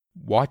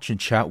Watch and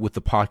chat with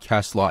the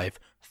podcast live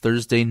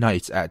Thursday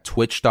nights at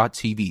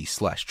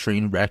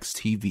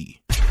twitch.tv/trainwreckstv.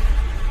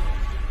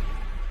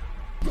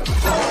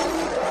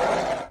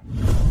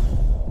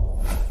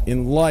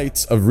 In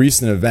light of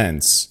recent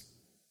events,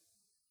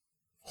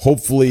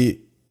 hopefully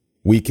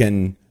we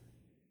can...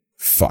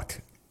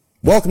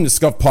 Welcome to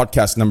Scuff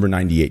Podcast number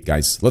 98,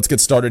 guys. Let's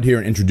get started here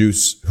and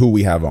introduce who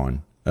we have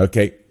on.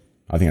 Okay?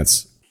 I think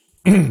that's...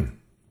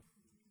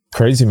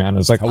 Crazy, man.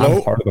 It's like, hello?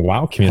 I'm part of the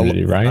WoW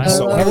community, right?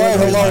 Hello.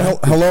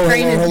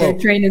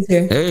 Train is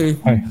here. Hey.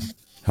 Hi.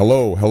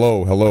 Hello.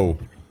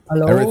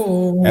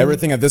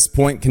 Everything at this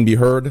point can be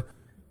heard,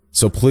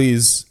 so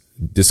please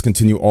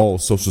discontinue all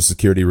Social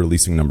Security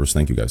releasing numbers.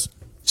 Thank you, guys.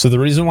 So the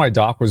reason why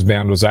Doc was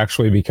banned was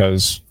actually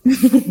because...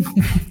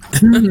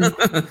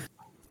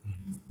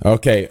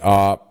 Okay,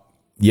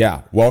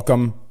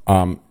 welcome.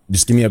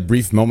 Just give me a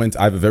brief moment.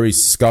 I have a very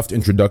scuffed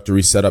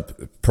introductory setup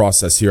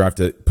process here. I have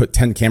to put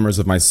 10 cameras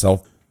of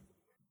myself.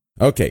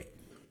 Okay.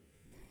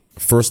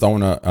 First, I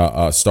want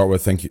to start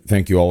with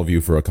thank you all of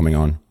you for coming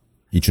on,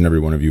 each and every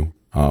one of you.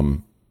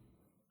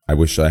 I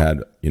wish I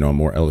had, a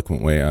more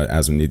eloquent way.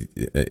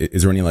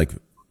 Is there any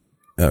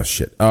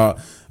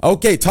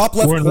okay, top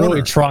left We're in corner.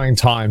 really trying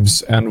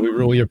times, and we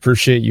really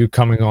appreciate you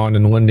coming on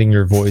and lending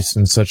your voice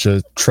in such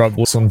a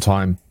troublesome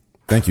time.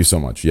 Thank you so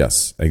much.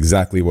 Yes,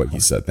 exactly what he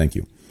said. Thank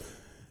you.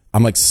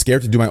 I'm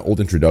scared to do my old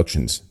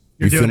introductions.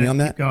 You feel me on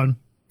that?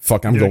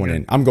 Fuck, I'm going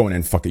in. I'm going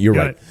in. Fuck it. You're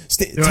right.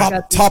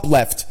 Top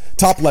left.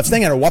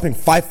 Staying at a whopping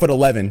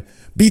 5'11",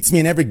 beats me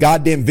in every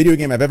goddamn video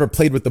game I've ever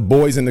played with the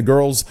boys and the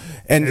girls,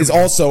 and is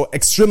also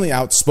extremely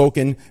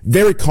outspoken,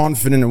 very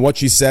confident in what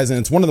she says, and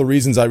it's one of the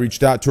reasons I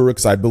reached out to her,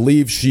 because I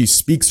believe she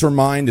speaks her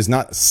mind, is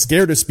not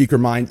scared to speak her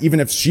mind, even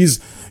if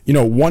she's,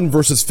 1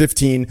 versus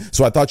 15,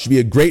 so I thought she'd be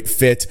a great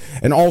fit,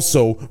 and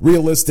also,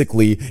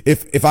 realistically,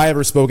 if I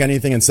ever spoke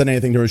anything and said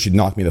anything to her, she'd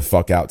knock me the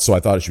fuck out, so I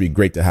thought it should be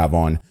great to have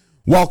on.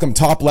 Welcome,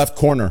 top left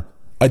corner,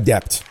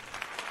 Adept.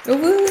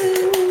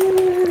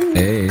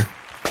 Hey.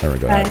 There we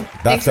go.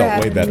 That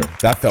felt way better.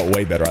 That felt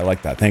way better. I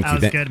like that. Thank you.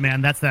 That was good,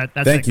 man. That's Thank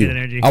that you. Good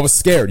energy. I was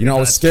scared. I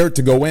was scared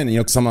to go in,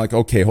 because I'm like,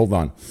 okay, hold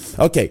on.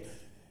 Okay.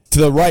 To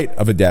the right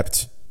of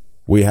Adept,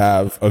 we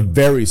have a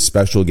very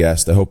special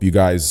guest. I hope you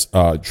guys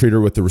treat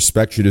her with the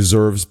respect she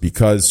deserves,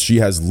 because she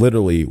has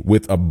literally,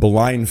 with a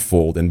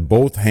blindfold and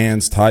both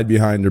hands tied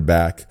behind her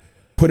back,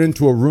 put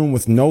into a room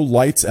with no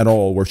lights at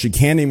all, where she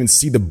can't even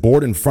see the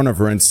board in front of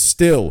her, and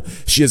still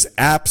she is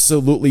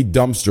absolutely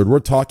dumpstered. We're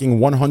talking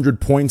 100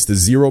 points to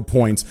 0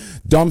 points.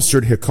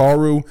 Dumpstered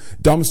Hikaru,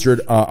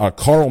 dumpstered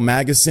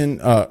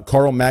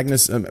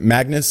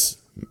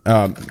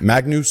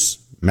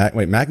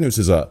Magnus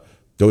is a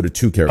Dota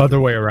 2 character.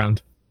 Other way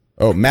around.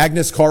 Oh,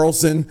 Magnus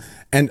Carlsen,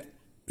 and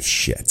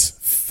shit.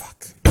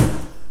 Fuck.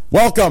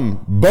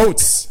 Welcome,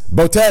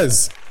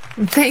 Botez.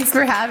 Thanks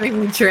for having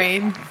me,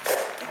 Train.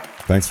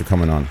 Thanks for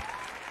coming on.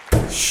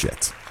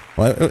 Shit.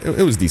 Well,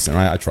 it was decent.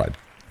 I tried.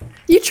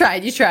 You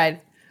tried.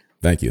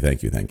 Thank you.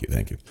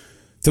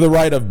 To the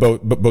right of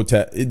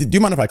Botez. Do you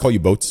mind if I call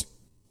you Boats?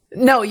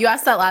 No, you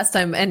asked that last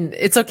time, and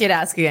it's okay to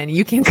ask again.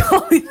 You can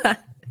call me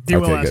that. He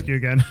will ask you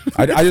again.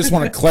 I just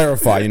want to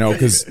clarify,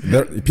 because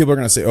people are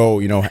going to say, oh,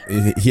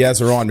 he has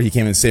her on, but he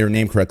can't even say her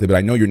name correctly. But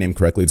I know your name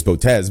correctly. It's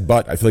Botez.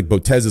 But I feel like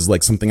Botez is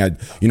like something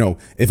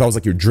if I was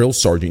like your drill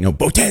sergeant,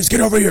 Botez, get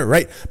over here,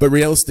 right? But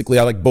realistically,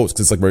 I like Boats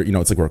because it's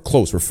like we're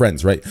close, we're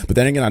friends, right? But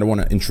then again, I don't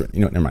want to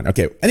never mind.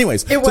 Okay.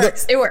 Anyways, it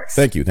works.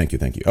 Thank you.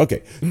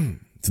 Okay.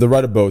 To the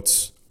right of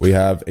Boats, we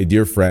have a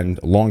dear friend,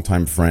 a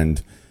longtime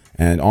friend,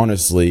 and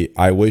honestly,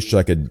 I wish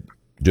I could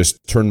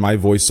just turn my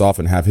voice off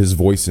and have his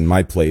voice in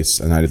my place,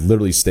 and I'd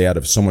literally stay out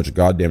of so much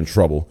goddamn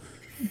trouble.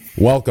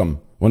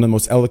 Welcome, one of the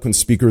most eloquent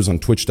speakers on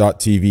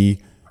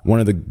Twitch.tv, one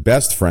of the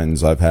best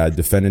friends I've had,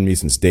 defending me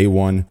since day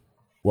one.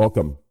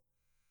 Welcome,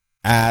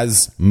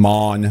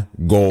 Asmongold.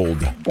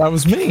 That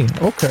was me.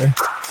 Okay.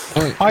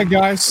 Hi,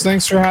 guys.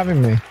 Thanks for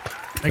having me.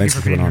 Thanks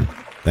for coming on.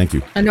 Thank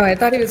you. I know. I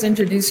thought he was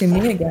introducing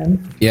me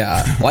again.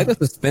 Yeah, I like the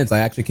suspense.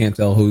 I actually can't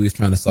tell who he's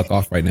trying to suck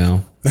off right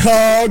now.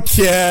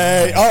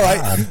 Okay. All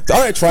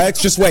right,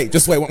 Triax. Just wait.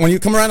 When you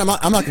come around, I'm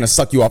not going to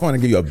suck you off. I'm going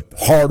to give you a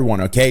hard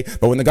one, okay?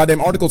 But when the goddamn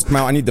articles come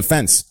out, I need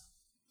defense.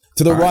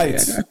 To the right.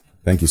 Yeah.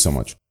 Thank you so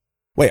much.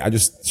 Wait, we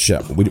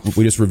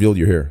just revealed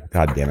you're here.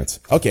 God damn it.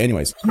 Okay,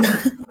 anyways.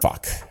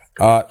 Fuck.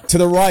 To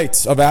the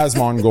right of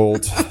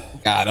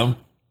Asmongold. Got him.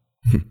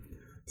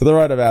 To the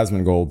right of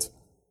Asmongold,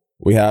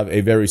 we have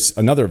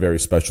another very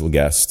special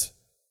guest.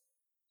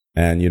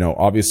 And,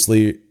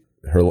 obviously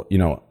her,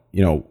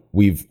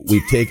 we've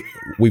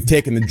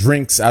taken the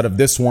drinks out of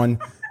this one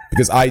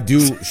because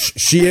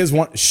she is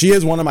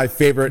one of my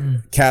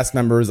favorite cast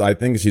members. I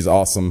think she's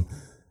awesome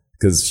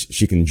because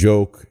she can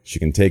joke, she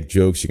can take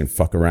jokes, she can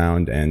fuck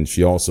around, and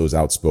she also is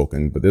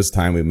outspoken. But this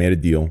time we made a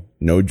deal,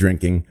 no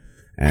drinking,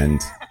 and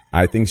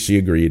I think she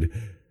agreed.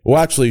 Well,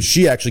 actually,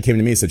 she came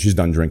to me and said she's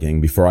done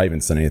drinking before I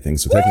even said anything.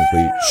 So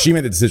technically, she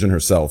made the decision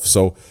herself.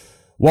 So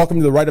welcome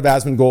to the right of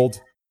Asmongold,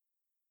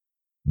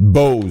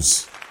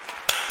 Bose.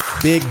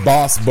 Big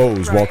Boss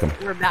Bose, right, welcome.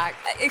 We're back.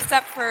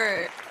 Except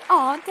for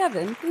Oh,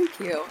 Devin,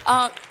 thank you.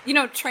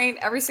 Train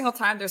every single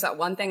time there's that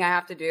one thing I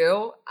have to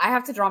do. I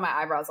have to draw my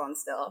eyebrows on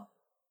still.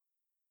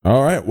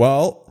 All right.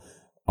 Well,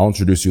 I'll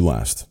introduce you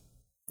last.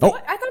 Oh,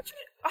 what? I thought you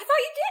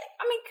did.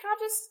 I mean, can I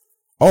just?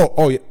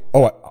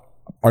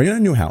 Are you in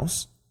a new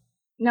house?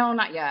 No,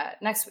 not yet.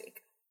 Next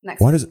week.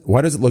 Why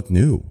does it look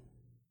new?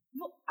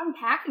 Well, I'm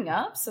packing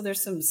up, so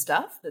there's some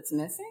stuff that's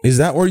missing. Is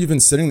that where you've been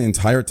sitting the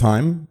entire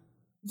time?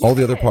 Yeah. All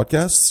the other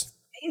podcasts?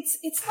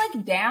 It's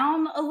like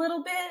down a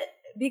little bit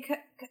because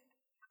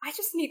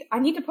I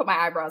need to put my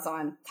eyebrows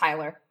on,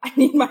 Tyler. I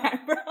need my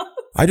eyebrows.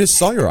 I just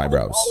saw your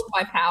eyebrows. All of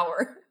my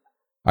power.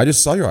 I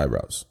just saw your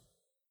eyebrows.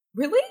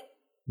 Really?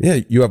 Yeah,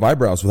 you have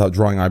eyebrows without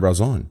drawing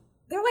eyebrows on.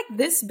 They're like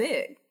this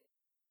big.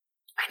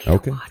 I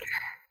need water.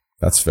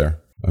 That's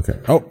fair. Okay.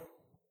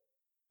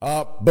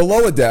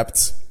 Below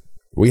Adept,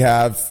 we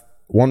have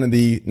one of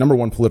the number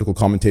one political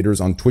commentators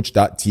on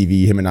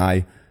Twitch.tv. Him and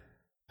I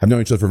have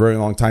known each other for a very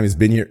long time. He's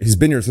been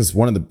here since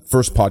one of the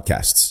first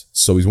podcasts.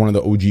 So he's one of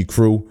the OG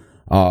crew.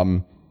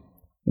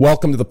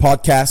 Welcome to the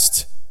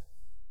podcast.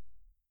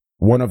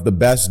 One of the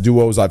best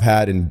duos I've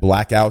had in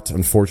Blackout.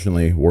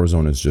 Unfortunately,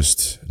 Warzone is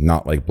just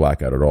not like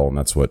Blackout at all. And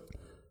that's what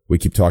we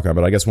keep talking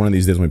about. I guess one of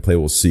these days when we play,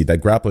 we'll see. That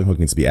grappling hook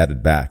needs to be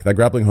added back. That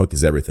grappling hook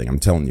is everything. I'm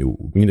telling you,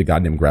 we need a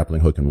goddamn grappling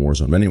hook in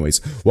Warzone. But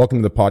anyways, welcome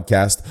to the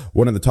podcast.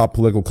 One of the top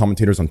political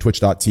commentators on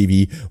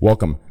Twitch.tv.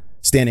 Welcome.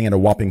 Standing at a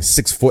whopping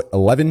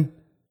 6'11"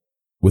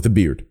 with a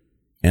beard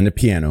and a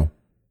piano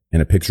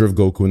and a picture of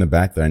Goku in the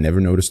back that I never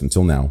noticed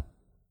until now.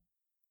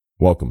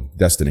 Welcome,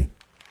 Destiny.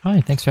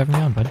 Hi, thanks for having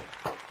me on, bud.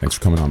 Thanks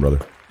for coming on, brother.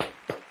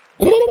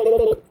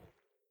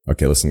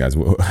 Okay, listen, guys.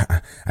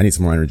 I need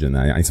some more energy than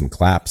that. I need some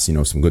claps,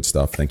 some good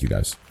stuff. Thank you,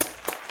 guys.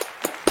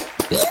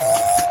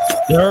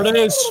 There it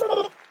is.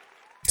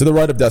 To the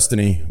right of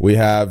Destiny, we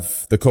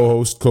have the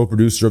co-host,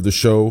 co-producer of the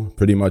show.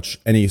 Pretty much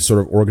any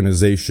sort of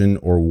organization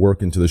or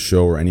work into the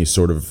show or any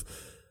sort of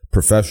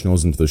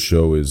professionals into the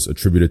show is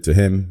attributed to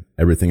him.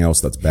 Everything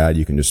else that's bad,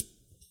 you can just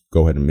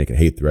go ahead and make a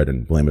hate thread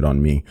and blame it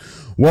on me.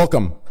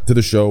 Welcome to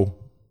the show,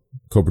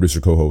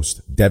 co-producer,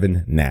 co-host,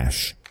 Devin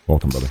Nash.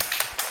 Welcome, brother.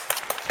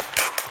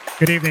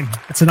 Good evening.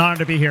 It's an honor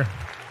to be here.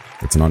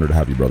 It's an honor to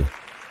have you, brother.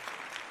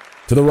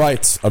 To the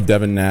right of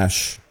Devin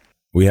Nash,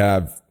 we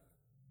have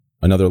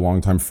another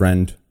longtime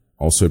friend,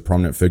 also a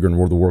prominent figure in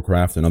World of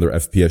Warcraft and other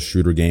FPS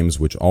shooter games,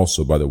 which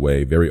also, by the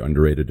way, very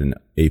underrated in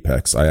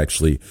Apex. I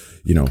actually,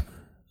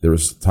 there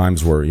was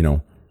times where,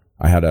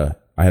 I had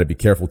to be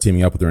careful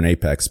teaming up with her in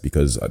Apex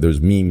because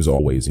there's memes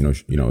always,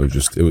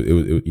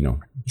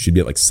 she'd be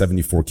at like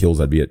 74 kills.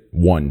 I'd be at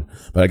 1,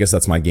 but I guess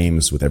that's my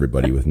games with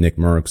everybody, with Nick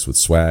Merckx, with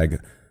Swag,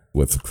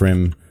 with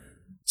Crim.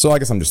 So I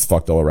guess I'm just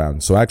fucked all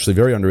around. So actually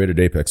very underrated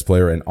Apex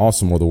player and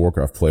awesome World of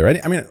Warcraft player.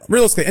 I mean,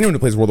 realistically, anyone who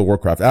plays World of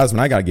Warcraft, Asmon,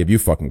 I gotta give you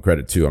fucking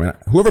credit too. I mean,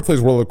 whoever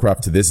plays World of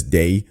Warcraft to this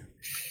day,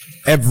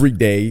 every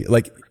day,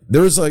 like,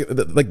 there's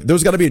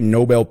gotta be a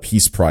Nobel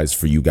Peace Prize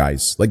for you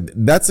guys. Like,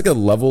 that's like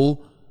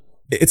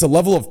it's a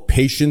level of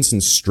patience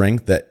and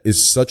strength that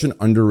is such an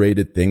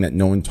underrated thing that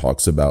no one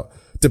talks about.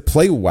 To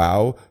play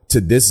WoW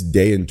to this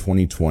day in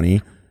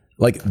 2020,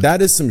 like,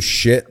 that is some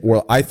shit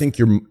where I think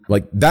you're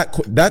like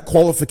that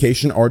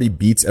qualification already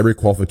beats every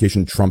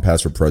qualification Trump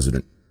has for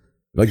president.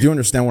 Like, do you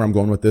understand where I'm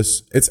going with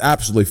this? It's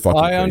absolutely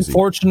fucking crazy. I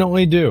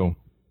unfortunately do.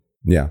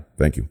 Yeah,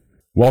 thank you.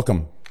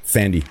 Welcome,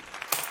 Fandy.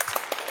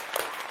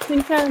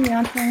 Thanks for having me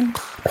on, Fran.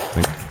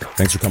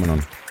 Thanks for coming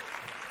on.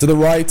 To the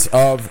right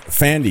of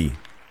Fandy.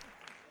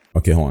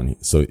 Okay, hold on.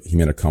 So he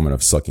made a comment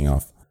of sucking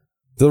off.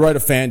 To the right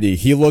of Fandy,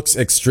 he looks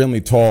extremely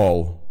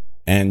tall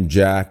and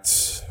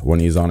jacked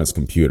when he's on his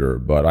computer,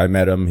 but I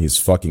met him. He's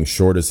fucking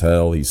short as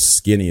hell. He's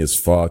skinny as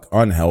fuck,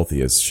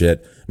 unhealthy as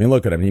shit. I mean,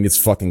 look at him. He needs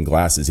fucking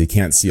glasses. He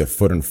can't see a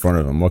foot in front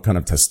of him. What kind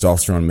of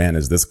testosterone man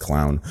is this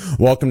clown?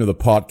 Welcome to the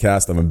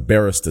podcast. I'm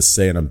embarrassed to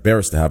say and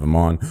embarrassed to have him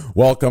on.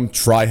 Welcome,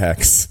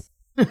 Trihex.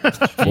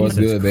 What's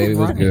good, baby?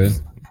 What's good?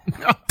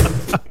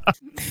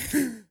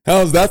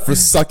 How's that for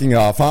sucking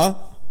off, huh?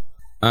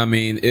 I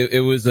mean, it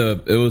was a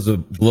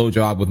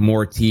blowjob with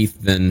more teeth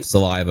than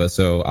saliva,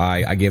 so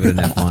I gave it an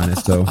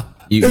F-. So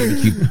you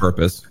keep the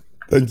purpose.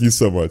 Thank you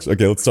so much.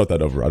 Okay, let's start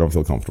that over. I don't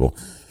feel comfortable.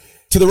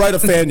 To the right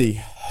of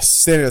Fandy,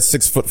 standing at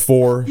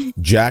 6'4",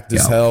 jacked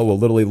as hell, will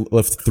literally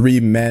lift 3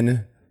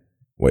 men.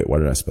 Wait, what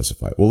did I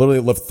specify? Will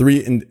literally lift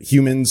 3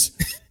 humans.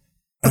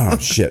 Oh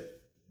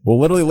shit! Will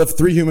literally lift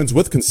 3 humans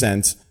with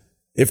consent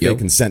if they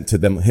consent to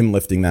him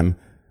lifting them.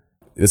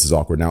 This is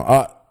awkward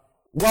now.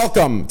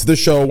 Welcome to the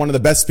show, one of the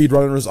best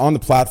speedrunners on the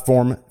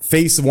platform,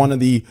 face of one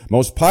of the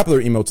most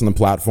popular emotes on the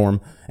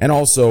platform, and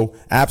also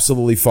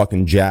absolutely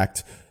fucking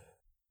jacked.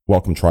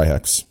 Welcome,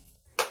 Trihex.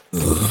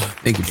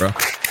 Thank you, bro.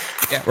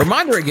 Yeah,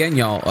 reminder again,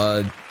 y'all,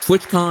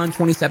 TwitchCon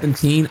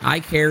 2017,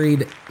 I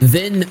carried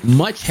then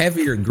much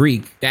heavier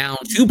Greek down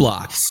 2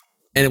 blocks,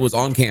 and it was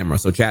on camera,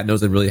 so chat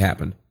knows it really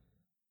happened.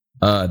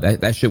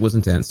 That shit was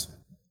intense.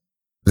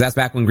 That's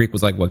back when Greek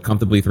was like, what,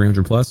 comfortably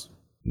 300 plus?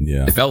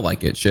 Yeah. It felt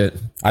like it, shit.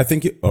 I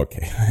think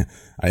okay.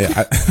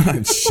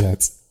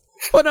 Shit.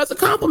 But that's a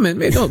compliment,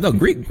 man. No,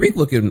 Greek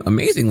looking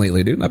amazing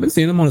lately, dude. I've been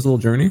seeing him on his little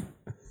journey.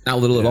 Not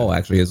little at all,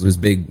 actually. His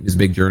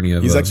big journey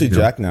of. He's actually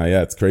Jack now.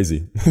 Yeah, it's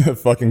crazy.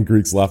 Fucking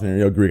Greek's laughing.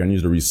 Yo, Greek, I need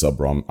you to resub,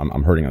 bro.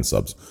 I'm hurting on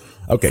subs.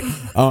 Okay.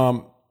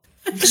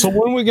 So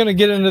when are we gonna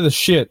get into the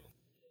shit?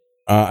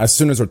 As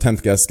soon as our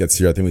 10th guest gets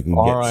here, I think we can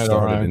get started.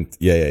 All right.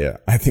 Yeah.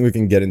 I think we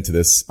can get into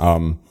this.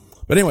 But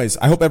anyways,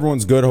 I hope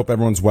everyone's good. I hope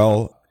everyone's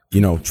well.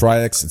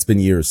 Triax, it's been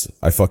years.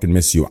 I fucking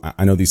miss you.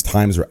 I know these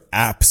times are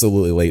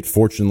absolutely late.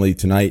 Fortunately,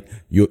 tonight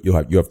you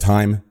have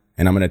time,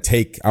 and I'm gonna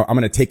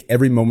take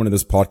every moment of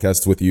this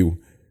podcast with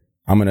you.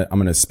 I'm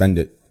gonna spend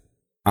it.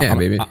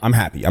 Baby. I'm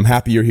happy. I'm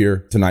happy you're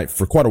here tonight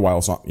for quite a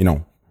while. So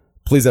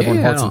please,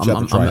 everyone, hearts and chat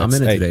to Triax. I'm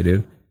in it today,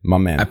 dude. My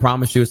man. I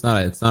promise you, it's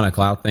not a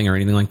cloud thing or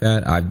anything like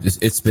that. I've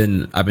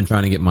been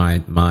trying to get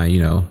my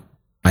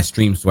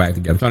stream swag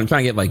together. I'm trying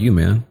to get like you,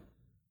 man.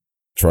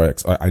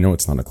 Triax, I know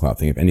it's not a cloud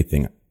thing. If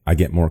anything, I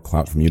get more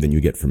clout from you than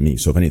you get from me.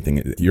 So if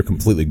anything, you're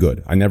completely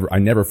good. I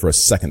never for a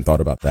second thought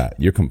about that.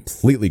 You're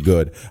completely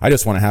good. I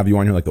just want to have you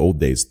on here like the old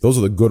days. Those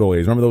are the good old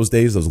days. Remember those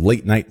days, those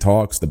late night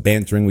talks, the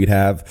bantering we'd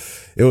have.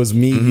 It was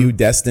me, you,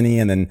 Destiny,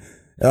 and then,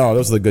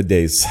 those are the good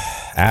days.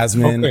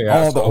 Asmin,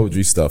 all the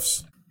OG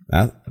stuffs.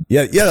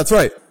 Yeah, that's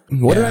right.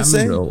 What did I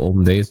say?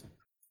 Olden days.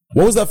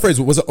 What was that phrase?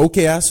 Was it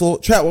okay, asshole?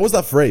 Chat, what was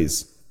that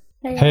phrase?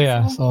 Hey,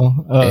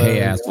 asshole. Hey,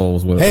 asshole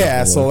was what Hey,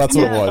 asshole. That's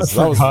what it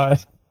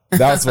was.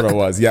 That's what it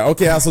was. Yeah.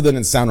 Okay, asshole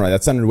didn't sound right.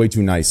 That sounded way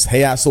too nice.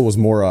 Hey, asshole was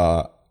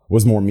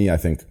more me, I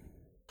think.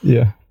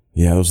 Yeah.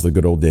 Yeah, those are the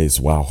good old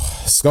days. Wow.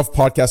 Scuff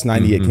Podcast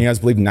 98. Can you guys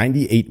believe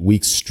 98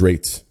 weeks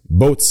straight?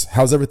 Boats,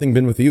 how's everything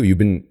been with you? You've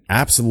been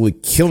absolutely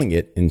killing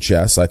it in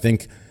chess. I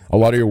think a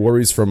lot of your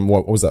worries from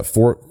what was that,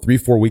 4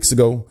 weeks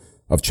ago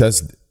of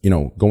chess,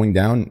 going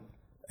down.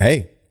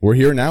 Hey, we're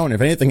here now. And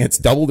if anything, it's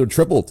doubled or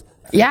tripled.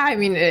 Yeah, I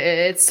mean,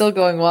 it's still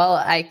going well.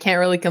 I can't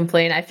really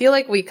complain. I feel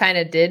like we kind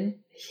of did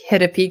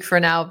hit a peak for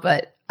now,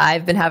 but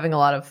I've been having a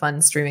lot of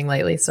fun streaming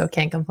lately, so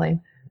can't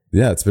complain.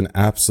 Yeah, it's been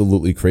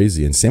absolutely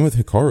crazy. And same with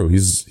Hikaru.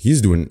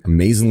 He's doing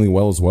amazingly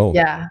well as well.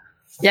 Yeah.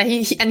 Yeah,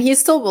 he's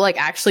still like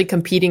actually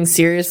competing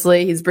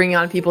seriously. He's bringing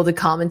on people to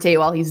commentate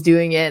while he's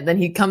doing it. Then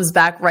he comes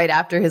back right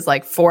after his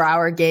like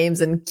 4-hour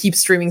games and keeps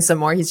streaming some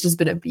more. He's just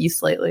been a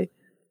beast lately.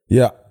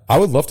 Yeah, I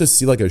would love to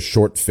see like a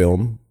short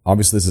film.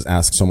 Obviously, this is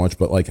asked so much,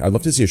 but like I'd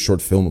love to see a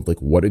short film of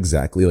like what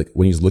exactly, like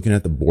when he's looking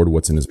at the board,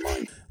 what's in his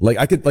mind. Like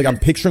I'm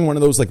picturing one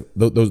of those like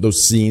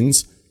those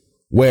scenes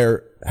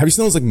where, have you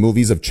seen those like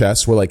movies of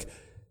chess where like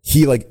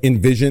he like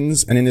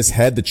envisions and in his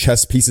head the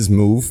chess pieces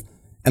move,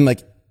 and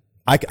like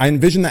I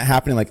envision that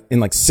happening like in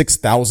like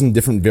 6,000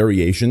 different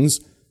variations.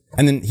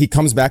 And then he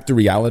comes back to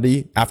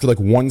reality after like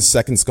 1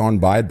 second's gone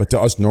by. But to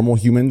us normal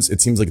humans, it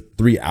seems like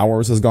 3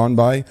 hours has gone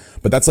by.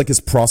 But that's like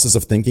his process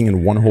of thinking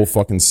in one whole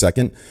fucking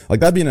second. Like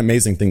that'd be an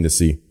amazing thing to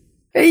see.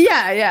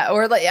 Yeah.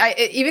 Or like,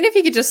 even if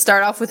he could just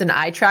start off with an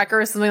eye tracker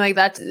or something like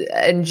that,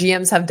 and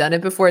GMs have done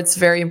it before, it's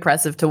very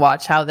impressive to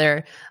watch how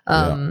their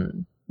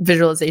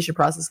visualization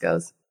process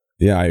goes.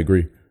 Yeah, I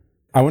agree.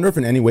 I wonder if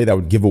in any way that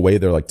would give away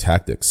their like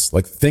tactics.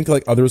 Like think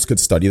like others could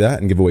study that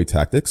and give away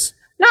tactics.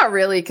 Not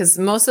really, because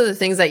most of the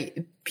things that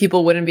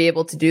people wouldn't be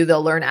able to do,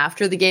 they'll learn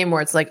after the game,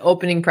 where it's like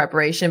opening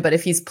preparation. But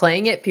if he's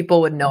playing it,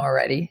 people would know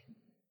already.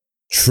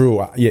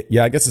 True.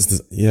 Yeah. I guess it's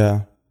this,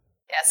 yeah.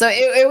 Yeah. So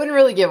it wouldn't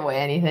really give away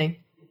anything.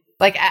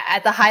 Like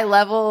at the high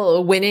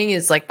level, winning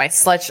is like by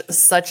such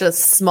a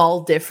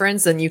small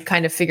difference, and you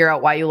kind of figure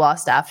out why you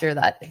lost after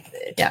that.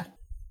 Yeah.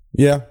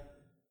 Yeah.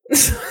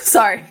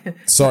 Sorry.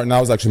 That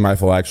was actually my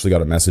fault. I actually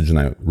got a message and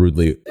I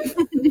rudely.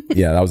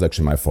 Yeah, that was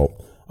actually my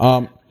fault.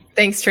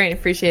 Thanks, Train.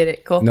 Appreciate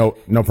it. Cool. No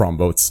problem,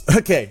 Boats.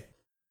 Okay.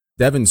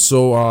 Devin,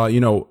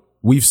 so,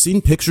 we've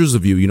seen pictures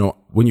of you,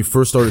 when you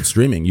first started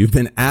streaming. You've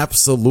been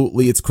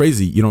absolutely, it's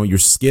crazy. Your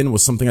skin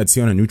was something I'd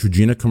see on a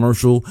Neutrogena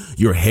commercial.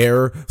 Your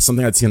hair,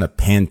 something I'd see on a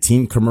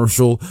Pantene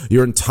commercial.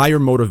 Your entire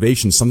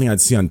motivation, something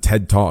I'd see on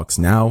TED Talks.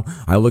 Now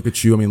I look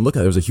at you. I mean, look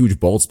at, there's a huge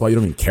bald spot you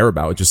don't even care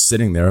about, just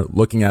sitting there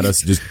looking at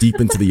us just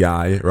deep into the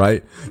eye,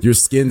 right? Your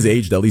skin's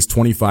aged at least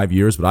 25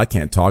 years, but I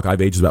can't talk.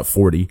 I've aged about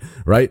 40,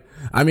 right?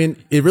 I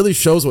mean, it really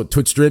shows what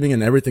Twitch streaming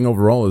and everything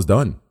overall has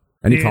done.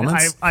 Any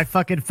comments? I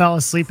fucking fell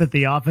asleep at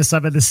the office.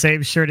 I'm in the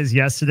same shirt as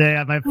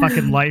yesterday. My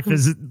fucking life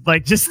is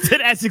like just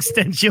an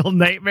existential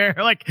nightmare.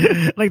 Like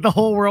the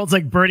whole world's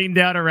like burning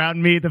down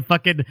around me. The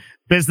fucking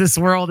business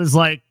world is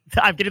like,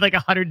 I'm getting like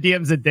 100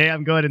 DMs a day.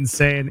 I'm going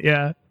insane.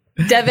 Yeah.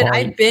 Devin,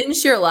 I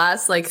binged your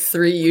last like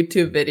 3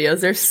 YouTube videos.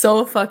 They're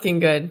so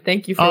fucking good.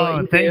 Thank you for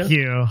what you thank do.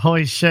 you.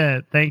 Holy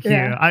shit. Thank you.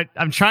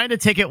 I'm trying to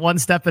take it one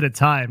step at a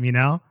time,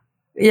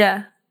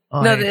 Yeah.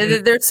 No,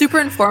 they're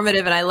super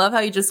informative, and I love how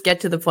you just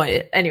get to the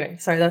point. Anyway,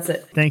 sorry, that's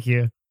it. Thank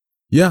you.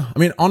 Yeah, I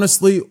mean,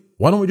 honestly,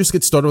 why don't we just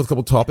get started with a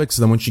couple topics,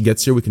 and then when she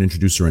gets here, we can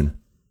introduce her in.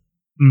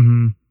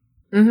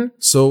 Mm-hmm.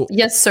 So,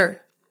 yes, sir.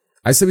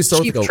 I say we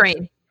start Chief with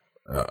Train.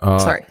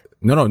 Sorry.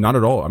 No, not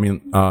at all. I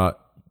mean,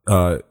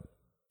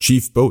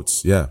 Chief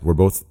Boats. Yeah, we're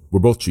both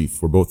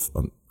Chief. We're both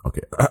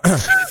okay.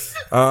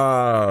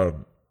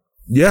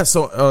 Yeah.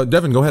 So,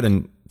 Devin, go ahead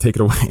and take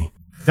it away.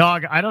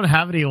 Dog, I don't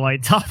have any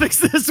light topics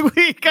this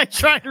week. I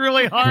tried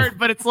really hard,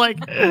 but it's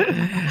like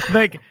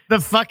the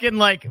fucking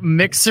like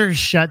Mixer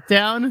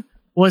shutdown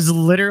was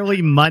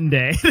literally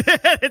Monday.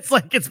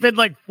 It's been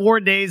like 4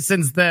 days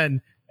since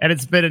then, and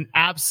it's been an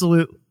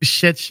absolute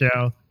shit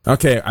show.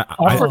 Okay,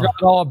 I forgot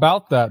all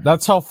about that.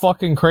 That's how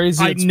fucking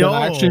crazy it's been.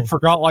 I actually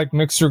forgot like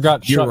Mixer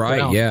got shut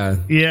down. Yeah.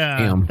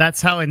 Damn.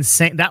 That's how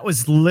insane. That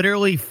was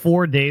literally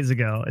 4 days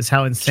ago. Is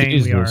how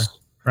insane we are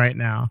right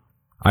now.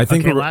 I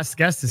think last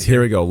guest is here.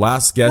 Here we go.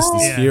 Last guest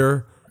is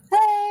here. Hey.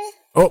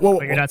 Oh, whoa,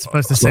 but you're not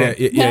supposed to say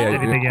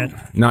anything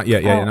yet. Not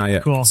yet. Yeah, not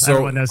yet. Cool. So,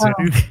 everyone knows.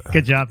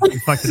 Good job. You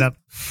fucked it up.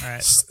 All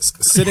right.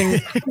 Sitting.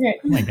 Oh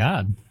my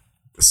god.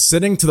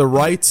 Sitting to the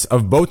right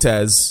of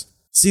Botez.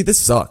 See, this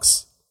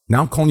sucks. Now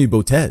I'm calling you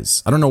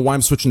Botez. I don't know why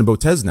I'm switching to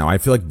Botez now. I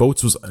feel like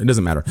Boats was. It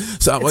doesn't matter.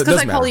 So it's because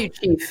I call you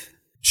Chief.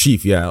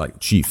 Chief, yeah, like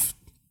Chief.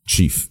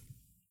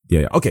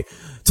 Yeah. Okay.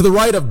 To the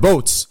right of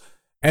Boats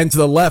and to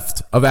the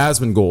left of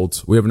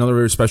Asmongold, we have another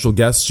very special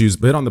guest. She's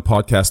been on the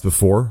podcast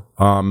before,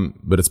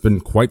 but it's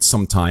been quite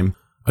some time.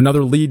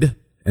 Another lead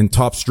and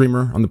top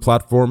streamer on the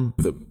platform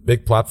with a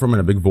big platform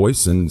and a big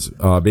voice. And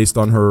based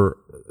on her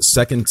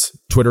second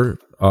Twitter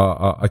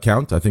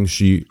account, I think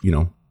she,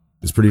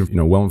 is pretty,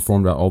 well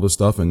informed about all this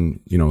stuff, and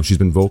she's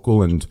been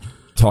vocal and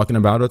talking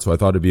about it. So I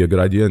thought it'd be a good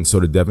idea, and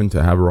so did Devin,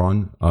 to have her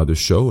on this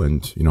show.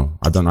 And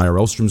I've done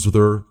IRL streams with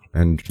her,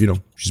 and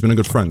she's been a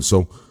good friend.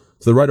 So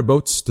to the right of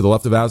Boats, to the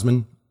left of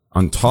Asmon,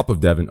 on top of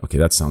Devin. Okay,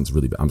 that sounds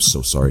really bad. I'm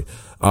so sorry.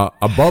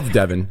 Above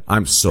Devin,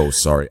 I'm so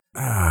sorry.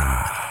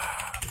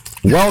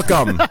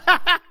 Welcome.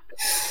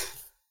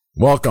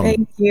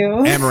 Thank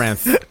you,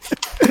 Amaranth.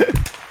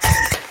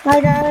 Hi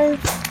guys.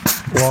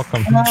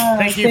 Welcome.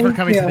 Thank you for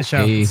coming to the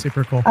show. Hey.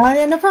 Super cool.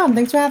 Yeah, no problem.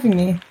 Thanks for having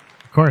me.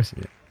 Of course.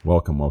 Yeah.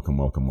 Welcome.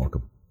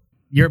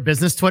 Your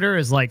business Twitter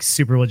is like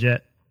super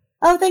legit.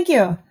 Oh, thank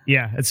you.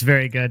 Yeah, it's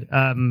very good.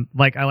 I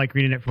like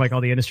reading it for like all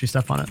the industry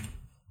stuff on it.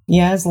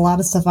 Yeah, there's a lot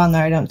of stuff on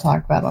there I don't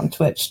talk about on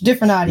Twitch.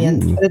 Different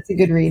audience, but it's a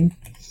good read.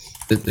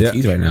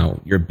 The right now,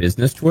 your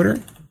business Twitter?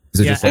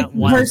 Is it just like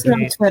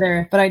personal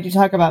Twitter, but I do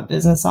talk about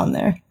business on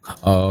there.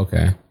 Oh,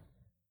 okay.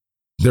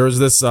 There was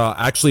this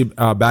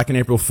back in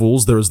April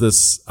Fools. There was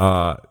this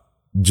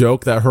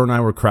joke that her and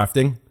I were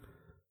crafting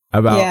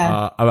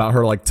about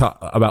her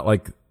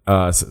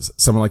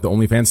someone like the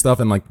OnlyFans stuff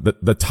and like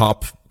the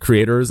top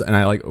creators, and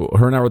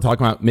her and I were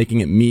talking about making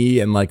it me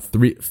and like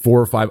 3,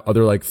 4, or 5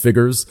 other like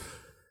figures.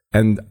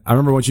 And I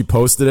remember when she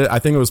posted it, I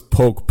think it was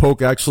Poke.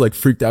 Poke actually like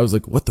freaked out. I was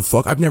like, "What the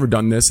fuck? I've never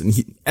done this." And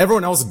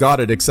everyone else got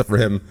it except for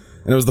him.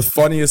 And it was the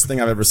funniest thing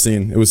I've ever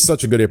seen. It was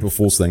such a good April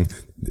Fool's thing.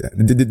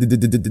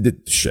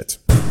 Shit.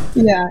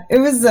 Yeah, it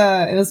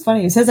was funny.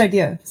 It was his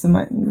idea. It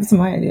was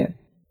my idea.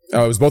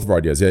 Oh, it was both of our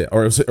ideas. Yeah,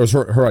 or it was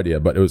her idea,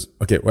 but it was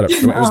okay. Whatever.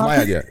 It was my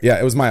idea. Yeah,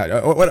 it was my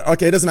idea.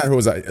 Okay, it doesn't matter who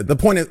was. The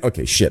point is,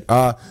 okay, shit.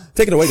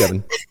 Take it away,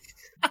 Devin.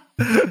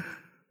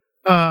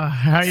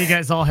 How are you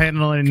guys all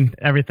handling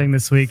everything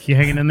this week? You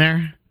hanging in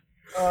there?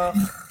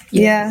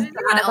 Yeah.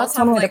 I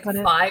also have like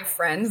 5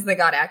 friends that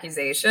got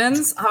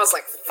accusations. I was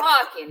like,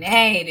 fucking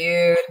hey,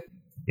 dude.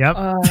 Yep.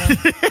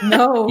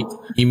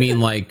 No. You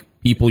mean like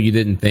people you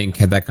didn't think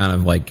had that kind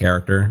of like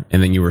character,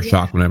 and then you were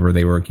shocked whenever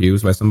they were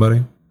accused by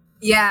somebody?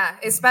 Yeah,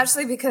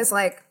 especially because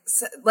like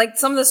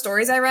some of the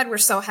stories I read were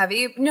so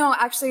heavy. No,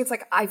 actually, it's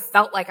like I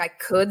felt like I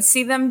could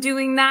see them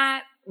doing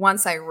that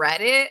once I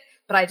read it,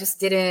 but I just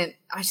didn't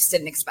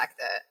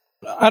expect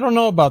it. I don't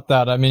know about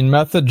that. I mean,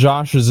 Method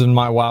Josh is in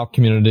my WoW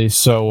community,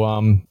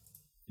 so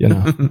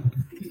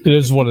it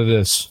is what it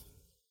is.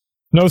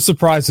 No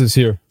surprises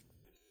here.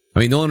 I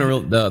mean,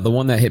 the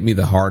one that hit me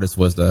the hardest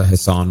was the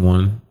Hassan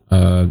one,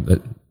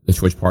 the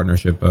Twitch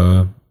partnership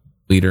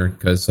leader,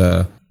 because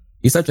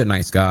he's such a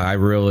nice guy. I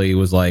really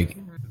was like,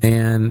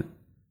 man,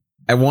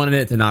 I wanted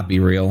it to not be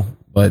real,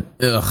 but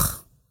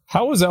ugh.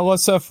 How was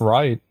LSF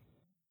right?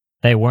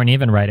 They weren't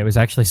even right. It was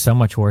actually so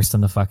much worse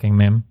than the fucking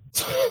meme.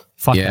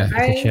 Fuck that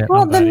piece of shit.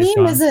 Well, the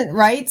meme isn't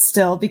right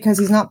still because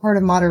he's not part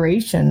of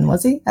moderation,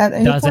 was he?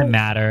 Doesn't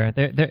matter.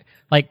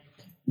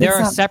 There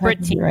are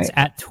separate teams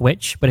at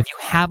Twitch, but if you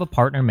have a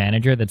partner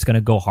manager that's going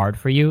to go hard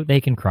for you,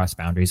 they can cross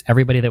boundaries.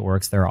 Everybody that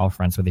works there are all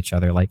friends with each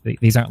other. Like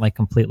these aren't like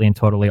completely and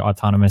totally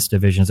autonomous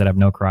divisions that have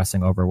no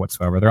crossing over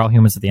whatsoever. They're all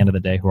humans at the end of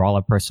the day who all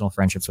have personal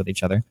friendships with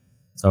each other.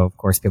 So of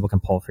course people can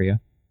pull for you.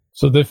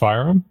 So they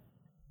fire him?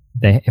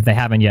 If they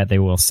haven't yet, they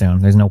will soon.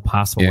 There's no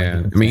possible way.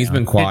 I mean, he's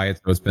been quiet,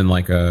 so it's been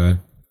like a...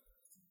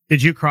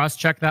 Did you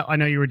cross-check that? I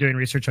know you were doing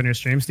research on your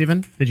stream,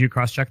 Steven. Did you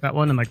cross-check that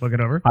one and like look it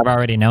over? I've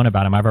already known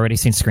about him. I've already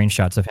seen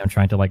screenshots of him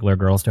trying to like lure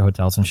girls to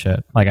hotels and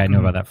shit. Like I knew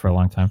about that for a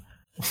long time.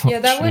 Yeah,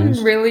 that one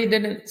really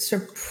didn't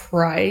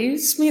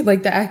surprise me.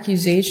 Like the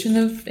accusation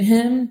of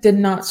him did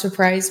not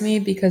surprise me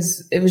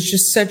because it was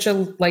just such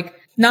a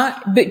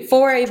not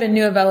before I even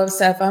knew of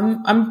LSF.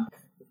 I'm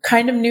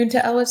kind of new to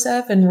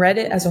LSF and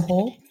Reddit as a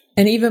whole.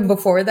 And even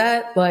before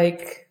that,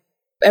 like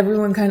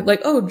everyone kind of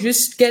like, oh,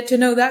 just get to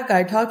know that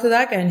guy, talk to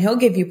that guy, and he'll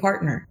give you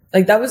partner.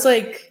 Like that was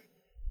like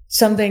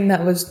something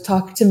that was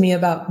talked to me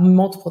about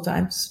multiple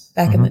times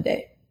back in the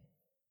day.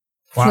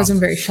 Wow. It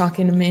wasn't very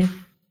shocking to me.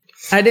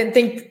 I didn't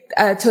think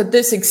to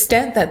this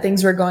extent that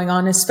things were going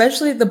on,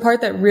 especially the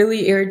part that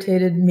really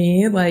irritated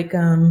me, like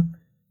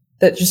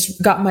that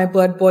just got my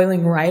blood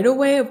boiling right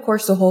away. Of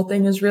course, the whole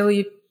thing is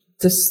really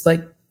just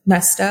like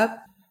messed up.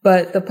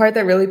 But the part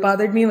that really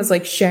bothered me was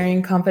like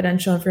sharing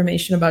confidential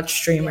information about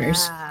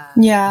streamers.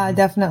 Yeah,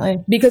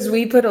 definitely. Because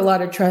we put a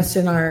lot of trust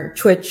in our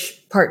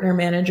Twitch partner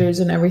managers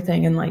and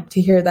everything. And like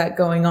to hear that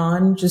going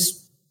on,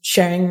 just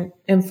sharing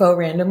info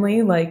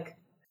randomly, like,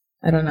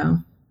 I don't know.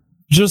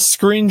 Just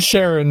screen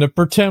sharing to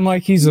pretend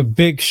like he's a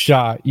big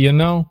shot, you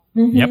know?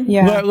 Mm-hmm. Yep.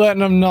 Yeah.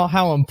 Letting him know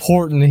how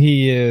important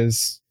he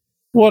is.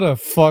 What a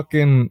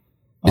fucking...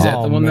 Is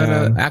that the one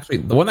man. that actually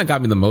the one that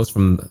got me the most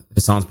from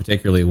Hassan's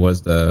particularly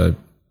was the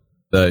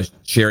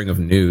sharing of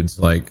nudes?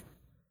 Like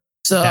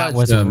that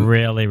was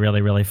really,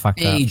 really, really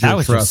fucked up. That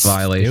was trust just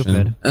violation.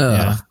 Stupid.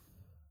 Yeah.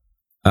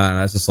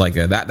 That's just like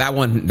that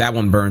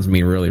one burns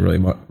me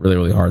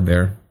really hard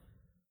there.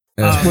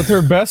 With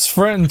her best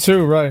friend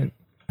too, right?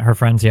 Her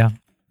friends, yeah.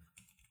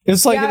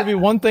 It's like it'd be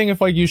one thing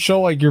if like you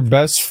show like your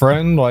best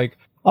friend, like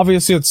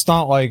obviously it's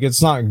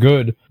not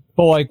good,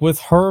 but like with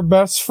her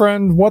best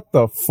friend, what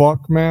the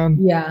fuck, man?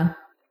 Yeah.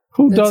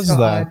 Who That's does so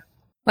that? odd.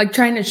 Like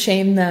trying to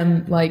shame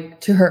them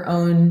like to her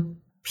own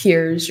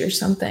peers or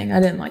something. I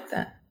didn't like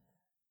that.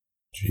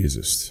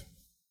 Jesus.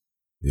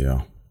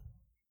 Yeah.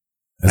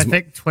 I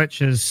think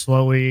Twitch is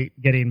slowly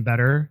getting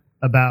better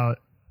about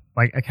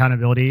like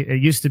accountability.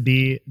 It used to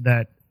be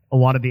that a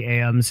lot of the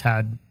AMs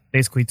had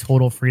basically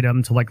total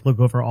freedom to like look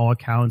over all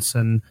accounts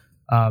and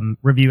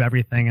review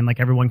everything, and like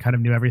everyone kind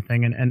of knew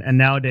everything. And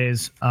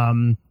nowadays,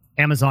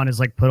 Amazon has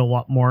like put a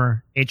lot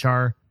more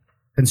HR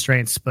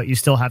constraints, but you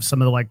still have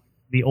some of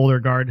the older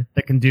guard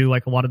that can do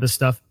like a lot of this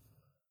stuff.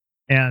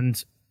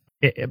 And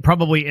it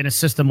probably in a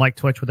system like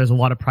Twitch where there's a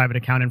lot of private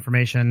account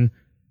information,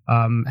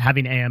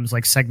 having AMs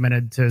like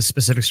segmented to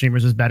specific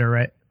streamers is better,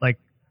 right? Like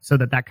so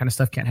that kind of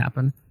stuff can't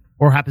happen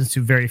or happens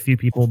to very few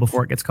people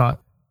before it gets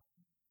caught.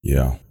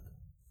 Yeah.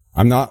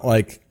 I'm not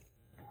like,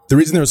 the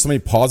reason there's so many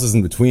pauses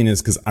in between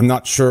is because I'm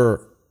not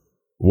sure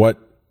what,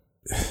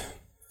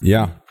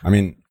 yeah, I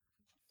mean,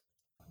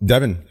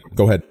 Devin,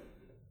 go ahead.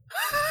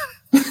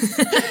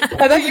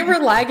 I thought you were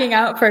lagging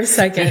out for a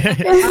second.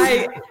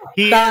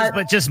 He is,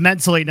 but just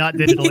mentally, not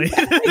digitally.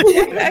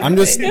 I'm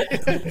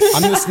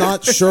just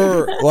not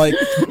sure, like,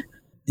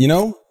 you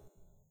know,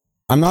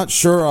 I'm not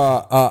sure,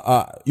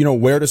 you know,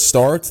 where to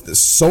start.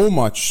 So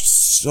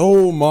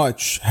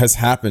much has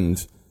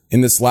happened in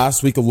this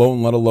last week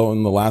alone, let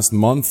alone the last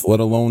month, let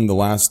alone the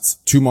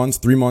last 2 months,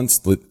 3 months,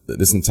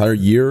 this entire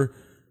year.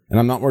 And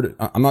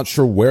I'm not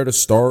sure where to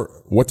start,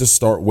 what to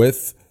start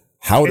with,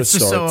 how to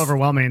start. It's just so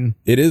overwhelming.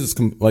 It is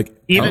like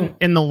even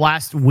in the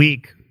last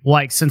week,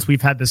 like since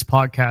we've had this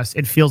podcast,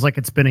 it feels like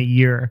it's been a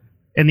year.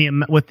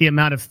 And with the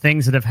amount of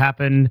things that have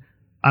happened,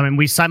 I mean,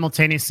 we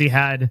simultaneously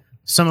had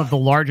some of the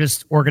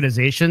largest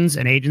organizations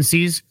and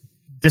agencies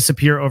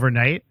disappear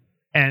overnight.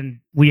 And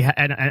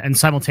and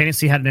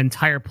simultaneously had an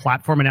entire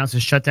platform announced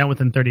as shut down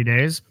within 30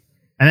 days.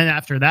 And then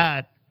after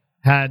that,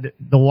 had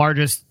the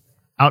largest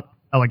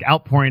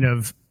outpouring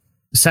of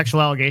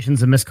sexual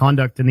allegations and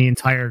misconduct in the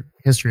entire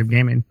history of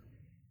gaming.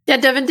 Yeah,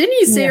 Devin, didn't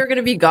you say you were going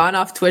to be gone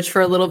off Twitch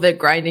for a little bit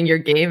grinding your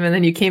game, and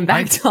then you came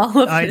back to all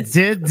of it? I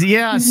did,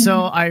 yeah.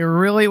 So I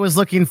really was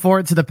looking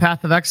forward to the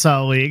Path of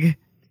Exile League,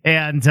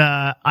 and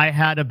I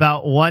had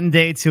about 1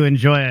 day to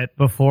enjoy it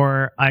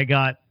before I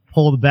got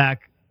pulled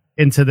back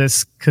into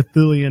this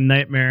Cthulhian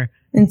nightmare.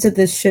 Into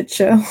this shit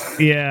show.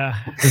 Yeah,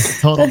 this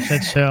total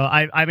shit show.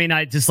 I mean,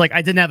 I just I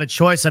didn't have a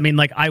choice. I mean,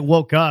 I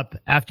woke up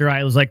after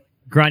I was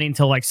grinding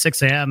till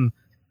 6 a.m.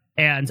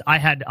 and I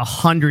had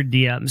 100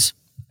 DMs.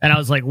 And I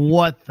was like,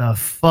 what the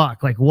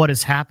fuck? Like, what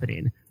is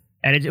happening?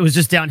 And it was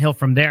just downhill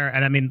from there.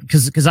 And I mean,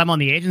 because I'm on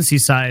the agency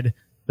side,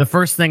 the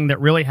first thing that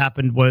really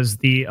happened was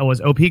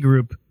OP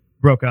Group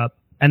broke up.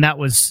 And that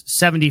was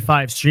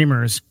 75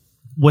 streamers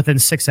within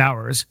 6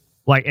 hours.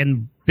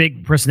 And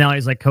big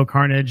personalities like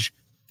Co-Carnage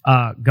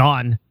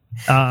gone.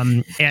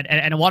 And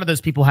a lot of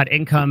those people had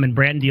income and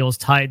brand deals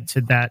tied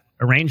to that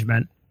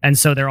arrangement. And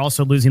so they're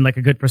also losing a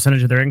good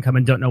percentage of their income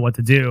and don't know what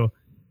to do.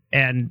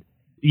 And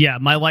yeah,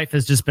 my life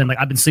has just been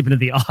I've been sleeping in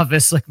the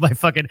office.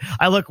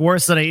 I look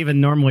worse than I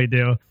even normally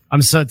do.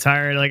 I'm so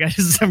tired.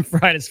 I'm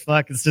fried as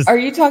fuck. It's just. Are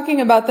you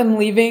talking about them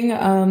leaving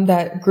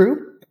that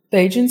group, the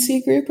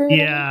agency group or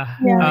whatever?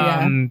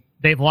 Yeah.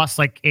 They've lost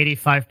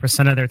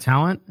 85% of their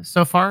talent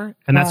so far.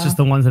 And that's just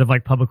the ones that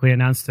have publicly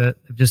announced it.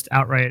 They've just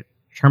outright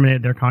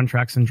terminated their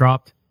contracts and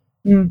dropped.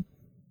 Mm.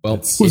 Well,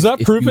 was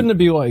that proven to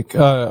be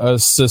a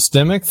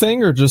systemic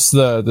thing or just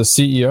the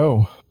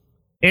CEO?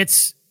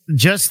 It's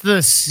just the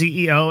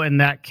CEO in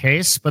that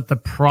case, but the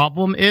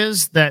problem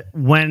is that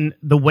when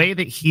the way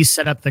that he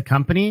set up the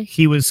company,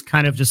 he was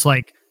kind of just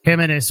him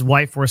and his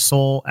wife were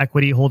sole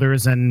equity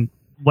holders, and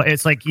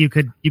it's you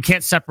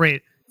can't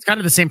separate. It's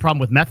kind of the same problem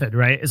with Method,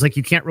 right? It's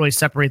you can't really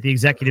separate the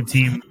executive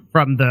team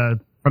from the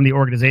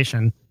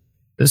organization.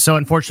 So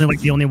unfortunately,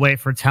 the only way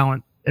for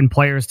talent and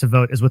players to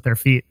vote is with their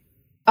feet.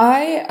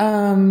 I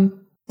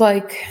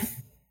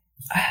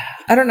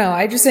don't know.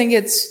 I just think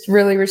it's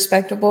really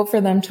respectable for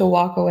them to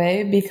walk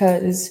away,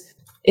 because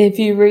if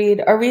you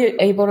read, are we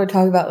able to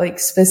talk about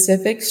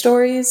specific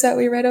stories that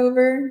we read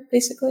over,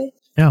 basically?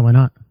 Yeah, why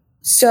not?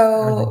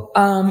 So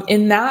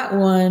in that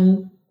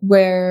one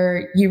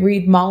where you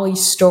read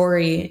Molly's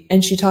story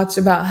and she talks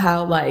about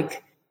how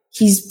like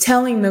he's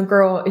telling the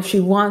girl if she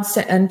wants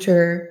to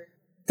enter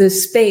the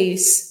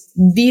space,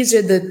 these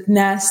are the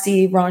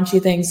nasty,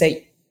 raunchy things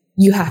that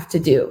you have to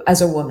do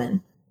as a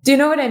woman. Do you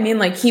know what I mean?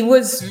 Like he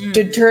was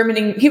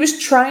he was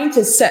trying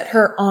to set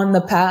her on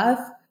the path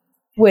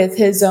with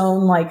his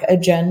own like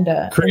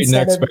agenda. Create an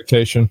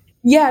expectation.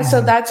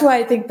 So that's why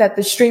I think that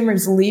the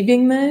streamers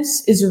leaving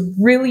this is a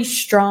really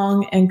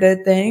strong and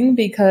good thing,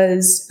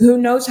 because who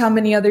knows how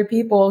many other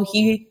people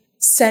he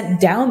sent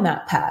down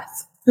that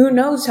path. Who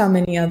knows how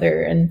many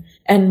other,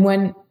 and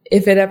when,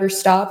 if it ever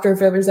stopped or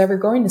if it was ever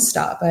going to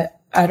stop.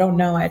 I don't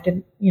know. I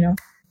didn't,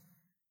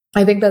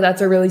 I think that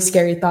that's a really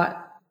scary thought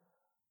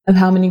of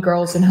how many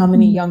girls and how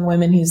many young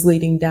women he's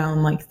leading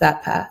down like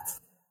that path.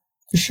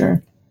 For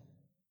sure.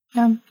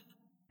 Yeah.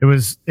 It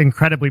was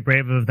incredibly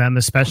brave of them,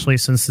 especially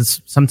since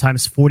it's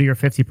sometimes 40 or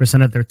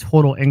 50% of their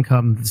total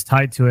income is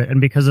tied to it. And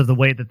because of the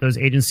way that those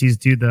agencies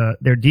do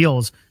their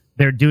deals,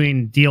 they're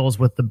doing deals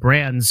with the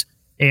brands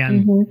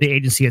and the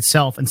agency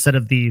itself instead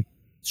of the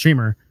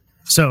streamer.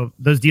 So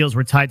those deals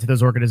were tied to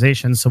those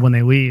organizations. So when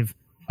they leave,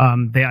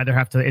 they either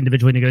have to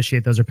individually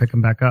negotiate those or pick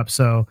them back up.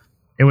 So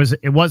it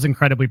was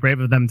incredibly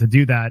brave of them to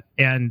do that.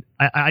 And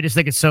I just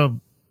think it's so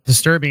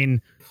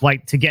disturbing,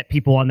 like, to get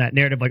people on that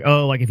narrative, like,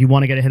 oh, like if you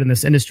want to get ahead in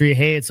this industry,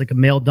 hey, it's like a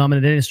male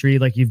dominant industry,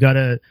 like you've got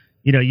to,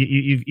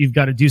 you've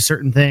got to do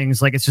certain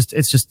things. Like it's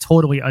just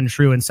totally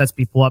untrue and sets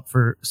people up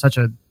for such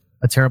a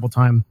terrible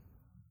time.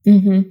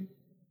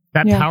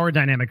 That power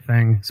dynamic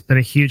thing has been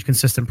a huge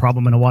consistent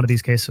problem in a lot of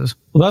these cases.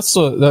 Well, that's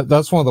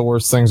one of the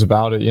worst things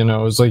about it,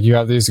 is like you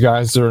have these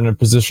guys that are in a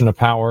position of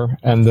power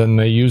and then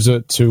they use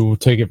it to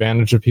take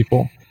advantage of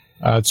people.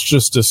 It's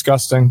just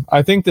disgusting.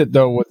 I think that,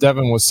 though, what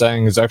Devin was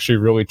saying is actually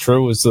really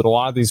true, is that a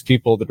lot of these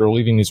people that are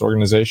leaving these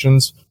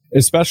organizations,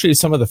 especially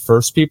some of the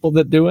first people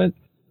that do it,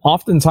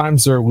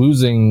 oftentimes they're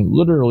losing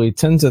literally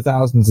tens of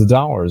thousands of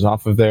dollars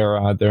off of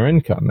their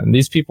income. And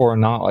these people are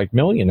not like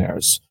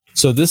millionaires.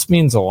 So this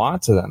means a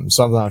lot to them.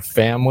 Some of them have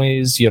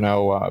families,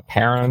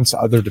 parents,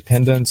 other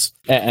dependents,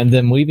 and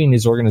them leaving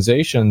these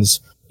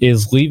organizations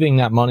is leaving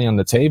that money on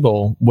the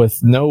table with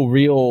no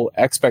real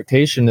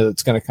expectation that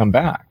it's going to come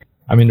back.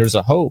 I mean, there's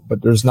a hope,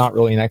 but there's not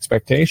really an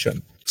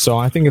expectation. So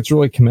I think it's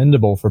really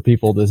commendable for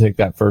people to take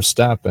that first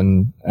step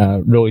and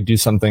really do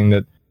something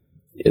that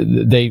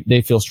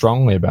they feel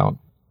strongly about.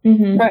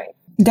 Right.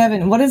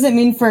 Devin, what does it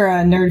mean for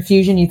Nerd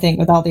Fusion, you think,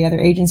 with all the other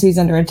agencies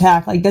under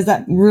attack? Like, does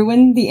that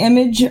ruin the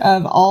image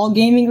of all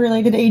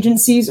gaming-related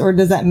agencies, or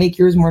does that make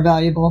yours more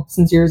valuable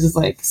since yours is,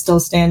 like,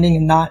 still standing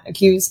and not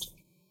accused?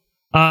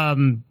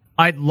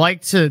 I'd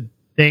like to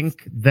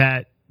think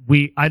that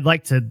I'd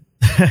like to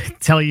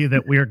tell you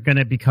that we're going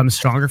to become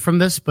stronger from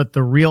this, but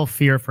the real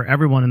fear for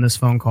everyone in this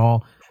phone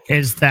call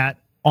is that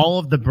all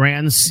of the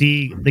brands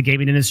see the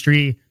gaming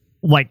industry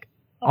like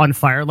on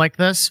fire like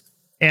this,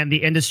 and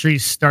the industry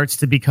starts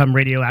to become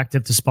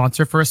radioactive to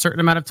sponsor for a certain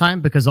amount of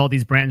time because all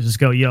these brands just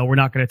go, yo, we're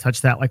not going to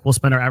touch that. Like, we'll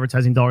spend our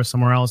advertising dollars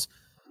somewhere else.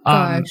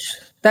 Gosh,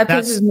 that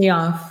pisses me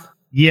off.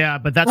 Yeah,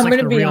 but that's like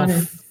the real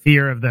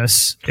fear of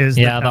this.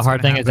 The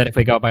hard thing is that if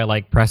we go by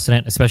like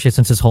precedent, especially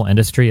since this whole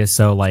industry is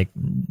so like,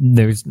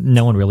 there's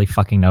no one really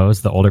fucking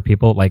knows, the older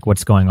people, like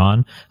what's going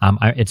on.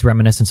 It's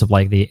reminiscent of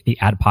like the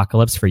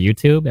adpocalypse for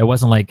YouTube. It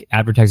wasn't like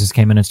advertisers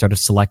came in and started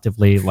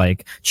selectively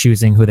like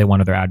choosing who they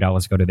wanted their ad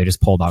dollars to go to. They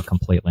just pulled out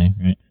completely.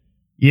 Right?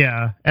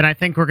 Yeah, and I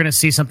think we're going to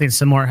see something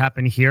similar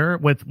happen here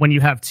with when you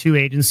have two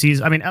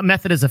agencies. I mean,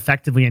 Method is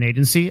effectively an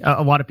agency.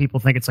 A lot of people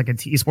think it's like an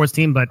esports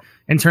team, but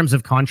in terms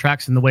of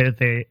contracts and the way that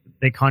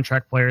they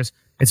contract players,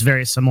 it's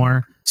very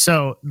similar.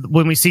 So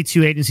when we see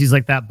two agencies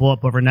like that blow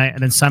up overnight,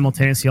 and then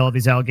simultaneously all of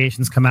these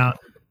allegations come out,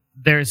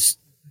 it's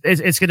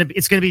going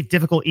to be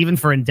difficult even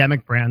for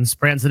endemic brands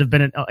that have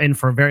been in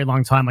for a very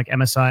long time, like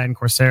MSI and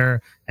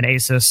Corsair and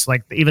Asus.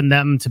 Like even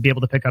them to be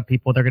able to pick up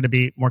people, they're going to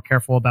be more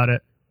careful about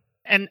it.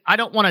 And I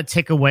don't want to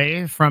take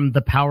away from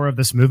the power of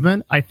this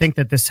movement. I think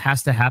that this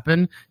has to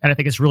happen. And I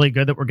think it's really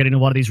good that we're getting a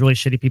lot of these really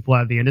shitty people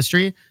out of the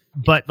industry.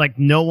 But like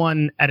no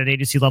one at an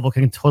agency level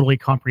can totally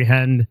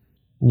comprehend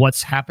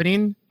what's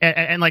happening.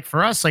 And like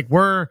for us, like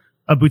we're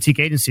a boutique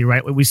agency,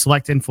 right? We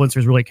select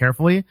influencers really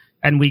carefully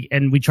and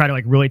we try to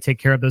like really take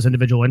care of those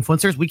individual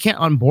influencers. We can't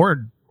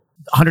onboard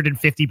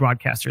 150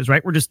 broadcasters,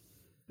 right?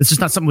 It's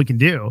just not something we can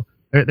do.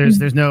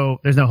 There's no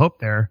hope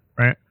there,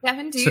 right?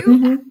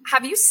 Devin,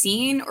 have you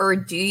seen or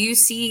do you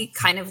see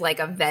kind of like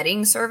a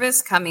vetting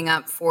service coming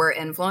up for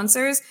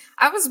influencers?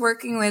 I was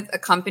working with a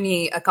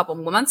company a couple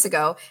months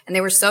ago and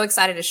they were so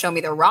excited to show me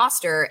their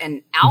roster,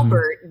 and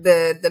Albert,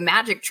 the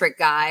magic trick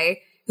guy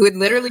who had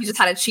literally just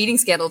had a cheating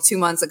scandal 2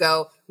 months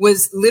ago,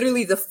 was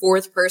literally the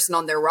fourth person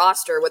on their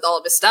roster with all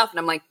of his stuff. And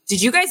I'm like,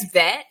 did you guys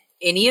vet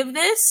any of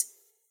this?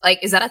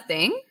 Like, is that a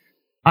thing?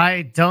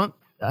 I don't.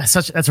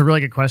 That's a really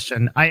good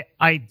question.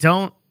 I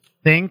don't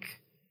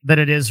think that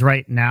it is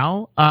right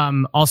now.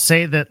 I'll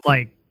say that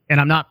like, and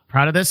I'm not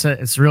proud of this.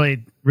 It's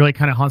really, really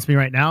kind of haunts me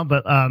right now,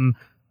 but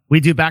we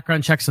do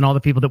background checks on all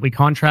the people that we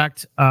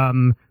contract.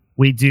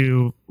 We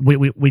do.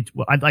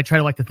 I try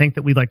to like to think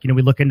that we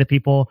look into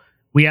people.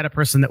 We had a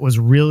person that was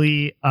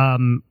really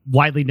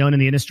widely known in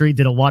the industry,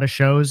 did a lot of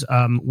shows.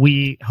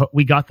 We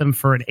got them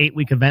for an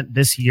 8-week event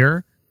this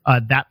year.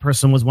 That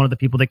person was one of the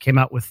people that came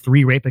out with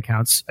 3 rape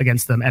accounts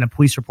against them and a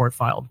police report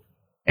filed.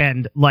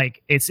 And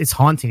like it's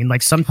haunting.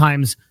 Like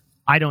sometimes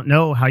I don't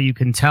know how you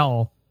can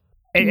tell.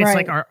 It's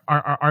like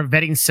our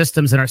vetting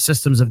systems and our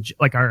systems of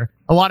like a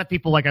lot of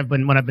people, like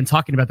when I've been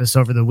talking about this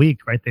over the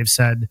week, right? They've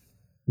said,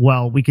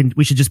 well, we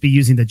should just be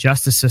using the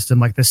justice system.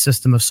 Like this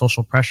system of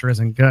social pressure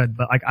isn't good.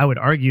 But like I would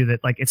argue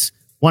that like it's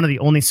one of the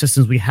only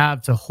systems we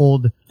have to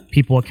hold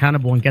people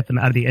accountable and get them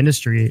out of the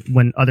industry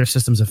when other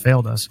systems have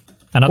failed us.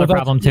 Another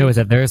problem too is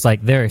that there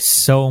is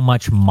so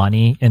much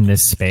money in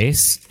this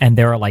space, and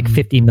there are like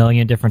 50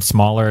 million different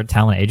smaller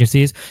talent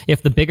agencies.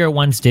 If the bigger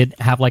ones did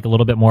have like a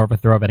little bit more of a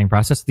thorough vetting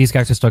process, these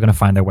guys are still going to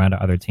find their way onto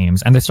other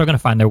teams, and they're still going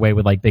to find their way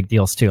with like big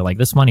deals too. Like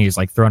this money is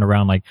like thrown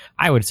around, like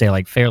I would say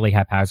like fairly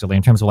haphazardly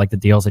in terms of like the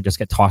deals that just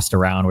get tossed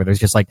around, where there's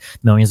just like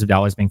millions of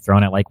dollars being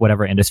thrown at like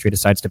whatever industry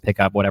decides to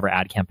pick up whatever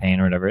ad campaign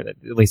or whatever. At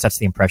least that's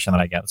the impression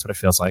that I get. That's what it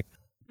feels like.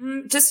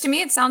 Just to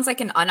me, it sounds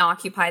like an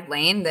unoccupied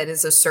lane that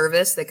is a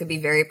service that could be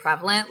very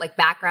prevalent. Like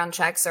background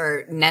checks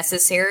are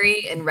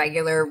necessary in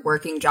regular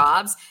working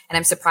jobs. And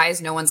I'm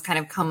surprised no one's kind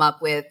of come up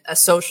with a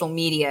social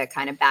media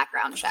kind of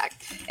background check.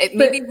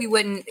 Maybe we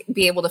wouldn't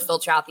be able to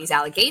filter out these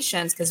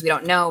allegations because we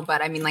don't know.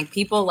 But I mean, like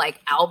people like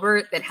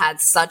Albert that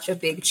had such a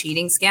big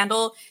cheating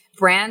scandal,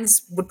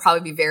 brands would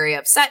probably be very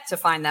upset to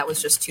find that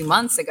was just 2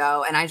 months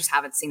ago. And I just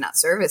haven't seen that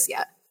service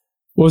yet.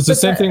 Well, it's the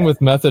same thing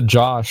with Method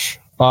Josh.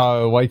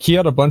 Like he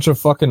had a bunch of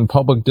fucking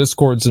public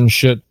discords and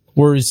shit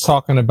where he's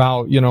talking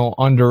about,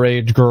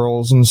 underage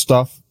girls and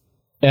stuff.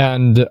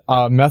 And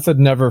Method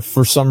never,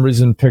 for some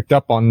reason, picked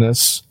up on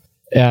this.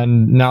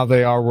 And now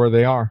they are where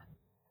they are.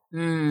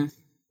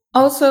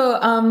 Also,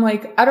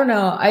 I don't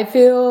know. I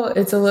feel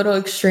it's a little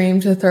extreme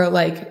to throw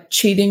like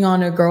cheating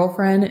on a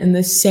girlfriend in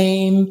the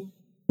same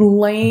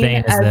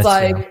lane as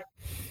like,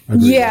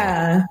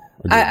 yeah.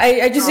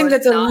 I just think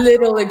that's a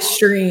little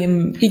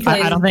extreme because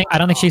I don't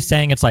think she's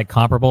saying it's like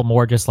comparable,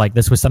 more just like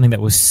this was something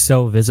that was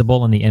so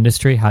visible in the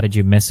industry. How did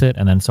you miss it?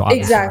 And then so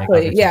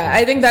exactly. Like, yeah.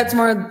 I think that's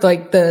more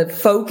like the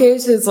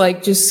focus is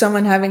like just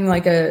someone having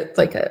like a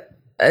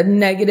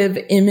negative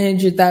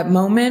image at that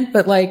moment.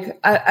 But like,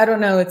 I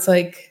don't know. It's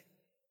like,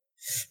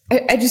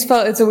 I just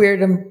felt it's a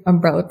weird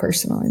umbrella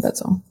personally.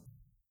 That's all.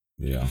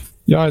 Yeah.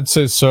 Yeah, I'd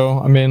say so.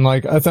 I mean,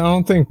 like, I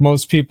don't think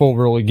most people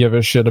really give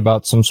a shit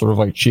about some sort of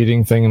like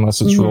cheating thing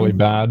unless it's really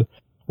bad.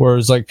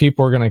 Whereas like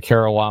people are going to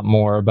care a lot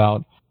more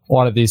about a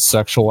lot of these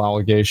sexual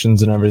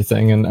allegations and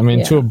everything. And I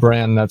mean, to a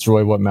brand, that's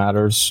really what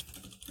matters.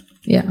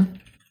 Yeah.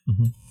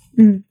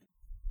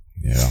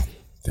 Yeah.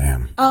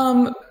 Damn.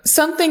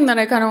 Something that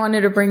I kind of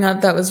wanted to bring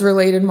up that was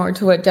related more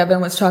to what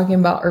Devin was talking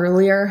about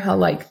earlier, how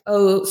like,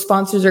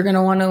 sponsors are going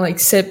to want to like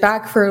sit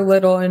back for a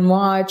little and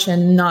watch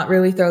and not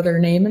really throw their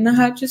name in the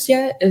hat just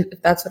yet,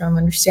 if that's what I'm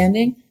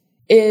understanding,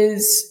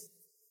 is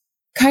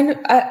kind of,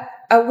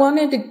 I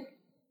wanted to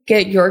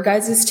get your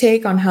guys'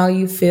 take on how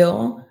you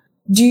feel.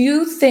 Do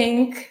you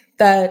think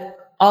that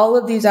all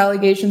of these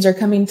allegations are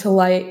coming to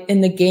light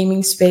in the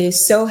gaming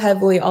space so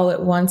heavily all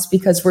at once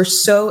because we're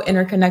so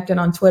interconnected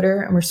on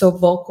Twitter and we're so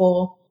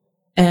vocal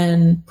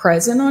and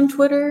present on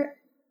Twitter?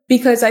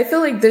 Because I feel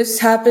like this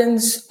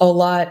happens a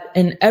lot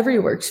in every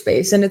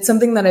workspace. And it's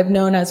something that I've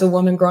known as a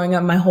woman growing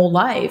up my whole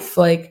life.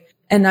 Like,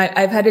 and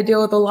I've had to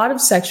deal with a lot of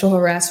sexual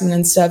harassment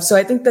and stuff. So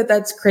I think that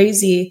that's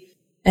crazy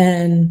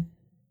and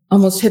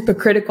almost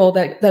hypocritical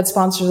that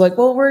sponsors are like,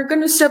 well, we're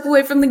going to step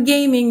away from the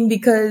gaming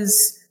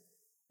because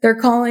they're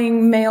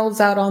calling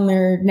males out on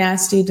their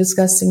nasty,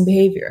 disgusting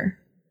behavior.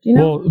 You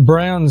know? Well,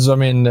 brands, I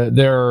mean,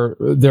 they're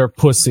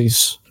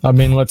pussies. I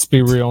mean, let's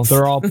be real.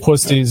 They're all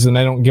pussies and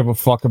they don't give a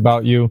fuck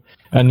about you.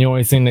 And the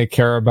only thing they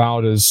care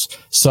about is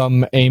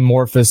some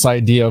amorphous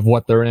idea of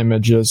what their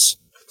image is.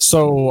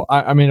 So,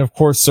 I mean, of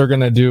course, they're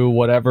going to do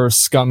whatever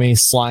scummy,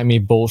 slimy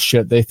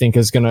bullshit they think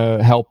is going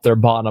to help their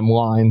bottom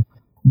line.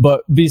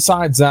 But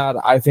besides that,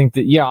 I think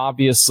that, yeah,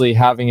 obviously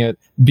having it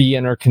be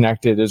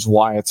interconnected is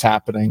why it's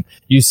happening.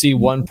 You see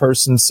one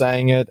person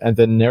saying it and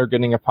then they're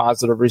getting a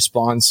positive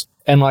response.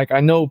 And like,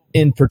 I know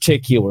in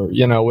particular,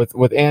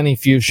 with Annie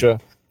Fuchsia,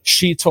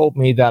 she told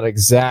me that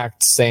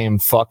exact same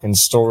fucking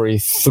story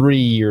 3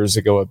 years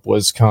ago at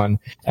BlizzCon.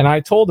 And I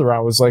told her, I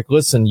was like,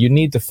 listen, you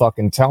need to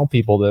fucking tell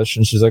people this.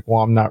 And she's like,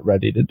 well, I'm not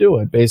ready to do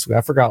it. Basically,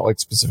 I forgot like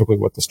specifically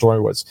what the story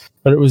was,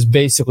 but it was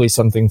basically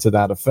something to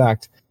that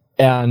effect.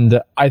 And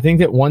I think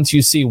that once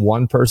you see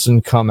one person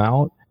come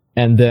out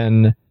and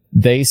then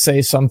they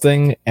say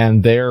something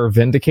and they're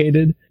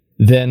vindicated,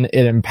 then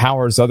it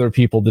empowers other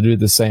people to do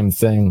the same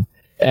thing.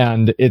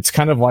 And it's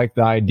kind of like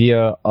the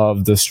idea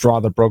of the straw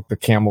that broke the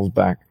camel's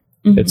back.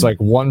 Mm-hmm. It's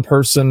like one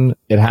person,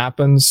 it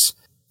happens,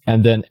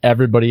 and then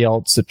everybody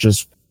else, it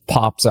just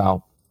pops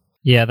out.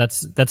 Yeah,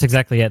 that's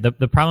exactly it.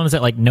 The problem is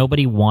that like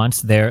nobody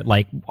wants their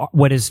like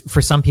what is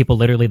for some people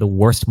literally the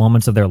worst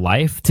moments of their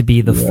life to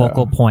be the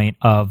focal point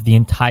of the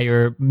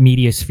entire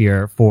media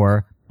sphere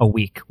for a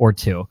week or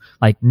two.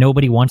 Like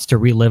nobody wants to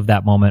relive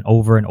that moment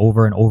over and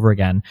over and over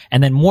again.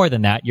 And then more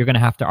than that, you're going to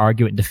have to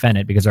argue it and defend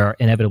it because there are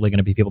inevitably going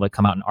to be people that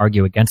come out and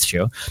argue against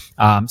you.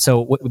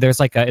 There's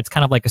like it's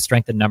kind of like a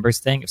strength in numbers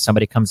thing. If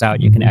somebody comes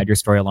out, you can add your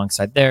story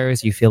alongside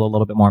theirs. You feel a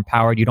little bit more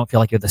empowered. You don't feel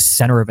like you're the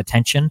center of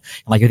attention and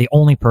like you're the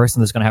only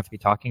person that's going to have to be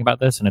talking about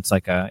this. And it's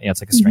like a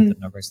strength in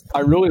numbers. I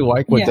really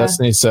like what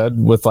Destiny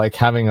said with like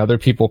having other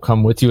people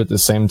come with you at the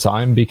same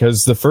time,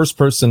 because the first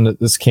person that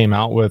this came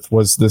out with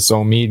was this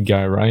Omid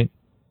guy, right?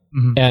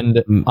 Mm-hmm. And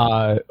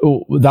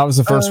that was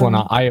the first one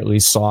I at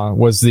least saw,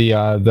 was the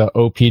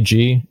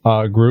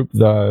OPG group,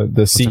 the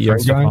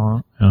CEO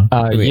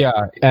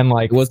guy. And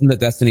like, wasn't the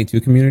Destiny 2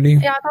 community?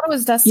 Yeah, I thought it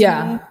was Destiny.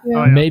 Yeah.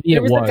 Maybe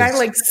it was. There was a guy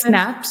like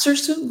Snaps or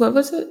something. What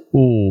was it?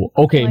 Ooh,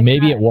 okay, like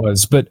maybe that. It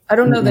was, but I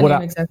don't know the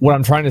name exactly. What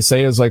I'm trying to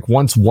say is like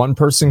once one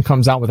person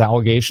comes out with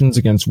allegations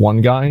against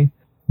one guy,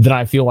 then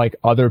I feel like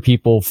other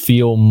people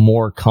feel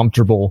more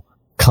comfortable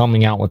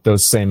coming out with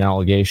those same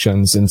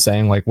allegations and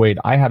saying like, wait,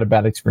 I had a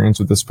bad experience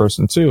with this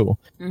person too.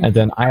 Mm-hmm. And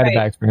then I had a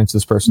bad experience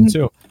with this person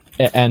too.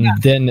 And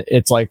then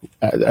it's like,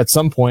 at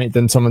some point,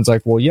 then someone's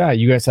like, well, yeah,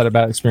 you guys had a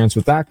bad experience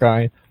with that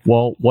guy.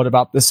 Well, what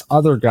about this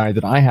other guy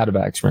that I had a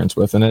bad experience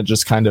with? And it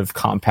just kind of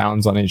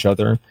compounds on each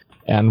other.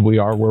 And we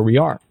are where we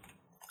are.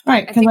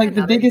 Right. Because like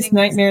the biggest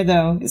nightmare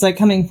though is like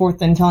coming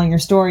forth and telling your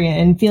story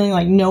and feeling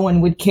like no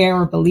one would care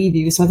or believe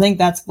you. So I think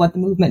that's what the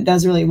movement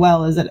does really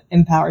well, is it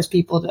empowers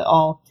people to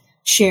all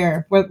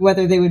share,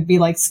 whether they would be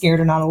like scared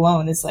or not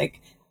alone is like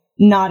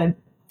not a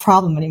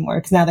problem anymore,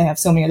 because now they have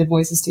so many other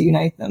voices to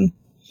unite them.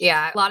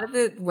 Yeah, a lot of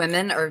the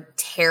women are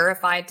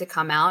terrified to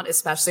come out,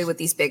 especially with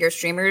these bigger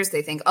streamers.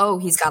 They think, oh,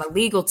 he's got a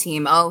legal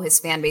team. Oh, his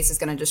fan base is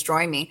going to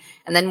destroy me.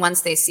 And then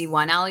once they see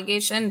one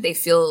allegation, they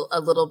feel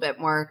a little bit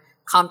more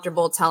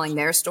comfortable telling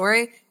their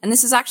story. And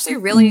this is actually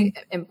really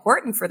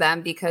important for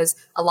them, because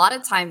a lot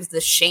of times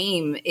the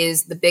shame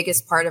is the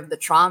biggest part of the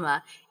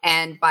trauma.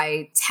 And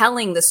by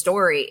telling the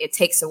story, it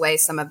takes away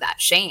some of that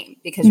shame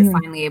because you're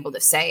finally able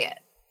to say it.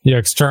 Yeah,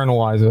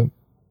 externalize it.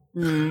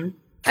 Mm.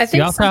 I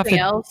think something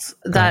else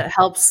that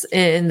helps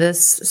in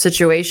this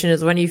situation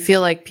is when you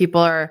feel like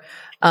people are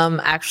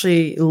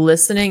actually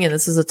listening, and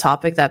this is a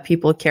topic that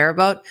people care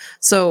about.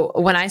 So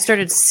when I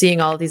started seeing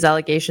all of these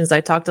allegations,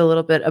 I talked a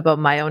little bit about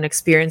my own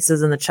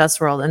experiences in the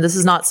chess world. And this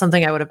is not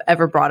something I would have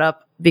ever brought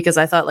up because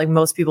I thought like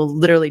most people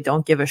literally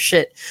don't give a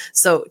shit.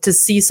 So to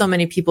see so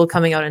many people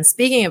coming out and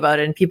speaking about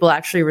it and people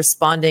actually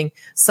responding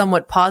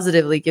somewhat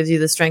positively gives you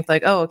the strength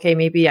like, oh, okay,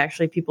 maybe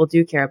actually people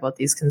do care about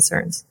these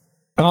concerns.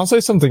 And I'll say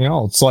something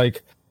else.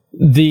 Like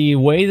the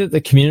way that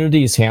the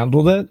community has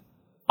handled it,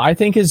 I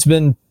think has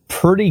been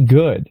pretty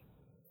good.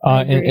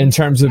 In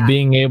terms of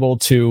being able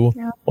to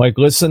like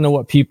listen to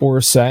what people were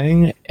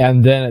saying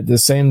and then at the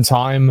same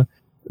time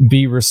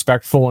be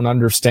respectful and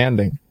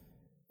understanding.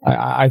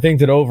 I think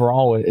that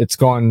overall it's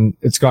gone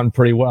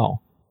pretty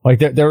well. Like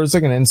there was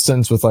like an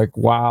instance with like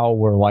WoW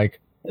where like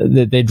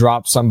they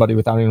dropped somebody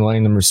without even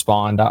letting them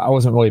respond. I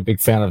wasn't really a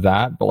big fan of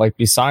that, but like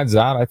besides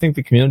that, I think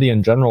the community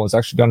in general has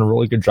actually done a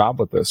really good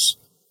job with this.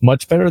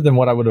 Much better than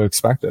what I would have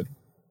expected.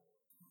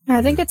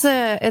 I think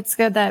it's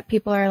good that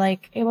people are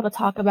like able to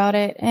talk about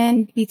it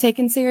and be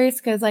taken serious,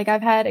 because like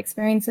I've had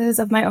experiences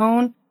of my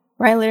own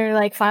where I literally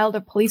like filed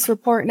a police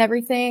report and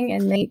everything,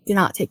 and they do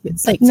not take it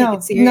serious. No,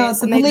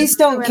 the police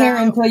don't care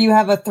until you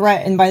have a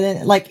threat, and by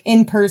then, like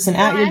in person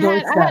at your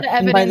doorstep, I had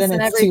and by then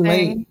it's too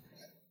late.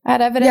 I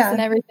had evidence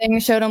and everything. I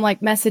showed them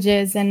like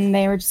messages, and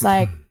they were just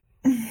like,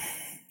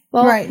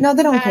 well, right. No,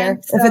 they don't care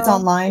if it's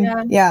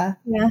online. Yeah.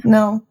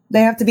 No,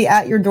 they have to be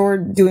at your door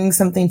doing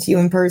something to you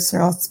in person,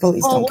 or else the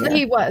police don't care.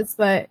 He was,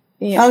 but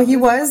oh, he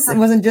was. It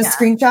wasn't just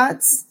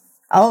screenshots.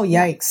 Oh,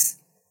 yikes!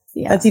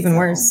 Yeah, that's even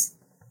worse.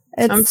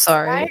 I'm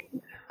sorry.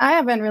 I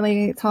haven't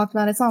really talked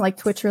about it. It's not like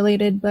Twitch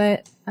related,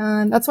 but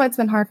that's why it's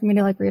been hard for me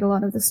to like read a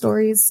lot of the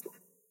stories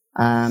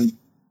that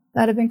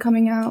have been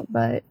coming out.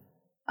 But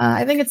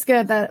I think it's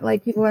good that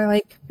like people are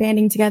like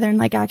banding together and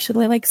like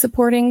actually like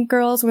supporting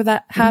girls with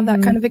that have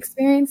that kind of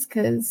experience,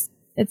 because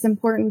it's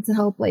important to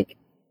help like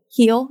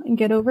heal and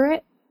get over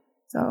it.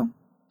 So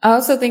I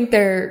also think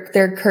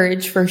their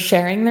courage for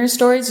sharing their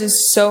stories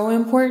is so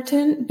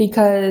important,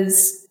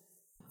 because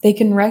they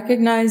can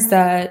recognize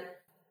that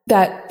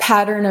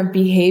pattern of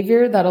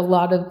behavior that a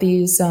lot of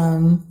these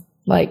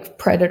like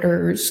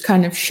predators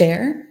kind of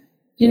share.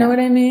 You know what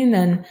I mean?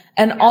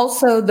 And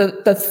also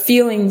the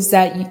feelings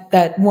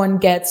that one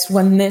gets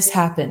when this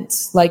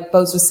happens, like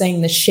Bose was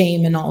saying, the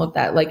shame and all of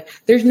that. Like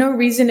there's no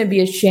reason to be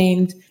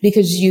ashamed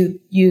because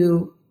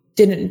you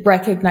didn't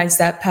recognize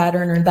that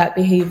pattern or that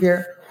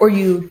behavior, or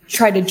you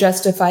try to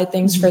justify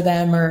things for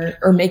them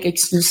or make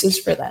excuses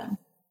for them.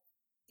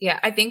 Yeah,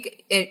 I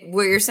think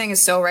what you're saying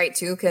is so right,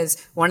 too,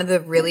 because one of the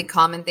really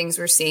common things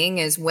we're seeing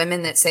is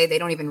women that say they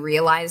don't even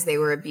realize they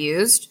were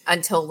abused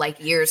until like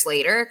years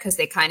later, because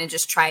they kind of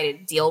just try to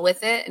deal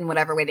with it in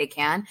whatever way they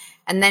can.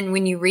 And then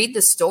when you read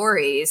the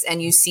stories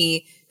and you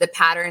see the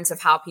patterns of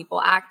how people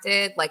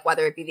acted, like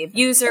whether it be the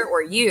abuser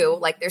or you,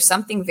 like there's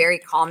something very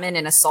common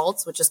in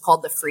assaults, which is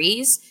called the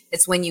freeze.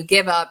 It's when you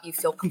give up, you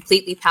feel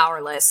completely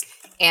powerless,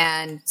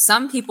 And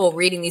some people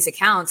reading these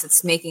accounts,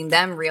 it's making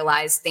them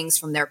realize things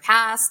from their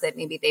past that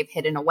maybe they've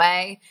hidden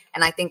away.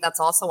 And I think that's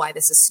also why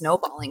this is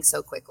snowballing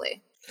so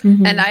quickly.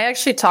 Mm-hmm. And I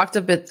actually talked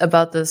a bit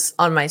about this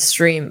on my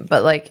stream,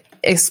 but like,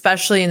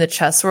 especially in the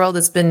chess world,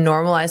 it's been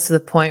normalized to the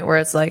point where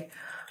it's like,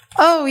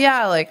 oh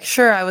yeah, like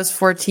sure, I was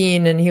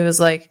 14 and he was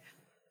like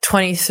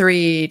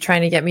 23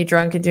 trying to get me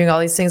drunk and doing all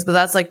these things, but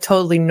that's like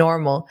totally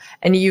normal.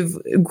 And you've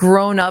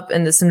grown up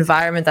in this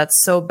environment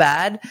that's so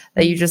bad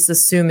that you just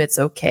assume it's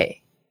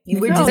okay.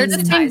 They're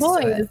the same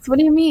boys. What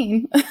do you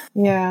mean?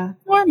 Yeah.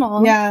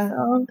 Normal. Yeah.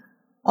 So.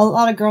 A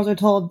lot of girls are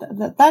told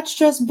that that's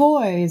just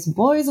boys.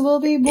 Boys will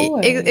be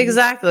boys.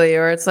 Exactly.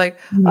 Or it's like,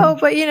 oh,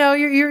 but you know,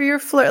 you're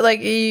flirt. Like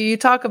you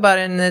talk about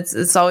it, and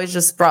it's always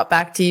just brought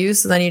back to you.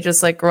 So then you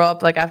just like grow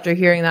up like after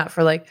hearing that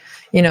for like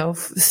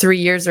 3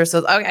 years or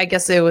so. I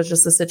guess it was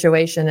just a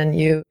situation, and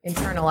you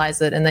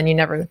internalize it, and then you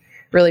never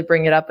really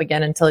bring it up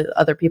again until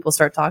other people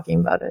start talking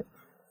about it.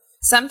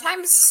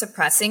 Sometimes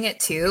suppressing it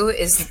too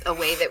is a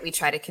way that we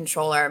try to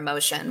control our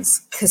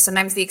emotions, because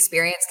sometimes the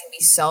experience can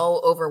be so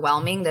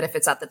overwhelming that if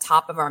it's at the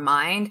top of our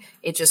mind,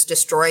 it just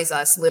destroys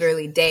us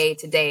literally day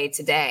to day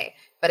to day.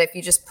 But if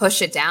you just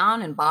push it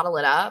down and bottle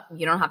it up,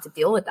 you don't have to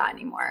deal with that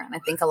anymore. And I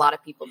think a lot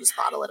of people just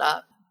bottle it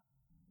up.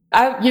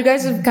 You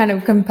guys have kind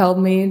of compelled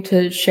me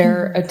to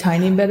share a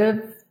tiny bit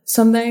of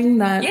something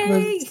that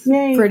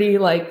was pretty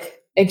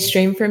like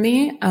extreme for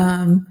me.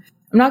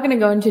 I'm not going to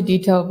go into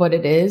detail of what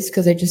it is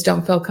because I just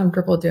don't feel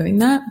comfortable doing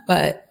that.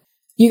 But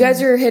you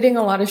guys are hitting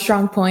a lot of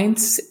strong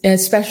points,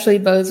 especially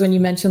Bose, when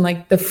you mentioned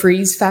like the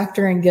freeze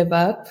factor and give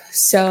up.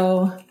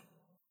 So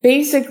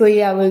basically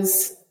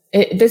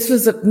this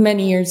was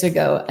many years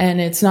ago, and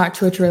it's not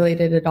Twitch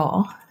related at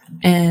all.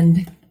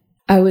 And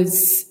I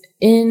was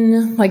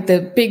in like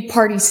the big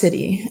party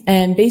city,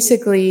 and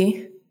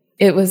basically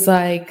it was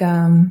like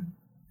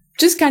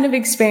just kind of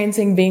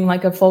experiencing being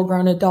like a full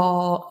grown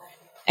adult,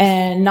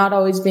 and not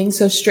always being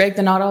so strict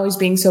and not always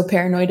being so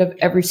paranoid of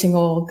every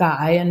single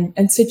guy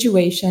and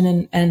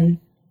situation and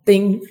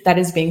thing that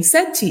is being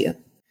said to you.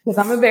 Because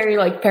I'm a very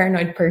like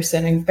paranoid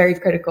person and very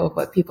critical of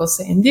what people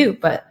say and do.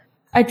 But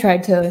I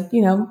tried to,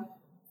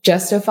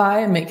 justify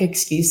and make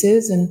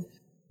excuses and,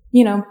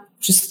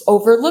 just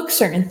overlook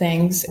certain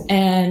things.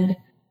 And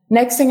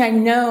next thing I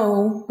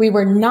know, we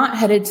were not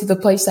headed to the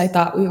place I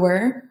thought we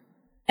were.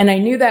 And I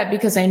knew that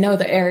because I know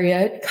the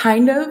area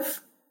kind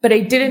of, but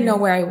I didn't know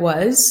where I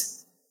was.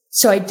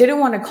 So I didn't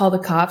want to call the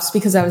cops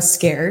because I was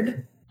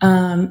scared.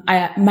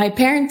 My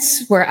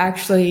parents were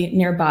actually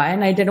nearby,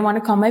 and I didn't want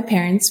to call my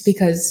parents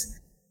because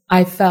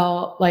I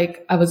felt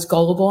like I was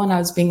gullible and I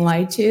was being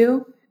lied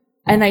to.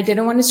 And I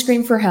didn't want to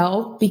scream for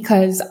help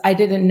because I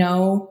didn't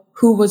know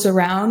who was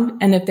around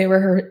and if they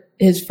were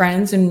his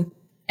friends and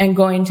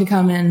going to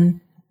come and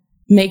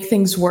make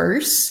things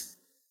worse.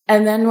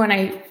 And then when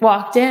I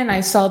walked in, I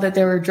saw that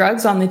there were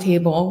drugs on the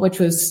table, which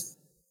was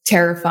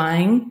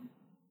terrifying.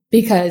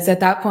 Because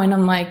at that point,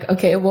 I'm like,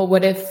 okay, well,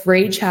 what if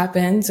rage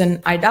happens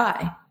and I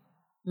die?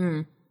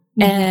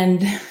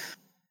 And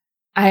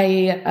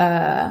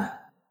I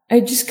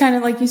just kind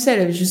of, like you said,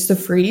 it was just a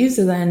freeze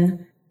and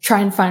then try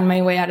and find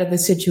my way out of the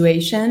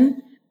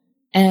situation.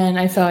 And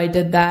I felt I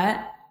did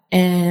that.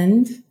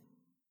 And,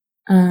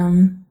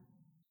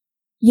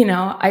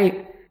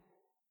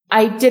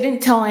 I didn't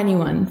tell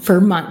anyone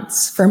for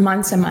months and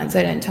months.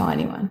 I didn't tell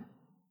anyone.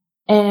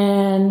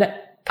 And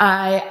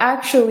I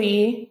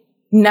actually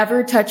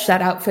never touched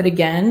that outfit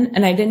again.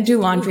 And I didn't do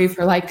laundry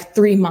for like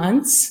 3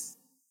 months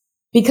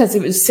because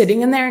it was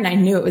sitting in there and I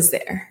knew it was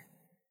there.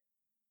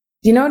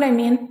 Do you know what I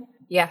mean?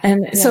 Yeah.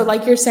 And so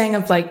like you're saying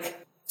of like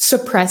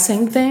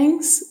suppressing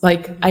things,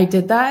 like I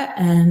did that.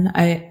 And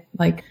I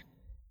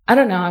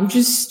don't know. I'm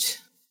just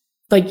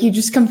like, you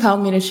just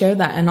compelled me to share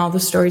that, and all the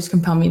stories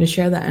compel me to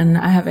share that. And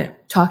I haven't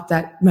talked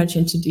that much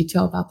into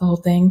detail about the whole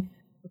thing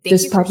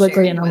just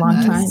publicly in a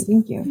long time.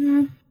 Thank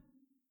you.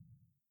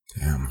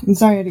 Damn. I'm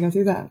sorry I had to go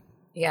through that.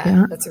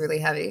 Yeah, that's really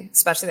heavy,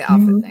 especially the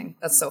outfit thing.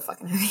 That's so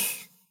fucking heavy.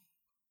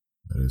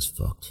 That is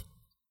fucked.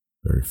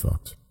 Very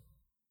fucked.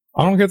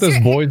 I don't get this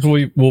boys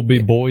will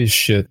be boys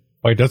shit.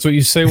 Like, that's what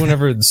you say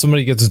whenever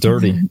somebody gets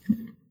dirty.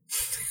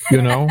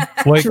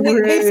 Like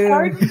they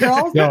start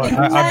girls. Yo,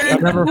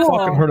 I've never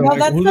fucking heard of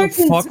like, who the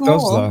fuck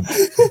does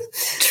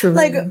that? True.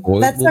 Like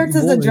that starts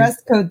as a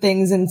dress code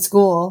things in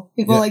school.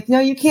 People are like, no,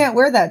 you can't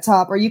wear that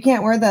top or you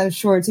can't wear those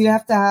shorts. You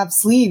have to have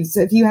sleeves.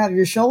 If you have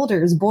your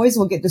shoulders, boys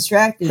will get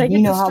distracted.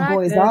 How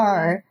boys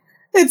are.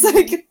 It's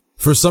like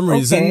for some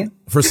reason,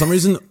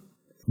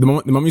 the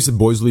moment you said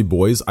boys will be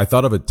boys, I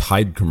thought of a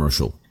Tide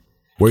commercial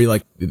where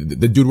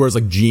the dude wears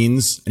like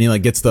jeans and he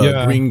like gets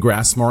the green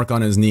grass mark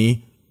on his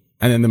knee.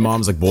 And then the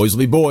mom's like, boys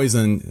will be boys,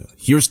 and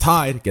here's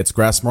Tide, gets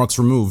grass marks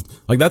removed.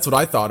 Like, that's what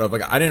I thought of.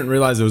 Like, I didn't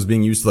realize it was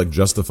being used to, like,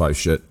 justify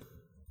shit.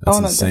 That's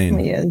insane.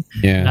 Is.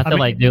 Yeah. Not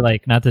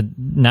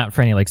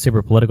for any, like,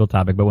 super political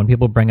topic, but when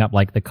people bring up,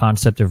 like, the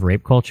concept of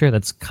rape culture,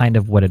 that's kind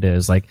of what it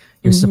is. Like,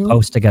 you're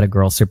supposed to get a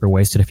girl super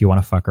wasted if you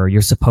want to fuck her.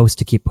 You're supposed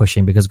to keep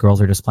pushing because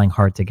girls are just playing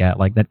hard to get.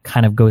 Like, that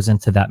kind of goes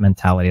into that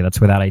mentality. That's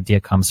where that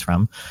idea comes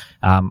from.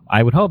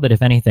 I would hope that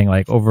if anything,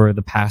 like, over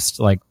the past,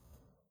 like,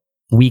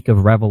 week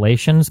of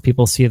revelations,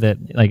 people see that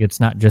like it's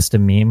not just a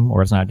meme,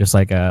 or it's not just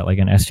like an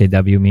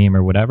SJW meme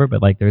or whatever,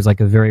 but like there's like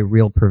a very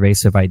real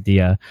pervasive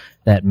idea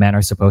that men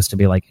are supposed to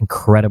be like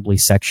incredibly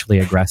sexually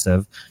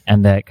aggressive,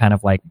 and that kind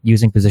of like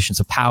using positions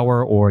of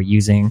power or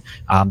using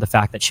the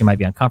fact that she might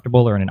be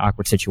uncomfortable or in an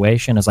awkward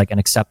situation is like an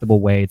acceptable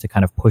way to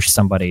kind of push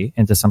somebody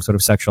into some sort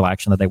of sexual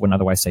action that they wouldn't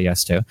otherwise say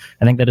yes to.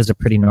 I think that is a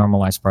pretty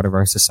normalized part of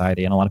our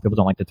society, and a lot of people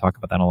don't like to talk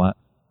about that a lot.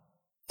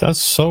 That's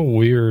so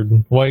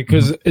weird. Like,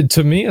 because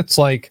to me, it's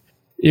like,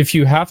 if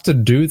you have to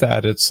do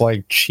that, it's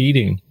like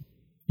cheating,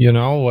 you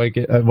know, like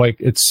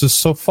it's just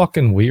so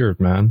fucking weird,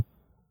 man.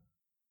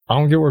 I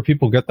don't get where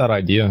people get that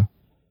idea.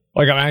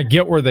 Like, I mean, I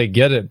get where they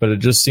get it, but it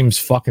just seems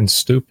fucking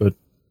stupid.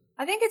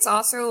 I think it's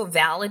also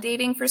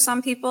validating for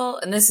some people,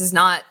 and this is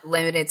not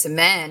limited to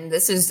men.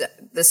 This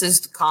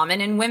is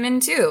common in women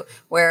too,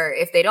 where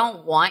if they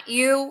don't want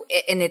you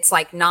and it's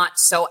like not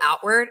so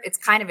outward, it's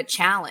kind of a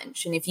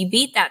challenge. And if you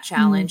beat that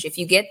challenge, if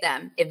you get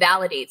them, it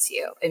validates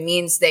you. It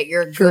means that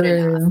you're good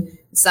enough.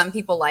 Some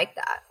people like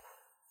that.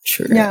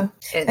 True. Yeah.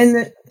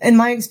 And in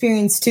my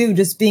experience too,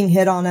 just being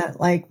hit on at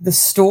like the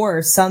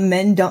store, some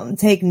men don't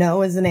take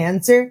no as an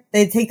answer.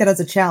 They take that as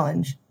a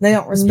challenge. They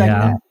don't respect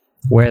that.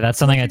 Where that's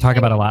something I talk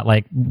about a lot.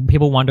 Like,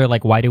 people wonder,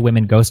 like, why do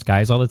women ghost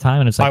guys all the time?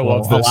 And it's like, well,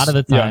 a lot of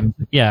the time,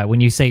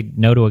 when you say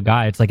no to a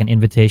guy, it's like an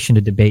invitation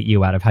to debate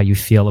you out of how you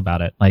feel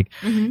about it. Like,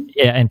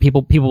 and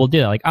people will do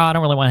that. Like, oh, I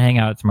don't really want to hang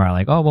out tomorrow.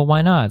 Like, oh, well,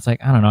 why not? It's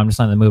like, I don't know, I'm just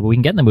not in the mood. But we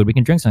can get in the mood. We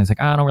can drink something. It's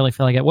like, oh, I don't really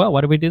feel like it. Well,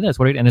 why do we do this?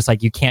 And it's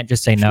like, you can't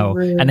just say no.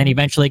 And then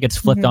eventually it gets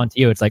flipped onto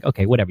you. It's like,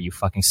 okay, whatever, you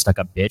fucking stuck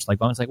up bitch. Like,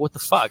 it's like, what the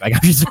fuck? Like, I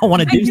just don't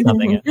want to do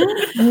something.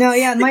 No,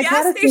 yeah, my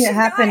dad has seen it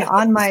happen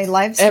on my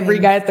live stream. Every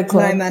guy at the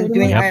club. When I'm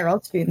doing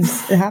IRL streams,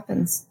 it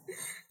happens.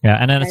 Yeah,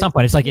 and then at some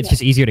point, it's like, it's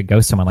just easier to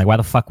ghost someone. Like, why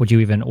would you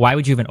even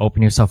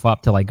open yourself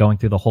up to like going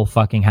through the whole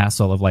fucking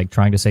hassle of like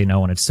trying to say no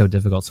when it's so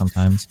difficult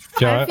sometimes?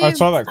 Yeah, I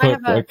saw that clip.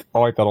 I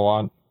like that a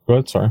lot. Go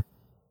ahead, sorry.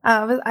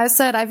 I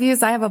said I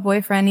have a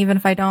boyfriend, even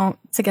if I don't,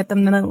 to get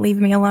them to leave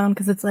me alone,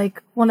 because it's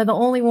like one of the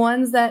only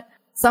ones that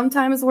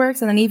sometimes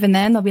works, and then even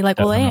then they'll be like,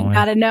 well, they ain't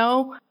gotta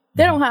know.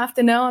 They don't have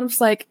to know. And I'm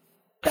just like,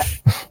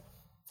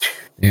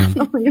 yeah.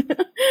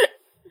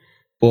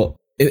 Well,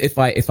 if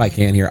I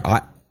can here,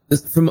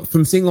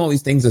 from seeing all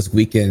these things this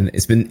weekend,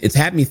 it's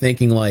had me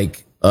thinking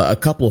like a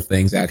couple of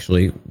things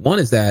actually. One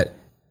is that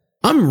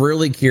I'm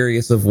really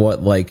curious of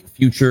what like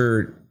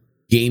future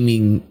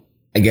gaming,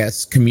 I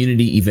guess,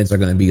 community events are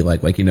going to be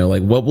like. Like, you know,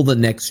 like what will the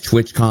next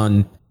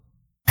TwitchCon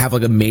have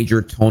like a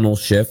major tonal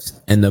shift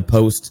in the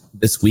post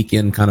this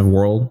weekend kind of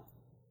world?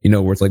 You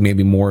know, where it's like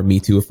maybe more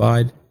Me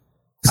Too-ified.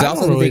 Because I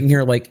also thinking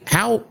here, like,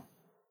 how,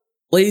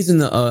 ladies in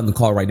the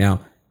call right now,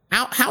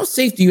 how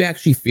safe do you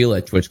actually feel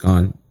at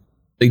TwitchCon?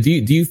 Like, do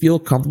you feel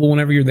comfortable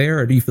whenever you're there,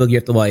 or do you feel like you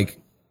have to like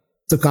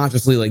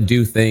subconsciously like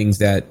do things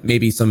that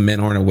maybe some men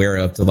aren't aware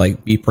of to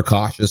like be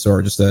precautious,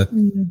 or just to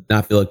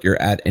not feel like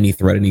you're at any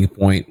threat at any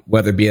point,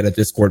 whether it be at a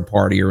Discord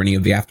party or any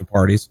of the after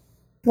parties?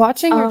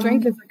 Watching your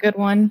drink is a good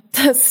one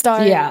to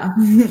start. Yeah.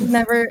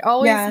 Never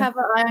always have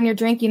an eye on your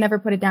drink. You never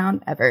put it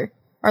down ever,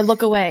 or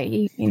look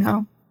away, you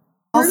know.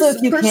 Also,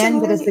 if you can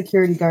get a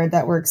security guard,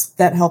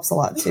 that helps a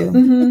lot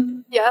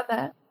too. Yeah,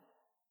 that.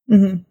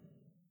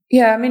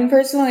 Yeah, I mean,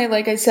 personally,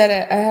 like I said,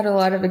 I had a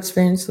lot of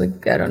experience,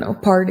 like, I don't know,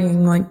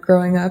 partying, like,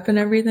 growing up and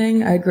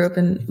everything. I grew up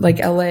in, like,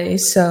 LA,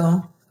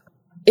 so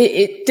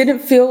it didn't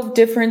feel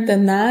different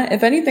than that.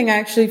 If anything, I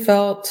actually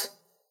felt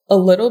a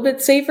little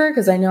bit safer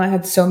because I know I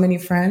had so many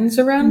friends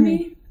around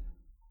me.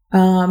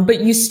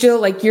 But you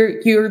still, like,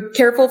 you're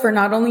careful for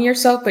not only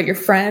yourself, but your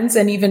friends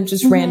and even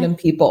just random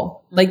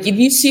people. Like, if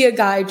you see a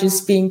guy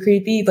just being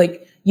creepy,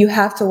 like, you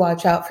have to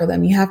watch out for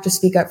them. You have to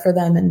speak up for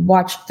them and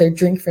watch their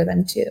drink for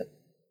them, too.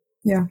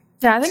 Yeah,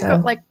 I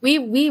think like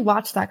we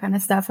watch that kind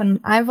of stuff, and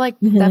I've like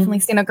definitely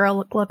seen a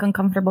girl look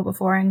uncomfortable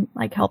before and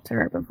like helped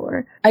her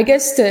before. I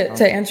guess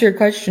to answer your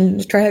question,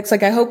 Trihex,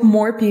 like I hope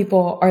more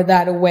people are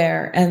that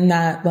aware, and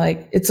that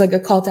like it's like a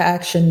call to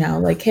action now.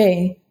 Like,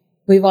 hey,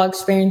 we've all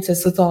experienced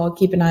this. Let's all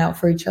keep an eye out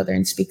for each other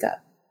and speak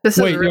up. This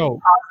is really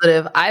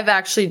positive. I've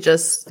actually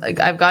just like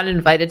I've gotten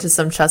invited to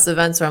some chess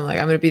events where I'm like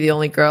I'm going to be the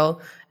only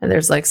girl. And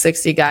there's like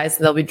 60 guys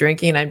and they'll be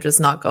drinking, and I'm just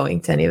not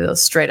going to any of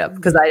those straight up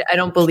because I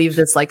don't believe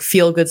this like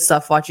feel good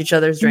stuff. Watch each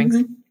other's drinks.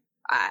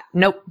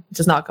 Nope,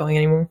 just not going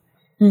anymore.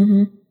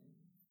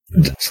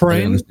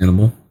 Train,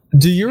 understandable.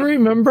 Do you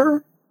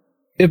remember?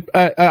 If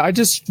I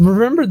just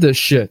remembered this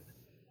shit.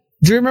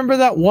 Do you remember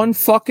that one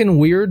fucking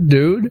weird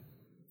dude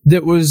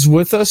that was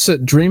with us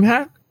at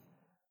DreamHack?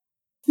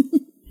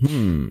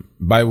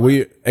 By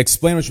weird,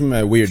 explain what you mean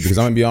by weird, because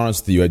I'm gonna be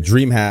honest with you. At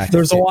DreamHack,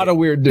 there's a lot of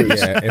weird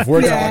dudes. Yeah, if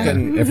we're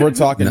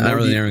talking, not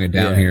really narrowing it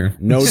down here.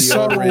 No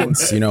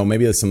deodorants, you know,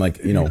 maybe there's some like,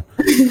 you know.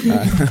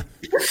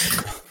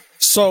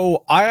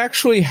 So I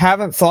actually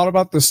haven't thought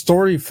about the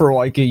story for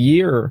like a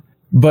year,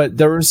 but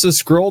there was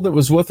this girl that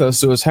was with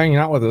us that was hanging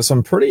out with us.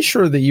 I'm pretty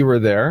sure that you were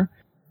there,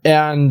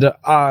 and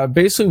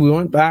basically we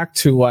went back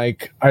to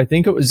like I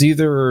think it was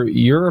either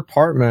your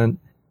apartment.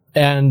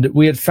 And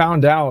we had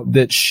found out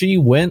that she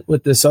went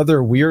with this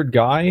other weird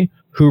guy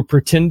who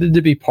pretended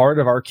to be part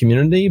of our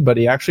community, but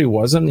he actually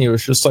wasn't. He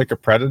was just like a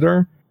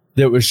predator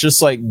that was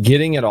just like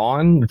getting it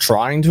on,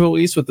 trying to at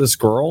least with this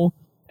girl.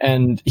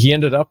 And he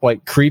ended up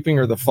like creeping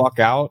her the fuck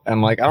out.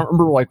 And like, I don't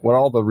remember like what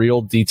all the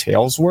real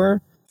details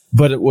were,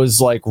 but it was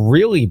like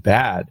really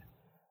bad.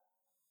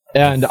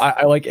 And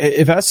I like,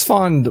 if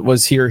Esfand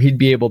was here, he'd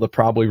be able to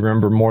probably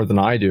remember more than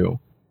I do.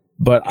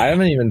 But I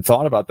haven't even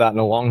thought about that in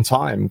a long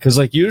time. Cause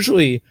like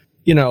usually,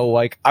 you know,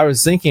 like I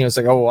was thinking, it's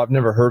like, oh, I've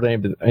never heard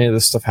any of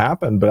this stuff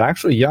happen. But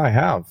actually, yeah, I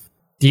have.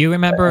 Do you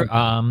remember,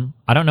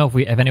 I don't know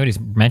if anybody's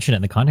mentioned it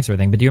in the context or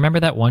anything, but do you remember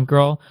that one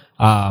girl?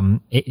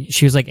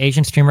 She was like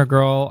Asian streamer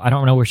girl. I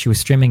don't know where she was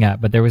streaming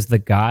at, but there was the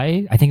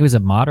guy, I think it was a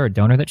mod or a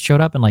donor that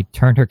showed up and like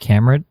turned her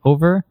camera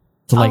over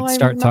to like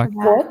start talking.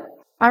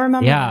 I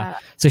remember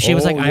that. So she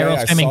was like IRL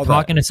streaming,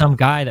 talking to some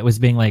guy that was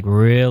being like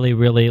really,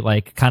 really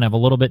like kind of a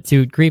little bit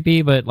too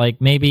creepy, but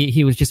like maybe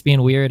he was just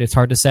being weird. It's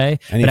hard to say.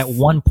 But at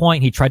one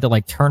point he tried to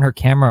like turn her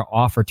camera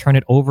off or turn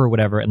it over or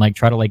whatever and like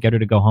try to like get her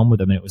to go home with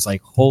him. And it was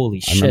like, holy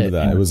shit. I remember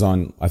that. It was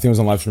on, I think it was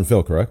on Livestream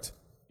Phil, correct?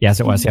 Yes,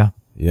 it was. Yeah.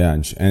 Yeah.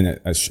 And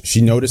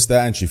she noticed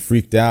that and she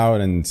freaked out.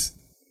 And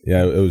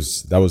yeah,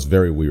 that was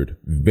very weird.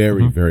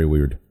 Very, very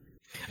weird.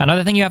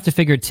 Another thing you have to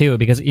figure too,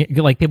 because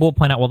like people will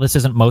point out, well, this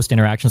isn't most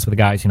interactions with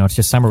guys, you know, it's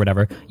just some or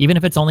whatever. Even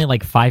if it's only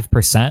like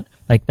 5%,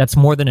 like that's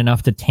more than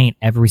enough to taint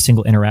every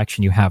single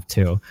interaction you have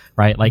too,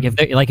 right? Like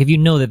if you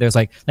know that there's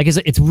like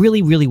it's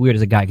really, really weird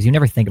as a guy because you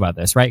never think about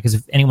this, right? Because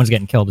if anyone's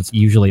getting killed, it's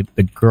usually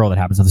the girl that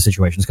happens in the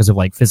situations because of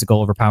like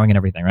physical overpowering and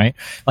everything, right?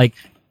 Like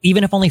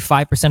even if only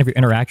 5% of your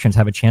interactions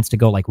have a chance to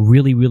go like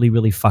really, really,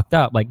 really fucked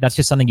up, like that's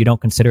just something you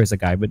don't consider as a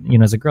guy. But you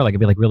know, as a girl, like it'd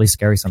be like really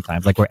scary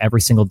sometimes, like where every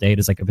single date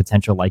is like a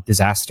potential like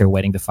disaster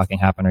waiting to fucking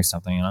happen or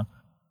something, you know?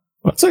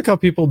 Well, it's like how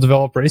people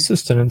develop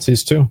racist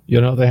tendencies too. You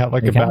know, they have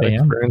like a bad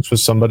experience with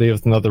somebody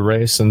of another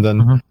race, and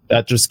then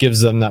that just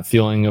gives them that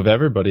feeling of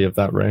everybody of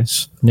that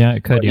race. Yeah,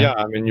 it could. But yeah,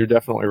 I mean, you're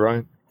definitely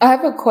right. I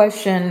have a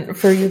question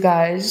for you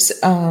guys,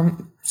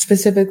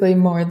 specifically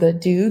more the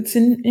dudes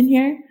in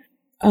here.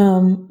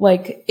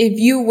 Like if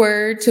you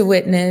were to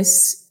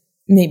witness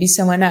maybe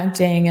someone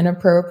acting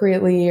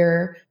inappropriately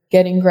or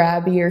getting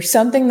grabby or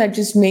something that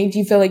just made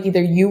you feel like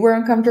either you were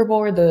uncomfortable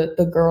or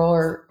the girl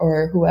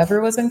or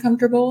whoever was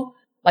uncomfortable,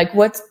 like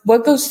what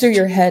goes through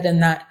your head in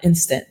that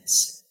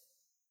instance?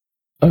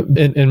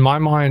 In my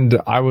mind,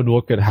 I would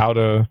look at how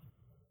to,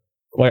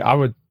 like, I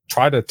would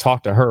try to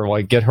talk to her,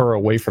 like get her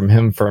away from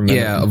him for a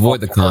minute. Yeah,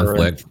 avoid the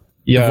conflict.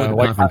 Yeah, avoid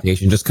the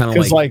confrontation. Just kind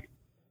of like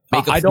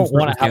I don't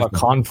want to have a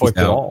conflict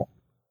at all.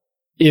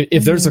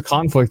 If there's a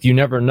conflict, you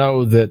never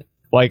know that,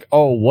 like,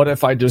 oh, what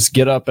if I just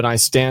get up and I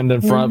stand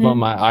in front of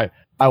him? I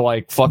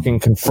like fucking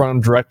confront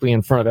him directly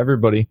in front of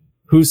everybody.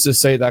 Who's to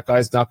say that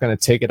guy's not going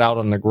to take it out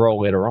on the girl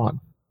later on?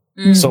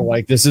 So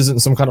like, this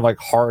isn't some kind of like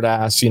hard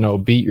ass, you know,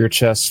 beat your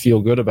chest,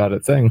 feel good about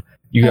it thing.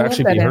 You could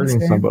actually be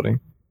hurting somebody.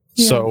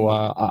 Yeah. So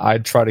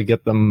I'd try to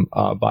get them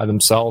by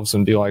themselves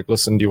and be like,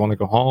 listen, do you want to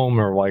go home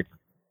or like,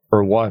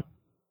 or what?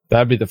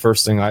 That'd be the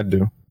first thing I'd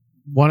do.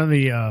 One of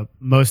the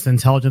most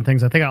intelligent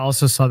things, I think I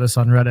also saw this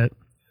on Reddit,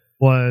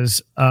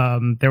 was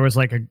there was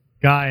like a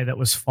guy that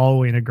was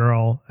following a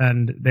girl,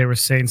 and they were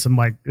saying some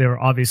like, they were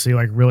obviously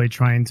like really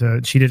trying to,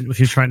 she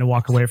was trying to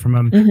walk away from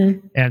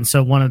him. And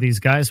so one of these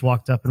guys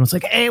walked up and was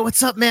like, hey,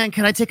 what's up, man?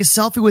 Can I take a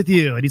selfie with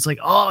you? And he's like,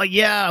 oh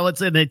yeah, let's,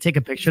 and they take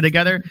a picture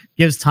together,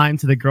 gives time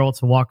to the girl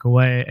to walk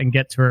away and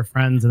get to her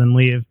friends and then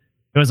leave.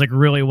 It was like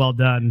really well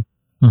done.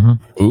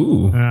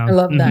 Ooh, I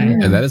love that.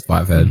 Yeah, that is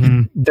 5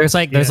 head. There's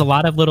a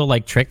lot of little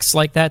like tricks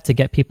like that to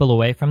get people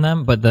away from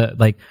them. But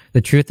the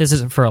truth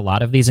is for a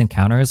lot of these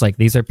encounters, like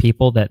these are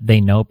people that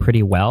they know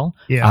pretty well.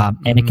 Yeah.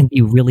 And it can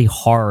be really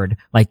hard.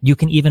 Like you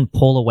can even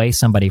pull away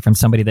somebody from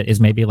somebody that is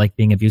maybe like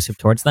being abusive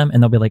towards them.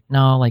 And they'll be like,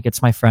 no, like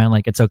it's my friend.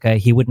 Like it's okay.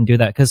 He wouldn't do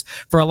that. Cause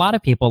for a lot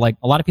of people, like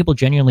a lot of people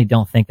genuinely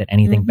don't think that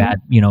anything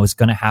bad, you know, is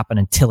going to happen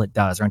until it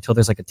does or until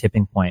there's like a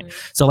tipping point.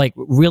 So like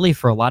really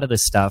for a lot of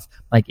this stuff,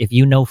 like if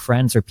you know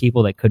friends or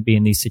people that could be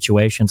in these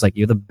situations, like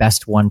you're the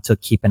best one to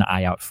keep an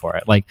eye out for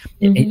it. Like,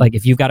 like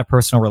if you've got a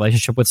personal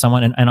relationship with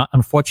someone, and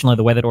unfortunately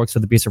the way that it works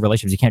with abusive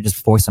relationships, you can't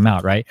just force them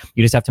out, right?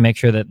 You just have to make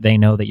sure that they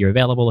know that you're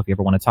available if you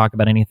ever want to talk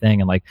about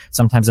anything. And like,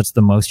 sometimes that's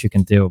the most you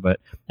can do. But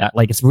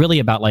like, it's really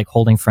about like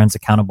holding friends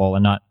accountable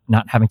and not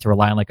having to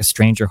rely on like a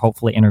stranger,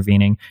 hopefully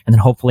intervening, and then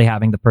hopefully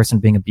having the person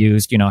being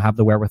abused, you know, have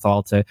the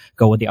wherewithal to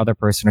go with the other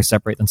person or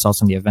separate themselves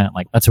from the event.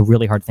 Like that's a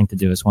really hard thing to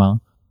do as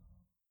well.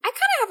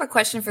 A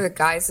question for the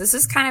guys. This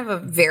is kind of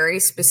a very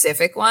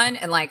specific one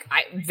and like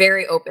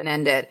very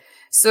open-ended.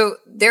 So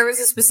there was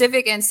a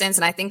specific instance,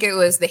 and I think it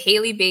was the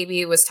Haley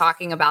baby was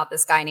talking about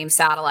this guy named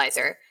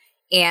Satellizer,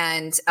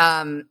 and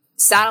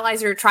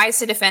Satellizer tries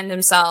to defend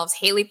themselves.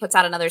 Haley puts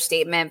out another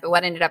statement, but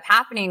what ended up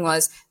happening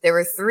was there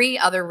were 3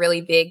 other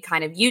really big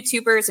kind of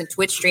YouTubers and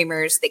Twitch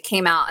streamers that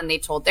came out and they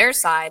told their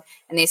side,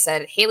 and they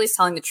said, Haley's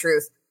telling the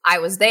truth. I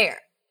was there.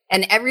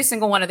 And every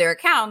single one of their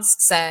accounts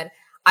said,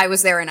 I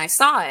was there and I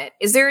saw it.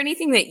 Is there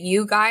anything that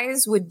you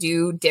guys would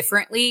do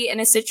differently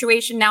in a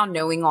situation now,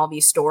 knowing all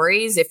these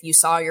stories, if you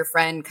saw your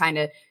friend kind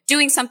of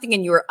doing something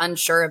and you were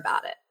unsure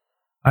about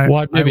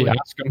it? Maybe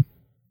ask him.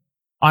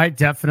 I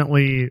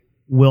definitely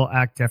will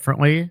act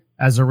differently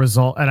as a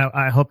result, and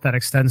I hope that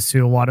extends to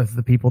a lot of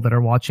the people that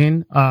are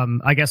watching.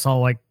 I guess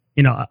I'll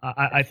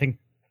I think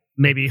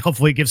maybe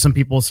hopefully give some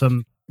people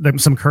some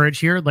courage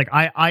here. Like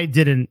I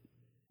didn't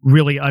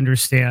really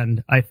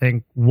understand, I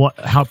think,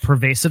 how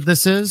pervasive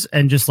this is,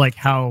 and just like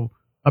how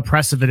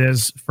oppressive it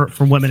is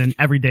for women in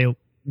everyday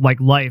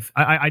life.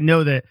 I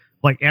know that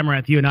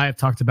Amouranth, you and I have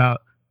talked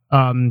about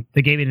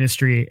the gaming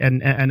industry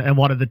and a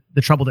lot of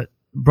the trouble that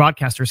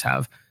broadcasters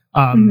have.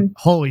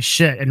 Holy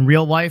shit, in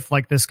real life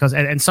like this,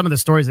 and some of the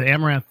stories that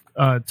Amouranth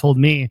told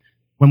me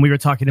when we were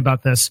talking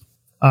about this,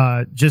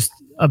 just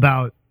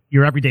about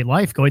your everyday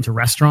life, going to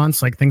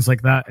restaurants, like things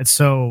like that. It's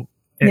so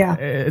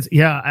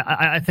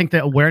I think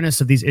the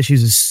awareness of these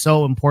issues is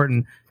so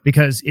important,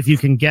 because if you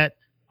can get,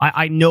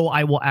 I know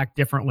I will act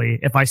differently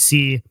if I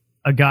see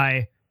a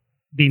guy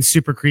being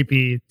super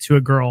creepy to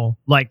a girl.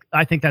 Like,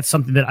 I think that's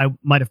something that I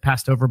might have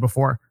passed over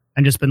before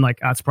and just been like,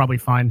 it's probably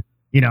fine.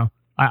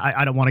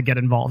 I don't want to get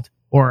involved.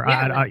 Or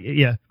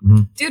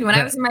Dude, when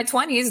I was in my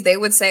 20s, they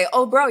would say,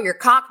 "Oh, bro, you're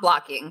cock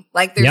blocking."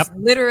 Like, there's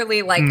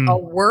literally a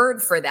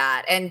word for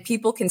that, and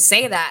people can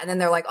say that, and then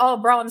they're like, "Oh,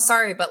 bro, I'm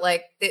sorry," but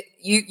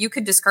you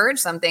could discourage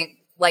something,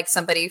 like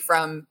somebody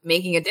from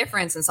making a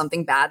difference in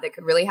something bad that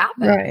could really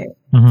happen. Right.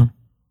 Mm-hmm.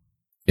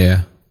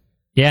 Yeah.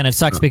 Yeah, and it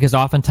sucks because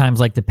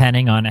oftentimes,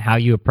 depending on how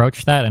you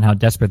approach that and how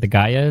desperate the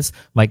guy is,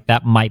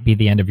 that might be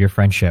the end of your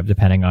friendship,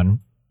 depending on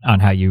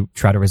how you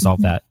try to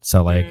resolve that.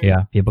 So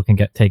people can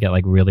take it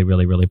really,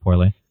 really, really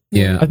poorly.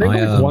 Yeah. I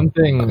think one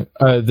thing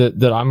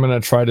that I'm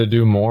going to try to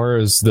do more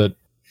is that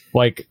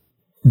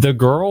the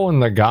girl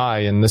and the guy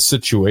in this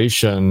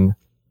situation,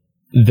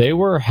 they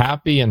were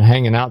happy and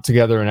hanging out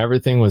together and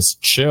everything was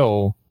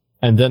chill.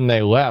 And then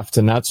they left,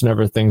 and that's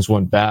whenever things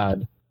went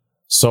bad.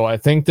 So I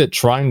think that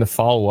trying to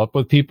follow up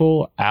with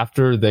people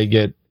after they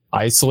get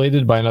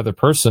isolated by another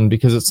person,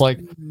 because it's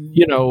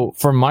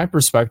from my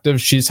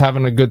perspective, she's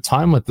having a good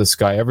time with this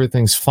guy,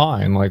 everything's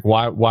fine.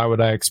 Why would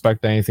I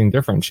expect anything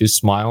different? She's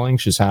smiling,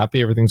 she's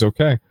happy, everything's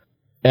okay.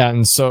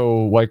 And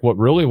so what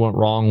really went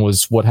wrong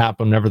was what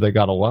happened whenever they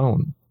got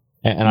alone.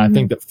 And I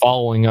think that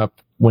following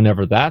up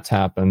whenever that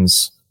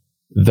happens,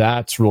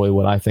 that's really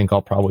what I think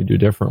I'll probably do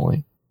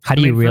differently. How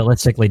do you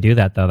realistically do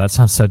that, though? That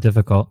sounds so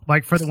difficult.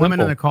 For the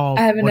women in the call,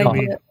 I have an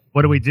idea.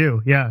 What do we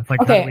do? Yeah. How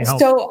do we help?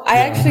 So I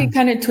actually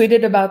kind of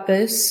tweeted about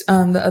this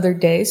the other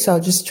day, so I'll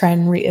just try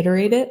and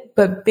reiterate it.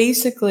 But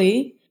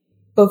basically,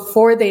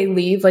 before they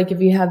leave, if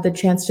you have the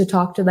chance to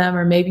talk to them,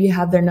 or maybe you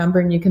have their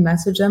number and you can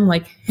message them,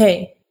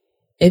 hey,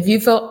 if you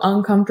feel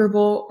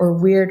uncomfortable or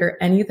weird or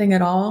anything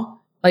at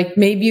all,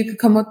 maybe you could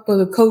come up with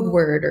a code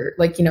word, or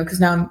because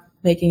now I'm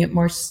making it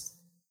more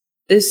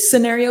this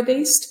scenario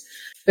based.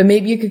 But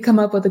maybe you could come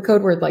up with a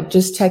code word,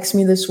 just text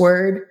me this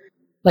word.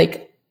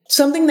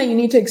 Something that you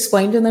need to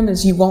explain to them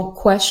is you won't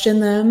question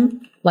them.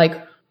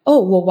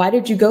 Oh, well, why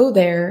did you go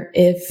there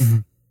if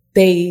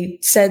they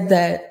said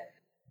that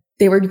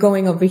they were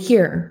going over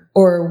here?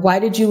 Or why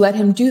did you let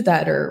him do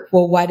that? Or,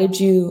 well, why did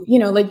you,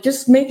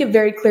 just make it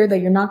very clear that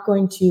you're not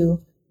going to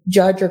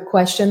judge or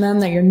question them,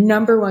 that your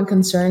number one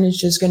concern is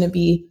just going to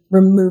be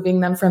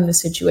removing them from the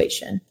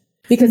situation.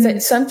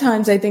 Because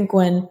sometimes I think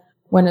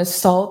when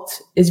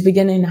assault is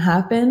beginning to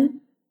happen,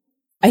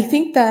 I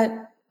think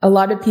that a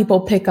lot of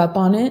people pick up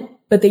on it,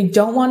 but they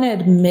don't want to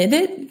admit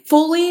it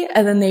fully.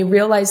 And then they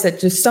realize that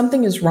just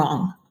something is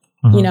wrong,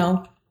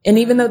 and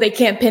even though they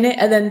can't pin it,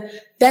 and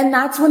then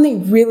that's when they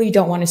really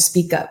don't want to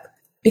speak up,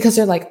 because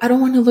they're like, I don't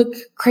want to look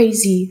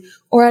crazy,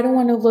 or I don't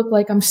want to look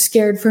like I'm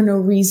scared for no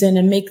reason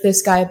and make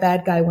this guy a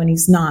bad guy when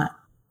he's not.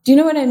 Do you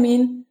know what I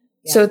mean?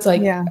 Yeah. So it's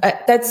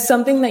that's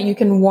something that you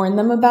can warn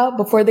them about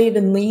before they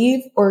even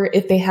leave, or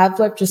if they have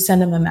left, just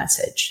send them a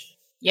message.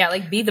 Yeah,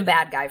 be the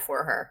bad guy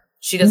for her.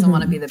 She doesn't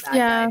want to be the bad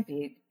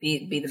guy.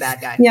 Be the bad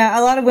guy. Yeah,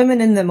 a lot of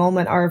women in the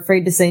moment are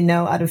afraid to say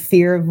no out of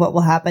fear of what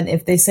will happen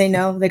if they say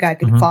no. The guy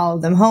could follow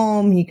them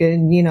home. He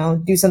could,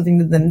 do something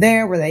to them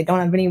there where they don't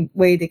have any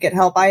way to get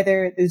help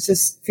either. It's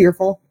just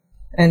fearful.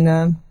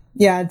 And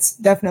it's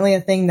definitely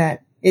a thing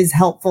that is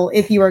helpful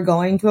if you are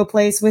going to a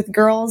place with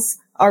girls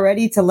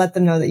already, to let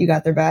them know that you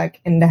got their back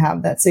and to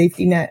have that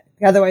safety net.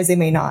 Otherwise, they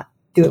may not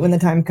do it when the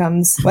time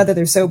comes, whether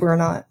they're sober or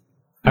not.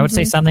 I would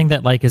say something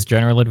that is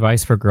general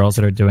advice for girls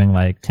that are doing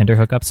Tinder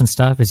hookups and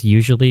stuff is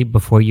usually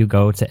before you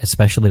go to,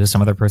 especially to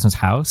some other person's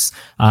house,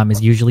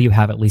 is usually you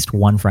have at least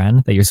one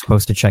friend that you're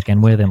supposed to check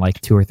in with in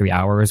 2 or 3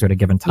 hours or at a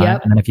given time.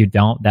 Yep. And then if you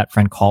don't, that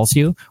friend calls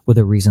you with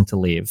a reason to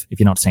leave if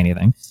you don't say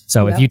anything.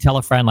 So if you tell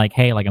a friend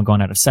hey, I'm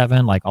going out at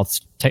 7,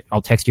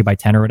 I'll text you by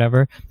 10 or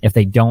whatever. If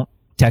they don't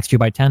text you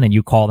by 10, then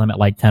you call them at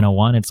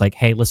 10:01. It's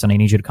hey, listen, I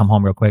need you to come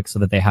home real quick, so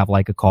that they have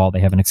a call,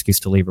 they have an excuse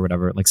to leave or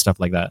whatever, stuff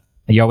like that.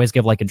 And you always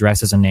give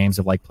addresses and names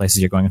of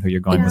places you're going and who you're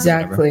going with.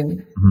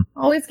 Exactly.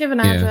 Always give an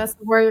address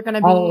of where you're going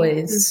to be.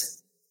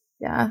 Always.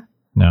 Yeah.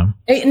 No.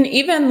 And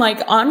even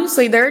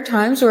honestly, there are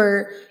times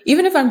where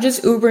even if I'm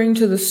just Ubering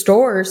to the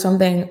store or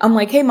something, I'm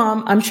hey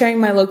mom, I'm sharing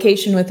my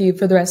location with you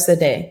for the rest of the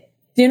day.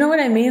 Do you know what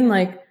I mean?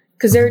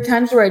 Because there are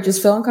times where I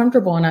just feel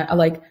uncomfortable, and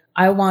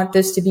I want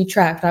this to be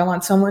tracked. I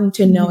want someone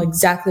to know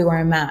exactly where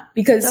I'm at,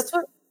 because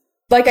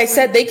like I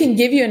said, they can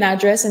give you an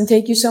address and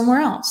take you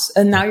somewhere else.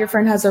 And now your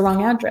friend has the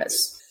wrong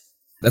address.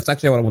 That's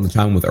actually what I wanted to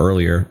chime with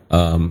earlier.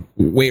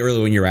 Way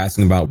earlier when you were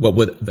asking about what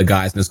would the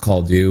guys in this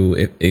call do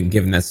if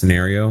given that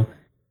scenario.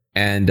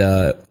 And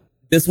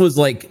this was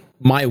like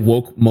my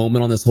woke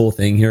moment on this whole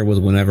thing here was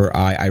whenever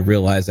I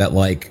realized that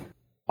like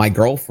my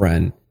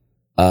girlfriend,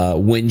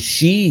 when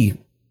she,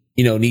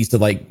 needs to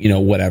like,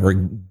 whatever,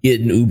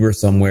 get an Uber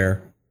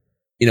somewhere,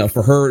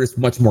 for her, it's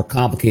much more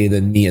complicated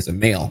than me as a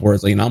male.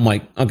 Whereas, I'm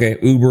like, okay,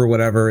 Uber,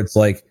 whatever. It's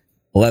like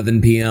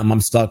 11 p.m.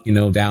 I'm stuck,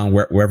 down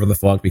wherever the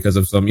fuck because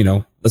of some,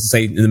 let's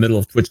say in the middle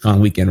of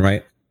TwitchCon weekend,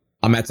 right?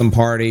 I'm at some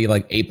party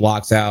like 8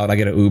 blocks out. I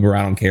get an Uber.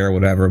 I don't care,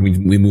 whatever. We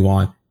move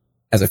on.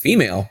 As a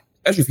female,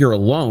 especially if you're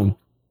alone,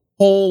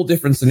 whole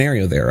different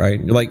scenario there, right?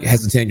 You're like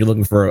hesitant. You're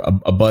looking for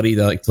a buddy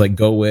to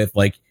go with.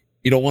 Like,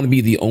 you don't want to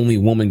be the only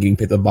woman getting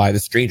picked up by the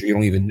stranger you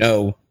don't even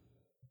know.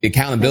 The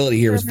accountability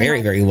here is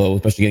very, very low,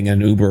 especially getting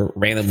an Uber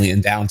randomly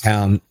in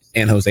downtown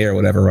San Jose or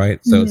whatever, right?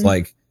 So it's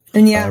like,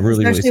 and yeah,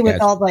 really, especially really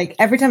with all like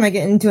every time I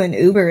get into an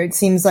Uber, it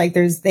seems like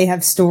they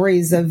have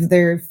stories of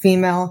their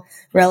female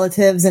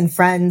relatives and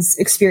friends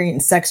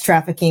experience sex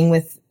trafficking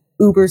with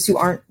Ubers who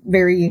aren't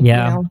very,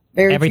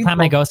 very every time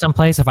I go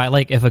someplace, if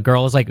a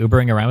girl is like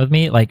Ubering around with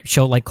me, like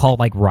she'll like call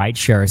like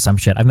rideshare or some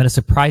shit. I've met a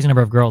surprising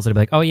number of girls that'll be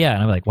like, oh yeah.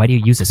 And I'm like, why do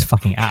you use this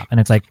fucking app? And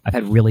it's like, I've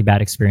had really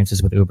bad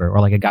experiences with Uber, or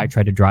like a guy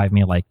tried to drive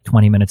me like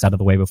 20 minutes out of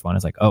the way before. And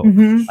it's like, oh,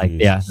 like,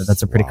 yeah,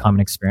 that's a pretty common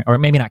experience, or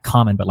maybe not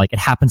common, but like it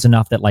happens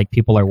enough that like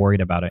people are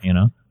worried about it,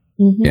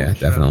 Yeah,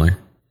 definitely.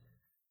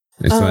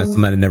 It's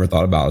something I never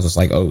thought about. I was just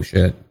like, oh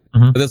shit.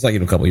 But that's like a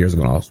couple of years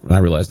ago when I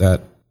realized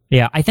that.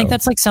 Yeah, I think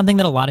that's like something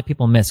that a lot of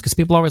people miss, because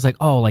people are always like,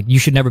 oh, like you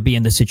should never be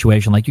in this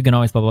situation. Like you can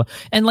always blah, blah, blah.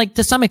 And like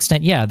to some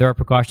extent, yeah, there are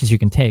precautions you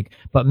can take.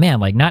 But man,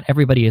 like not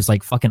everybody is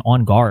like fucking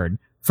on guard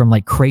from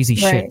like crazy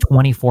shit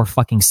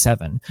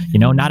 24/7.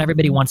 Not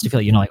everybody wants to feel,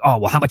 like, oh,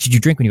 well, how much did you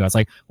drink when you go? It's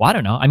like, well, I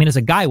don't know. I mean, as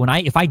a guy,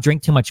 if I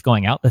drink too much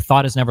going out, the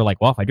thought is never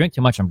like, well, if I drink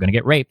too much, I'm going to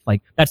get raped.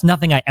 Like that's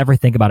nothing I ever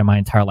think about in my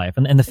entire life.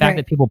 And the fact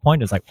that people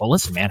point is like, well,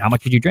 listen, man, how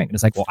much did you drink? And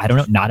it's like, well, I don't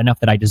know, not enough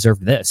that I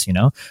deserve this,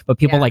 But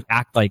people like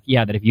act like,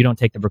 yeah, that if you don't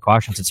take the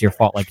precautions, it's your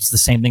fault. Like it's the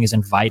same thing as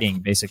inviting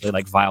basically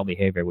like vile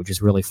behavior, which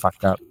is really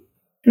fucked up.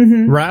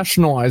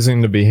 Rationalizing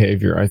the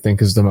behavior, I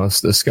think, is the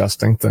most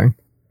disgusting thing.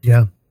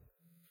 Yeah.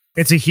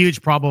 It's a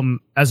huge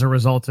problem as a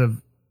result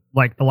of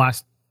like the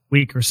last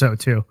week or so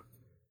too.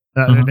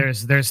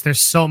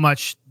 There's so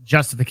much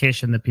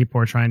justification that people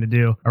are trying to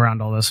do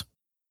around all this.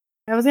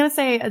 I was gonna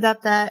say,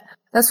 Adept,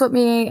 that's what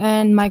me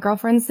and my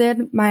girlfriends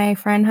did. My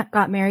friend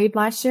got married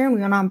last year, and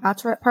we went on a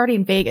bachelorette party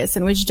in Vegas,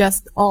 and it was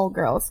just all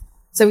girls.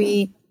 So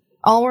we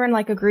all were in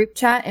like a group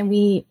chat, and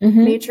we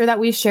made sure that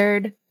we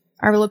shared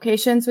our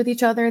locations with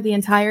each other the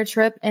entire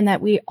trip, and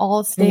that we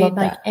all stayed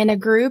like in a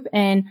group.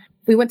 And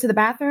we went to the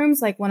bathrooms,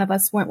 like one of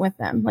us went with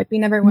them. Like we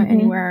never went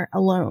anywhere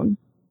alone.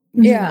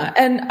 Yeah.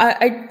 And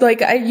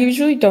I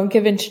usually don't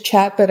give into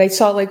chat, but I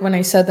saw like when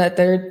I said that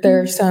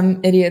there are some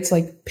idiots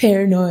like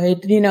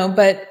paranoid,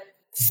 but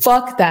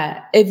fuck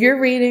that. If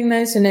you're reading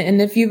this and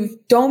if you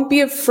don't be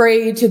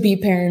afraid to be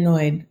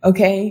paranoid,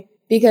 okay?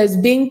 Because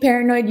being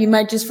paranoid, you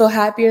might just feel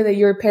happier that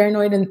you're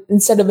paranoid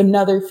instead of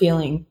another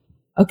feeling.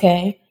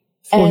 Okay.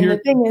 And the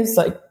thing is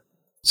like,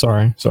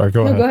 Sorry. Go ahead.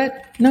 Go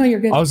ahead. No, you're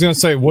good. I was going to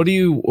say, what do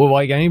you,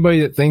 like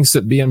anybody that thinks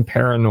that being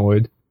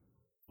paranoid,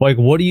 like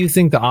what do you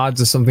think the odds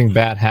of something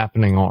bad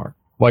happening are?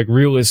 Like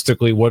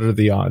realistically, what are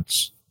the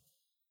odds?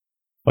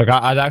 Like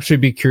I'd actually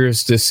be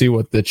curious to see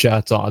what the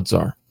chat's odds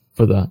are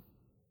for that.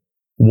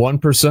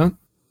 1%?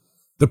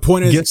 The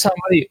point is,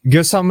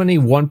 guess how many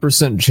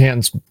 1%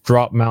 chance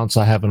drop mounts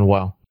I have in a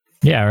well.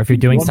 Yeah, or if you're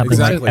doing something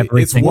like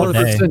every single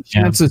day. 1%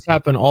 chances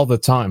happen all the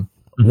time.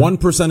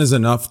 1% is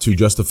enough to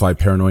justify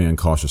paranoia and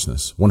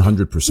cautiousness.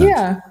 100%.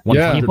 Yeah.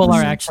 100%. People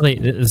are actually,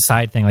 the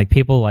side thing, like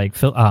people like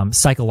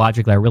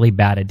psychologically are really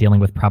bad at dealing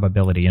with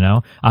probability,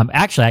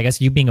 Actually, I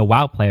guess you being a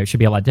WoW player should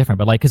be a lot different,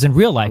 but like, because in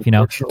real life,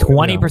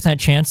 20%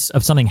 chance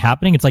of something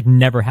happening, it's like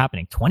never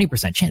happening.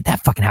 20% chance,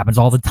 that fucking happens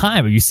all the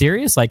time. Are you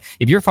serious? Like,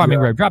 if you're farming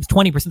rare drops,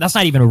 20%, that's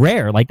not even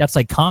rare. Like, that's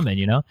like common,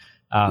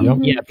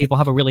 Yeah, people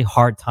have a really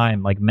hard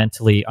time like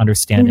mentally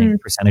understanding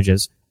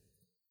percentages.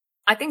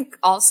 I think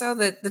also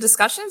the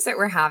discussions that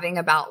we're having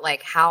about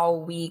like how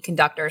we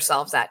conduct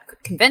ourselves at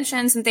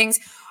conventions and things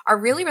are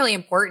really, really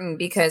important,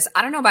 because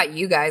I don't know about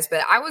you guys,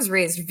 but I was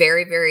raised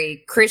very,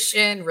 very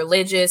Christian,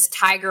 religious,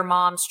 tiger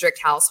mom, strict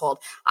household.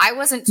 I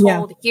wasn't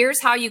told, here's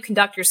how you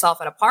conduct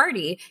yourself at a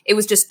party. It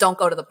was just don't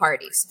go to the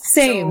parties.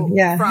 Same.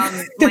 So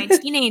from my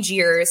teenage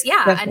years.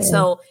 Yeah. Definitely. And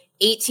so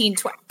 18,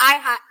 20,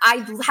 I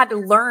had to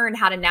learn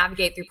how to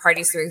navigate through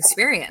parties through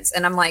experience.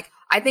 And I'm like,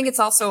 I think it's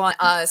also on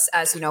us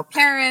as,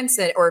 parents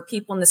or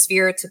people in the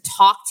sphere to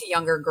talk to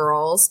younger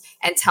girls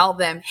and tell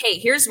them, hey,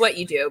 here's what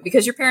you do,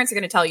 because your parents are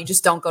going to tell you,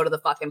 just don't go to the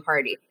fucking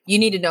party. You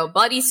need to know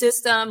buddy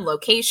system,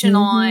 location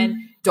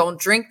on, don't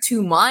drink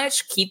too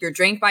much, keep your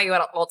drink by you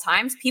at all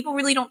times. People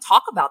really don't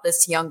talk about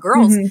this to young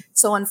girls.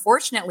 So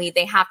unfortunately,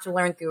 they have to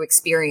learn through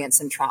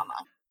experience and trauma.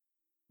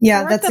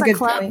 Yeah, that's a good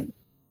point.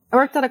 I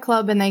worked at a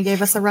club and they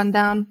gave us a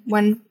rundown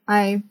when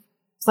I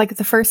It's like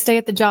the first day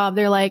at the job.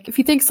 They're like, if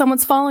you think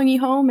someone's following you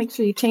home, make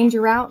sure you change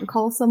your route and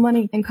call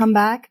someone and come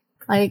back.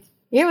 Like,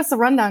 he gave us a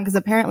rundown because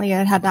apparently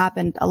it had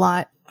happened a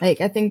lot. Like,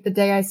 I think the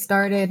day I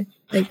started,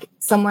 like,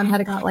 someone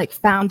had got, like,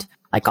 found,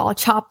 like, all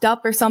chopped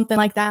up or something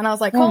like that. And I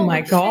was like, oh my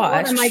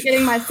gosh, what am I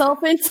getting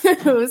myself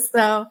into?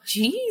 So,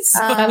 jeez.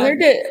 I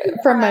learned it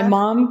from my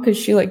mom because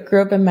she, like,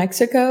 grew up in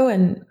Mexico,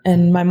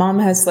 and my mom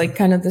has, like,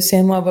 kind of the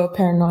same level of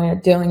paranoia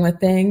dealing with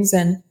things.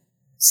 And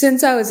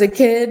since I was a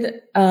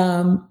kid,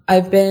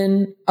 I've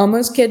been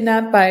almost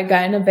kidnapped by a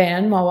guy in a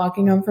van while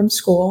walking home from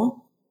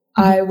school.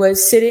 I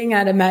was sitting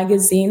at a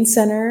magazine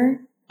center,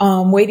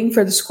 waiting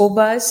for the school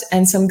bus,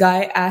 and some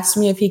guy asked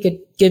me if he could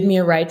give me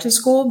a ride to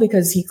school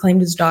because he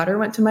claimed his daughter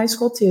went to my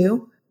school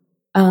too.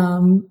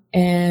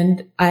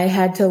 And I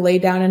had to lay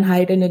down and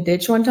hide in a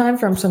ditch one time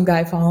from some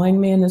guy following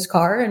me in his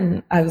car,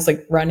 and I was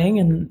like running,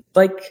 and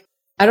like,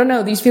 I don't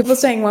know, these people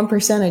saying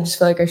 1%, I just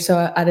feel like are so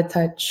out of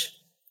touch.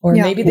 Or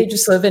maybe they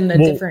just live in a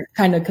different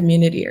kind of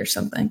community or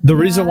something. The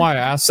reason why I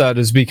asked that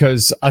is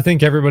because I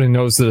think everybody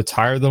knows that it's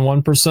higher than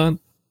 1%,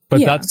 but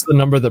that's the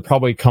number that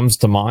probably comes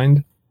to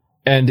mind.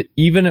 And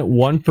even at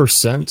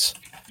 1%,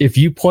 if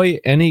you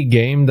play any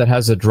game that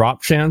has a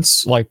drop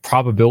chance, like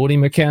probability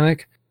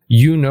mechanic,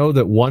 you know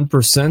that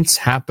 1%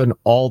 happen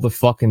all the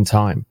fucking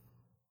time.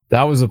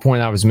 That was the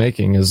point I was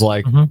making, is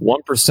like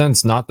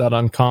 1%'s not that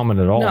uncommon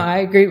at all. No, I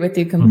agree with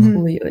you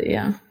completely.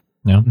 Yeah.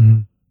 Yeah.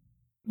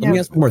 Let me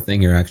ask one more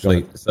thing here,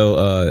 actually.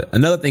 So,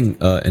 another thing,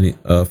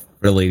 for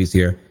the ladies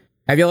here,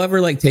 have y'all ever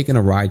like taken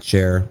a ride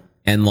share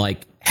and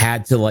like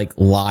had to like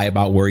lie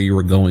about where you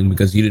were going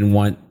because you didn't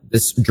want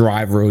this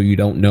driver who you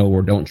don't know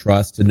or don't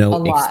trust to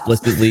know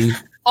explicitly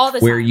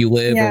where you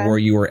live or where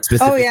you were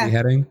specifically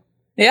heading?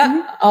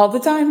 Yeah, all the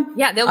time.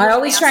 Yeah, I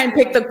always try and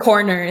pick the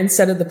corner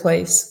instead of the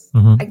place.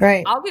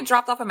 Right. I'll get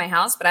dropped off at my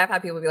house, but I've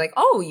had people be like,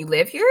 "Oh, you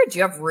live here? Do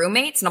you have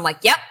roommates?" And I'm like,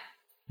 "Yep."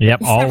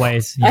 Yep,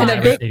 always. And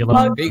a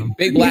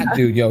big black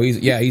dude, yo.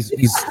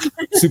 He's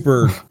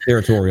super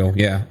territorial.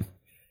 Yeah.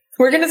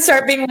 We're gonna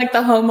start being like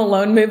the Home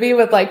Alone movie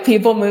with like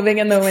people moving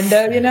in the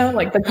window, you know,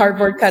 like the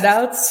cardboard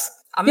cutouts.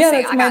 I'm gonna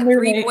say I got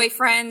 3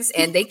 boyfriends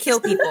and they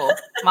kill people.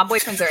 My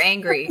boyfriends are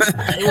angry.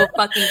 They will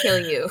fucking kill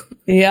you.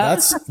 Yeah.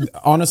 That's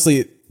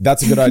honestly,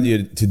 that's a good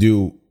idea to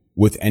do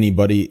with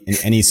anybody in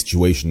any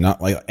situation,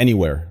 not like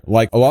anywhere.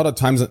 Like a lot of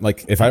times,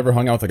 like if I ever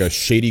hung out with like a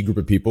shady group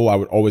of people, I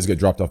would always get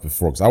dropped off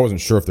before because I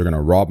wasn't sure if they're going to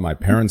rob my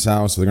parents'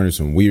 house or they're going to do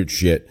some weird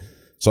shit.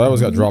 So I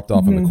always got dropped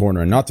off in the corner.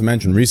 And not to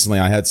mention, recently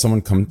I had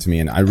someone come to me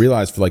and I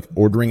realized for like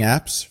ordering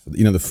apps,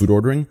 you know, the food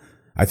ordering,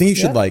 I think you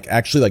should like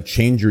actually like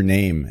change your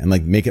name and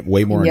like make it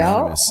way more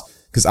anonymous.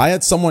 Because I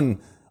had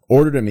someone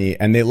order to me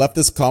and they left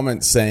this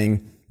comment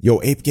saying, "Yo,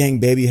 Ape Gang,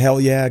 baby,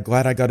 hell yeah,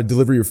 glad I got to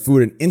deliver your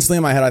food." And instantly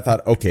in my head, I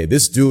thought, okay,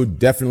 this dude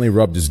definitely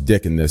rubbed his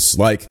dick in this.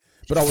 Like,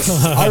 but I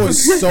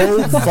was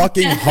so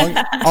fucking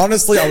hungry.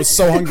 Honestly, I was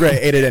so hungry, I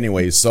ate it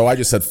anyways. So I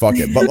just said, fuck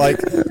it. But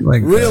like,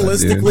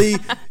 realistically,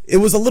 it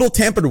was a little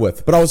tampered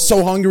with. But I was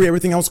so hungry,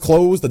 everything else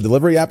closed. The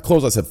delivery app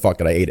closed. I said,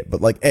 fuck it, I ate it.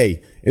 But like,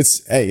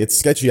 it's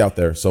sketchy out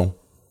there. So.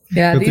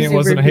 Yeah, good thing it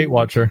wasn't a hate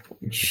watcher.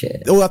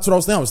 Shit. Oh, that's what I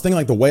was thinking. I was thinking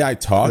like the way I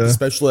talk,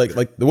 especially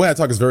like the way I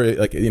talk is very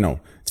like, you know,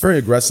 it's very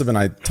aggressive and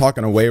I talk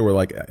in a way where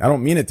like, I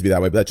don't mean it to be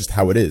that way, but that's just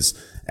how it is.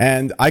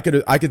 And I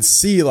could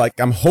see like,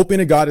 I'm hoping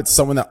to God it's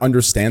someone that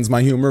understands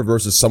my humor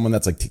versus someone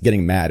that's like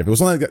getting mad. If it was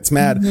someone that's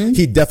mad,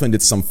 he definitely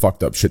did some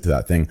fucked up shit to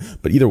that thing.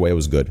 But either way, it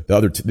was good.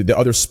 The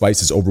other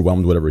spices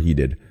overwhelmed whatever he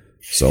did.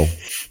 So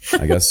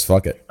I guess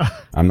fuck it.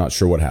 I'm not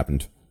sure what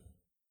happened.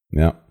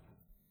 Yeah.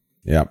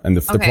 Yeah, and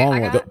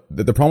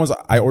the problem was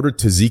I ordered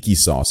tzatziki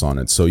sauce on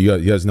it, so you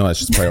guys know that's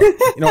just priority.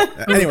 You know.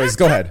 Anyways,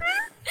 go ahead.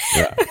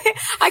 Yeah. I kind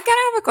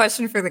of have a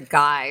question for the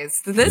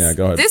guys. Go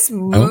ahead. This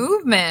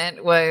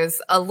movement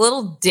was a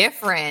little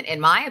different,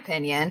 in my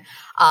opinion.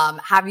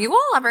 Have you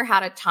all ever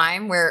had a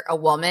time where a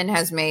woman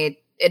has made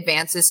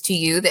advances to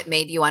you that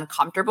made you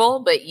uncomfortable,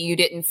 but you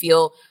didn't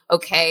feel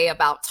okay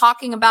about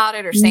talking about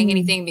it or saying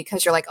anything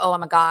because you're like, "Oh,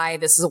 I'm a guy.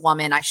 This is a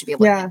woman. I should be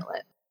able to handle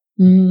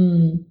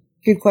it."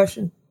 Good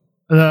question.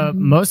 The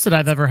most that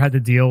I've ever had to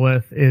deal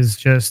with is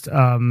just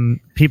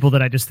people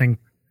that I just think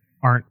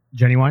aren't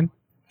genuine.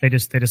 They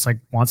just like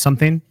want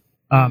something.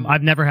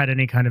 I've never had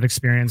any kind of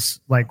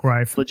experience like where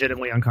I feel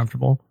legitimately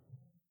uncomfortable.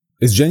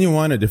 Is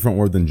genuine a different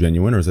word than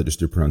genuine, or is that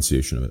just your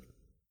pronunciation of it?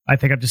 I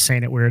think I'm just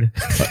saying it weird.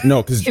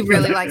 No, because he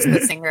really likes the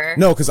singer.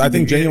 No, because I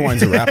think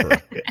Genuine's a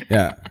rapper.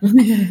 Yeah,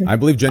 I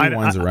believe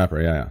Genuine's a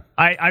rapper. Yeah.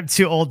 I'm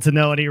too old to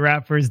know any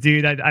rappers,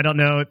 dude. I don't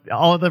know.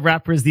 All of the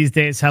rappers these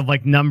days have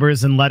like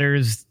numbers and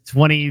letters.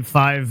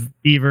 25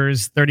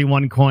 beavers,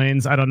 31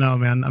 coins. I don't know,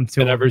 man. I'm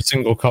too in old. Every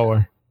single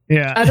color.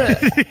 Yeah.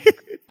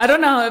 I don't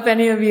know if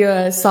any of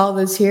you saw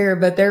this here,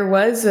 but there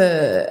was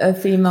a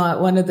female at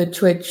one of the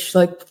Twitch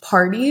like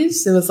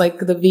parties. It was like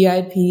the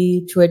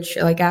VIP Twitch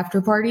like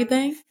after party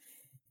thing.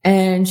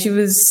 And she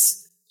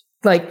was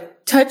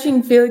like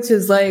touching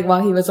Felix's leg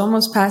while he was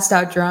almost passed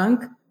out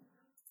drunk.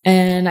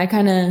 And I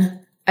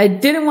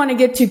didn't want to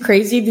get too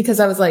crazy because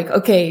I was like,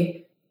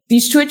 okay,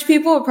 these Twitch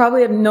people would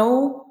probably have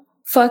no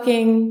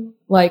fucking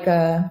like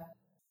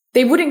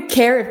they wouldn't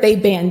care if they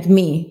banned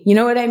me. You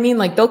know what I mean?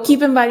 Like they'll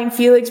keep inviting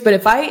Felix, but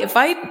if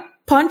I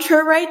punch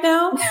her right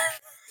now,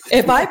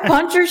 if I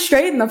punch her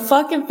straight in the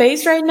fucking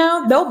face right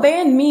now, they'll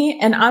ban me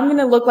and I'm going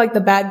to look like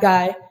the bad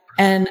guy.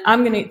 And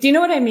do you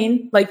know what I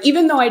mean? Like,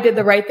 even though I did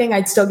the right thing,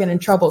 I'd still get in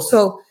trouble.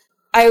 So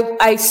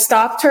I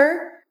stopped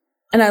her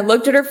and I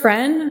looked at her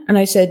friend and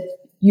I said,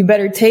 you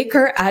better take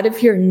her out of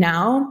here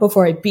now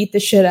before I beat the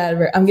shit out of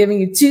her. I'm giving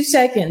you 2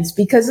 seconds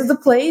because of the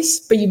place,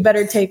 but you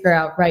better take her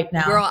out right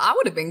now. Girl, I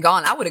would have been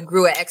gone. I would have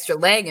grew an extra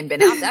leg and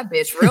been out that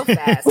bitch real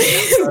fast.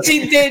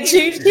 She did.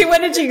 She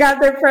went and she got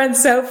their friend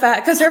so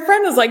fast because her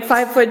friend was like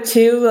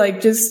 5'2",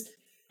 like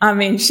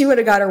she would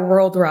have got her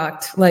world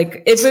rocked.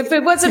 Like if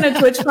it wasn't a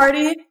Twitch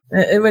party,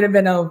 it would have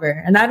been over.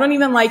 And I don't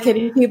even like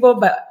hitting people,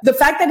 but the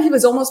fact that he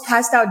was almost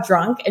passed out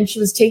drunk and she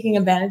was taking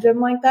advantage of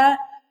him like that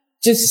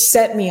just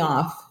set me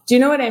off. Do you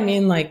know what I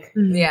mean? Like,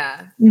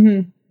 yeah.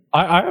 Mm-hmm.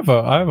 I have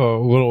a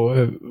little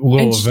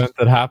event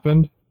that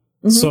happened.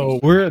 Mm-hmm. So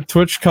we're at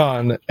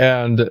TwitchCon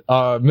and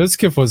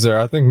Mizkif was there.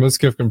 I think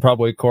Mizkif can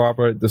probably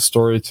corroborate the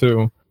story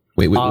too.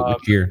 Wait,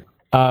 which year?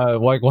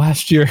 Like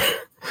last year.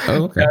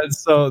 Oh, okay. And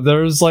so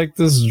there's like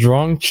this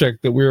drunk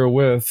chick that we were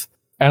with,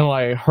 and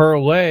like her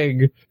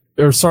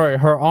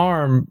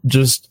arm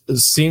just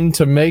seemed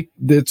to make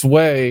its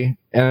way,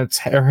 and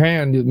her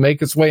hand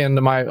make its way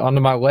onto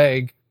my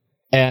leg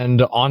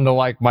and onto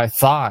like my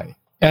thigh.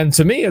 And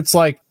to me, it's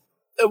like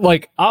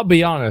I'll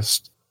be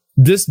honest,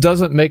 this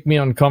doesn't make me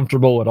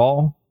uncomfortable at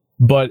all,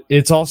 but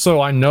it's also,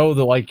 I know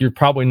that like you're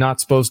probably not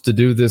supposed to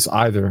do this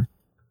either.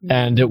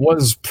 And it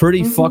was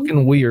pretty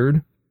fucking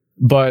weird,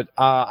 but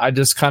I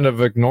just kind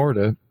of ignored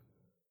it.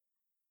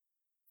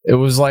 It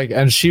was like,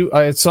 and she,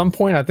 at some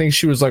point, I think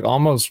she was like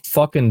almost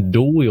fucking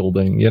dual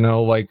wielding, you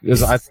know, like,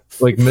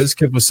 like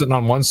Mizkif was sitting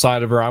on one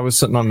side of her, I was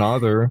sitting on the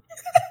other.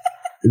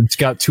 It's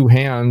got 2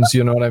 hands,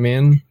 you know what I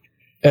mean?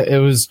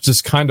 It was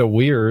just kind of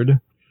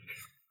weird.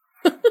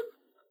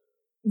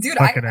 Dude,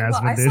 I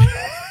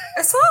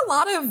saw a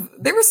lot of,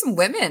 there were some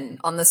women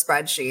on the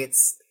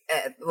spreadsheets.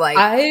 Like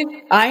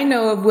I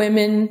know of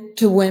women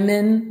to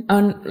women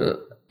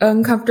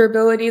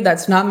uncomfortability.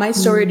 That's not my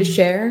story to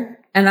share.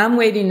 And I'm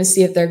waiting to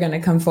see if they're going to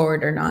come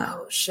forward or not.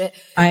 Oh, shit.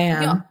 I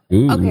am.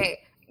 Okay.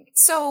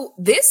 So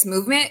this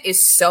movement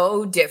is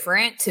so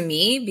different to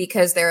me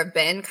because there have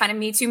been kind of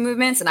Me Too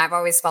movements and I've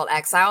always felt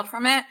exiled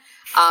from it.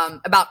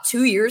 About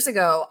 2 years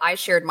ago, I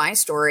shared my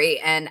story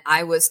and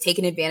I was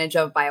taken advantage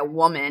of by a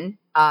woman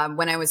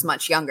when I was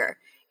much younger.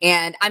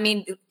 And I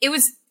mean, it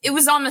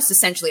was almost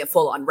essentially a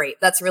full-on rape.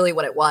 That's really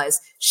what it was.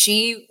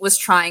 She was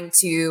trying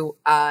to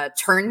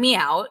turn me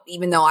out,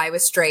 even though I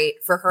was straight,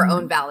 for her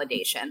own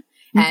validation.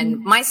 And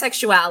my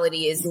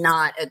sexuality is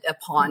not a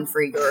pawn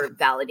for your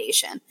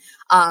validation.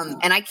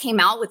 And I came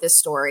out with this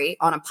story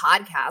on a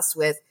podcast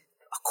with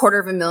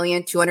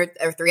 250,000, 200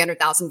 or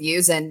 300,000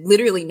 views, and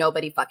literally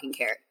nobody fucking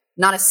cared.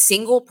 Not a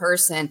single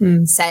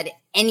person said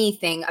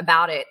anything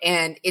about it.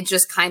 And it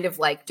just kind of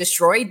like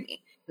destroyed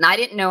me. And I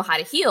didn't know how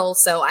to heal.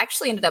 So I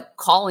actually ended up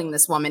calling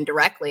this woman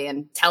directly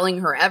and telling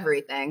her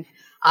everything.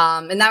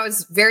 And that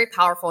was very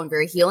powerful and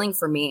very healing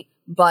for me.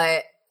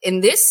 But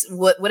in this,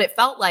 what it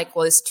felt like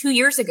was 2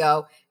 years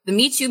ago, the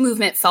Me Too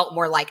movement felt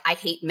more like I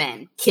hate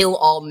men, kill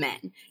all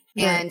men.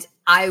 Right. And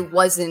I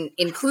wasn't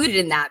included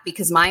in that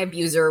because my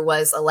abuser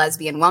was a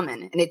lesbian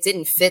woman and it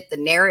didn't fit the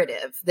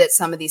narrative that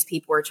some of these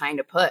people were trying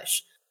to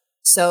push.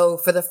 So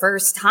for the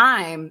first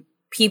time,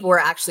 people were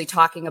actually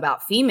talking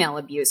about female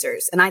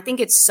abusers. And I think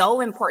it's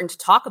so important to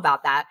talk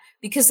about that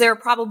because there are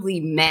probably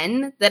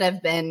men that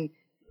have been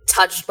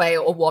touched by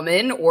a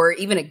woman or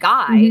even a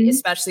guy,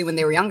 especially when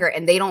they were younger,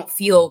 and they don't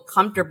feel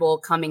comfortable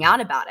coming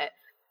out about it.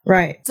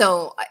 Right.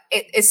 So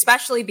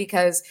especially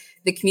because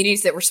the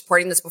communities that were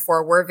supporting this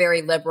before were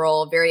very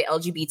liberal, very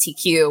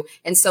LGBTQ.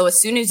 And so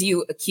as soon as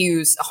you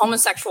accuse a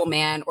homosexual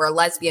man or a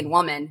lesbian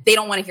woman, they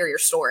don't want to hear your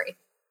story.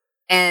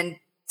 And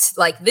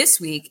like this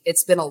week,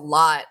 it's been a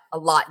lot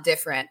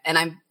different. And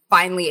I'm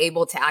finally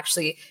able to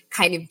actually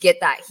kind of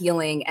get that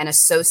healing and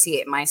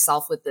associate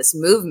myself with this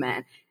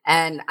movement.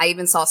 And I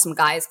even saw some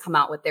guys come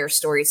out with their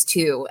stories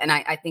too. And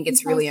I think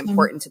it's really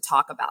important to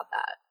talk about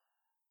that.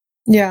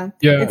 Yeah.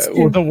 Yeah.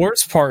 Well, the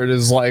worst part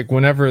is like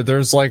whenever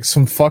there's like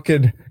some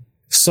fucking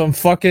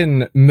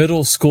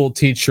middle school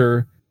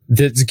teacher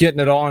that's getting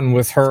it on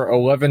with her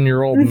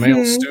 11-year-old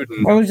male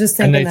student. I was just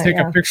thinking and they take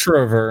a picture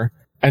of her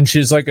and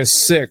she's like a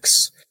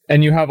 6.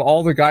 And you have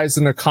all the guys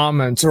in the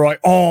comments are like,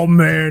 oh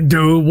man,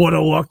 dude, what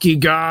a lucky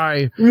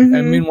guy.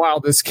 And meanwhile,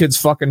 this kid's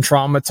fucking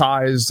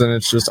traumatized and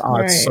it's just,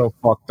 it's so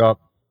fucked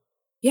up.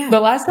 Yeah.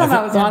 The last time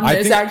I was on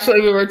this,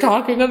 actually, we were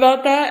talking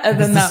about that. And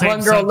then that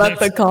one girl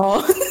left the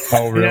call.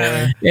 Oh,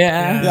 really?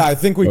 Yeah. Yeah, I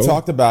think we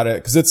talked about it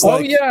because it's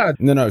like,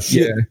 no,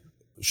 she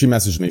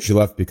messaged me. She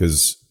left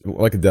because,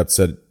 like Adept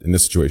said, in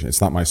this situation, it's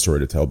not my story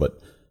to tell, but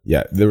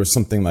yeah, there was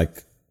something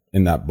like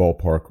in that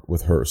ballpark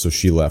with her. So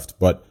she left.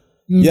 But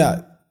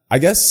yeah, I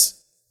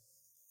guess,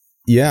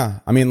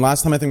 I mean,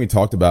 last time I think we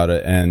talked about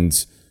it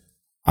and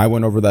I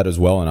went over that as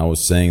well. And I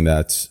was saying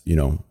that, you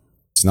know,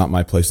 it's not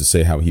my place to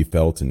say how he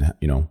felt and,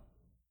 you know,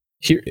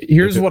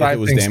 Here's what I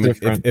think is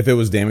different. If it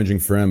was damaging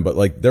for him, but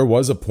like there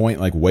was a point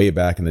like way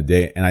back in the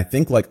day, and I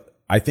think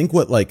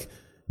what like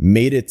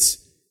made it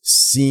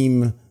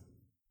seem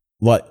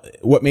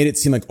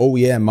like oh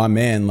yeah, my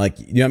man, like,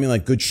 you know what I mean,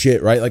 like good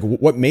shit, right? Like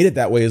what made it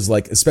that way is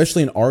like,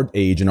 especially in our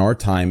age, in our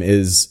time,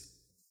 is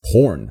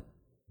porn,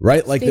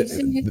 right? Like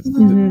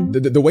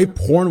the way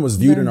porn was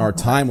viewed in our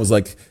time was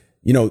like,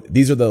 you know,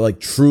 these are the like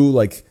true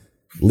like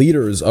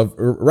leaders of,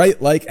 right?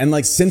 Like, and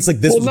like since like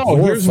this was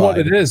glorified, here's what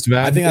it is,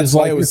 man. I think that's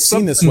why it was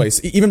seen this way.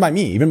 Even by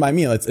me,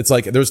 it's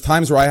like there's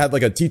times where I had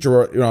like a teacher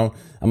where, you know,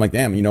 I'm like,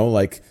 damn, you know,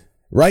 like,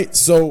 right?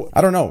 So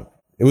I don't know.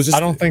 It was just,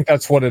 I don't think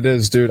that's what it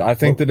is, dude. I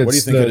think that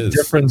it's the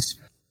difference.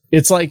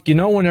 It's like, you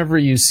know, whenever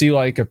you see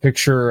like a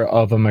picture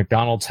of a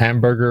McDonald's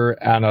hamburger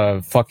and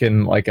a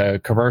fucking like a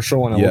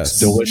commercial and it looks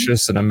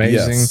delicious and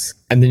amazing.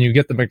 And then you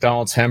get the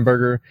McDonald's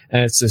hamburger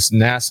and it's this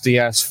nasty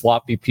ass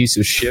floppy piece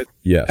of shit.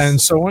 Yes.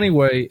 And so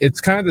anyway, it's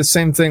kind of the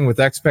same thing with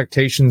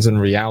expectations and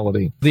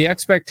reality. The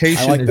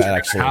expectation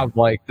is to have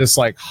like this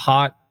like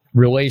hot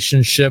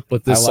relationship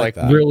with this like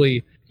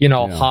really, you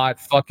know, hot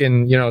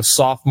fucking, you know,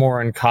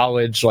 sophomore in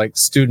college, like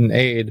student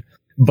aid.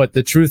 But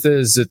the truth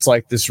is, it's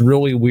like this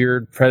really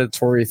weird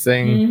predatory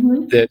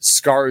thing that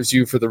scars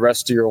you for the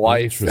rest of your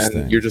life,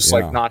 and you're just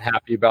like not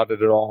happy about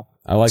it at all.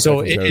 I like so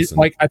it's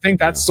like, I think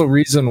that's the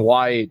reason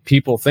why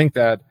people think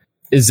that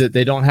is that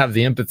they don't have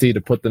the empathy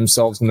to put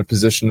themselves in the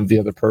position of the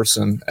other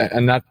person,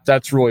 and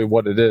that's really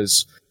what it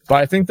is. But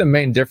I think the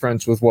main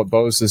difference with what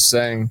Bose is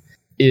saying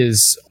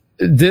is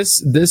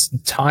this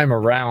time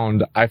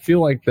around, I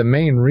feel like the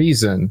main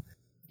reason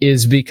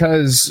is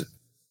because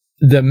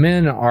the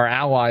men are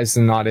allies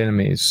and not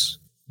enemies.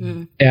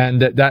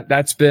 And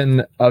that's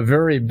been a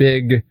very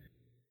big,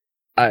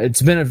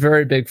 it's been a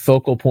very big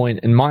focal point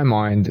in my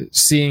mind,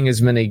 seeing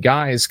as many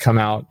guys come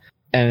out,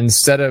 and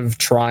instead of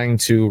trying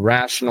to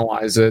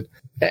rationalize it,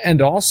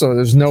 and also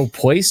there's no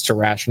place to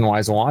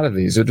rationalize a lot of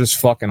these, they're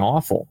just fucking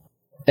awful.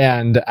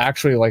 And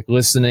actually like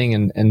listening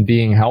and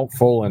being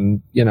helpful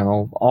and, you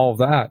know, all of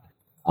that.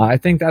 I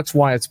think that's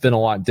why it's been a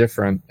lot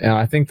different. And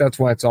I think that's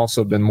why it's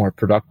also been more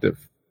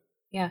productive.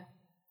 Yeah.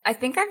 I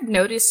think I've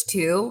noticed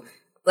too,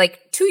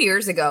 like 2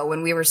 years ago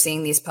when we were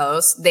seeing these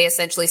posts, they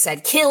essentially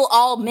said, kill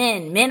all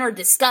men. Men are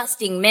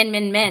disgusting. Men.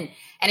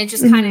 And it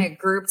just kind of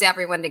grouped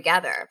everyone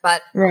together.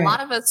 But a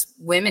lot of us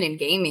women in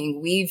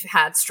gaming, we've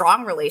had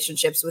strong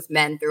relationships with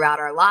men throughout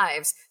our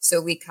lives. So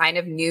we kind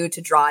of knew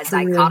to draw a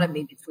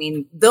dichotomy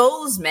between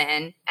those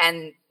men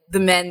and the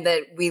men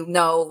that we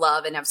know,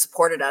 love, and have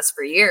supported us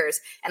for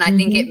years. And I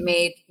think it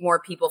made more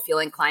people feel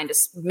inclined to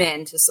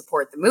men to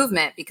support the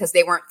movement because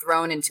they weren't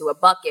thrown into a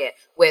bucket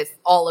with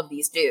all of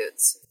these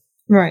dudes.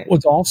 Right. Well,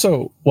 it's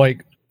also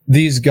like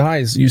these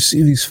guys, you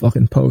see these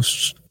fucking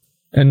posts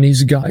and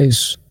these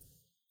guys,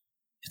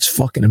 it's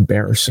fucking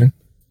embarrassing.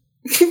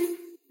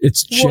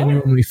 It's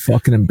genuinely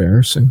fucking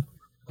embarrassing.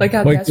 Like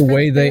the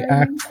way they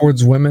act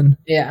towards women.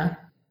 Yeah.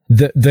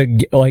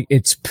 The like,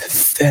 it's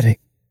pathetic.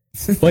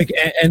 Like,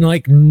 and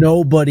like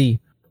nobody,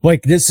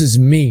 like this is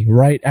me,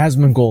 right?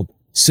 Asmongold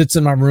sits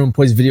in my room,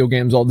 plays video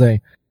games all day.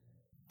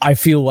 I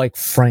feel like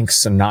Frank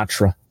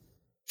Sinatra.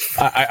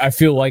 I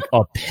feel like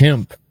a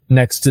pimp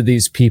next to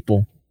these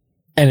people.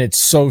 And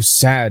it's so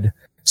sad.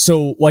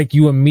 So like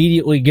you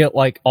immediately get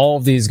like all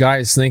of these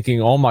guys thinking,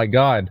 oh my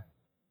God,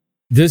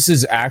 this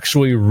is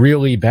actually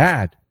really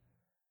bad.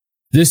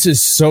 This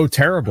is so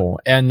terrible.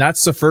 And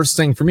that's the first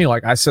thing for me.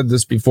 Like I said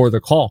this before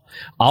the call,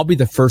 I'll be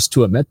the first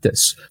to admit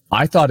this.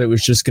 I thought it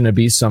was just going to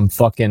be some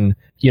fucking,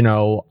 you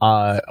know,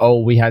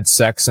 we had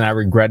sex and I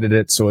regretted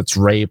it, so it's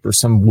rape or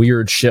some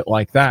weird shit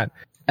like that.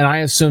 And I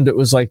assumed it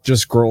was like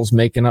just girls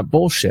making up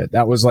bullshit.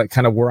 That was like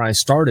kind of where I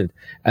started.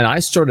 And I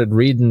started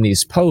reading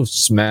these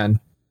posts, man,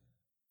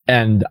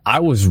 and I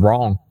was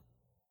wrong.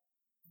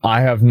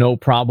 I have no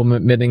problem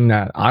admitting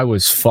that. I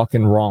was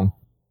fucking wrong.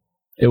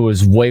 It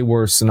was way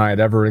worse than I had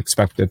ever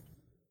expected.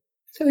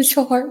 So it's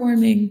so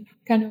heartwarming,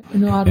 kind of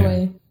in an odd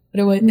way.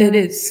 But it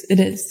is.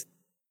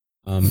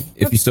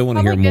 If you still want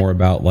to hear more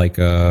about like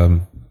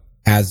have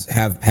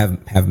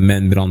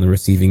men been on the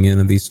receiving end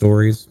of these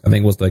stories, I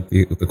think was like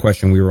the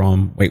question we were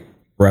on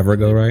forever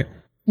ago, right?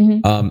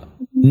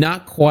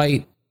 Not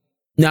quite,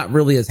 not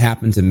really has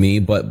happened to me,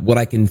 but what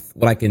I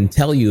can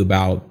tell you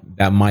about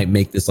that might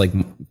make this like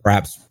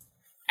perhaps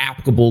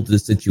applicable to the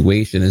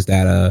situation is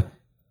that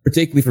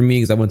particularly for me,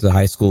 because I went to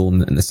high school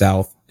in the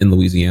South in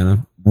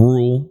Louisiana,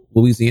 rural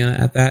Louisiana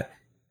at that.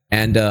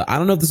 And I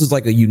don't know if this is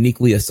like a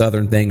uniquely a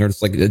Southern thing or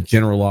just like a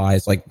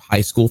generalized like high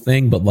school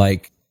thing, but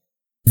like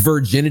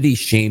virginity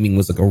shaming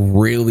was like a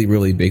really,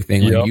 really big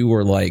thing. Like you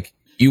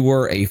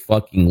were a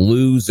fucking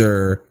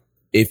loser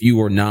if you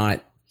were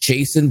not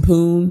chasing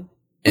poon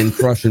and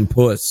crushing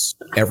puss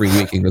every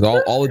weekend.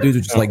 Because all the dudes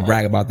would just like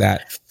brag about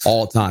that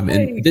all the time.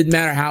 And it didn't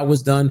matter how it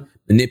was done.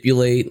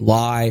 Manipulate,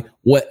 lie,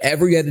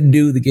 whatever you had to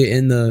do to get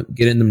in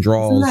them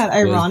draws. Isn't that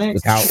ironic?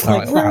 How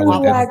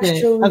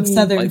of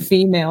Southern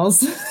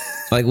females.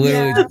 Like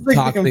literally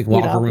toxic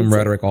locker room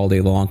rhetoric all day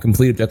long,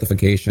 complete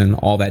objectification,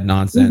 all that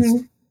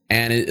nonsense.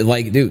 And it,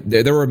 like, dude,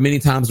 there were many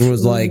times where it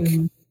was like,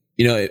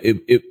 you know,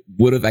 it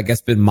would have, I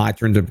guess, been my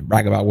turn to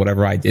brag about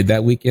whatever I did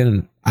that weekend.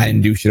 And I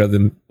didn't do shit other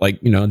than, like,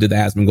 you know, did the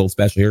Asmongold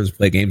special here, just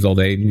play games all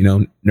day, you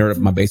know, nerd up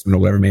in my basement or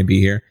whatever it may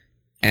be here.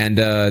 And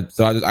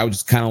so I was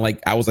just kind of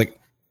like, I was like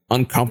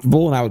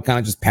uncomfortable, and I would kind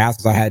of just pass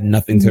because I had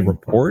nothing to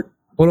report,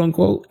 quote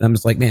unquote. And I'm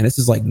just like, man, this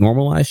is like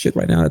normalized shit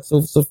right now. It's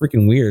so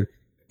freaking weird.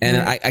 And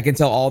I can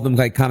tell all of them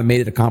like kind of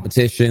made it a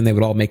competition. They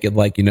would all make it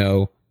like, you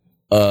know,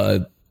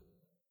 a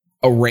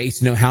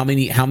race. You know, how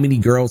many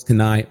girls can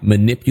I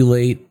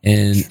manipulate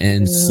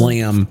and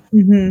slam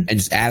and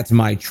just add it to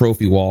my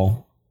trophy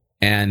wall?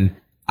 And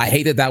I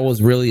hate that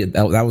was really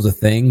that was a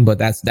thing, but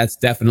that's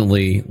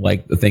definitely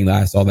like the thing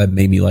that I saw that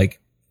made me like,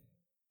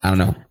 I don't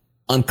know,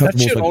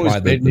 uncomfortable. That shit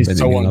always made me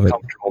so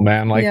uncomfortable,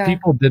 man. Like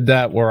people did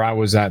that where I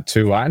was at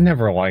too. I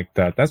never liked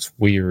that. That's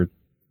weird.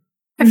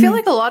 I feel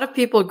like a lot of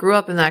people grew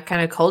up in that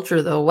kind of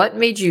culture, though. What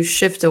made you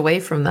shift away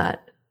from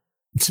that?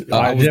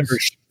 I was never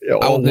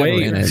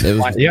in it. It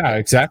was, yeah,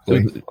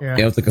 exactly.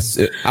 It was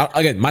like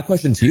again, my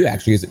question to you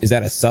actually is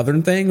that a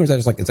Southern thing, or is that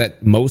just like, is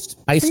that most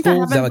high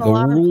schools? Is that like a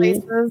rule?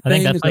 I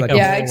think that's like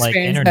a whole like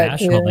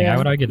international thing. I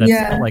would argue that's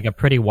still like a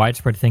pretty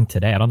widespread thing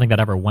today. I don't think that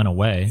ever went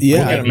away.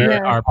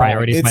 Our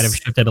priorities might have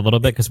shifted a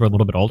little bit because we're a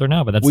little bit older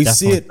now, but that's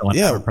definitely still an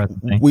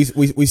ever-present thing.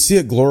 We see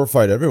it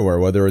glorified everywhere,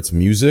 whether it's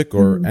music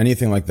or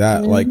anything like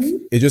that. Like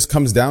it just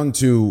comes down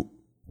to,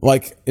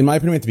 like, in my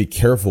opinion, we have to be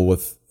careful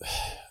with.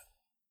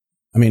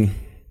 I mean,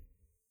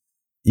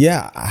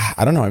 yeah,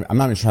 I don't know. I'm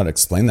not even trying to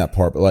explain that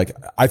part, but like,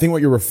 I think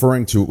what you're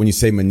referring to when you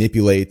say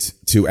manipulate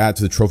to add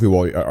to the trophy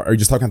wall, are you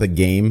just talking about the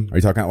game? Are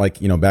you talking about,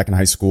 like, you know, back in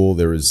high school,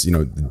 there was, you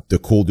know, the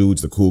cool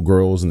dudes, the cool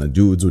girls, and the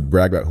dudes would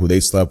brag about who they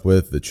slept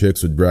with. The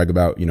chicks would brag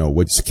about, you know,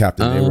 which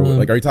captain they were with.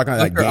 Like, are you talking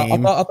about that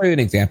game? I'll tell you an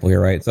example here,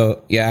 right?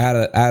 So yeah,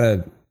 I had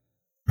a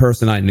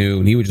person I knew,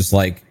 and he would just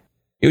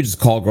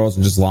call girls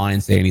and just lie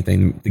and say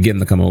anything to get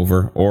them to come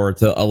over, or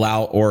to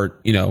allow, or,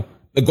 you know,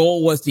 the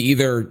goal was to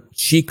either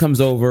she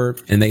comes over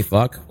and they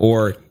fuck,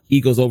 or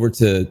he goes over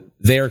to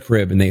their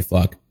crib and they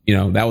fuck. You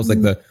know, that was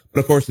like but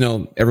of course, you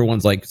know,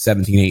 everyone's like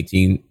 17,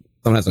 18.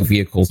 Someone has like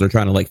vehicles. They're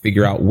trying to like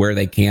figure out where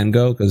they can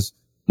go, because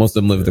most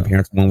of them live with their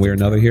parents one way or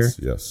another here.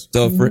 Yes.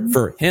 So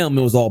for him,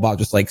 it was all about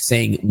just like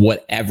saying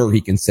whatever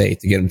he can say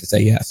to get him to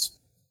say yes.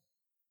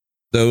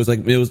 So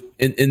it was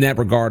in that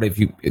regard, if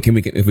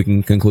we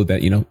can conclude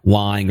that, you know,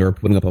 lying or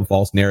putting up a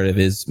false narrative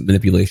is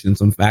manipulation in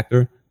some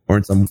factor or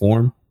in some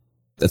form.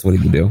 That's what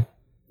he would do.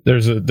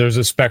 There's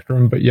a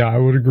spectrum, but yeah, I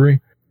would agree.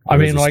 I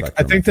mean, like,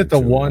 I think that the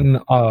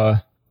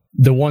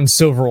one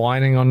silver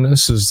lining on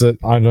this is that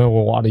I know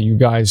a lot of you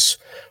guys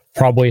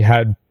probably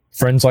had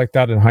friends like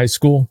that in high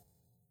school,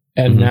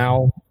 and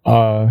now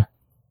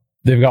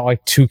they've got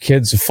like 2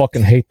 kids who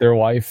fucking hate their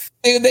life,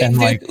 and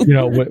like, you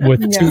know,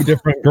 with 2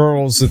 different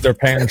girls that they're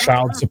paying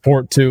child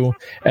support to,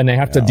 and they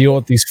have to deal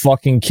with these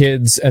fucking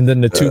kids, and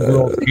then the 2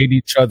 girls hate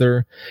each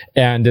other,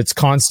 and it's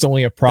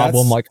constantly a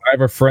problem. Like, I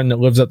have a friend that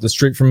lives up the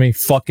street from me.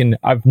 Fucking,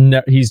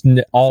 he's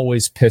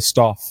always pissed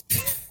off.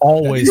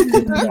 Always.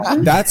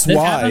 That's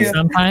why.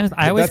 Sometimes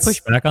I always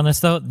push back on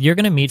this, though. You're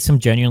going to meet some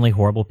genuinely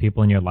horrible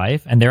people in your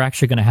life, and they're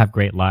actually going to have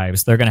great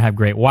lives. They're going to have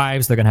great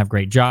wives. They're going to have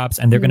great jobs,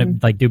 and they're going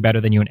to like do better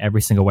than you in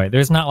every single way.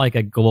 There's not like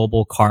a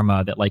global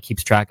karma that like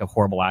keeps track of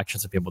horrible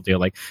actions that people do.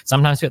 Like,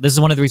 sometimes this is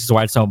one of the reasons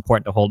why it's so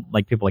important to hold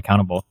like people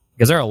accountable,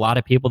 because there are a lot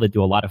of people that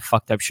do a lot of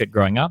fucked up shit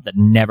growing up that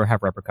never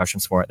have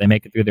repercussions for it. They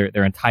make it through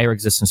their entire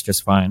existence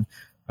just fine.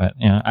 But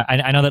you know,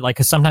 I know that, like,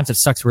 because sometimes it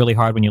sucks really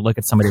hard when you look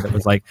at somebody that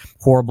was like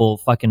horrible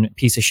fucking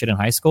piece of shit in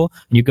high school,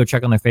 and you go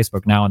check on their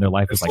Facebook now, and their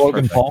life is like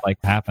Logan perfect. Paul. Like,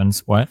 happens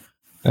what?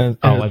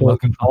 Like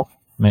Logan Paul.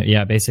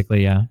 Yeah,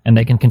 basically, yeah, and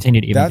they can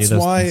continue to even do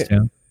those things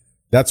too.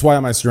 That's why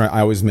on my Instagram I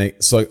always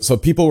make so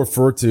people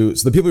refer to,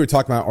 so the people you're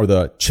talking about are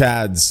the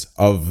Chads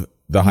of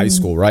the high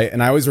school, right?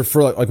 And I always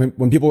refer, like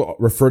when people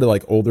refer to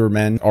like older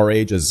men our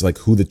age as like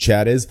who the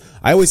Chad is,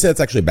 I always say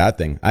that's actually a bad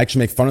thing. I actually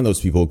make fun of those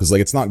people, because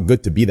like it's not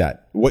good to be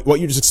that. What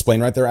you just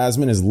explained right there,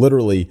 Asmon, is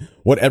literally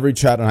what every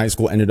Chad in high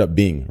school ended up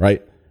being,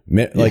 right?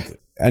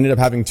 Like ended up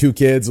having 2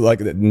 kids, like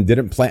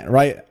didn't plan,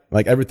 right?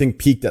 Like everything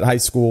peaked at high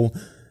school.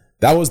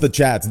 That was the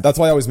Chads. That's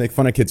why I always make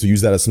fun of kids who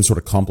use that as some sort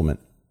of compliment.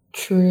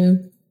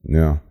 True.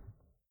 Yeah.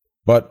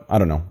 But I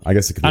don't know. I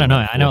guess it could be. I don't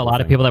know. I know a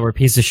lot of people that were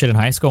pieces of shit in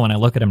high school. When I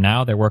look at them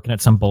now, they're working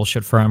at some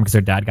bullshit firm because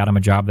their dad got them a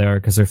job there,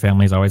 because their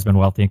family's always been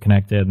wealthy and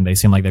connected, and they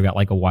seem like they've got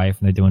like a wife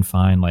and they're doing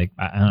fine. Like,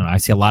 I don't know. I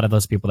see a lot of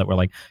those people that were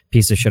like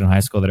pieces of shit in high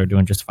school that are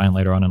doing just fine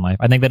later on in life.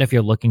 I think that if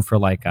you're looking for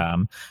like,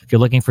 if you're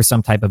looking for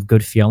some type of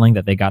good feeling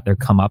that they got their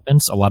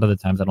comeuppance, a lot of the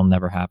times that'll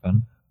never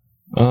happen.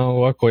 Oh,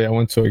 luckily I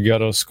went to a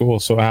ghetto school,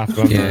 so half of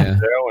them are in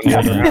jail and the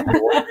other half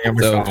are working at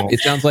McDonald's. So it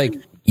sounds like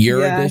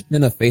your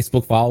edition of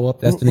Facebook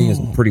follow-up, Destiny, is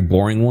a pretty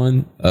boring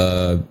one.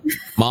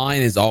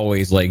 Mine is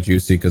always like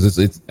juicy, because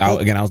it's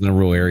again, I was in a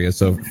rural area,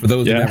 so for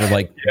those who never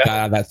got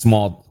out of that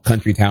small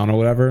country town or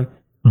whatever,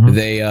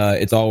 they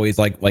it's always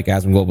like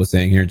Asmongold was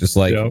saying here, just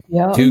like 2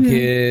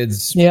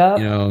 kids, you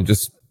know,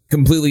 just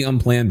completely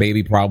unplanned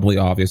baby, probably,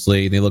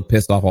 obviously. They look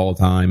pissed off all the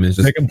time. It's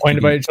just, they complain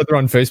about each other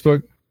on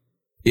Facebook.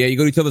 Yeah, you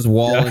go to each other's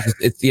wall.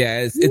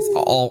 It's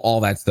all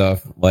that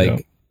stuff.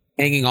 Like,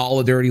 hanging all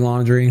the dirty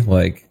laundry,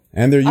 like,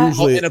 and they're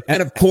usually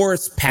and of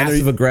course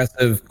passive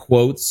aggressive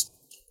quotes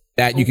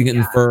that you can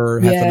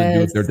infer have something to do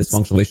with their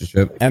dysfunctional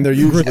relationship. And they're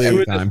usually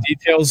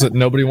details that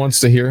nobody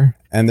wants to hear.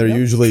 And they're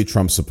usually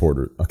Trump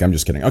supporters. Okay, I'm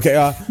just kidding.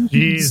 Okay,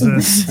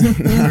 Jesus,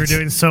 you're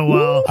doing so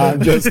well.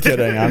 I'm just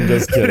kidding.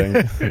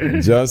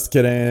 Just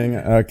kidding.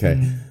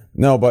 Okay,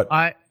 no, but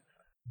I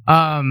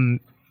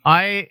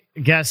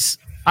guess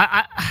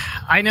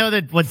I know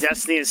that what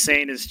Destiny is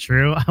saying is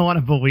true. I want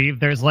to believe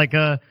there's like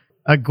a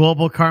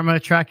global karma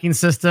tracking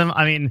system.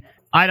 I mean,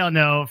 I don't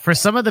know. For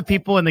some of the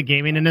people in the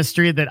gaming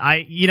industry that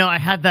I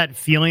had that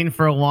feeling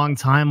for a long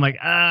time, like,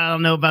 I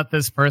don't know about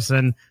this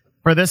person.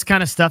 For this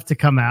kind of stuff to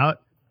come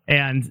out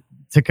and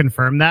to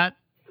confirm that,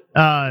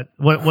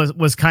 what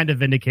was kind of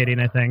vindicating,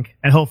 I think,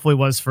 and hopefully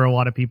was for a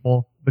lot of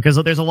people, because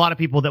there's a lot of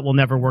people that will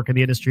never work in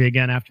the industry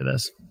again after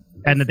this,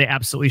 and that they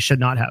absolutely should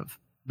not have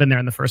been there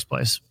in the first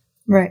place.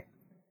 Right.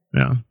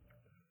 Yeah.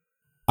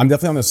 I'm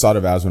definitely on the side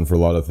of Aswin for a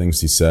lot of things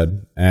he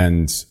said.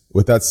 And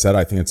with that said,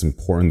 I think it's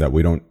important that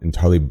we don't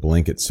entirely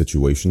blanket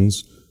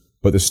situations.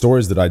 But the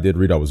stories that I did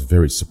read, I was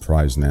very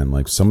surprised, man.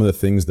 Like some of the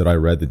things that I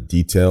read, the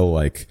detail,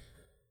 like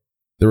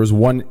there was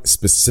one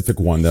specific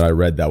one that I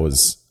read that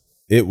was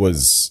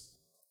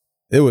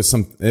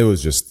some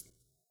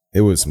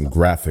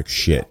graphic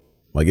shit.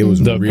 Like it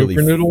was the really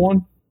Cooper Noodle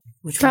one.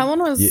 That one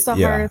was the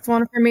hardest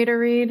one for me to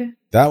read.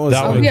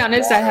 I'll be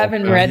honest, I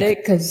haven't read it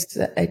because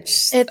I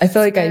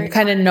feel like I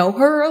kind of know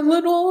her a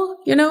little,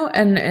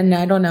 and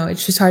I don't know.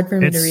 It's just hard for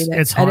me to read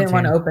it. I didn't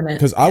want to open it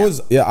because I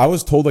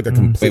was told like a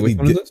completely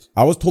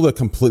I was told a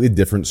completely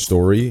different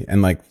story,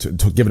 and like to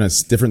given a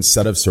different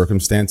set of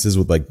circumstances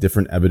with like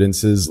different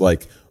evidences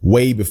like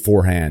way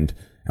beforehand.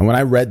 And when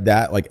I read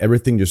that, like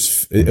everything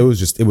it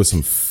was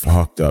some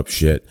fucked up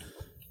shit,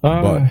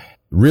 but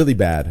really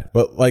bad.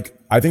 But like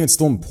I think it's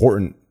still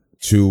important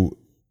to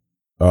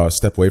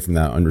step away from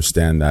that,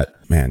 understand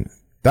that, man,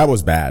 that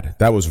was bad.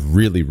 That was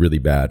really, really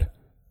bad.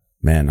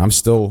 Man, I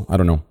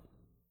don't know.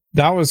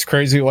 That was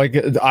crazy. Like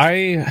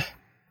I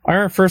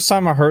remember first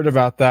time I heard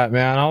about that,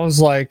 man, I was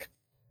like,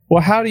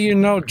 well, how do you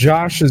know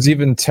Josh is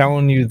even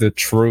telling you the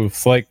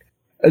truth? Like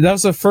that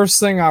was the first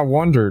thing I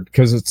wondered,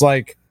 because it's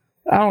like,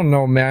 I don't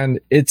know, man.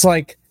 It's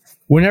like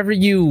whenever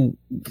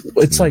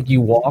it's like you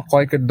walk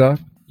like a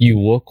duck, you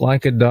look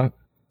like a duck.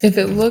 If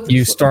it looks,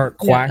 you start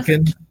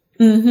quacking. Yeah.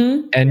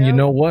 Mm-hmm. And you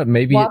know what?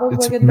 Maybe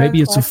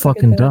it's a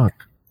fucking duck.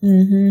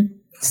 Mm-hmm.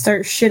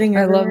 Start shitting.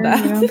 I love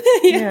that.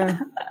 Yeah.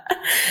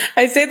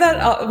 I say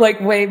that like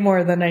way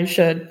more than I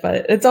should,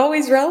 but it's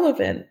always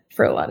relevant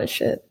for a lot of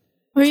shit.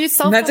 Well,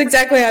 and that's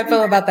exactly how I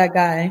feel about that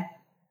guy.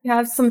 You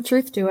have some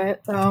truth to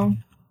it, so.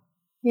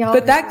 Yeah.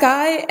 But that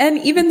guy, and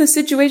even the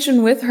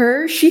situation with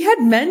her, she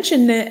had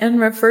mentioned it and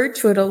referred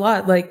to it a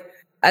lot. Like,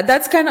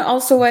 that's kind of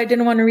also why I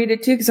didn't want to read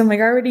it too, because I'm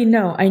like, I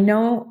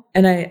know,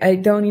 and I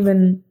don't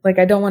even, like,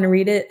 I don't want to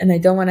read it, and I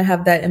don't want to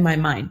have that in my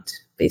mind,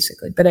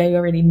 basically. But I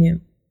already knew.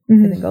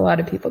 Mm-hmm. I think a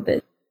lot of people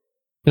did.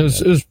 It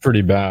was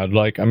pretty bad.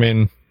 Like, I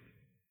mean, it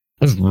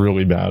was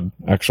really bad,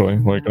 actually.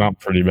 Like, not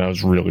pretty bad, it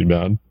was really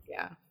bad.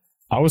 Yeah.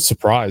 I was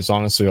surprised,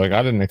 honestly. Like,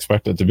 I didn't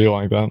expect it to be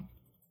like that.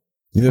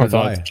 I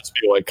thought it'd just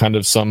be like kind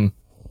of some...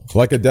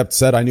 Like Adept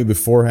said, I knew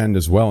beforehand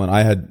as well, and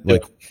I had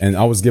and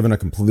I was given a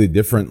completely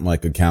different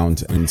like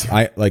account, and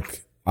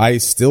I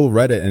still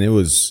read it, and it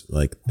was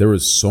like there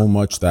was so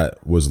much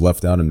that was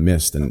left out and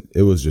missed, and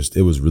it was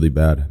really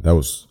bad. That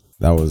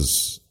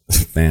was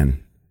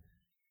man.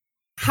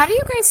 How do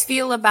you guys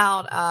feel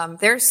about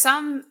there's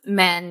some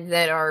men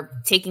that are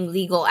taking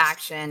legal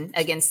action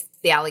against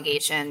the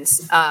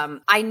allegations?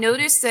 I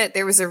noticed that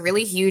there was a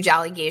really huge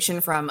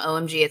allegation from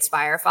OMG It's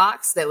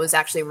Firefox that was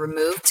actually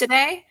removed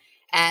today.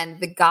 And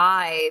the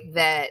guy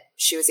that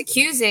she was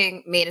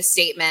accusing made a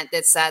statement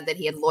that said that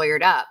he had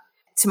lawyered up.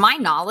 To my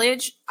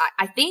knowledge,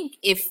 I think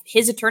if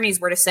his attorneys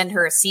were to send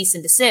her a cease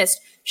and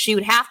desist, she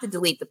would have to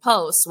delete the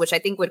post, which I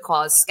think would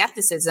cause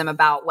skepticism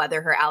about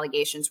whether her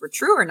allegations were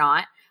true or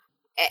not.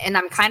 And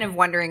I'm kind of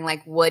wondering,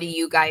 like, what do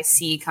you guys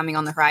see coming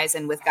on the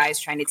horizon with guys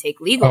trying to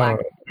take legal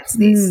action against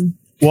these?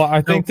 Well,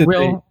 I think that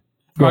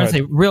I want to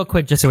say real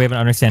quick, just so we have an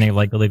understanding of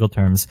like the legal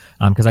terms,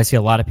 because I see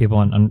a lot of people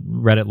on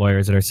Reddit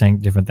lawyers that are saying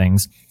different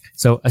things.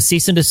 So a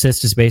cease and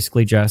desist is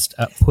basically just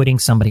putting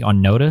somebody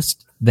on notice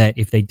that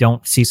if they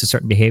don't cease a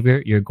certain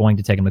behavior, you're going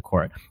to take them to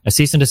court. A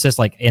cease and desist,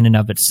 like in and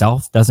of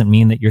itself, doesn't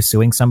mean that you're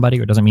suing somebody,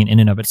 or doesn't mean in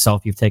and of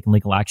itself you've taken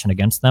legal action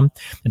against them.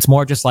 It's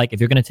more just like if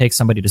you're going to take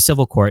somebody to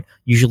civil court,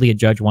 usually a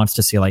judge wants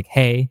to see like,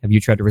 hey, have you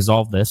tried to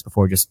resolve this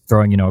before just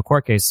throwing, a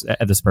court case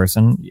at this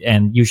person?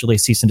 And usually a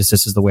cease and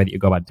desist is the way that you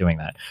go about doing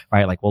that,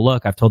 right? Like, well,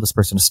 look, I've told this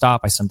person to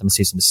stop. I sent them a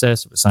cease and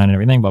desist, it was signed and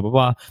everything, blah, blah,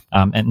 blah.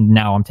 And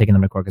now I'm taking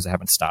them to court because I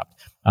haven't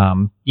stopped.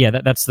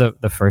 That's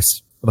the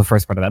first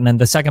part of that. And then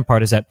the second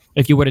part is that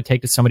if you were to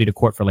take somebody to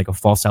court for like a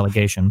false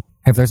allegation,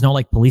 if there's no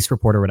like police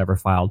report or whatever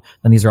filed,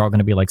 then these are all going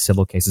to be like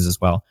civil cases as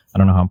well. I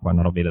don't know how important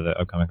that'll be to the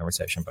upcoming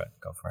conversation, but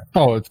go for it.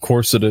 Oh, of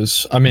course it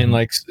is. I mean,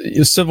 like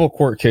civil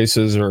court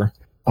cases are,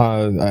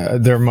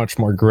 they're much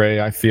more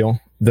gray, I feel,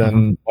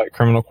 than like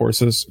criminal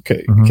cases.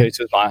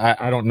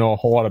 I don't know a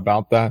whole lot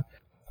about that.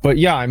 But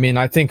yeah, I mean,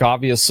 I think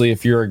obviously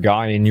if you're a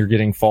guy and you're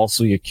getting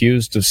falsely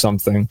accused of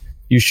something,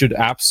 you should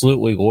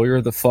absolutely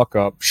lawyer the fuck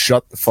up,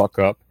 shut the fuck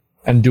up,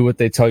 and do what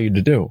they tell you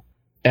to do.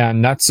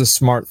 And that's a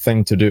smart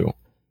thing to do.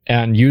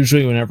 And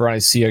usually whenever I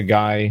see a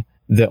guy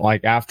that,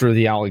 like, after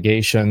the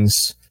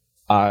allegations,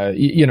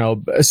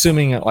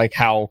 assuming like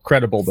how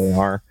credible they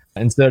are,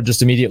 instead of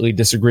just immediately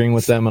disagreeing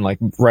with them and like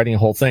writing a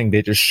whole thing,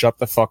 they just shut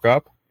the fuck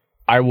up.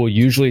 I will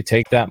usually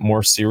take that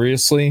more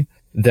seriously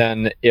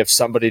than if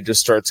somebody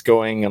just starts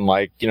going and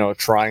like,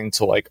 trying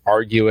to like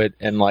argue it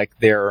and like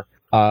they're,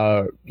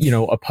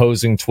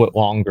 opposing to it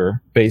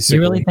longer, basically.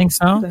 You really think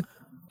so?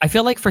 I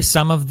feel like for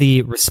some of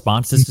the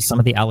responses to some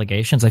of the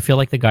allegations, I feel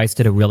like the guys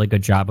did a really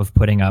good job of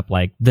putting up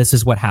like, this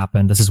is what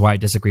happened. This is why I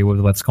disagree with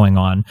what's going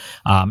on.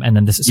 And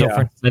then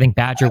I think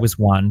Badger was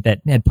one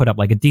that had put up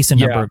like a decent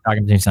number of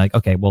documentation. Like,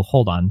 okay, well,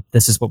 hold on.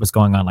 This is what was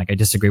going on. Like, I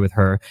disagree with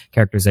her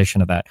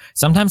characterization of that.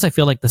 Sometimes I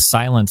feel like the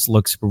silence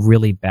looks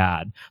really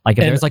bad. Like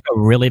if there's like a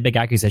really big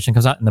accusation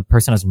comes out and the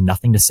person has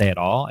nothing to say at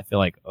all, I feel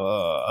like,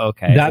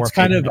 okay. That's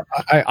kind of,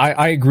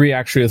 I agree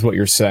actually with what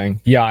you're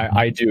saying. Yeah,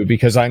 I do,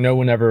 because I know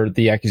whenever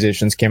the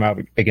accusations came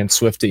out against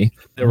Swifty,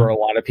 there were a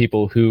lot of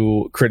people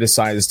who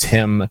criticized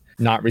him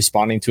not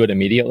responding to it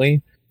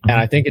immediately. And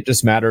I think it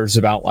just matters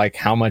about like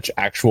how much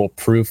actual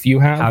proof you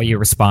have. How you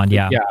respond,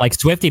 yeah. Like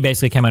Swifty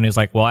basically came out and he was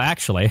like, well,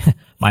 actually,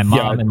 my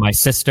mom and my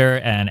sister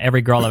and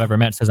every girl I've ever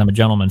met says I'm a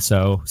gentleman,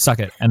 so suck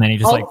it. And then he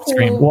just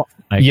screamed.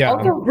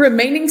 Also,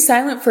 remaining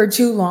silent for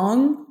too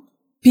long,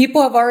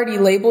 people have already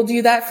labeled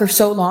you that for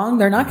so long,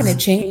 they're not going to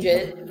change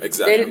it.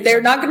 Exactly.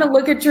 They're not going to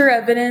look at your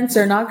evidence.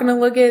 They're not going to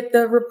look at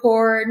the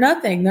report.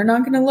 Nothing. They're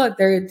not going to look.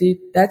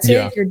 That's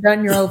it. You're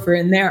done. You're over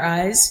in their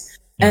eyes.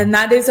 And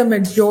that is a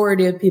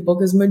majority of people,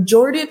 because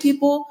majority of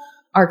people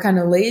are kind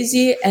of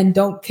lazy and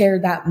don't care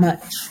that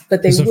much,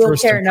 but they will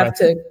care enough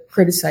to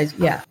criticize.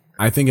 Yeah.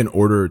 I think in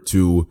order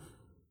to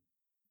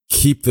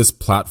keep this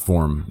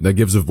platform that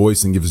gives a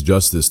voice and gives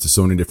justice to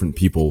so many different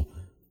people,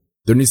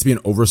 there needs to be an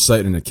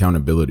oversight and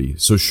accountability.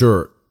 So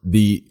sure,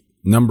 the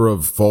number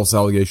of false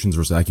allegations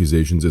versus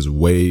accusations is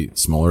way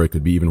smaller. It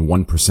could be even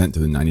 1% to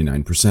the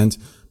 99%,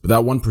 but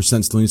that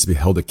 1% still needs to be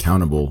held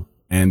accountable,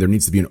 and there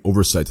needs to be an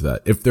oversight to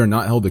that. If they're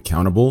not held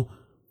accountable,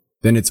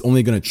 then it's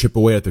only going to chip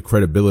away at the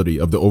credibility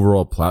of the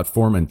overall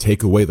platform and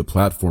take away the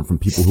platform from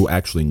people who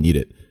actually need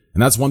it.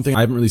 And that's one thing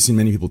I haven't really seen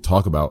many people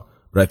talk about,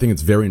 but I think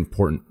it's very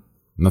important.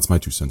 And that's my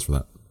 2 cents for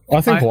that. Well,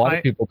 I think a lot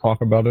of people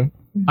talk about it.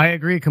 I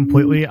agree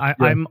completely.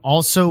 I'm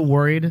also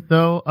worried,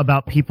 though,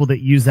 about people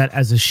that use that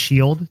as a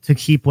shield to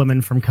keep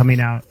women from coming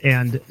out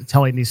and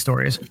telling these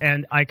stories.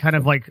 And I kind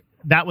of like,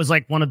 that was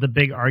like one of the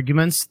big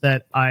arguments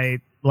that I,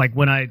 like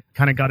when I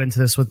kind of got into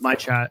this with my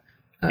chat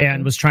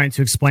and was trying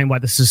to explain why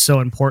this is so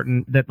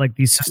important, that like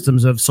these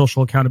systems of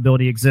social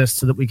accountability exist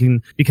so that we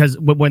can, because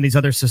when these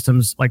other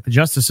systems like the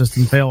justice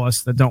system fail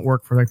us, that don't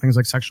work for like things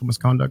like sexual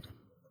misconduct.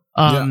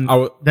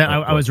 The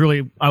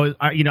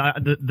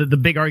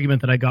big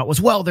argument that I got was,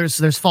 well,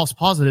 there's false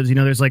positives.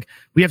 There's like,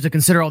 we have to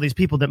consider all these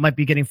people that might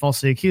be getting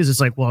falsely accused. It's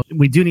like, well,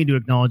 we do need to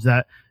acknowledge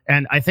that.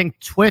 And I think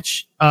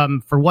Twitch,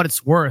 for what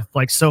it's worth,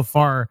 like so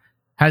far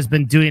has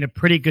been doing a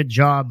pretty good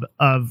job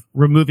of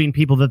removing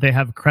people that they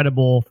have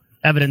credible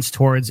evidence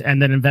towards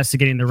and then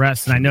investigating the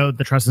rest. And I know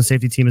the trust and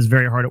safety team is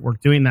very hard at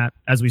work doing that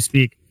as we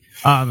speak.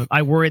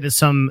 I worry that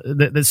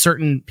that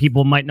certain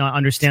people might not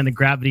understand the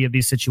gravity of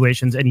these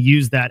situations and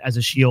use that as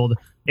a shield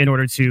in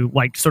order to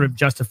like sort of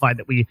justify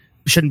that we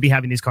shouldn't be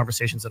having these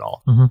conversations at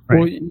all. Right?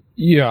 Well,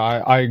 yeah,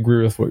 I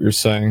agree with what you're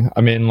saying.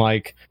 I mean,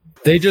 like,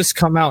 they just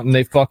come out and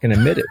they fucking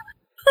admit it.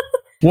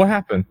 What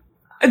happened?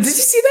 Did you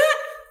see that?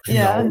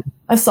 Yeah,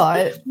 I saw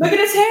it. Look at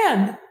his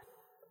hand.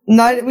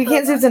 No, we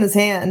can't see what's in his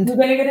hand. You're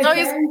gonna get his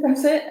hand and come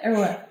sit or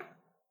what?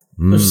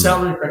 There's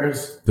celery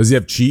crackers. Does he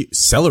have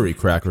celery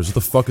crackers? What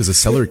the fuck is a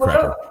celery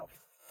cracker?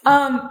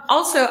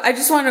 Also, I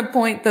just want to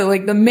point that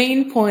like the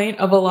main point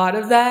of a lot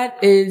of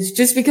that is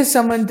just because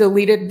someone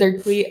deleted their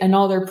tweet and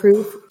all their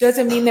proof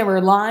doesn't mean they were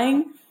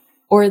lying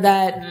or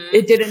that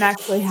it didn't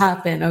actually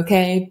happen.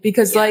 Okay.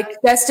 Because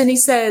like Destiny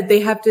said, they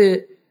have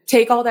to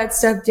take all that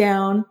stuff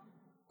down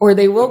or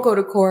they will go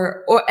to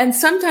court and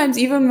sometimes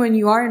even when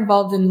you are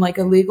involved in like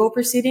a legal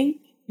proceeding,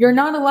 you're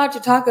not allowed to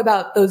talk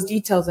about those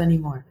details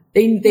anymore.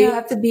 They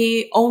have to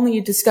be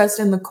only discussed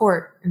in the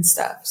court and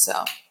stuff. So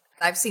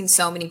I've seen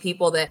so many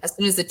people that as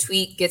soon as the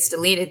tweet gets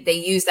deleted, they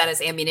use that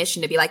as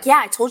ammunition to be like, yeah,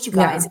 I told you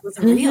guys it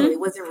wasn't real. It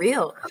wasn't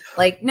real.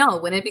 Like, no,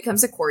 when it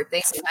becomes a court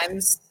thing,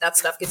 sometimes that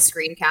stuff gets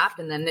screen capped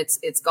and then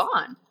it's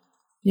gone.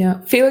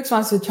 Yeah. Felix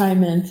wants to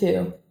chime in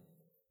too.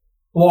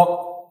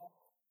 Well,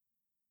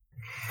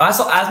 I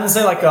saw Asmund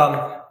say like,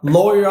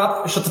 lawyer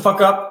up, shut the fuck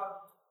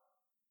up.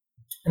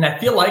 And I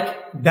feel like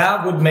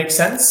that would make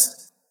sense.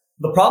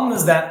 The problem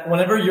is that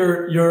whenever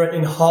you're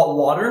in hot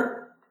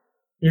water,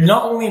 you're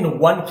not only in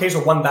one case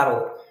or one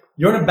battle.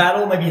 You're in a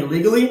battle maybe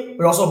legally,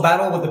 but also a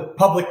battle with the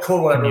public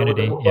code, whatever,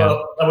 community, with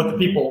the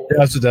people.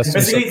 Yeah, that's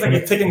basically,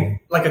 it's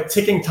like a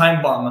ticking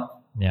time bomb.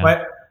 Yeah. Right?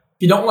 If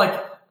you don't like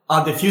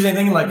diffuse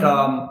anything like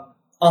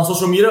on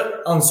social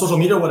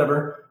media,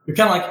 whatever, you're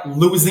kind of like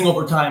losing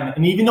over time.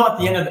 And even though at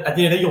the end of the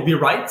day you'll be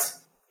right,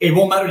 it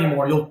won't matter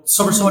anymore. You'll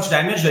suffer so much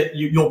damage that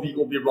you'll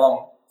be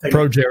wrong.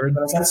 Pro Jared.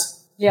 Does that make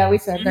sense? Yeah, we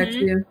said that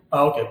too.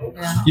 Oh, okay. Cool.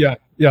 Yeah.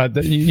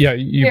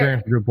 You bring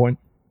up a good point.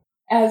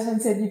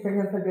 Asmund said you bring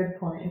up a good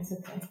point. It's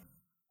okay.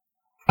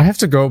 I have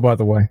to go, by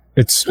the way.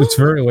 It's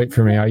very late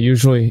for me. I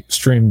usually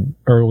stream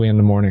early in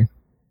the morning.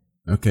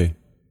 Okay.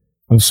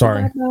 I'm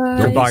sorry.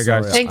 Goodbye,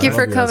 guys. Thank you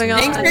for coming on.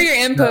 Thanks for your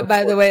input,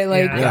 by the way.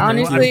 Like,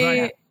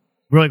 honestly,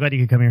 really glad you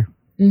could come here.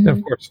 Mm-hmm. Yeah,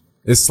 of course.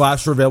 Is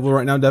Slasher available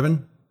right now,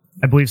 Devin?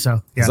 I believe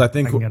so. Yeah, I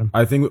think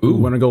we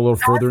want to go a little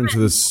further into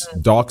this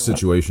doc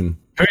situation.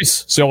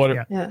 Peace. See you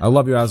later. Yeah. I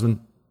love you, Asmund.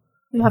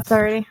 Left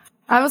already.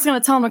 I was gonna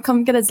tell him to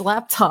come get his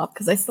laptop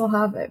because I still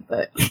have it,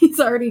 but he's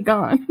already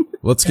gone.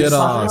 Let's get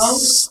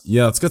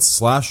let's get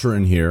Slasher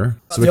in here.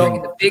 So we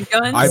can, the big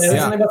guns.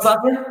 Something about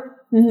Slasher?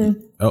 Mm-hmm.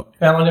 Oh,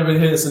 I want everybody to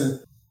hear this.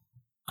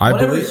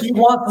 Whenever he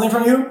wants something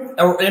from you,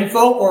 or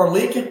info, or a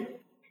leak,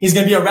 he's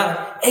gonna be around.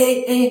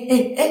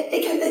 Hey.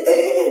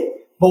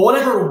 But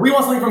whenever we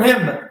want something from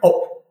him,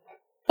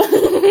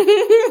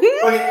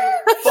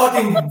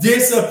 fucking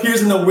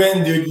disappears in the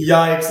wind, dude.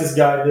 Yikes, this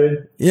guy,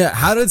 dude. Yeah,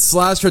 how did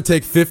Slasher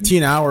take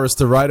 15 hours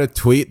to write a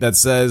tweet that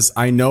says,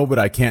 I know, but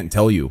I can't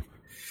tell you?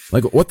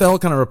 Like, what the hell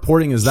kind of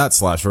reporting is that,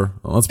 Slasher?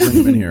 Well, let's bring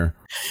him in here.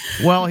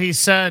 Well, he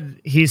said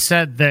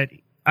that,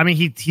 I mean,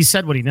 he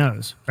said what he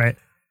knows, right?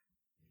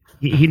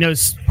 He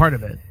knows part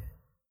of it.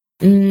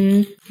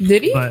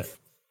 Did he? But,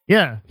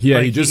 yeah.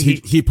 Yeah,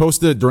 he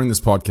posted it during this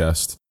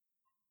podcast.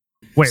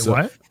 Wait,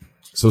 what?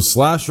 So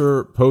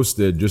Slasher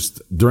posted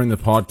just during the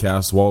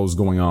podcast while it was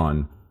going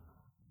on.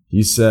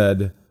 He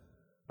said,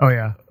 "Oh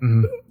yeah,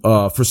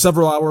 for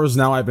several hours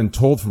now, I've been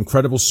told from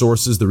credible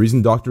sources the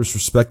reason Dr.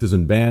 Disrespect has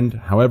been banned.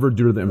 However,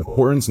 due to the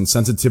importance and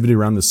sensitivity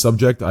around the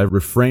subject, I've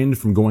refrained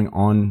from going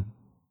on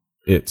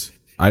it.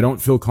 I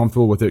don't feel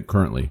comfortable with it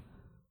currently."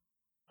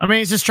 I mean,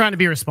 he's just trying to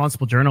be a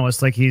responsible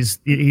journalist. Like he's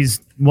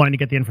wanting to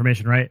get the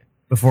information right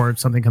before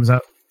something comes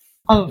out.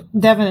 Oh,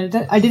 Devin,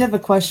 I did have a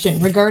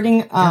question regarding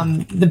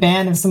the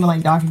ban of someone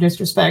like Dr.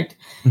 Disrespect.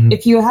 Mm-hmm.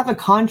 If you have a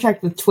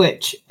contract with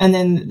Twitch and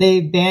then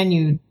they ban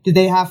you, do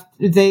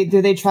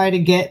they try to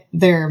get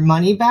their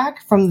money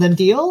back from the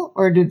deal,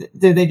 or do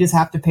they just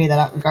have to pay that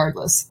out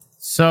regardless?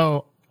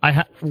 So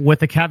with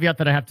the caveat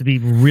that I have to be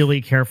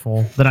really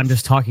careful that I'm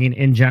just talking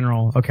in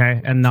general, okay,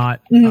 and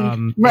not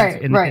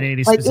right. In like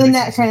in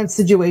that kind of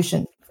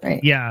situation, right?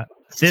 Yeah.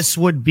 This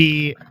would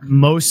be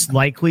most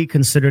likely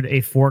considered a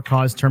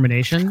for-cause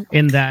termination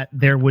in that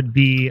there would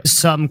be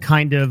some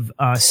kind of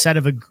set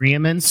of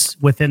agreements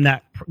within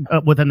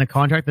the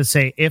contract that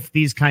say if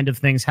these kind of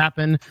things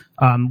happen,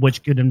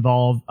 which could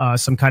involve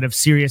some kind of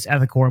serious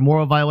ethical or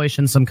moral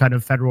violation, some kind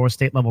of federal or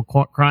state level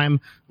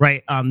crime,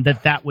 right?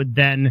 That would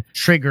then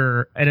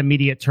trigger an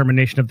immediate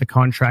termination of the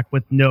contract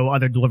with no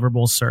other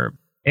deliverables served.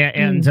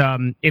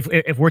 And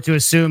if we're to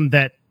assume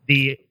that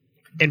the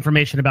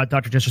information about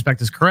Dr.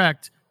 Disrespect is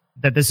correct,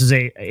 that this is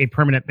a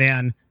permanent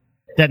ban,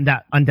 then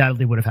that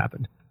undoubtedly would have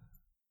happened.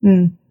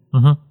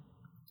 Mm-hmm.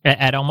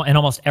 In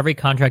almost every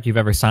contract you've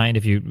ever signed,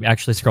 if you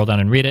actually scroll down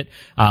and read it,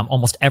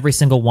 almost every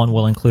single one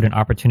will include an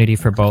opportunity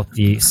for both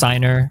the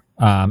signer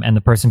and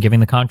the person giving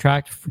the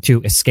contract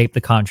to escape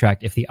the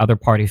contract if the other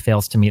party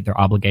fails to meet their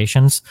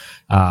obligations.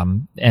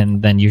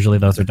 And then usually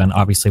those are done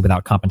obviously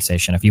without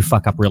compensation. If you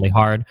fuck up really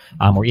hard,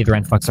 or either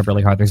end fucks up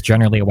really hard, there's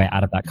generally a way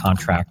out of that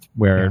contract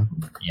where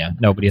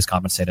nobody is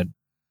compensated.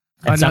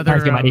 And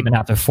sometimes you might even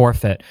have to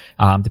forfeit,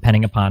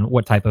 depending upon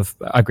what type of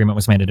agreement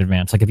was made in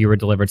advance. Like if you were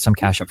delivered some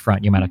cash up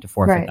front, you might have to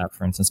forfeit that,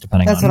 for instance,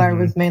 depending on... That's what I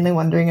was mainly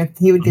wondering, if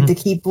he would get to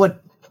keep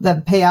what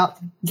the payout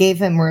gave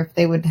him, or if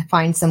they would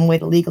find some way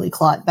to legally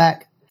claw it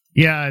back.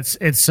 Yeah,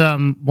 it's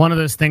one of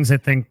those things. I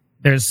think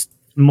there's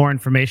more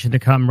information to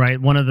come, right?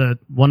 One of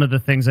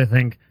the things I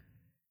think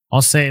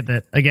I'll say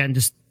that, again,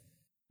 just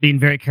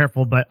being very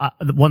careful, but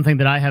the one thing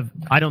that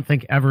I don't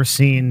think ever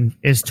seen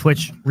is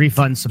Twitch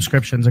refund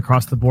subscriptions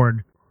across the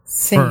board.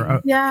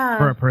 For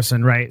a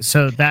person, right?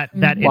 So that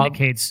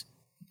indicates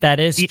that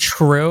is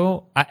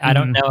true. I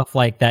don't know if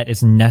like that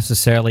is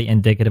necessarily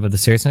indicative of the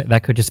seriousness.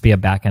 That could just be a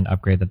back-end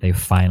upgrade that they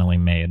finally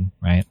made,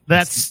 right?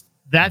 That's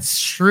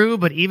true,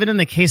 but even in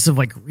the case of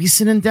like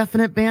recent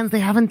indefinite bans, they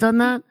haven't done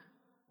that.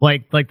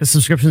 Like the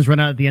subscriptions run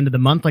out at the end of the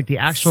month. Like the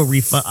actual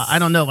refund, I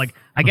don't know. Like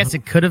I guess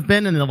it could have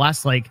been in the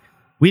last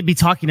we'd be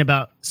talking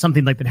about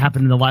something like that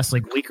happened in the last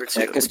week or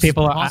two. Because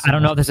people I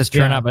don't know if this is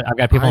true or not, but I've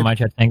got people in my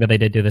chat saying that they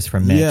did do this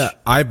for Mitch. Yeah,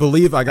 I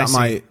believe I got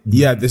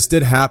this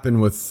did happen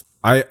with,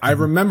 I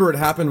remember it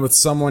happened with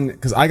someone,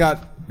 because I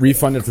got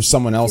refunded for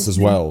someone else as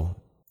well.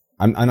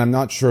 I'm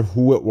not sure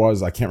who it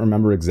was. I can't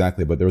remember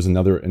exactly, but there was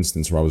another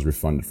instance where I was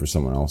refunded for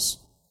someone else.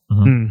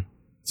 Mm-hmm.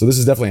 So this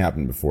has definitely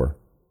happened before.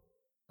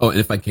 Oh, and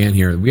if I can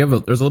here,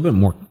 there's a little bit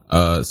more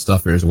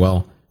stuff here as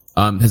well.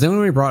 Has anyone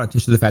really brought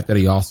attention to the fact that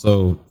he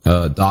also,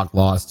 Doc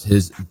lost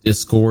his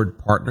Discord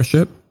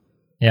partnership?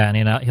 Yeah, and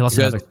he lost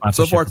another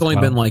sponsorship. So far, it's only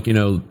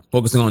been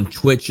focusing on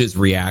Twitch's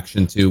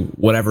reaction to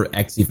whatever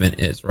X event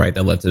is, right?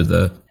 That led to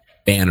the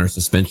ban or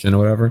suspension or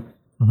whatever.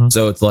 Mm-hmm.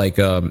 So it's like,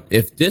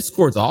 if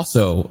Discord's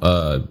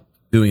also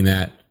doing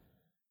that,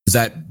 does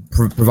that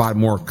provide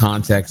more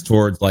context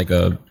towards like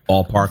a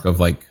ballpark of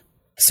like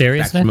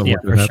seriousness? Yeah,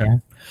 for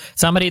sure.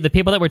 The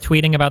people that were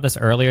tweeting about this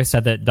earlier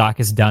said that Doc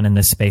is done in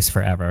this space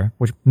forever,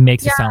 which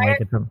makes it sound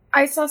like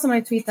I saw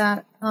somebody tweet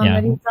that.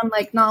 That he's done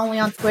like not only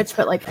on Twitch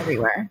but like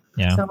everywhere.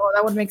 Yeah. So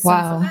that would make sense.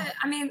 Wow.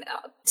 I mean,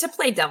 to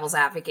play devil's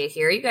advocate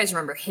here, you guys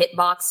remember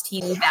Hitbox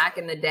TV back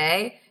in the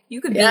day? You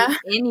could be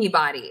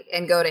anybody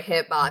and go to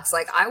Hitbox.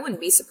 Like, I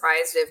wouldn't be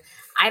surprised if,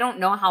 I don't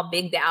know how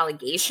big the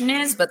allegation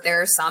is, but there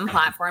are some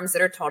platforms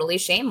that are totally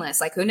shameless.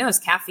 Like, who knows?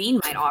 Caffeine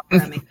might offer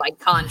them a like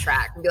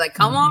contract and be like,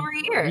 come over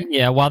here.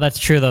 Yeah, while that's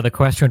true, though, the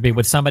question would be,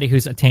 would somebody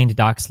who's attained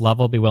Doc's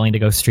level be willing to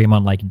go stream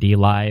on like D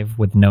Live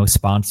with no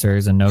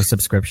sponsors and no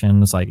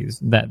subscriptions? Like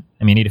that,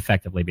 I mean, he'd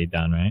effectively be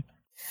done, right?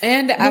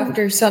 And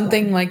after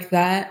something like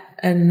that,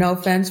 and no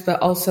offense,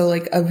 but also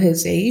like of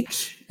his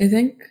age, I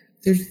think.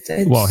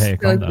 Well, hey,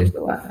 calm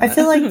down. I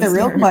feel like the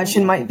real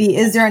question might be,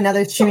 is there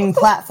another streaming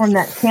platform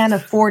that can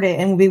afford it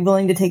and will be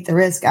willing to take the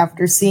risk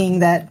after seeing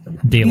that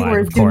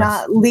viewers do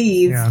not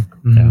leave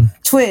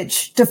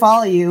Twitch to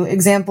follow you?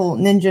 Example,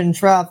 Ninja and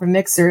Shroud from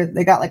Mixer,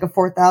 they got like a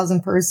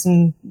 4,000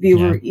 person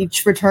viewer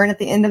each return at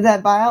the end of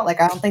that buyout. Like,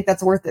 I don't think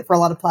that's worth it for a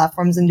lot of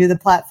platforms, and do the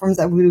platforms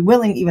that would be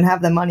willing even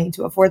have the money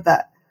to afford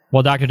that?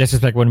 Well, Dr.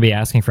 Disrespect wouldn't be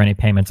asking for any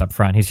payments up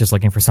front. He's just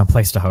looking for some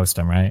place to host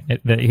him, right?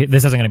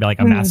 This isn't going to be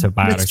like a massive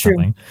buyout or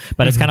something.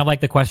 But it's kind of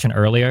like the question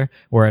earlier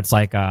where it's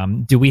like,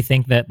 do we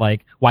think that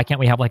like, why can't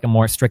we have like a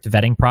more strict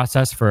vetting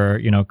process for,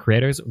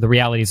 creators? The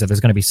reality is that there's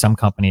going to be some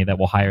company that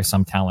will hire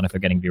some talent if they're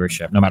getting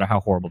viewership, no matter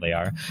how horrible they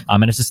are.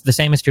 And it's just the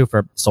same is true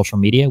for social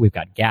media. We've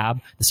got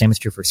Gab. The same is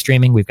true for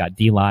streaming. We've got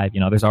D Live.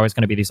 There's always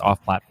going to be these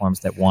off platforms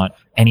that want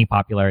any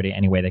popularity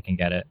any way they can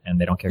get it, and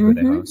they don't care who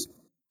they host.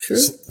 True.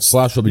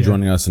 Slash will be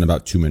joining us in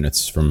about 2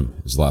 mines from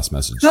his last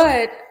message.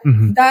 But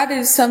that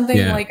is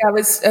something like I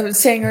was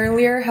saying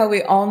earlier, how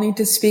we all need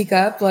to speak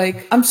up.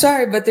 Like, I'm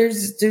sorry, but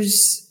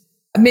there's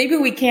maybe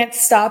we can't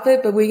stop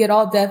it, but we could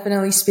all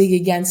definitely speak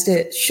against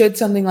it should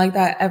something like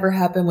that ever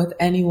happen with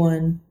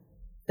anyone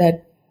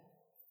that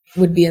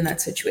would be in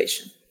that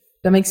situation.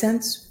 That make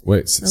sense?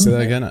 Wait, say that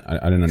again. I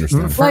didn't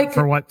understand.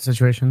 For what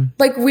situation?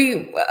 Like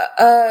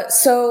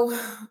so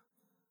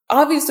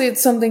obviously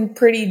it's something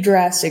pretty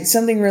drastic,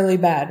 something really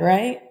bad,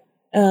 right?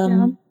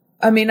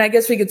 I mean, I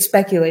guess we could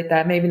speculate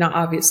that, maybe not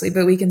obviously,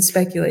 but we can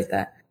speculate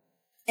that.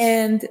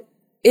 And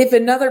if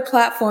another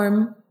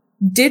platform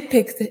did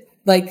pick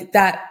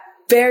that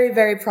very,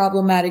 very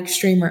problematic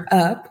streamer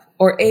up,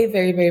 or a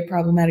very, very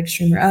problematic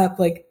streamer up,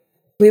 like,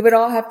 we would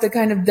all have to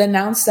kind of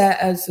denounce that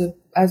as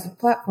a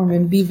platform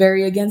and be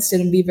very against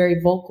it and be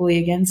very vocally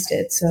against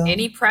it. So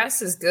any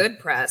press is good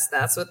press.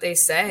 That's what they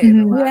say.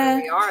 The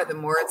louder we are, the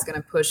more it's going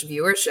to push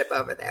viewership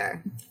over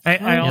there.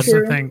 I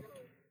also think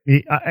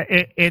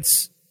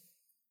it's,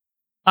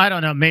 I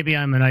don't know, maybe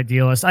I'm an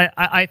idealist.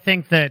 I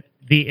think that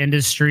the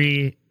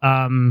industry,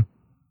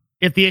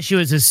 if the issue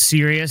is as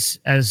serious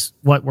as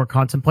what we're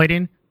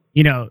contemplating,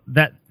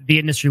 that the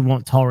industry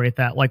won't tolerate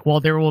that. Like, while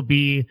there will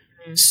be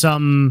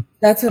some,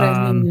 that's what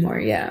I mean more.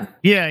 Yeah.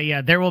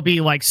 There will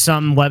be like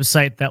some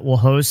website that will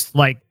host,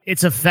 like,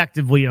 it's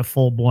effectively a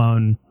full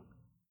blown.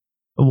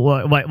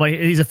 Like,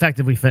 he's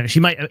effectively finished. He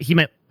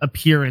might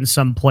appear in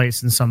some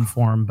place in some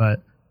form,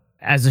 but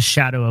as a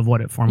shadow of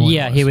what it formally.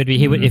 Yeah, was. He would be.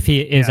 He would, if he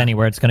is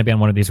anywhere, it's going to be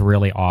on one of these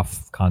really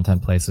off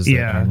content places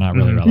that are not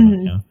really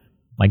relevant.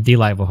 Like D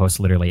Live will host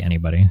literally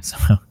anybody. So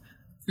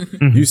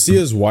you see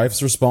his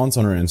wife's response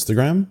on her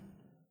Instagram.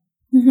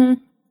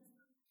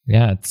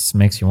 Yeah, it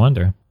makes you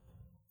wonder.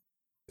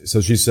 So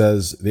she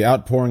says, the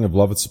outpouring of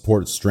love,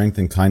 support, strength,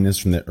 and kindness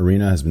from the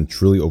arena has been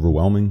truly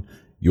overwhelming.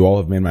 You all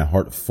have made my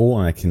heart full,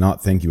 and I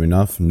cannot thank you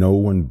enough. No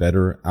one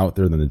better out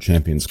there than the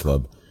Champions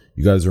Club.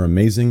 You guys are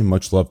amazing.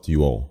 Much love to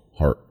you all.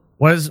 Heart.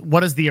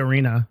 What is the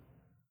arena?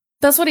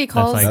 That's what he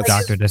calls like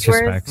Dr.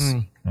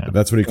 Disrespects.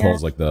 That's what he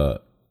calls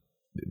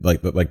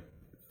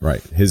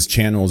right. His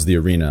channel is the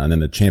arena, and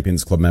then the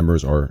Champions Club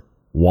members are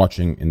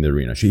watching in the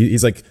arena.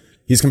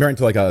 He's comparing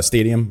to like a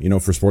stadium,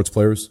 for sports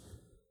players.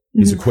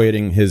 He's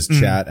equating his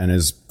chat and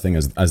his thing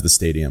as the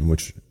stadium,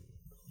 which,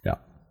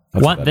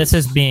 this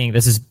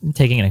is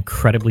taking an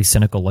incredibly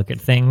cynical look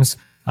at things.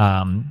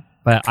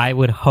 But I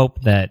would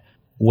hope that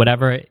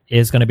whatever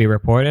is going to be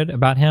reported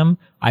about him,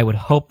 I would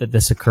hope that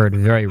this occurred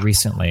very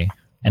recently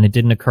and it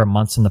didn't occur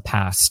months in the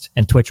past.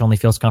 And Twitch only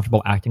feels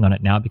comfortable acting on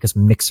it now because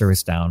Mixer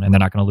is down and they're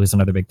not going to lose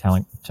another big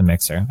talent to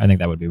Mixer. I think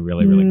that would be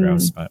really, really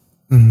gross. But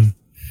I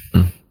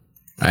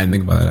didn't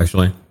think about that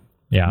actually.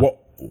 Yeah.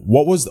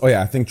 What was? Oh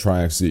yeah, I think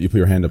Triax. You put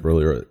your hand up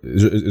earlier.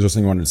 Is there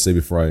something you wanted to say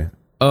before I?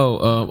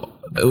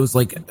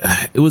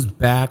 It was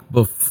back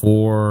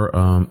before.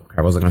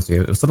 What was I going to say?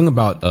 It was something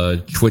about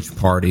Twitch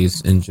parties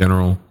in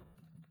general.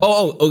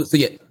 So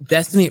yeah,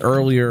 Destiny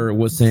earlier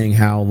was saying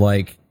how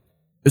like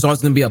there's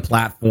always going to be a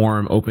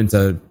platform open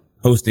to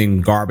hosting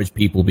garbage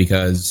people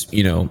because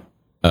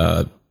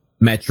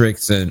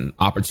metrics and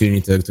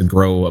opportunity to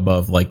grow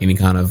above like any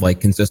kind of like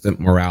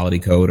consistent morality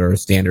code or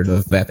standard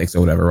of ethics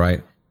or whatever,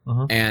 right?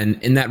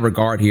 And in that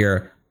regard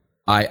here,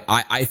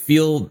 I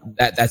feel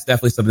that that's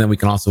definitely something that we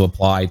can also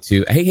apply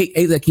to. Hey,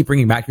 I keep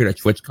bringing back here to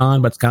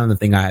TwitchCon, but it's kind of the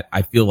thing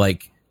I feel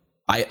like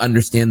I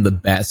understand the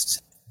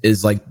best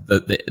is like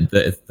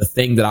the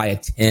thing that I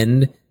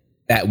attend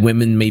that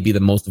women may be the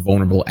most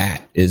vulnerable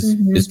at is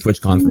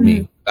TwitchCon for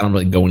me. I don't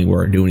really go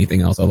anywhere or do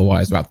anything else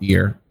otherwise throughout the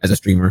year as a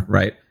streamer,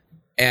 right?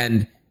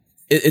 And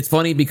it's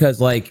funny because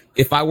like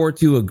if I were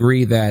to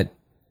agree that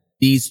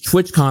these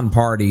TwitchCon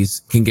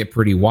parties can get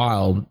pretty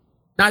wild,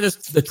 not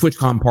just the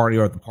TwitchCon party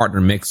or the partner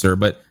mixer,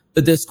 but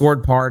the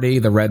Discord party,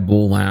 the Red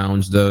Bull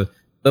Lounge, the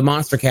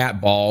Monster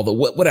Cat Ball, the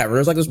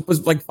whatever.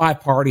 There's like 5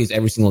 parties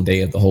every single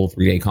day of the whole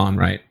 3-day con,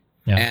 right?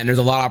 Yeah. And there's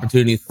a lot of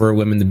opportunities for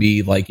women to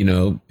be like, you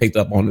know, picked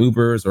up on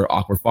Ubers or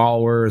awkward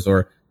followers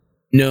or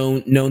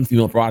known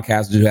female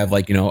broadcasters who have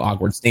like, you know,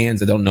 awkward stands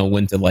that don't know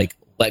when to like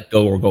let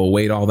go or go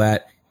away and all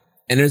that.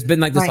 And there's been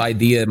like this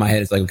idea in my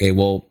head. It's like, okay,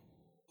 well,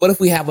 what if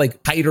we have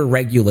like tighter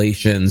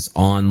regulations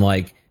on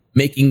like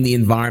making the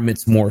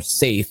environments more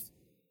safe,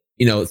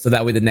 you know, so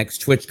that way the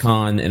next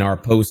TwitchCon and our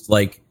post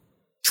like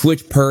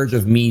Twitch purge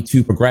of Me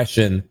Too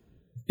progression,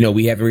 you know,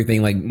 we have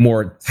everything like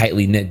more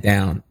tightly knit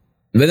down.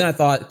 But then I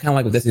thought, kind of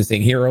like what this is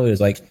saying here earlier,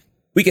 is like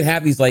we could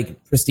have these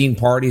like pristine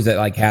parties that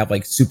like have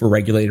like super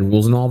regulated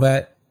rules and all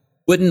that.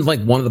 Wouldn't like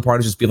one of the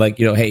parties just be like,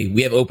 you know, hey,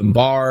 we have open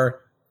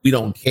bar, we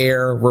don't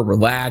care, we're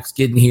relaxed,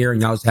 get in here,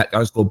 and y'all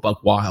just go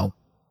buck wild.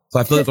 So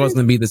I feel like it's always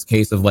going to be this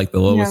case of like the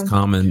lowest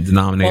common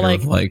denominator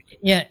of like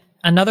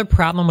another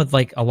problem with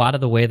like a lot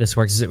of the way this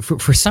works is that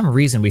for some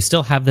reason we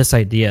still have this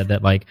idea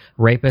that like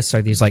rapists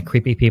are these like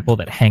creepy people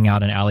that hang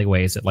out in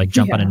alleyways that like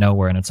jump out of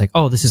nowhere, and it's like,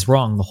 oh, this is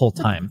wrong the whole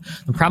time.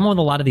 The problem with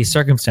a lot of these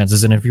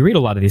circumstances, and if you read a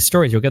lot of these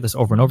stories, you'll get this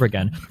over and over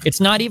again, it's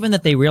not even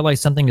that they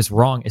realize something is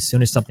wrong as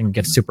soon as something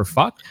gets super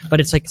fucked, but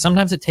it's like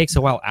sometimes it takes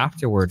a while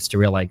afterwards to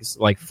realize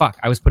like, fuck,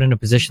 I was put in a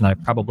position that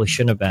I probably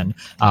shouldn't have been,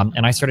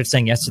 and I started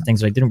saying yes to things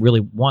that I didn't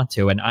really want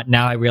to, and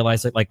now I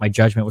realize that like my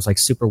judgment was like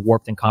super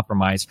warped and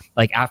compromised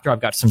like after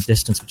I've got some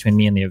distance between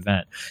me and the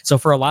event. So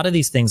for a lot of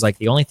these things, like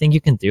the only thing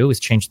you can do is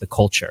change the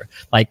culture.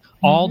 Like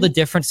all the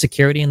different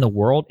security in the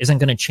world isn't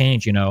going to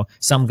change, you know,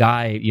 some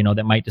guy, you know,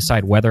 that might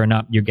decide whether or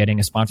not you're getting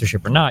a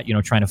sponsorship or not, you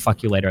know, trying to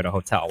fuck you later at a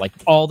hotel. Like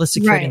all the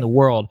security in the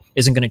world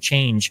isn't going to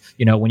change,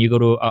 you know, when you go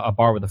to a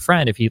bar with a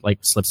friend, if he like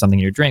slips something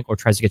in your drink or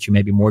tries to get you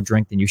maybe more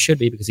drink than you should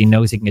be because he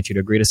knows he can get you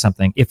to agree to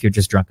something if you're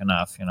just drunk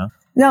enough, you know?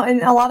 No,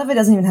 and a lot of it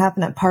doesn't even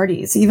happen at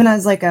parties. Even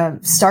as like a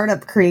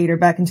startup creator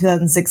back in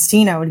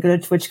 2016, I would go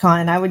to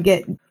TwitchCon and I would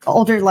get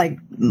older, like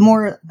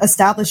more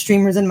established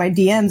streamers in my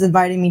DMs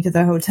inviting me to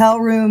their hotel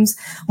rooms.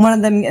 One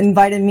of them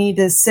invited me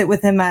to sit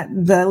with him at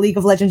the League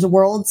of Legends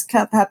Worlds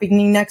Cup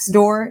happening next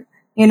door,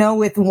 you know,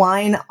 with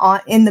wine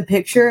in the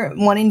picture,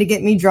 wanting to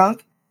get me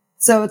drunk.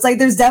 So it's like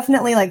there's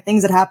definitely like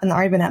things that happen that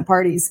aren't even at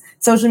parties.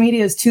 Social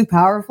media is too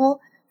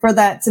powerful for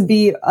that to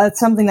be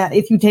something that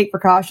if you take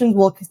precautions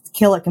will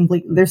kill it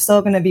completely. There's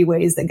still going to be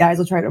ways that guys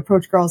will try to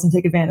approach girls and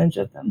take advantage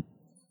of them.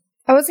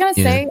 I was going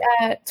to say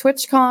at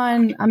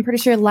TwitchCon, I'm pretty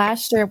sure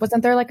last year,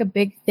 wasn't there like a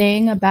big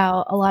thing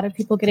about a lot of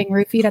people getting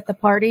roofied at the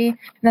party and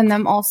then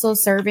them also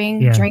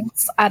serving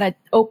drinks at an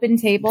open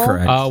table?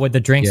 Correct. Oh, with the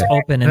drinks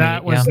open. And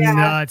that was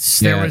nuts.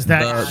 There was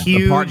that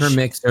huge... The partner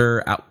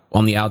mixer out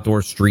on the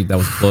outdoor street that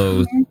was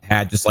closed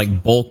had just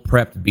like bulk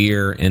prepped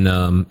beer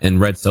in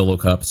red Solo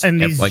cups. And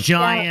these like,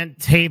 giant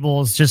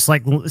tables just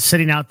like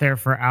sitting out there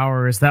for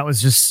hours. That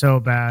was just so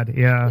bad.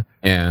 Yeah.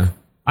 Yeah.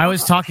 I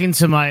was talking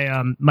to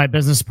my my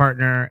business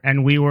partner,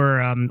 and we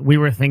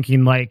were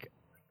thinking like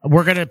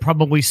we're gonna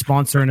probably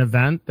sponsor an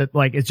event that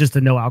like it's just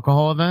a no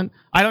alcohol event.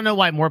 I don't know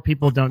why more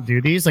people don't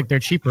do these. Like they're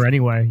cheaper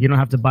anyway. You don't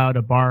have to buy out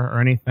a bar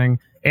or anything.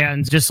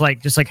 And just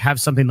like have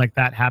something like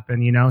that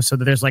happen, you know, so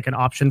that there's like an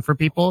option for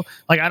people.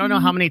 Like I don't know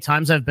how many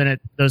times I've been at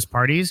those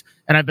parties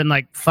and I've been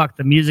like, "Fuck,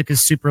 the music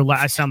is super loud."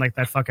 I sound like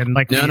that fucking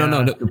like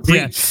no.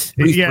 Preach.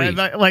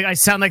 Like I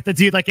sound like the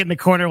dude like in the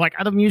corner, like,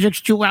 "Oh, the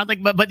music's too loud."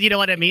 Like, but you know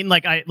what I mean?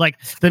 Like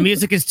the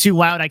music is too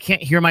loud. I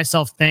can't hear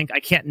myself think. I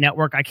can't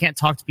network. I can't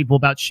talk to people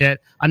about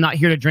shit. I'm not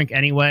here to drink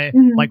anyway.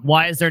 Like,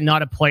 why is there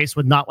not a place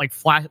with not like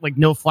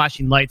no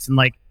flashing lights and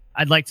like.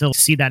 I'd like to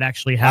see that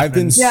actually happen. I've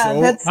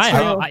been that's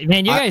true.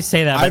 Man, you guys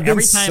say that. But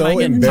every time I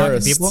get to talk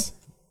to people,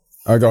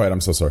 Oh, go ahead. I'm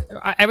so sorry.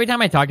 Every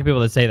time I talk to people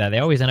that say that, they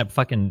always end up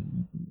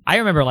fucking. I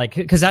remember like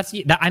because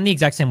I'm the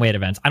exact same way at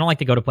events. I don't like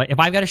to go to play. If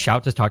I've got to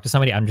shout to talk to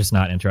somebody, I'm just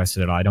not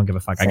interested at all. I don't give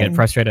a fuck. Same. I get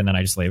frustrated and then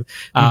I just leave.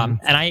 And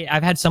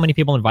I've had so many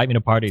people invite me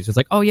to parties. It's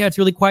like, oh yeah, it's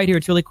really quiet here.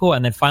 It's really cool.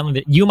 And then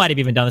finally, you might have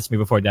even done this to me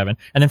before, Devin.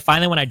 And then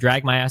finally, when I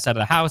drag my ass out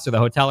of the house or the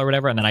hotel or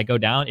whatever, and then I go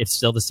down, it's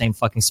still the same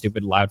fucking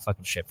stupid, loud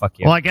fucking shit. Fuck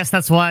you. Well, I guess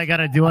that's why I got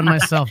to do it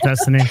myself,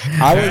 Destiny.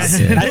 That's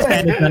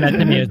done that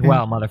to me as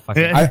well,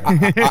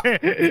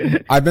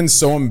 motherfucker. I've been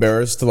so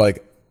embarrassed to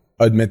like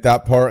admit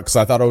that part because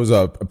I thought it was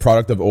a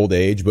product of old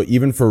age. But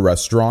even for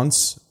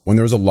restaurants, when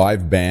there was a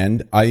live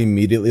band, I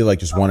immediately like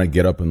just want to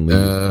get up and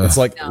leave. It's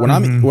like when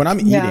I'm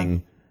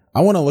eating, I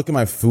want to look at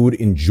my food,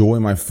 enjoy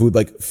my food.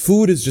 Like,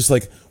 food is just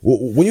like,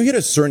 when you hit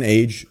a certain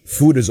age,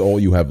 food is all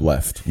you have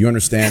left. You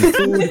understand?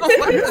 Food,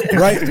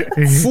 right?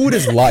 Food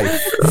is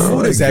life.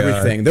 Food is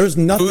everything. There's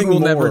nothing food will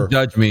more. Never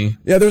judge me.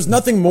 Yeah, there's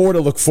nothing more to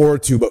look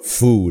forward to but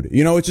food.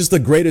 You know, it's just the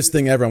greatest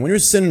thing ever. And when you're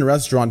sitting in a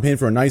restaurant paying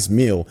for a nice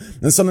meal,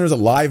 and suddenly there's a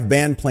live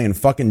band playing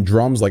fucking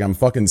drums like I'm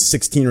fucking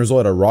 16 years old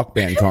at a rock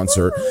band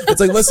concert.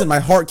 It's like, listen, my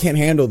heart can't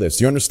handle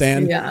this. You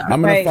understand? Yeah.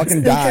 I'm going to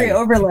fucking die.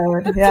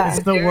 Overload. Yeah.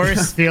 It's the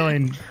worst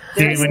feeling.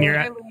 There's when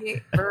you're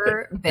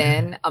never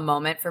been a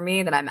moment for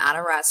me that I'm at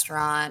a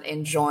restaurant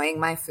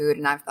enjoying my food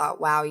and I've thought,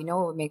 wow, you know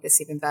what would make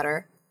this even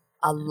better?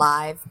 A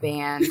live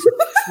band.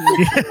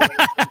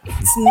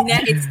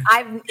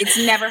 It's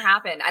never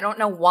happened. I don't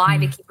know why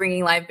they keep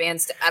bringing live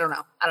bands to. I don't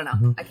know.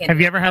 I can't. Have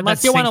you ever had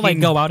unless that you want to like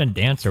sinking- go out and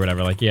dance or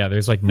whatever? Like, yeah,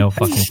 there's like no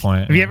fucking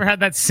point. Have you ever had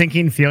that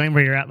sinking feeling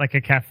where you're at like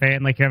a cafe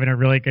and like you're having a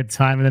really good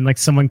time and then like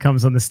someone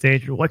comes on the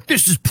stage and you're like,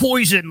 this is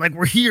poison, like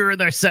we're here and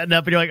they're setting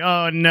up and you're like,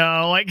 oh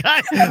no, like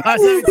I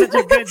was having such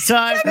a good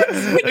time.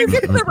 When you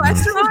get to the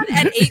restaurant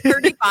at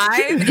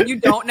 8:35 and you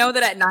don't know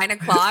that at 9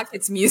 o'clock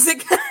it's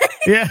music.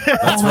 Yeah.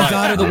 Oh my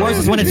god, or the worst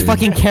is when it's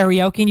fucking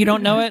karaoke and you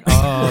don't know it.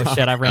 Oh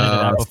shit, I've ran into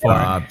that before.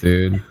 Stop,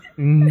 dude.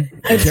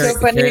 It's so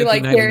funny,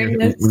 like hearing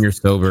this. When you're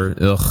sober.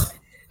 Ugh.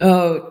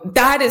 Oh,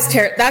 that is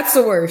terrible. That's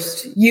the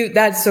worst.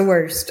 That's the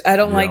worst. I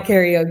don't like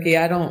karaoke.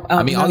 I don't.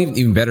 I mean, I'll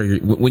even better.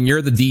 When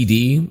you're the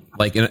DD,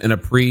 like in a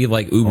pre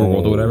like Uber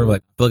world or whatever,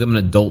 like I feel like I'm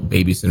an adult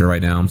babysitter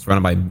right now. I'm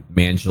surrounded by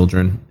man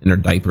children in their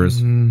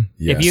diapers. Yeah,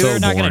 if you're so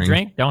not going to boring.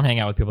 drink, don't hang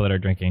out with people that are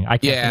drinking. I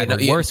can't think of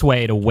the yeah. worst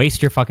way to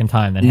waste your fucking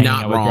time than hanging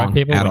Not out with drunk wrong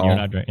people at when you're all.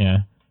 not drinking. Yeah.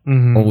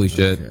 Holy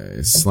shit.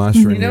 Okay, Slasher.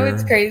 You know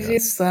what's crazy?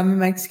 So I'm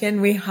Mexican.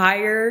 We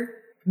hire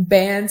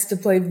bands to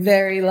play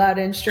very loud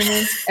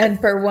instruments and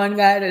for one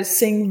guy to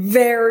sing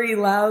very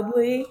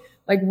loudly,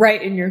 like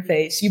right in your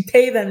face. You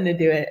pay them to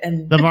do it.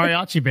 And The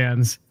mariachi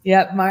bands.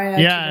 Yep,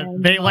 mariachi Yeah,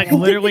 bands. they like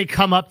literally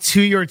come up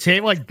to your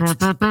table like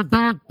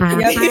Yeah,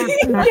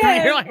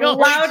 you're like, oh,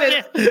 loud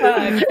as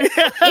fuck.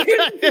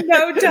 There's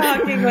no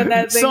talking when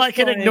that thing's so I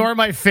can playing. ignore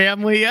my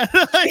family.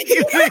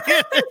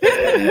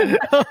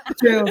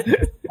 True.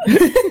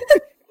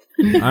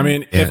 I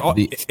mean,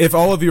 if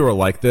all of you are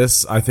like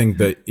this, I think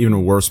the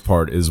even worse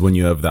part is when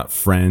you have that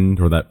friend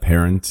or that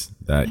parent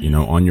that, you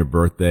know, on your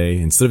birthday,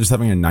 instead of just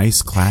having a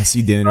nice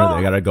classy dinner,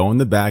 they got to go in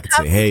the back and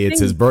say, hey,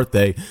 it's his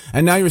birthday.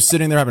 And now you're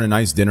sitting there having a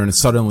nice dinner and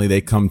suddenly they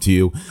come to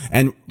you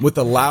and with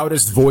the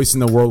loudest voice in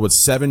the world with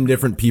 7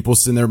 different people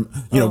sitting there,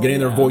 you know, getting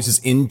their voices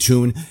in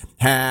tune.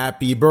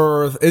 Happy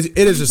birthday.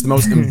 It is just the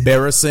most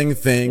embarrassing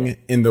thing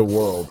in the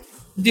world.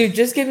 Dude,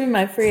 just give me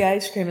my free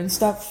ice cream and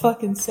stop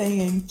fucking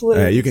singing,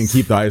 please. You can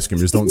keep the ice cream,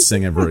 just don't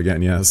sing ever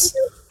again. Yes.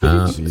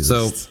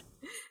 So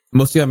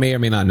most of you may or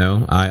may not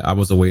know, I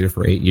was a waiter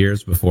for 8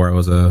 years before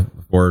which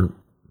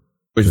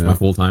was my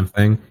full-time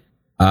thing.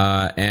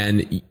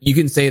 And you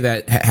can say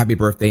that happy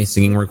birthday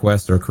singing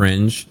requests are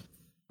cringe.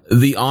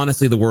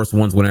 Honestly, the worst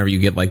ones whenever you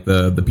get like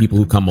the people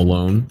who come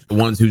alone, the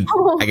ones who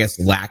I guess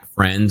lack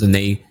friends and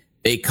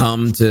they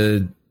come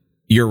to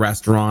your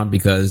restaurant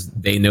because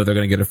they know they're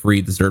going to get a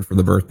free dessert for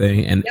the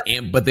birthday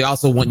but they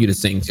also want you to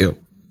sing too.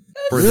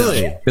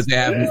 Really? Because they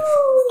have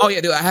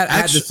dude, I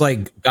had this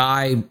like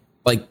guy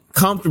like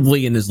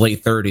comfortably in his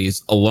late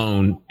 30s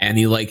alone and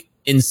he like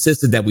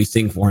insisted that we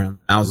sing for him.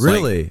 I was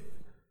really?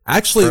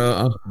 Actually,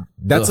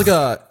 that's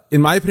like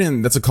in my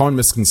opinion, that's a common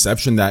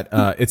misconception that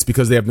it's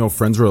because they have no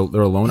friends or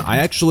they're alone.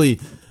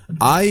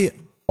 I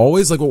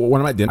always like when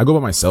I'm at dinner, I go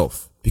by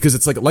myself because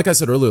it's like I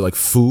said earlier, like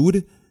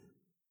food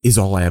is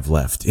all I have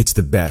left. It's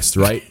the best,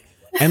 right?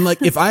 And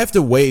like if I have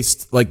to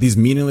waste like these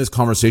meaningless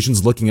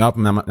conversations looking up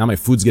and now my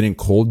food's getting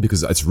cold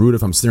because it's rude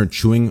if I'm sitting there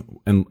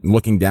chewing and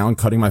looking down,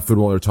 cutting my food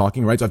while they're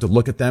talking, right? So I have to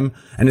look at them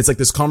and it's like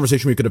this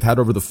conversation we could have had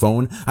over the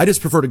phone. I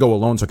just prefer to go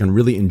alone so I can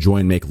really enjoy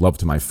and make love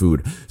to my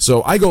food.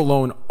 So I go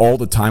alone all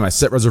the time. I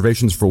set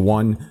reservations for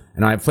one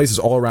and I have places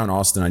all around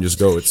Austin. I just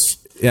go. I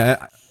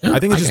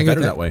think it's just better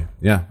that way.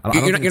 Yeah.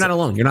 You're not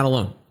alone. You're not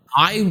alone.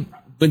 I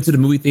went to the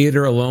movie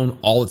theater alone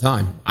all the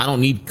time. I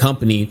don't need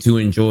company to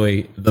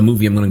enjoy the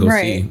movie I'm going to go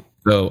see.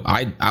 So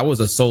I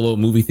was a solo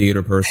movie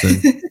theater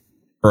person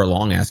for a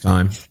long ass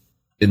time.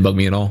 Didn't bug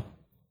me at all.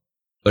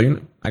 So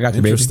I got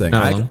you, baby. Interesting.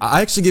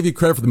 I actually give you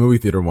credit for the movie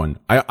theater one.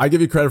 I give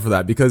you credit for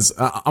that because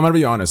I'm going to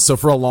be honest. So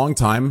for a long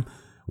time,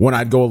 when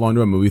I'd go alone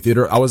to a movie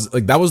theater, I was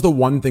like, that was the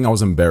one thing I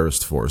was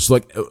embarrassed for. So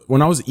like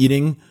when I was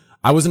eating,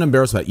 I wasn't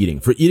embarrassed about eating.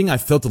 For eating, I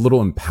felt a little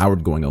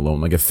empowered going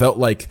alone. Like it felt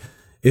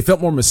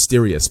more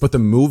mysterious. But the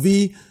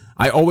movie,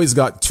 I always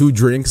got 2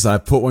 drinks. I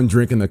put 1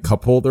 drink in the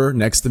cup holder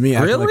next to me.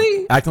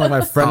 Acting like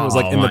my friend was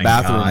like in the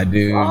bathroom. God,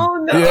 dude.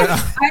 Oh no!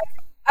 Yeah.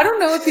 I don't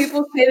know if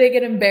people say they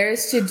get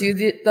embarrassed to do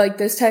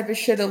this type of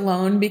shit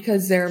alone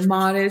because they're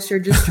modest or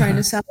just trying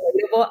to sound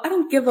relatable. I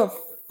don't give a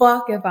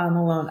fuck if I'm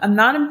alone. I'm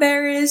not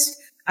embarrassed.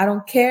 I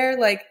don't care.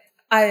 Like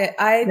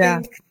I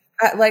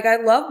think I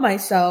love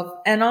myself,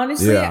 and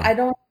honestly, I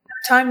don't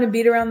have time to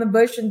beat around the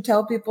bush and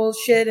tell people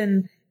shit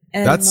and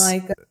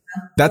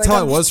That's how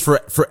I was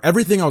for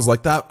everything. I was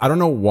like that. I don't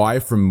know why.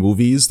 From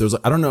movies,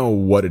 I don't know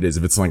what it is.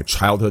 If it's like a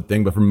childhood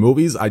thing, but from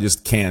movies, I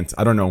just can't.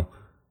 I don't know.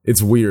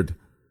 It's weird.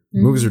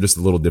 Movies are just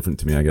a little different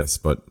to me, I guess.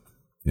 But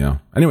yeah.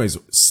 Anyways,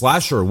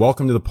 Slasher,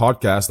 welcome to the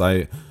podcast.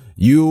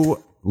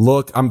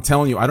 I'm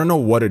telling you, I don't know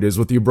what it is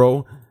with you,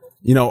 bro.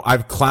 You know,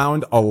 I've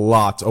clowned a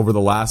lot over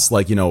the last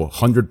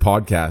 100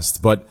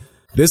 podcasts, but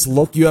this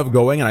look you have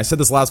going, and I said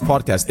this last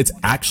podcast, it's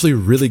actually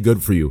really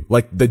good for you.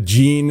 Like the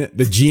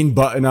jean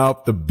button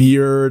up, the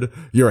beard,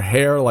 your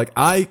hair. Like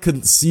I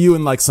could see you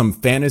in like some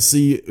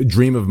fantasy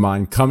dream of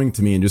mine coming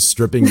to me and just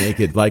stripping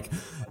naked. Like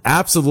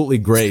absolutely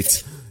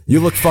great. You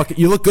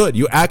look good.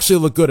 You actually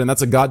look good. And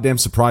that's a goddamn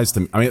surprise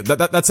to me. I mean,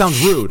 that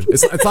sounds rude.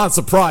 It's not a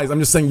surprise. I'm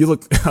just saying you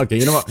look, okay,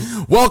 you know what?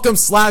 Welcome,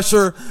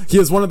 Slasher. He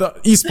is one of the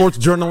esports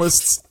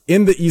journalists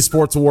in the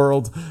esports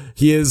world.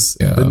 He is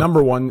the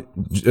number one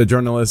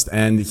journalist,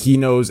 and he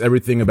knows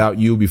everything about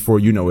you before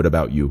you know it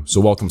about you.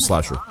 So welcome,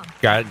 Slasher.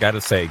 Got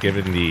to say,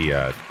 given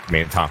the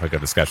main topic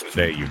of discussion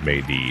today, you've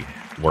made the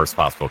worst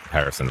possible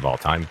comparison of all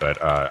time. But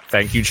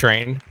thank you,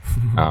 Train,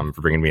 for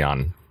bringing me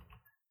on.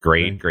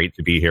 Great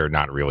to be here.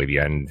 Not really the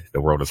end.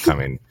 The world is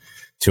coming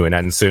to an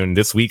end soon.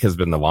 This week has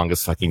been the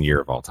longest fucking year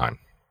of all time.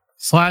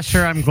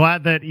 Slasher, I'm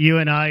glad that you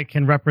and I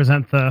can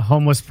represent the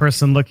homeless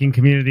person looking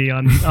community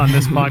on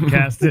this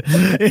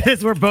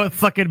podcast. We're both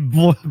fucking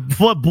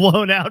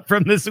blown out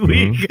from this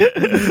week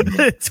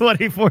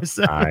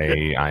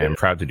 24/7. I am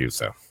proud to do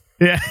so.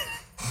 Yeah.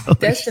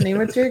 Destiny,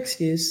 what's your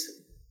excuse?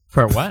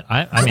 For what?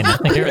 I mean, I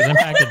think it was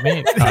impacted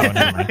me. Oh,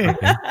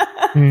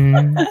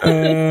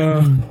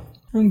 never mind.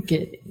 I'm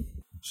kidding.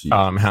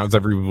 How's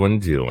everyone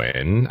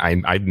doing?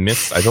 I've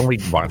only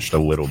watched a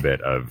little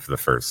bit of the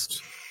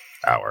first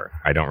hour.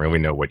 I don't really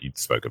know what you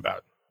spoke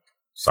about.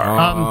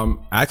 Sorry.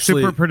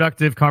 Actually, super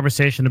productive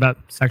conversation about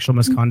sexual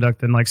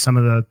misconduct and like some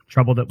of the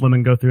trouble that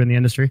women go through in the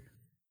industry.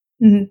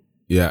 Mm-hmm.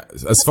 Yeah,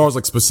 as far as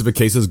like specific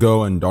cases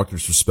go and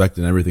doctor's respect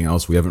and everything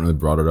else, we haven't really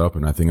brought it up.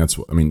 And I think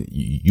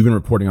you've been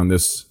reporting on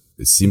this.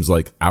 It seems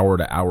like hour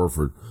to hour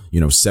for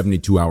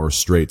 72 hours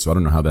straight. So I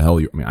don't know how the hell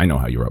I know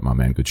how you're up, my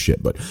man. Good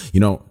shit. But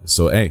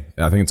so hey,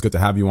 I think it's good to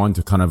have you on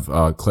to kind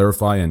of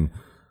clarify and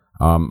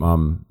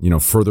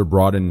further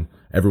broaden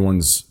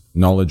everyone's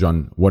knowledge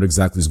on what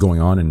exactly is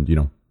going on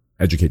and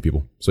educate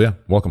people. So yeah,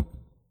 welcome.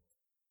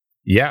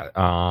 Yeah.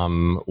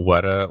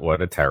 What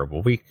a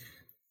terrible week.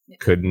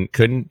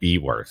 Couldn't be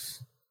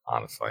worse,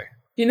 honestly.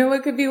 You know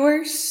what could be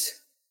worse?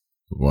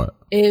 What?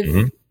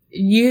 If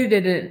you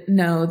didn't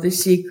know the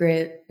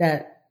secret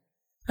that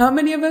how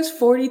many of us?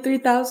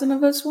 43,000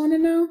 of us want to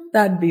know?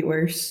 That'd be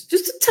worse.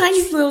 Just a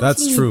tiny little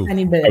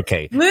tiny bit.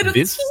 Okay. Little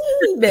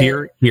teeny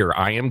bit. Here,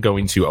 I am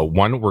going to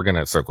we're going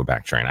to circle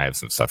back, Train. I have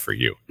some stuff for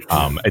you.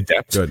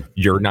 Adept, good.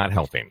 You're not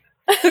helping.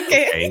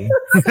 Okay.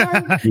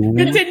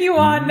 Continue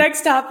on.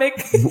 Next topic.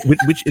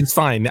 which is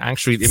fine.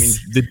 Actually, I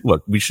mean,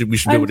 look, we should be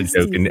able to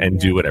joke and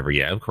do whatever.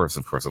 Yeah, of course.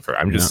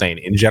 I'm just saying,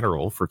 in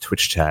general, for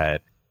Twitch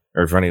chat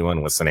or for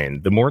anyone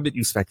listening, the more that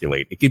you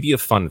speculate, it could be a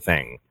fun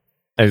thing.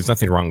 There's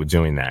nothing wrong with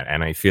doing that.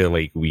 And I feel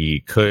like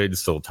we could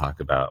still talk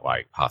about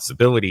like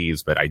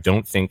possibilities, but I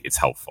don't think it's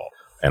helpful.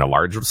 On a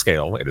larger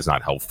scale, it is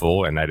not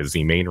helpful. And that is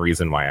the main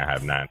reason why I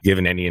have not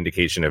given any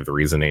indication of the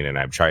reasoning. And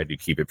I've tried to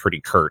keep it pretty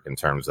curt in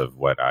terms of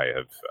what I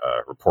have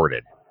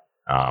reported.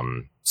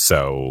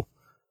 So,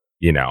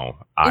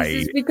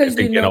 I because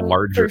think you know in a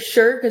larger for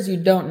sure, because you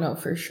don't know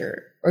for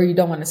sure, or you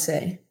don't want to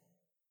say.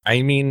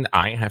 I mean,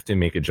 I have to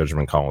make a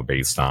judgment call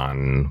based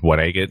on what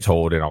I get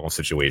told in all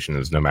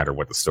situations, no matter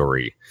what the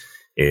story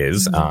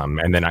is. Mm-hmm.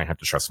 And then I have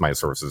to trust my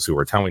sources who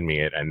are telling me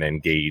it and then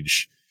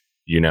gauge,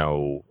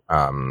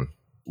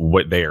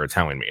 what they are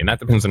telling me. And that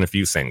depends on a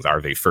few things.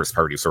 Are they first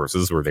party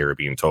sources where they're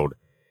being told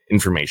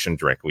information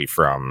directly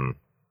from,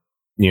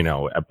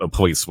 a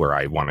place where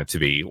I want it to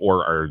be?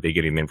 Or are they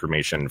getting the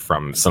information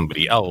from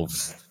somebody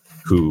else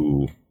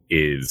who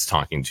is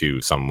talking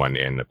to someone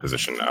in a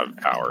position of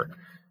power?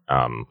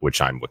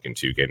 Which I'm looking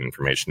to get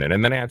information in.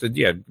 And then I have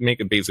to,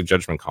 make a basic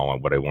judgment call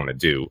on what I want to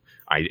do.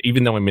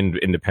 Even though I'm an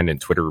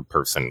independent Twitter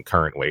person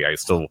currently, I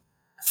still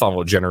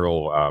follow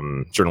general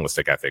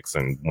journalistic ethics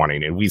and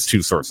wanting at least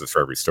two sources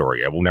for every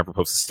story. I will never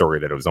post a story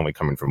that it was only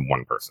coming from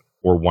one person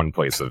or one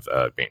place of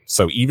being.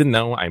 So even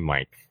though I'm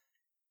like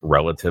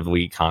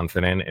relatively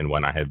confident in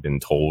what I have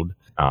been told,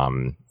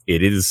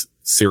 it is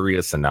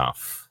serious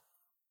enough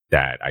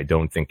that I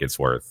don't think it's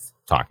worth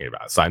talking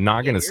about. So I'm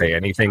not going to say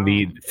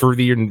anything for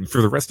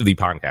the rest of the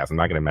podcast. I'm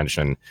not going to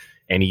mention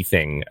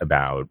anything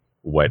about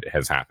what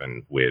has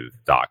happened with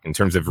Doc in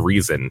terms of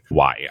reason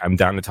why. I'm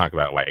down to talk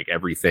about like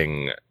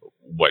everything,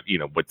 what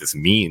this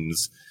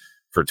means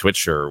for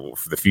Twitch or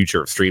for the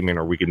future of streaming,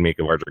 or we can make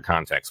a larger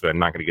context, but I'm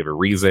not going to give a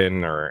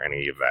reason or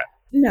any of that.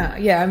 No,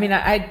 yeah. I mean,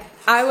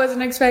 I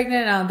wasn't expecting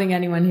it. I don't think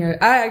anyone here,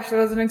 I actually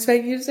wasn't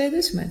expecting you to say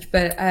this much,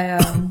 but I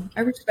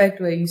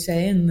respect what you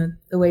say and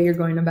the way you're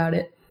going about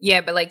it.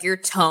 Yeah, but like your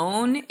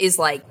tone is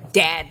like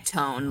dad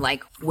tone.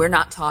 Like we're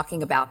not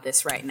talking about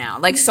this right now.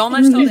 Like so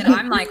much so that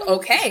I'm like,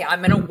 okay,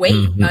 I'm gonna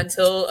wait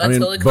until it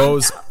comes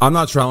Bose, out. I'm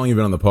not trying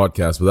even on the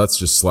podcast, but that's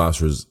just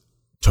Slasher's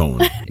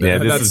tone. Yeah,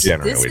 this is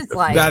generally. This is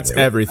like, that's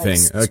everything.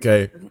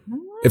 Okay.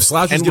 If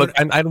Slash is look,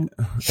 I don't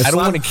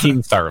want to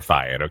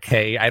Keemstarify it.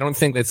 Okay, I don't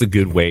think that's a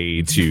good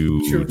way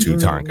to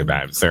talk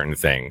about certain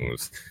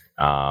things.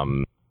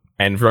 And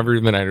from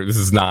everything I know, this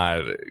is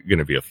not going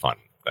to be a fun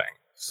thing.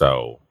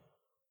 So,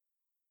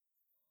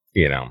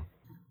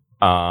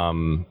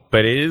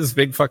 but it is a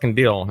big fucking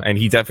deal, and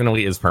he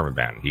definitely is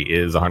permaban. He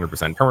is 100%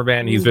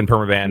 permaban. He's been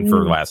permaban for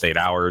the last 8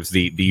 hours.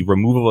 The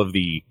removal of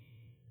the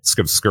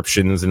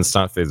subscriptions and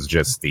stuff is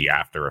just the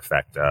after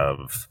effect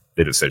of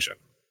the decision.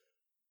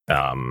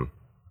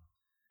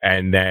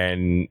 And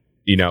then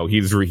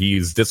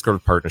his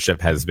Discord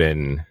partnership has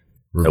been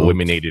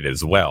eliminated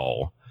as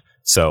well.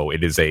 So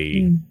it is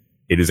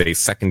a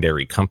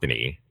secondary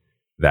company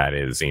that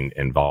is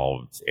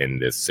involved in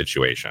this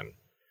situation.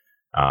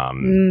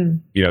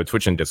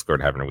 Twitch and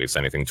Discord haven't released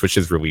anything. Twitch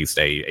has released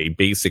a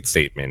basic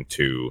statement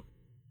to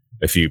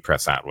a few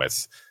press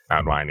outlets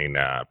outlining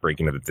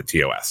breaking of the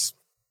TOS,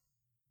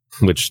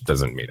 which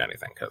doesn't mean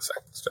anything because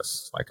it's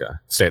just like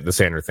the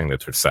standard thing that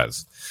Twitch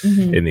says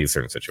in these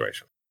certain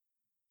situations.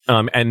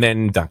 And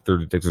then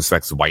Dr.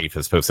 Disrespect's wife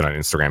has posted on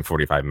Instagram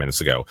 45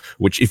 minutes ago,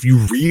 which if you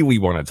really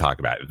want to talk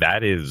about it,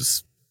 that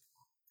is,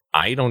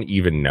 I don't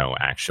even know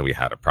actually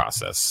how to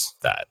process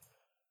that.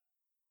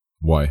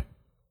 Why?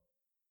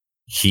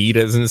 He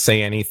doesn't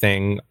say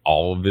anything.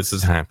 All of this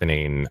is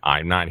happening.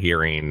 I'm not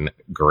hearing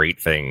great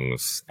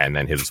things. And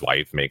then his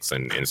wife makes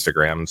an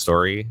Instagram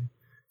story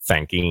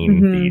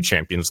thanking the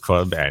Champions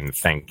Club and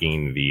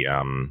thanking the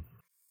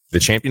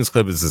Champions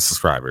Club is the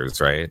subscribers,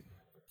 right?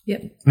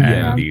 Yep. And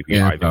I think the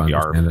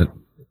army.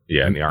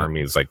 Yeah, and the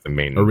army is like the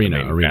main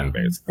arena fan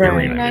base.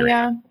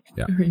 Arena.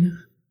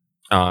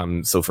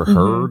 So for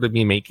her to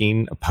be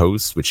making a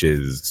post which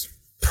is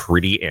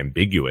pretty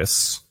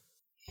ambiguous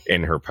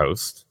in her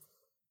post,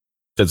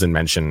 doesn't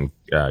mention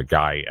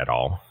Guy at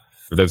all.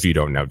 For those of you who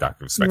don't know,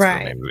 Dr. Respect's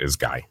name is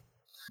Guy.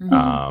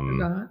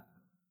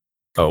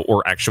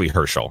 Or actually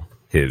Herschel.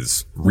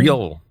 His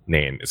real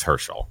name is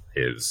Herschel.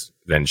 His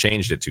then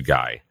changed it to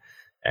Guy,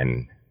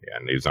 and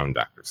his own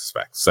Dr.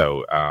 Respect.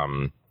 So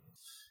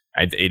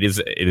it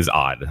is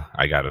odd.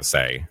 I gotta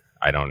say,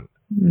 I don't.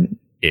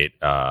 It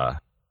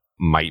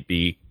might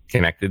be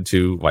connected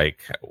to like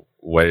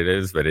what it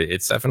is, but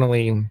it's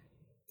definitely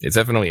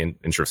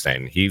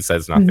interesting. He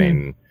says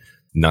nothing.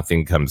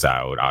 Nothing comes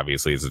out.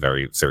 Obviously, it's a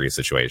very serious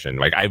situation.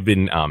 Like I've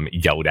been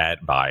yelled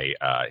at by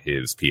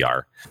his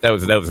PR. That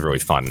was really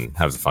fun.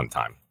 That was a fun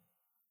time.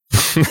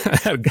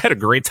 I had a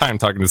great time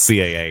talking to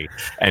CAA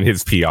and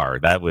his PR.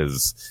 That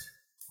was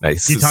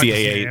nice.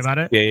 CAA about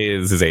it? CAA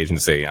is his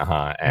agency,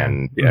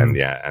 and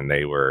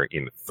they were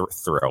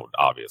thrilled,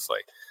 obviously,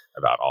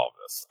 about all of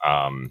this.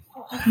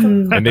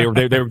 And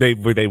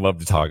they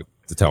loved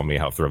to tell me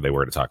how thrilled they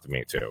were to talk to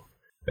me too.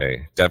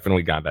 They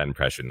definitely got that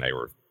impression. They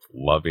were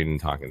loving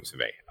talking to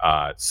me.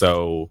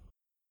 So,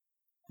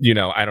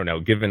 I don't know.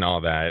 Given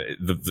all that,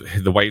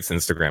 the wife's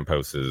Instagram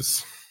post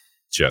is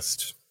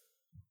just,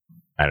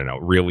 I don't know,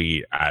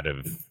 really out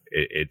of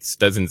it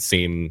doesn't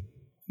seem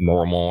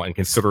normal. And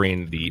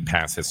considering the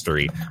past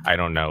history, I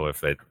don't know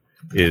if it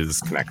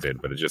is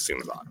connected, but it just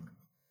seems odd.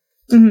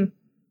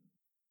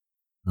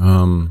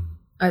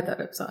 I thought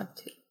it was odd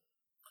too.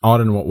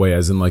 Odd in what way?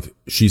 As in, like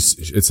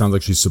it sounds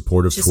like she's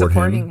supportive toward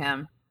supporting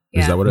him.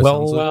 Is that what it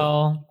sounds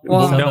like?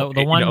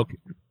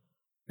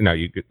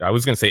 I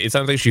was going to say it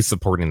sounds like she's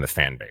supporting the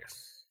fan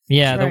base.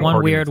 Yeah, the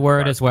one weird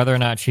word is whether or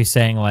not she's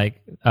saying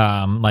like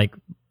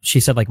she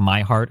said like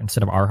my heart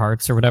instead of our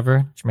hearts or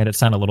whatever, which made it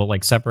sound a little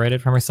like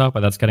separated from herself,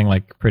 but that's getting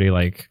like pretty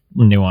like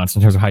nuanced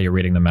in terms of how you're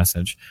reading the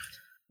message.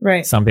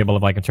 Right. Some people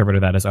have like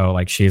interpreted that as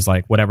like she's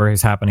like whatever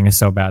is happening is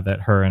so bad that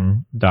her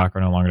and Doc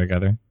are no longer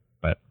together.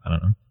 But I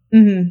don't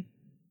know.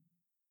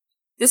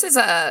 This is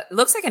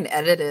looks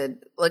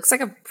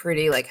like a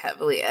pretty like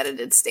heavily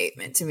edited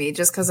statement to me,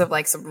 just because of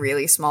like some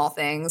really small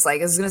things.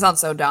 Like it's gonna sound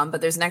so dumb,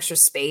 but there's an extra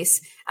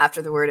space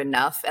after the word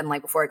enough and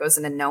like before it goes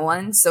into no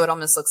one. So it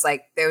almost looks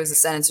like there was a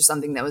sentence or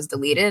something that was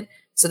deleted.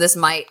 So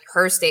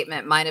her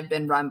statement might have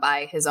been run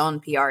by his own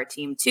PR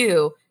team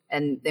too,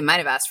 and they might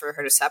have asked for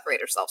her to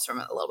separate herself from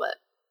it a little bit.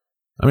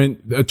 I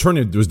mean, the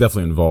attorney was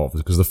definitely involved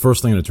because the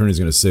first thing an attorney is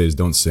going to say is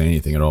don't say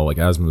anything at all, like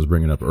Asman was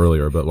bringing up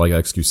earlier. But like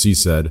XQC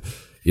said,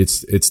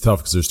 it's tough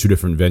because there's two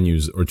different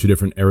venues or two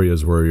different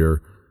areas where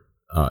you're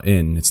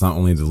in. It's not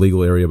only the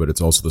legal area, but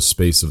it's also the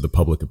space of the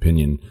public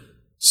opinion.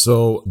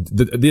 So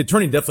the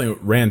attorney definitely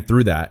ran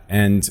through that,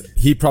 and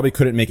he probably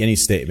couldn't make any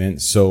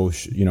statement. So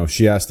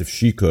she asked if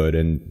she could,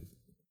 and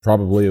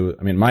probably,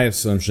 I mean, my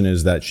assumption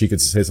is that she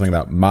could say something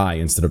about my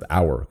instead of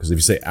our, because if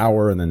you say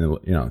our, and then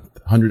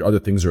 100 other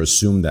things are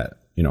assumed that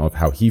of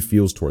how he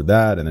feels toward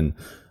that, and then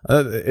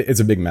it's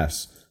a big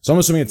mess. So I'm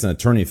assuming it's an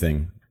attorney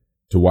thing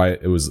to why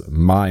it was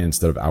my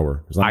instead of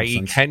our.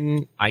 I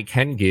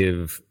can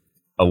give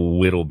a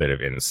little bit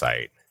of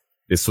insight.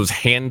 This was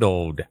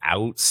handled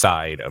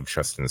outside of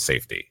trust and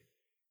safety.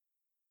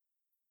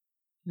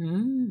 I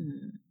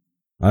don't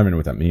even know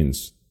what that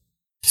means.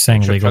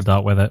 Saying legal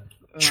dealt with it.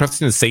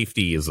 Trust and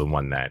safety is the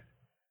one that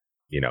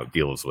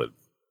deals with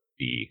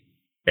the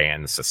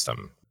ban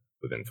system.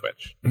 within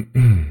Twitch.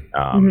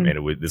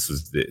 And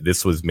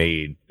this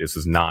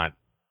was not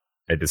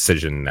a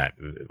decision that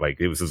like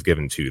it was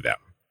given to them.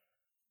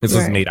 This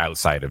was made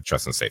outside of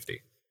trust and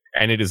safety,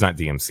 and it is not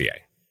DMCA.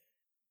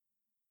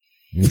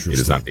 It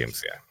is not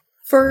DMCA.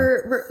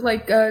 For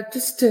like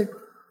just to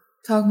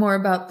talk more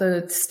about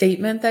the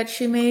statement that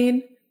she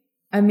made.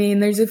 I mean,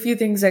 there's a few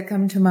things that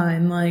come to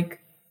mind. Like,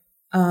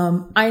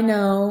 I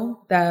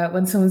know that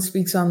when someone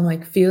speaks on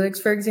like Felix,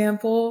 for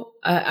example,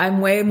 I'm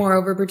way more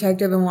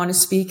overprotective and want to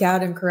speak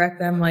out and correct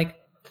them like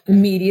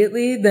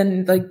immediately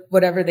than like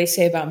whatever they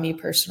say about me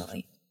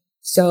personally.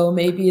 So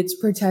maybe it's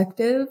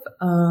protective,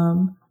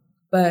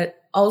 but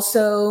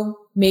also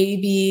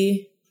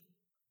maybe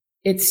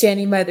it's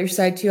standing by their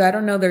side too. I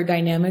don't know their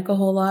dynamic a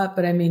whole lot,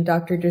 but I mean,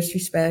 Dr.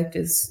 Disrespect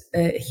is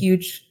a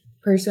huge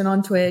person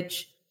on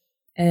Twitch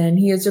and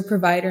he is a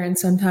provider, and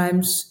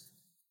sometimes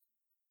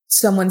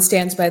someone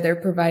stands by their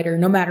provider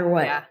no matter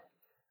what. Yeah.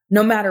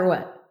 No matter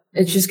what.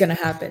 It's just going to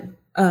happen.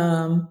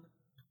 And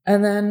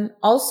then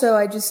also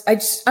I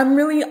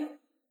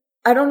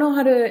don't know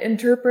how to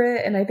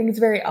interpret, and I think it's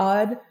very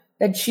odd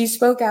that she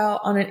spoke out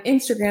on an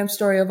Instagram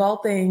story of all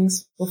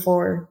things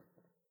before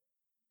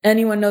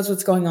anyone knows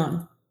what's going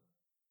on.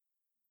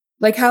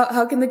 Like,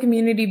 how can the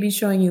community be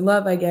showing you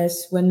love, I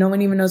guess, when no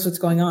one even knows what's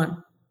going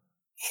on?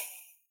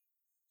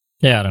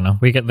 Yeah, I don't know.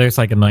 There's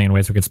like a million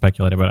ways we could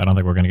speculate about it. I don't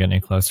think we're going to get any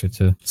closer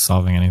to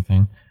solving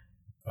anything.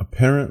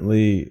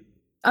 Apparently,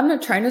 I'm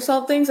not trying to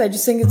solve things. I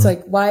just think it's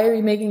like, why are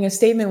you making a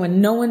statement when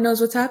no one knows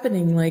what's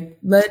happening? Like,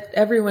 let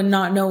everyone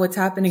not know what's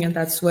happening, and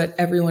that's what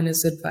everyone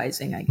is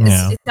advising, I guess.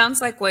 Yeah. It sounds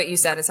like what you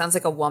said. It sounds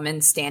like a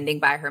woman standing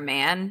by her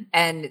man.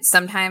 And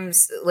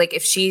sometimes, like,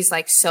 if she's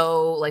like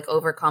so like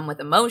overcome with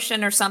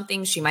emotion or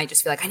something, she might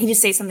just be like, I need to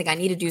say something. I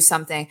need to do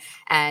something.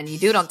 And you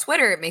do it on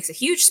Twitter, it makes a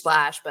huge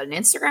splash. But an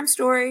Instagram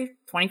story,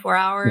 24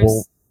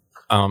 hours.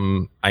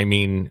 Well, I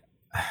mean,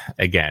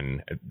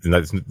 again,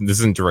 this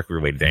isn't directly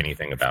related to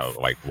anything about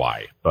like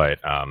why, but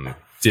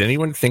did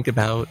anyone think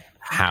about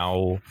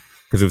how,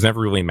 because it was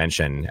never really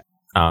mentioned,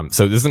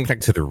 so this isn't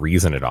connected to the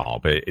reason at all,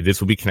 but this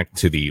will be connected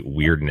to the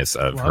weirdness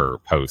of her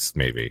post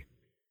maybe.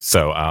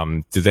 So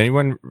did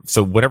anyone,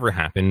 so whatever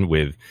happened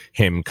with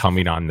him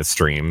coming on the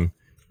stream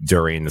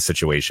during the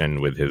situation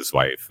with his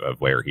wife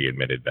of where he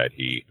admitted that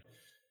he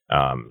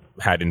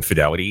had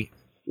infidelity,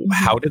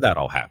 how did that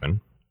all happen?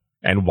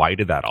 And why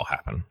did that all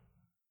happen?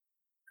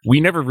 We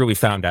never really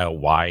found out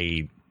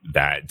why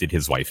that did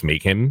his wife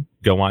make him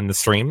go on the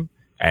stream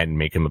and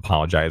make him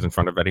apologize in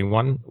front of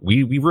anyone.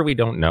 We really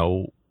don't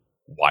know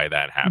why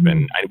that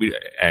happened.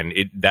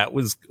 That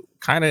was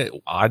kind of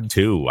odd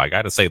too. I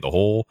got to say, the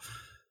whole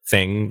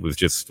thing was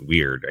just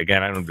weird.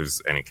 Again, I don't know if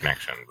there's any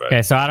connection. But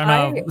okay, so I don't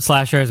know if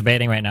Slasher is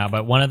baiting right now,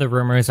 but one of the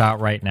rumors out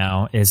right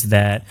now is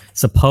that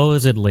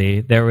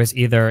supposedly it was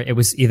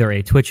either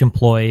a Twitch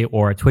employee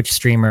or a Twitch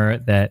streamer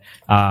that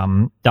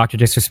Dr.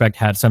 Disrespect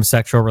had some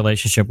sexual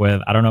relationship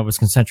with. I don't know if it was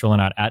consensual or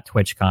not at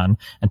TwitchCon,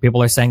 and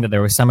people are saying that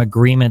there was some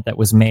agreement that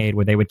was made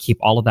where they would keep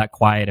all of that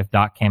quiet if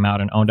Doc came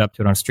out and owned up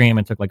to it on stream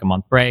and took like a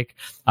month break.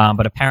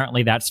 But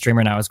apparently that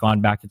streamer now has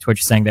gone back to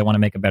Twitch saying they want to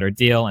make a better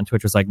deal, and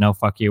Twitch was like, no,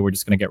 fuck you, we're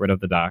just going to get rid of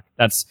the Doc.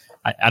 That's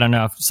I don't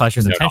know if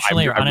Slasher's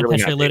intentionally or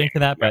unintentionally alluding to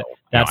that, but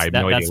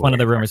that's one of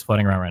the rumors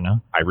floating around right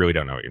now. I really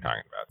don't know what you're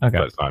talking about.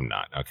 Okay, but I'm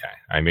not. Okay,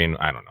 I mean,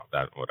 I don't know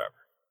that. Whatever.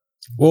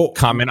 Well,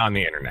 comment on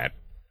the internet.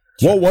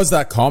 What was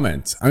that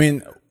comment? I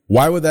mean,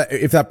 why would that?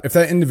 If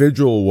that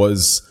individual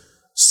was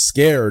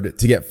scared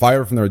to get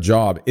fired from their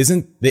job,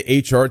 isn't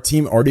the HR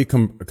team already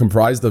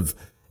comprised of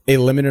a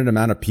limited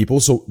amount of people?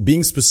 So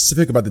being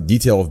specific about the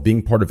detail of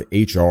being part of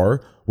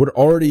HR would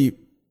already,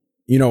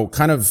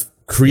 kind of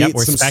create.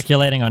 We're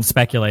speculating on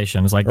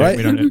speculations, like right?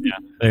 We don't.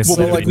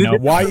 Yeah,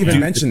 why even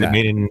mention that?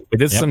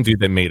 There's some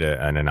dude that made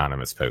an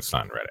anonymous post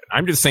on Reddit.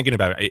 I'm just thinking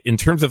about it in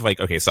terms of like,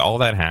 okay, so all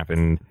that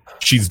happened.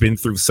 She's been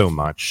through so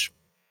much.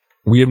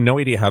 We have no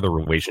idea how the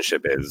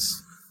relationship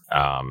is,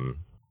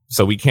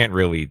 so we can't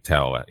really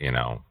tell.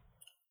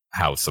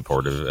 How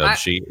supportive of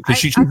because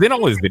she's been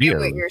all his videos. I get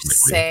what you're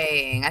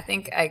saying. I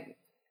think I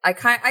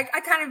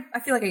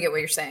feel like I get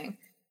what you're saying.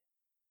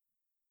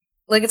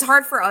 Like, it's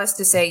hard for us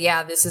to say,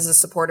 yeah, this is a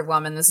supportive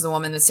woman. This is a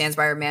woman that stands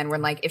by her man.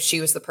 When, like, if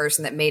she was the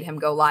person that made him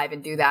go live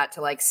and do that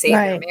to, like, save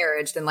their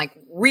marriage, then, like,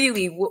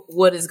 really,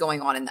 what is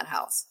going on in that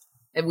house?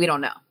 And we don't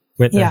know.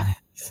 Yeah.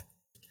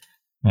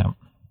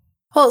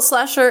 Well,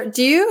 Slasher,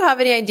 do you have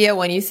any idea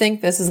when you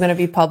think this is going to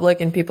be public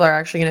and people are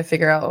actually going to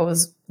figure out what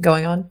was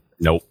going on?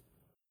 Nope.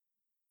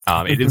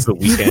 It is the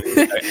weekend.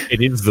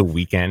 It is the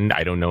weekend.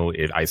 I don't know.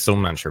 I'm still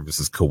not sure if this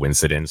is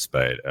coincidence,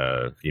 but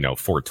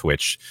for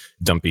Twitch,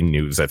 dumping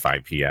news at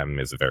 5 p.m.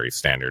 is a very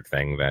standard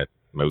thing that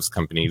most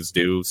companies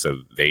do. So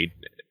they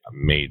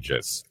may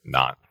just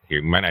not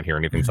hear. Might not hear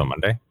anything until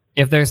Monday.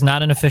 If there's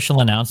not an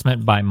official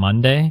announcement by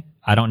Monday,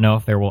 I don't know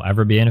if there will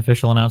ever be an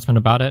official announcement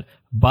about it.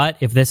 But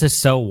if this is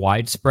so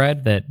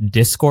widespread that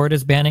Discord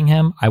is banning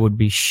him, I would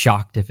be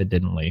shocked if it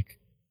didn't leak.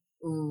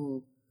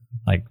 Ooh.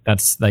 Like,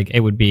 that's like,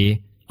 it would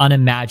be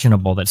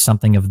unimaginable that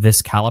something of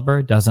this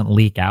caliber doesn't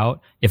leak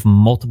out if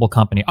multiple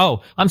companies.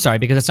 Oh, I'm sorry,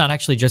 because it's not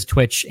actually just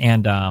Twitch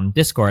and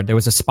Discord. There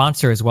was a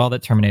sponsor as well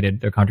that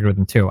terminated their contract with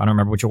them too. I don't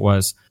remember which it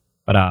was,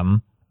 but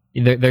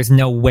there's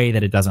no way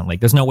that it doesn't leak.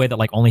 There's no way that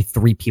like only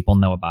 3 people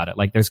know about it.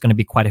 Like there's going to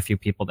be quite a few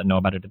people that know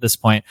about it at this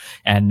point,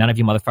 and none of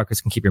you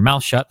motherfuckers can keep your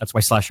mouth shut. That's why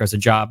Slasher has a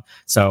job.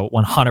 So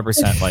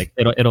 100% like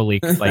it'll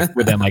leak like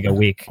within like a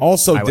week.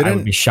 Also, I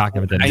would be shocked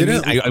if it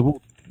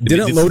didn't.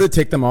 Didn't Loaded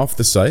take them off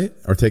the site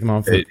or take them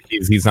off?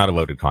 He's not a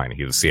Loaded client.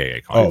 He's a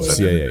CAA client. Oh,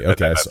 CAA.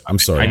 Okay, I'm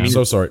sorry. I'm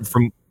so sorry.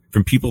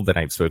 From people that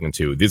I've spoken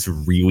to, this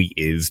really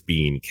is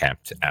being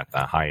kept at the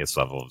highest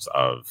levels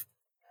of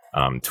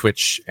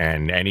Twitch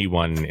and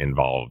anyone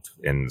involved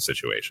in the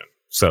situation.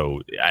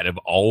 So out of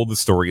all the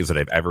stories that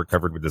I've ever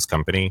covered with this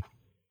company,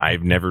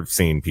 I've never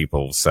seen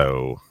people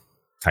so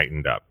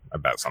tightened up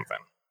about something.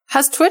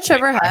 Has Twitch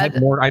ever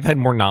had I've had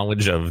more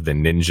knowledge of the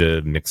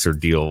Ninja Mixer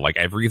deal, like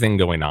everything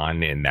going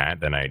on in that,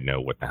 than I know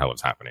what the hell is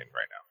happening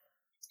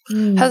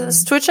right now.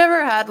 Has Twitch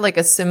ever had like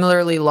a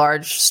similarly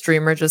large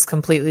streamer just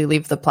completely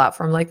leave the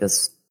platform like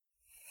this?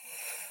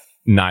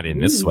 Not in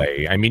this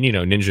way. I mean,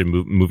 Ninja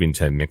moving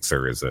to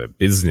Mixer is a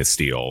business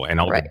deal, and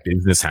all the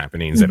business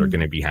happenings that are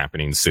going to be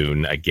happening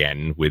soon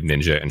again with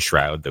Ninja and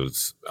Shroud,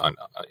 those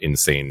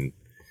insane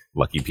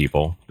lucky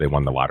people, they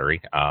won the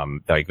lottery.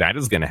 Like that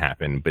is going to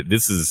happen, but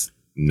this is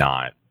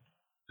not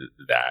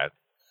that.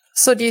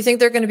 So do you think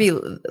there are going to be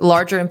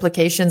larger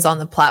implications on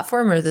the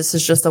platform, or this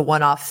is just a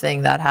one-off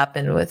thing that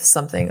happened with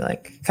something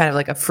like kind of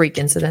like a freak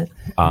incident?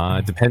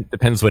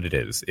 Depends what it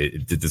is.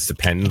 This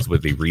depends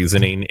what the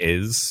reasoning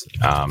is.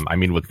 I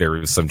mean, look, there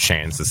is some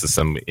chance this is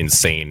some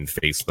insane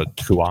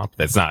Facebook co-op.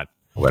 That's not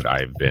what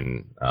I've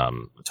been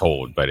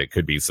told, but it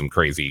could be some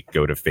crazy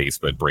go to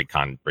Facebook, break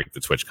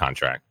the Twitch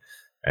contract,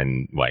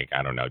 and like,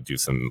 I don't know, do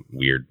some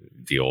weird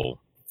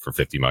deal for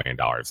 $50 million.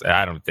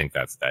 I don't think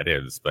that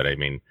is, but I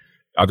mean,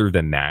 other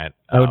than that,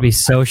 that would be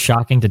so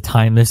shocking to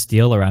time this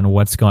deal around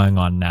what's going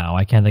on now.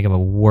 I can't think of a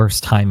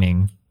worse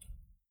timing.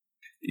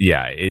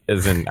 Yeah, it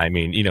doesn't. I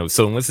mean,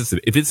 so unless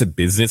if it's a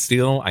business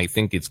deal, I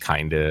think it's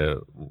kind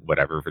of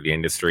whatever for the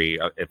industry.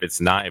 If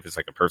it's not, if it's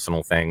like a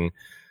personal thing,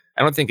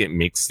 I don't think it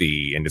makes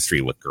the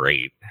industry look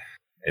great.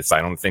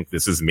 I don't think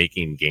this is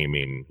making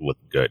gaming look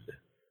good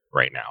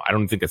right now. I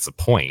don't think it's the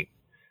point.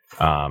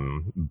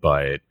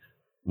 But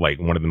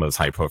like one of the most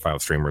high profile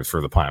streamers for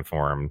the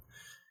platform,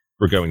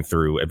 we're going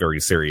through a very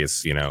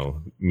serious,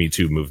 Me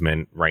Too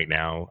movement right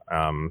now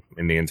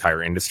in the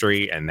entire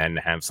industry. And then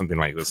to have something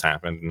like this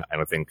happen, I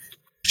don't think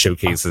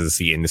showcases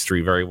the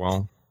industry very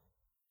well.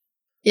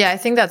 Yeah, I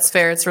think that's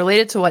fair. It's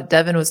related to what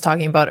Devin was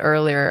talking about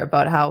earlier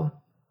about how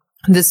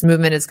this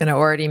movement is going to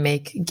already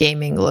make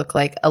gaming look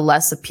like a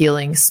less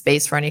appealing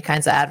space for any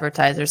kinds of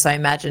advertisers. So I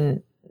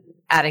imagine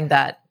adding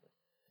that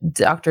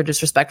Dr.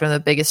 Disrespect, one of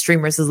the biggest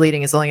streamers, is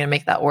leading is only going to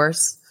make that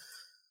worse.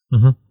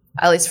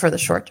 At least for the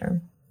short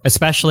term.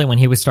 Especially when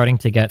he was starting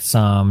to get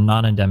some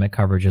non-endemic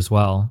coverage as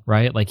well,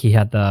 right? Like he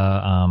had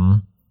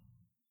the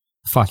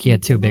he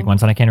had 2 big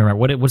ones, and I can't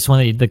remember what's one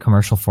that he did the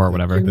commercial for or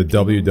whatever. The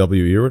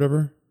WWE or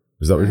whatever.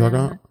 Is that what you're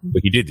talking about?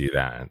 But he did do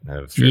that.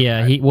 That was true,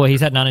 yeah, right?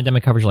 He's had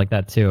non-endemic coverage like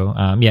that too.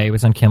 Yeah, he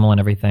was on Kimmel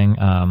and everything.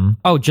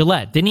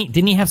 Gillette,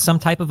 didn't he have some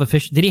type of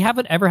official? Did he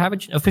ever have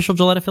an official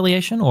Gillette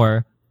affiliation,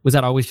 or was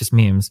that always just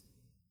memes?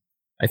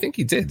 I think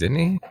he did, didn't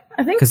he?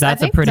 I think because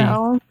that's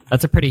so.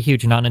 That's a pretty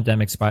huge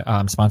non-endemic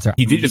sponsor.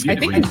 He did just. I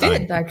think he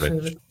did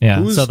actually.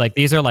 Yeah, so like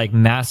these are like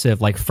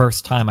massive, like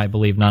first time I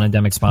believe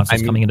non-endemic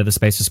sponsors coming into the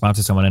space to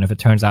sponsor someone, and if it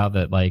turns out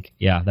that like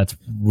that's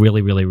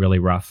really really really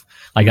rough.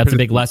 Like that's a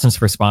big lessons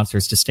for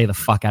sponsors to stay the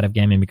fuck out of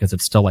gaming because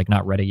it's still like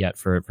not ready yet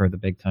for the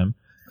big time.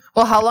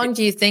 Well, how long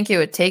do you think it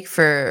would take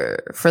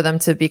for them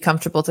to be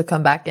comfortable to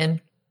come back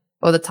in?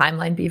 What would the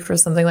timeline be for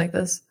something like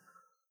this?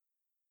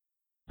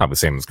 Probably the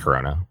same as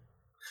Corona.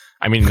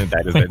 I mean,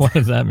 that is what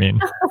does that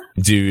mean?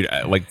 Dude,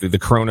 like the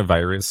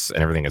coronavirus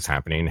and everything that's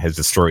happening has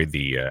destroyed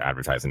the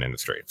advertising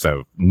industry.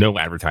 So no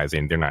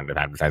advertising, they're not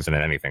advertising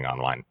on anything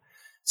online.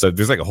 So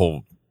there's like a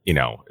whole,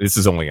 this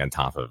is only on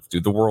top of,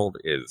 dude, the world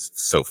is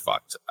so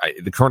fucked.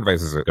 The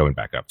coronavirus is going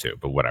back up too,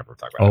 but whatever.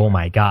 Talk about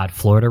my God.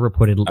 Florida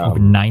reported over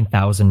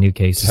 9,000 new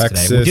cases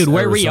Texas, today. Dude,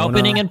 we're Arizona.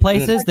 Reopening in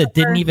places that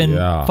didn't even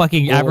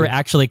ever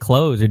actually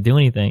close or do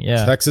anything.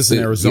 Yeah. Texas and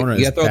Arizona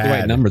you is got to throw out the right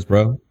bad. numbers,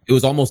 bro. It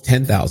was almost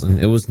 10,000.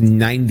 It was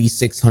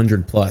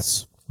 9,600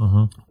 plus.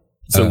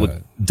 So look,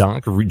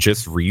 Doc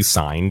just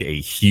re-signed a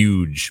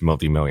huge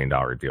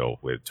multi-million-dollar deal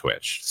with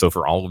Twitch. So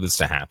for all of this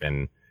to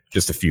happen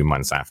just a few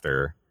months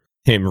after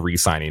him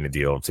re-signing a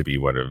deal to be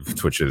one of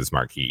Twitch's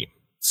marquee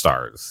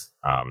stars,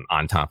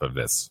 on top of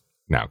this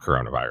now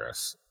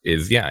coronavirus,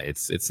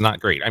 it's not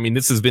great. I mean,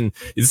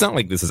 it's not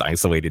like this is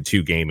isolated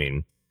to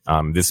gaming.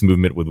 This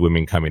movement with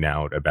women coming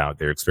out about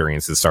their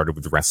experiences started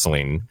with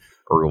wrestling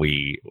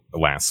early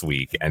last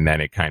week, and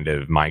then it kind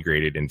of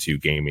migrated into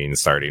gaming,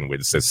 starting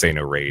with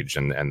Sano Rage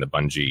and the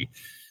Bungie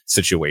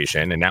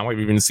situation, and now I've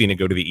even seen it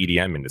go to the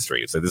EDM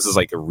industry. So this is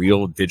like a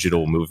real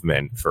digital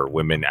movement for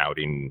women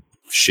outing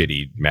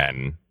shitty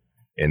men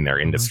in their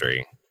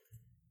industry.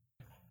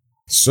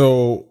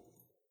 So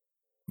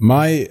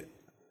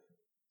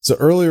So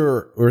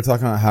earlier we were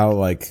talking about how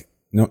like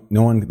no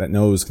one that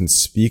knows can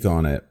speak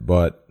on it,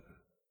 but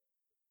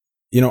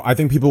I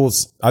think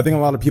a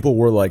lot of people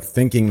were like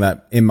thinking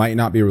that it might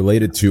not be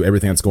related to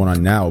everything that's going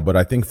on now, but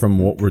I think from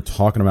what we're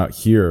talking about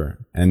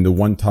here and the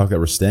one talk that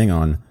we're staying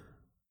on,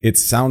 it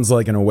sounds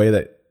like in a way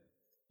that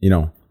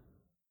you're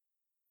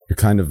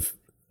kind of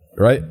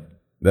right.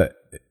 That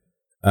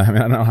I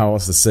don't know how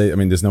else to say. I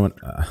mean, there's no one.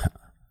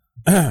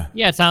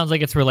 Yeah, it sounds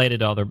like it's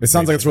related to other. It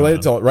sounds like it's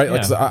related to right.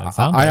 Yeah,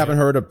 I haven't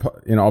heard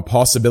a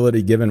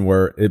possibility given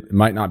where it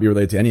might not be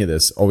related to any of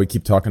this. All we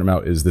keep talking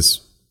about is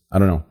this. I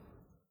don't know.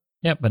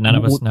 Yeah, but none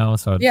of us know,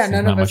 so it's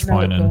none not of much us know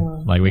point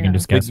in like we can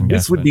just guess and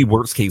guess. This would be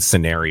worst case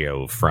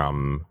scenario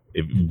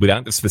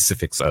without the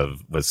specifics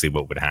of let's see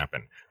what would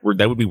happen.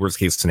 That would be worst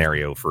case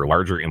scenario for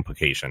larger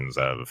implications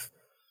of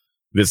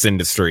this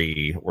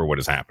industry or what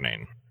is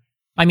happening.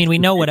 I mean, we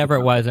know whatever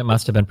it was, it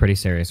must have been pretty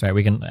serious, right?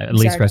 We can at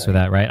least rest with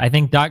that, right? I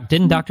think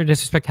didn't Dr.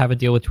 Disrespect have a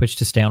deal with Twitch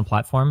to stay on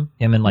platform?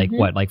 Him and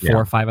 4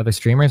 or 5 other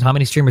streamers? How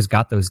many streamers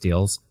got those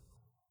deals?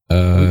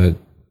 Tim,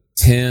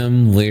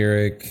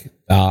 Lyric,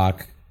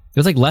 Doc. It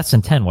was like less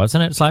than 10,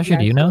 wasn't it, Slasher?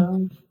 Do you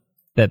know?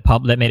 That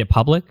made it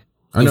public?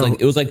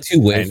 It was like 2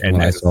 waves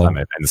and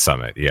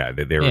Summit. Yeah,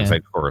 they were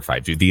like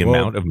horrified. Dude, the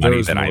amount of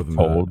money that I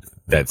told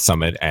that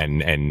Summit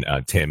and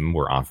Tim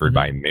were offered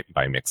by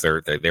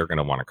Mixer, they're going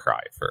to want to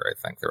cry for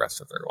I think the rest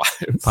of their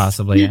lives.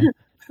 Possibly.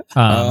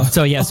 Yeah.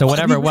 So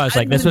whatever it was,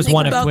 like this was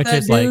one of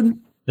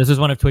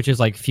Twitch's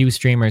few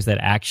streamers that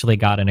actually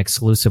got an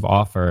exclusive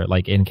offer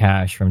like in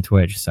cash from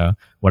Twitch. So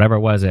whatever it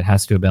was, it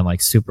has to have been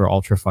like super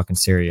ultra fucking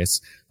serious.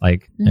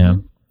 Like Yeah.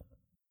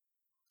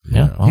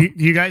 Well. Do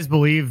you guys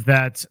believe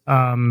that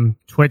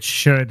Twitch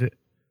should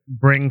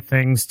bring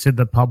things to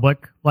the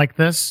public like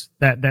this?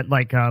 That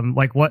like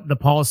what the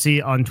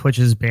policy on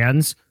Twitch's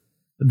bans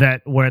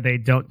that where they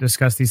don't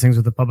discuss these things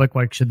with the public?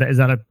 Like, is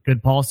that a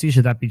good policy?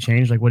 Should that be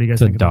changed? Like, what do you guys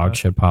think? It's a dog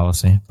shit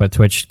policy, but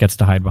Twitch gets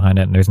to hide behind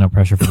it, and there's no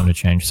pressure for them to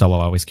change. So they'll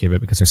always keep it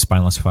because they're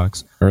spineless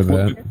fucks.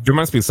 There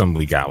must be some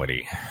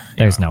legality.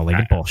 There's no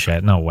legal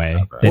bullshit. No way.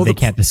 They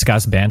can't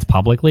discuss bans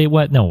publicly.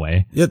 What? No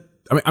way. Yeah.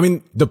 I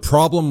mean, the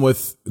problem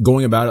with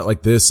going about it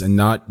like this and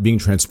not being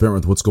transparent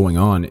with what's going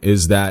on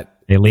is that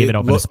they leave it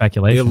open to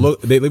speculation.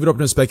 They leave it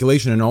open to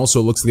speculation, and also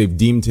it looks like they've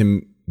deemed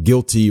him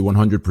guilty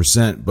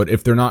 100%. But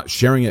if they're not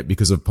sharing it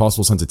because of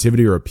possible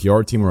sensitivity or a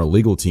PR team or a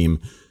legal team,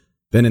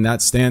 then in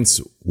that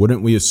stance,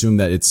 wouldn't we assume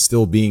that it's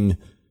still being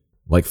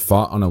like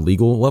fought on a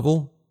legal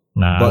level?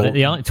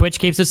 No, Twitch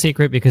keeps it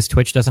secret because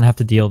Twitch doesn't have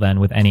to deal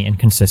then with any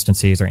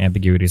inconsistencies or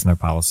ambiguities in their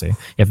policy.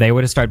 If they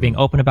were to start being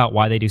open about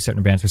why they do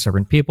certain bans for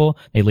certain people,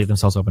 they leave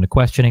themselves open to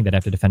questioning. They'd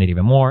have to defend it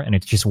even more, and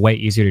it's just way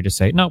easier to just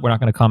say, no, we're not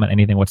going to comment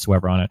anything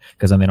whatsoever on it,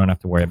 because then they don't have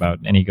to worry about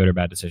any good or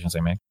bad decisions they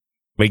make.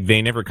 Like,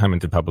 they never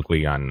commented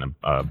publicly on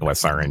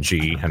Bless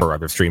RNG and or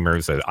other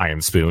streamers that I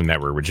Am Spoon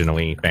that were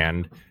originally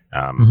banned.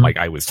 Like,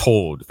 I was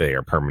told they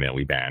are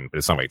permanently banned, but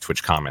it's not like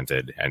Twitch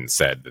commented and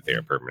said that they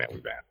are permanently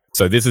banned.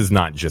 So this is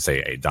not just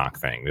a doc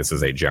thing. This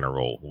is a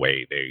general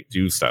way they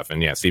do stuff.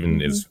 And yeah, Steven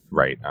is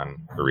right on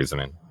the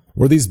reasoning.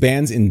 Were these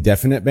bans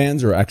indefinite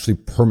bans or actually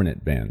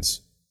permanent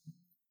bans?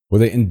 Were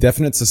they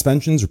indefinite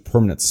suspensions or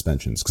permanent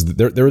suspensions? Because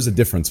there is a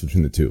difference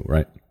between the two,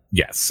 right?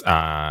 Yes.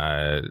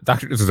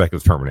 Dr. Disrespect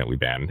was permanently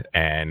banned.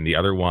 And the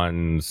other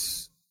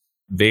ones,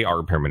 they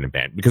are permanent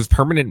banned. Because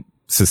permanent,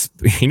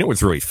 you know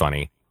what's really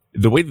funny?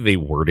 The way that they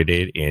worded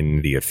it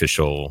in the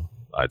official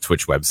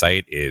Twitch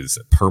website is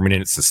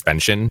permanent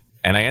suspension.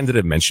 And I ended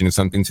up mentioning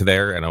something to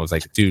there, and I was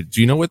like, dude, do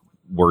you know what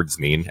words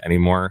mean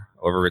anymore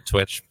over at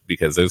Twitch?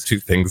 Because those two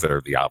things that are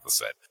the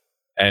opposite.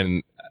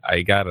 And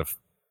I got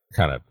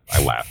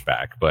I laughed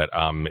back, but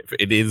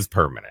it is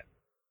permanent,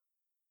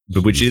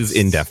 but which is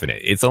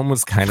indefinite. It's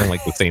almost kind of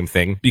like the same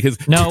thing, because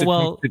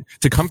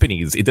to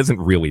companies, it doesn't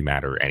really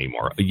matter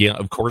anymore. Yeah,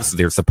 of course,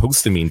 they're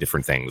supposed to mean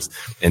different things.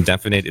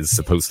 Indefinite is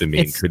supposed to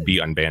mean could be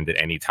unbanned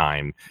at any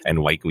time and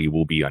likely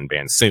will be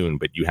unbanned soon,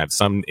 but you have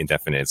some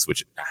indefinites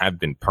which have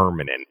been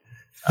permanent.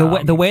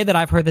 The way that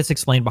I've heard this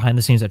explained behind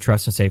the scenes at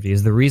Trust and Safety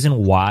is the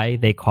reason why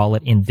they call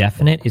it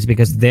indefinite is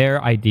because their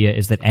idea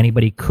is that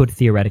anybody could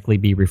theoretically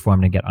be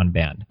reformed and get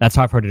unbanned. That's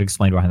how I've heard it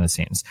explained behind the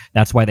scenes.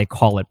 That's why they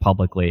call it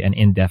publicly an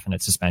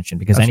indefinite suspension,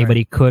 because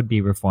anybody could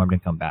be reformed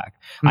and come back.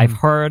 Mm-hmm. I've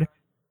heard,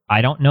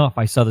 I don't know if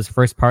I saw this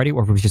first party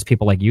or if it was just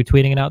people like you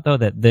tweeting it out, though,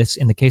 that this,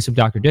 in the case of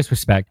Dr.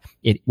 Disrespect,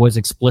 it was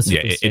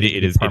explicitly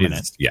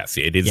permanent. Yes,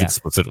 it is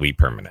explicitly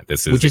permanent.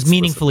 Which is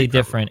meaningfully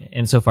different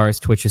insofar as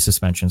Twitch's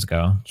suspensions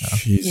go. So.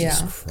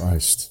 Jesus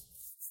Christ.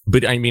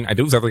 But I mean,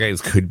 those other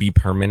guys could be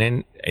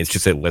permanent. It's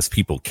just that less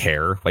people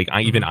care. Like,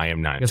 I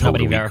am not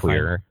totally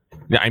clear.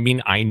 I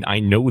mean, I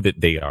know that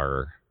they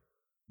are.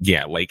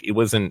 Yeah, like it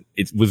was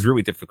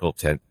really difficult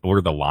to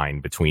blur the line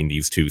between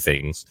these two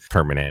things,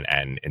 permanent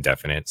and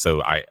indefinite.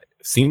 So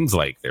seems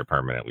like they're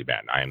permanently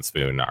banned. I Am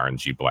Spoon,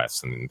 RNG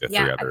Bless, and the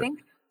three other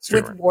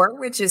With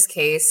Warwich's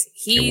case,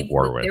 there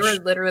were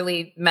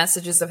literally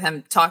messages of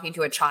him talking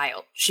to a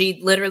child. She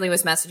literally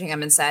was messaging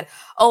him and said,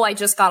 "Oh, I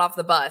just got off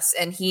the bus,"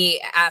 and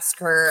he asked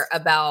her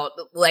about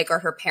are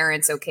her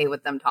parents okay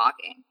with them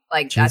talking?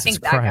 Jesus I think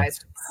that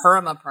guy's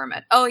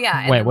permit. Oh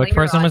yeah. Wait, what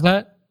person was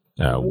that?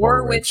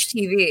 Warwitch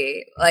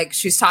TV.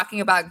 She's talking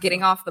about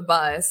getting off the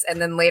bus,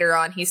 and then later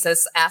on he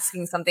says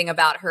asking something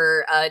about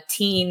her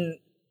teen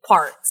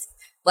parts.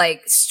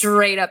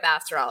 Straight up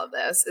after all of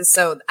this.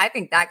 So I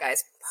think that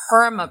guy's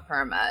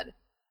permit.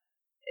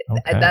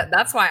 Okay.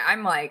 That's why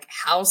I'm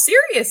how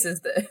serious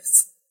is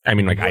this? I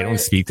mean, I don't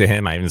speak to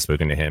him. I haven't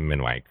spoken to him in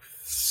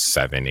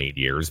 7-8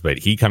 years, but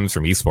he comes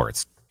from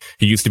esports.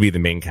 He used to be the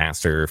main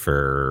caster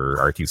for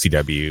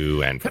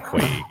RTCW and for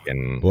Quake,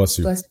 and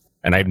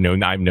and I've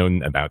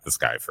known about this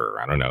guy for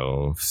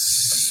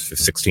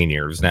 16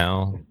 years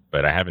now,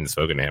 but I haven't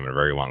spoken to him in a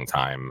very long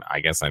time. I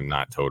guess I'm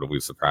not totally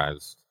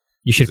surprised.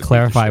 You should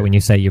clarify when you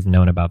say you've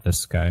known about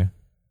this guy.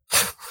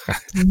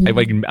 I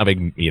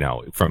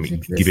from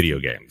video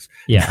games.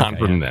 Yeah, not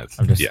from this.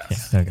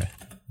 Okay.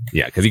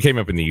 Yeah, because he came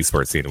up in the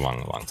esports scene a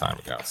long time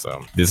ago.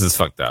 So this is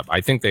fucked up.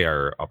 I think they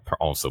are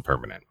also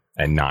permanent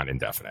and not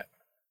indefinite.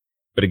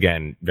 But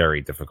again, very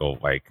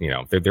difficult.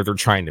 They're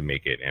trying to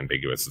make it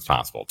ambiguous as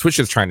possible. Twitch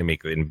is trying to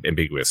make it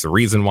ambiguous. The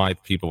reason why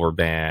people were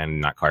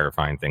banned, not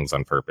clarifying things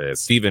on purpose.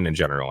 Steven in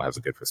general has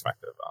a good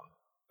perspective on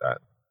that.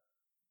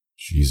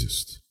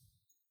 Jesus.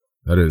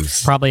 That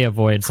is probably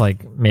avoids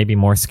maybe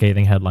more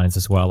scathing headlines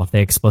as well. If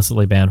they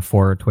explicitly ban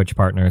 4 Twitch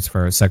partners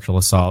for sexual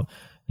assault, I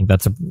think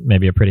that's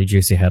maybe a pretty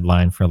juicy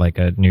headline for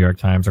a New York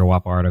Times or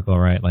WAPA article,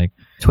 right?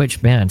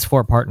 Twitch bans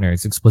 4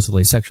 partners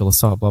explicitly sexual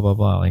assault, blah blah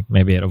blah.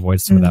 Maybe it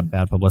avoids some of that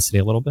bad publicity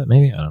a little bit.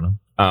 Maybe, I don't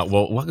know.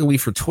 Well, luckily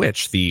for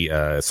Twitch,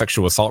 the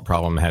sexual assault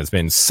problem has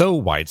been so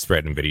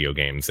widespread in video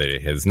games that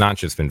it has not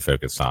just been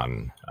focused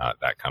on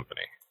that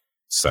company.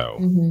 So.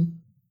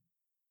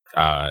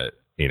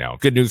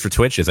 Good news for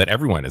Twitch is that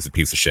everyone is a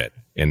piece of shit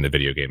in the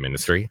video game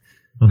industry,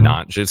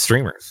 not just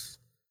streamers.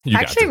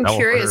 Actually, I'm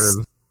curious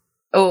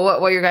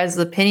what your guys'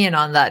 opinion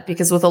on that,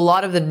 because with a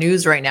lot of the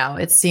news right now,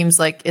 it seems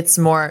like it's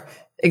more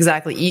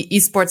exactly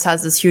esports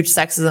has this huge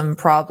sexism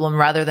problem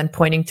rather than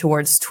pointing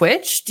towards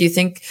Twitch. Do you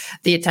think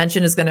the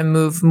attention is going to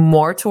move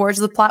more towards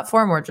the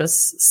platform or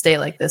just stay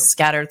like this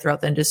scattered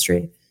throughout the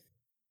industry?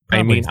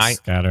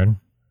 Scattered.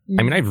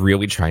 I've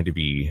really tried to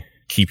be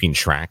keeping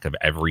track of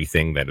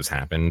everything that has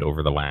happened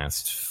over the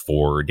last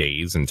 4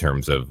 days in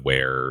terms of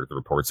where the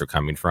reports are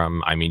coming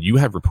from. You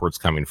have reports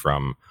coming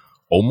from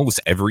almost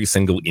every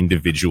single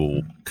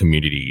individual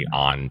community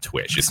on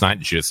Twitch. It's not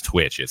just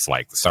Twitch. It's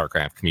the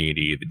StarCraft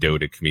community, the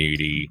Dota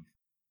community,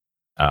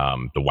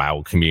 the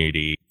WoW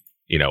community,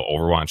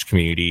 Overwatch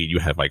community. You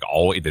have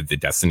all the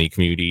Destiny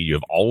community. You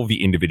have all of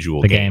the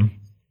individual game.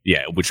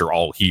 Yeah, which are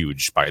all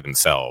huge by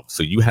themselves.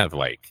 So you have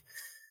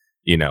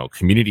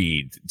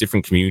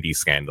different community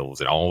scandals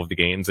in all of the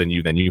games, and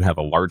you have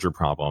a larger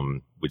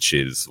problem, which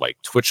is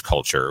Twitch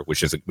culture,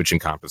 which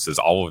encompasses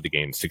all of the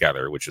games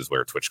together, which is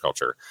where Twitch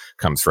culture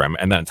comes from.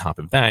 And then on top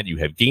of that, you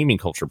have gaming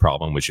culture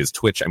problem, which is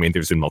Twitch.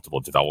 There's been multiple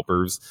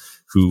developers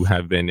who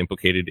have been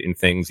implicated in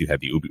things. You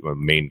had the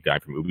main guy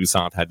from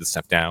Ubisoft had to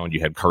step down. You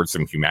had Cards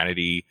from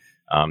Humanity.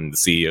 The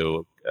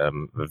CEO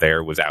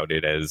there was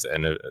outed as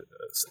an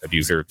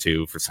abuser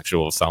too for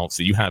sexual assault.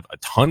 So you have a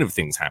ton of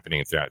things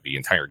happening throughout the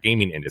entire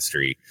gaming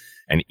industry,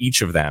 and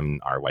each of them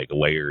are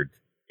layered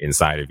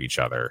inside of each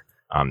other.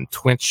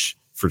 Twitch,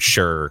 for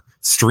sure.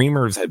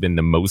 Streamers have been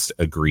the most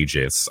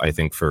egregious, I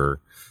think.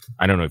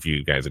 I don't know if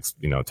you guys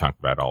talk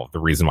about all the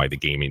reason why the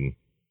gaming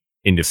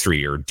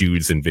industry or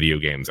dudes in video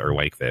games are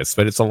like this,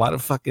 but it's a lot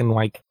of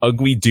fucking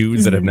ugly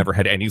dudes that have never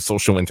had any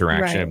social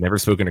interaction, have never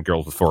spoken to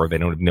girls before. They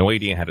don't have no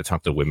idea how to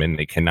talk to women.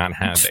 They cannot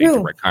have a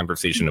direct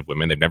conversation of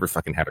women. They've never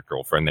fucking had a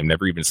girlfriend. They've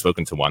never even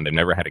spoken to one. They've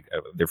never had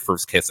their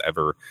first kiss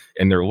ever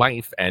in their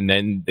life. And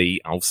then they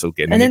also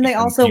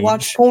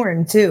watch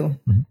porn too.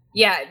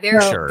 Yeah,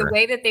 the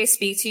way that they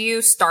speak to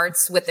you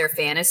starts with their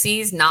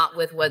fantasies, not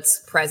with what's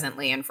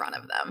presently in front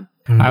of them.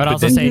 I would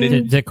also say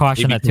to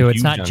caution that too.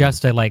 It's not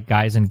just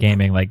guys in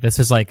gaming. This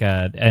is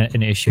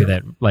an issue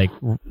that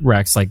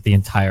wrecks the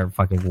entire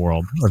fucking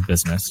world of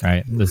business,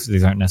 right?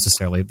 These aren't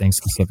necessarily things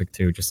specific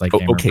to just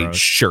gamer bros.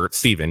 Sure,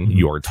 Steven,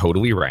 you're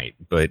totally right.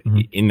 But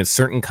in a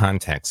certain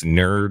context,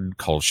 nerd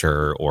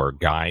culture or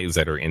guys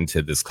that are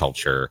into this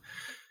culture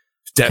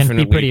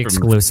definitely can be pretty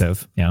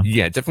exclusive.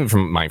 Yeah, definitely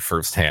from my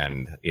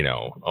firsthand,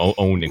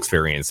 own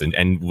experience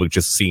and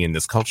just seeing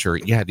this culture.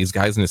 Yeah, these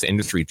guys in this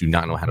industry do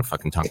not know how to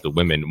fucking talk to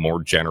women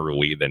more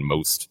generally than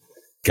most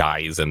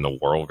guys in the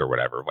world or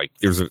whatever.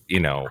 There's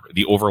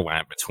the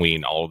overlap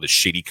between all of the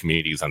shitty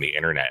communities on the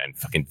internet and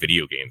fucking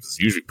video games is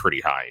usually pretty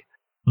high.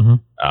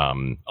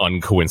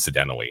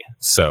 Uncoincidentally.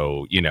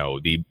 So,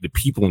 the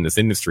people in this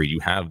industry, you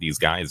have these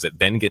guys that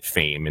then get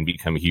fame and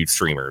become huge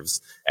streamers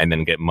and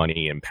then get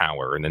money and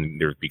power. And then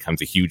there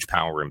becomes a huge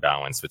power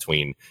imbalance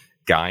between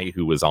guy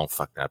who was all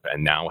fucked up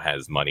and now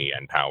has money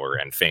and power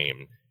and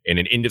fame in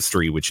an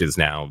industry which is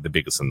now the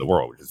biggest in the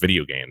world, which is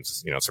video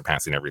games,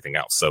 surpassing everything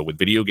else. So with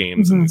video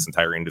games and this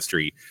entire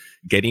industry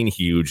getting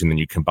huge, and then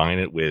you combine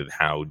it with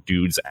how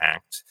dudes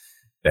act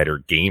that are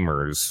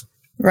gamers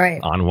right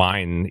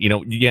online,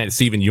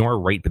 Steven, you're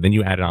right. But then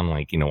you add on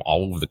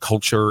all of the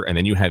culture, and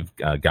then you have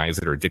guys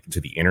that are addicted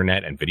to the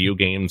internet and video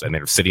games, and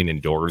they're sitting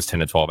indoors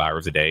 10 to 12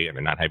 hours a day, and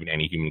they're not having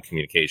any human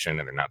communication,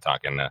 and they're not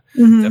talking to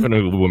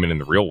definitely women in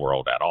the real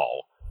world at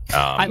all.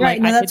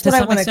 That's what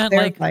I want to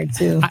clarify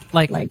too.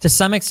 To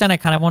some extent, I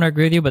kind of want to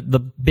agree with you, but the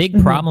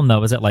big problem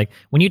though is that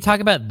when you talk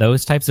about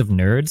those types of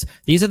nerds,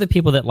 these are the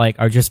people that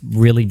are just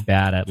really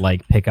bad at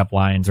pickup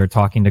lines or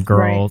talking to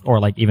girls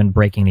or even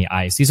breaking the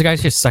ice. These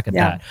guys just suck at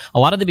that. A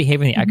lot of the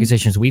behavior and the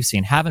accusations we've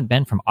seen haven't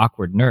been from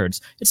awkward nerds.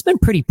 It's been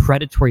pretty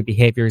predatory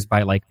behaviors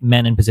by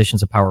men in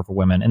positions of power for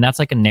women, and that's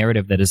a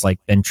narrative that has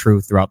been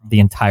true throughout the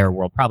entire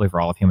world, probably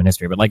for all of human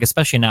history, but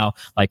especially now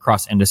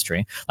cross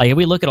industry. If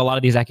we look at a lot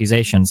of these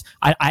accusations,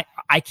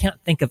 I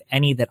can't think of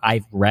any that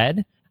I've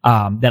read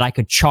that I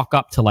could chalk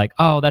up to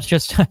that's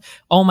just,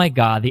 oh my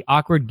God, the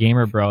awkward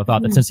gamer bro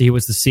thought that since he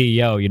was the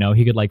CEO,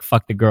 he could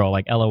fuck the girl,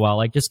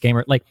 LOL, just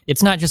gamer.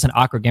 It's not just an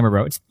awkward gamer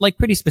bro. It's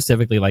pretty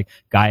specifically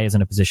guy is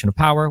in a position of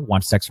power,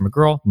 wants sex from a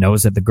girl,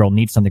 knows that the girl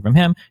needs something from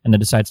him, and then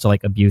decides to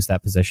abuse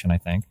that position, I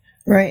think.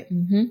 Right.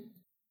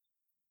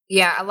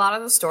 Yeah, a lot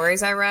of the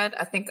stories I read,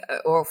 I think,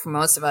 or for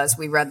most of us,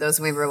 we read those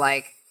and we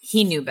were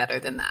he knew better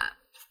than that.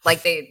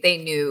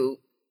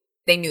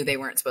 They knew they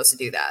weren't supposed to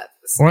do that.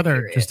 Or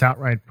they're just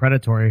outright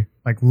predatory,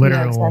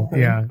 literal.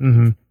 Yeah.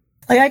 Mm-hmm.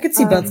 I could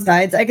see both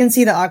sides. I can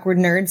see the awkward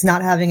nerds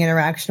not having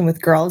interaction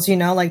with girls,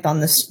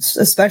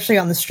 especially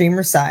on the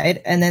streamer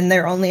side. And then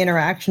their only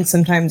interaction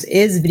sometimes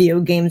is video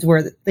games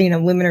where,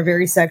 women are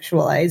very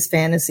sexualized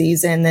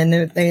fantasies. And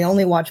then they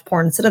only watch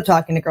porn instead of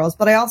talking to girls.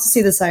 But I also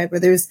see the side where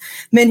there's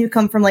men who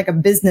come from a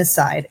business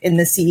side in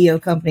the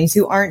CEO companies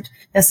who aren't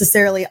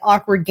necessarily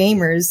awkward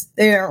gamers.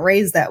 They aren't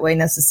raised that way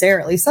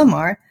necessarily. Some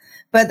are.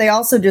 But they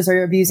also just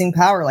are abusing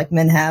power like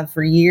men have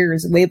for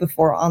years, way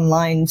before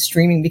online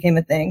streaming became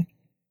a thing.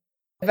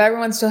 If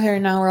everyone's still here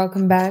now, we're all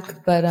come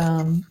back. But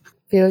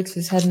Felix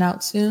is heading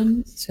out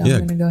soon, so I'm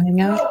going to go hang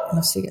out.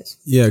 I'll see you guys.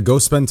 Yeah, go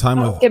spend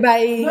time with...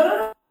 Goodbye.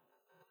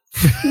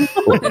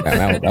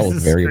 that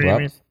was very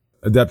abrupt.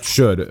 Adept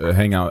should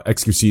hang out.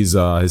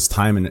 XQC's his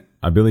time,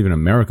 I believe, in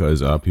America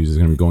is up. He's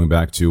going to be going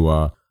back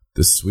to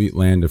the sweet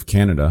land of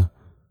Canada.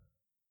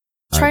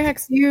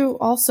 Trihex, you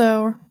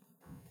also...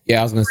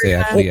 Yeah, I was gonna say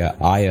actually,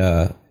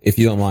 I if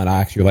you don't mind, I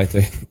actually like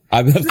to.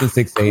 I've been up since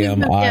 6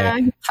 a.m.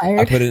 I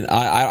put in.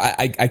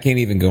 I can't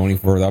even go any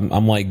further.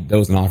 I'm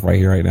dozing off right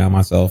here, right now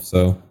myself.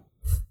 So,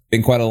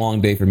 been quite a long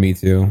day for me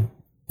too.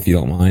 If you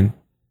don't mind,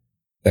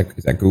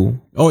 is that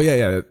cool? Oh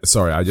yeah.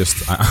 Sorry, I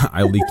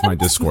leaked my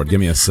Discord. Give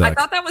me a sec.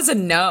 I thought that was a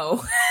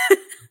no.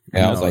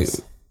 Yeah, I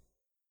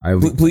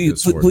was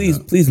please,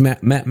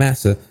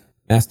 Master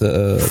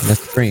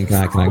Train,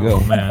 can I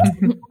go? Oh,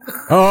 man.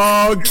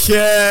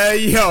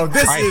 Okay, yo,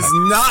 this is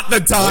not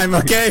the time,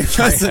 okay?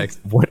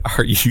 What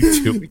are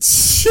you doing?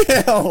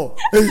 Chill.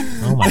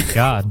 Oh my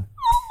God.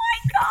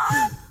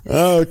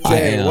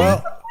 Okay,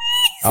 well,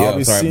 I'll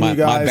be seeing you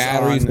guys. My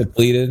battery's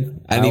depleted.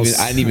 I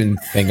didn't even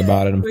think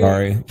about it. I'm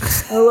sorry.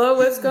 Hello,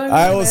 what's going on?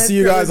 I will see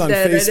you guys on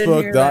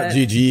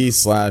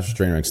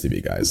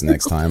Facebook.gg/TrainwrecksTV, guys,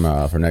 next time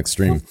for next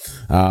stream.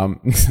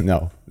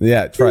 No.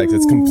 Yeah, Trix,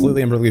 it's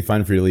completely and perfectly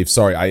fine for you to leave.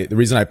 Sorry, the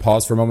reason I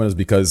paused for a moment is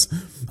because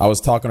I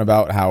was talking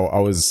about how I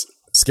was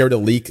scared to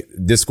leak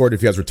Discord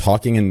if you guys were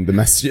talking in the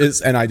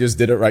messages, and I just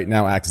did it right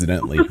now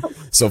accidentally.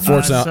 So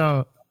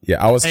fortunately,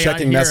 I was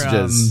checking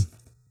messages.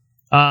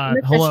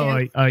 Hello,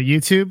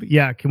 YouTube.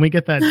 Yeah, can we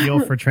get that deal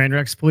for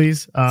Trainwrecks,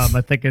 please?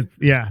 I think I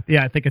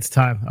think it's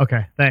time.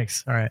 Okay,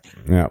 thanks. All right.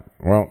 Yeah.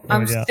 Well,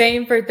 I'm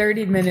staying for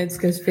 30 minutes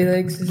because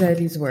Felix said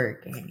he's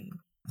working.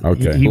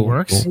 Okay. He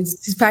works?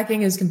 He's packing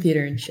his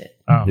computer and shit.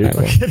 Oh. Yeah.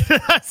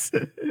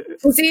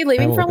 Was he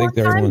leaving for a long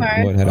time?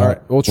 All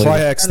right. Well,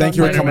 Trihex, thank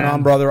you for coming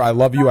on, brother. I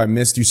love you. I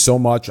missed you so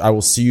much. I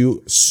will see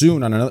you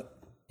soon on another.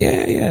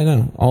 Yeah,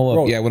 no.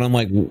 All up. Yeah, when I'm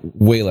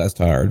way less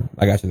tired.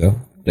 I got you though.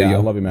 Yeah, I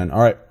love you, man.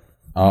 All right.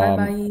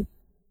 Bye.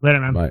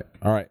 Later, man. Bye.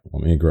 All right.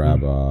 Let me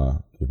grab,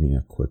 give me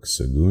a quick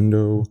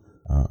segundo.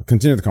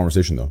 Continue the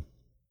conversation, though.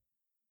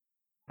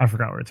 I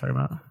forgot what we were talking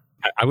about.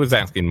 I was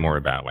asking more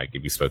about,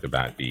 if you spoke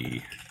about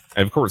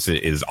and of course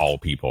it is all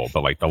people,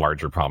 but the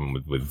larger problem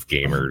with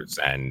gamers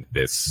and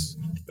this,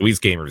 at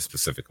least gamers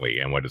specifically,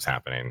 and what is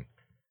happening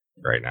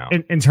right now.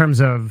 In terms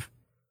of...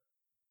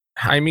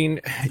 I mean,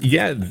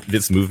 yeah,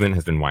 this movement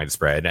has been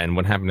widespread, and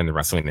what happened in the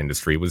wrestling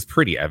industry was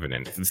pretty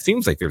evident. It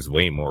seems like there's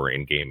way more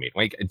in gaming.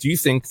 Do you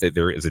think that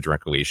there is a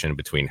direct relation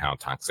between how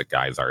toxic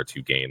guys are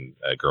to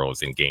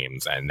girls in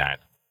games and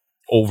that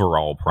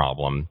overall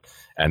problem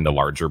and the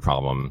larger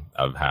problem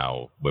of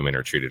how women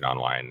are treated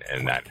online,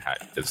 and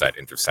does that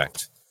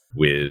intersect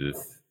with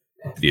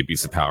the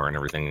abuse of power and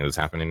everything that is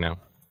happening now?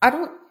 I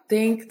don't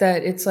think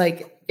that it's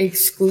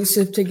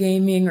exclusive to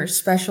gaming or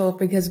special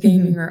because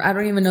gaming, or I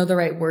don't even know the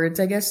right words,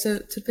 I guess,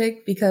 to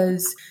pick,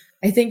 because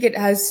I think it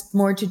has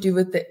more to do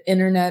with the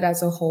internet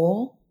as a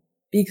whole.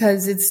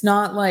 because it's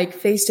not like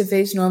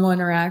face-to-face normal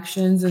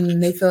interactions,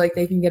 and they feel like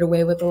they can get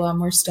away with a lot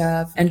more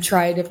stuff and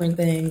try different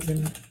things.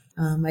 And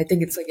I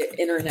think it's like an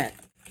internet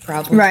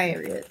problem. Right.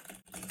 Period.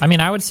 I mean,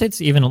 I would say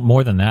it's even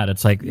more than that.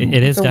 It's like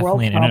it is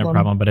definitely an internet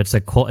problem, but it's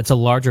a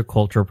larger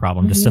cultural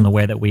problem, just in the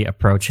way that we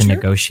approach and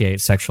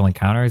negotiate sexual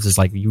encounters is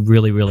like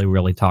really, really,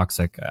 really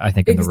toxic. I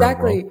think in the real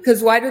world.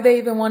 Because why do they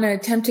even want to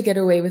attempt to get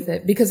away with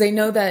it? Because they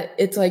know that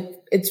it's like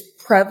it's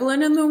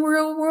prevalent in the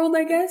real world,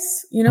 I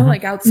guess. You know,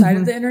 like outside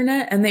of the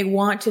internet, and they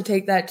want to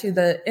take that to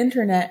the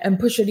internet and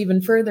push it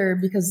even further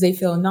because they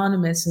feel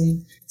anonymous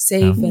and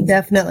safe and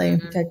definitely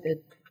protected.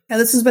 Now,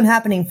 this has been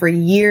happening for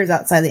years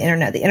outside the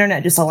internet. The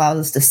internet just allows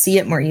us to see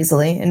it more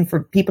easily and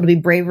for people to be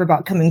braver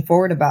about coming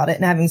forward about it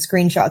and having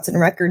screenshots and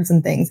records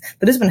and things.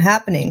 But it's been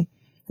happening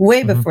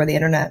way before the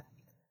internet.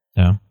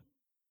 Yeah.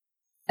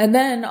 And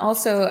then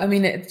also, I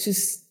mean, it's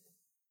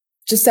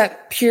just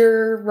that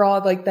pure raw,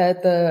 like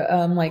that,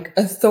 the like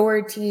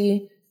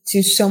authority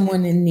to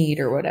someone in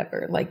need or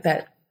whatever, like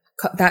that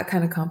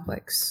kind of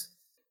complex.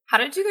 How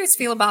did you guys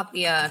feel about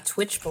the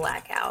Twitch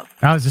blackout?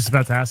 I was just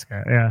about to ask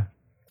her. Yeah.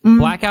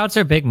 Blackouts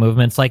are big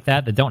movements like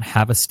that don't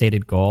have a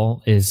stated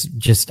goal is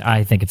just,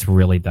 I think it's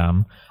really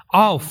dumb.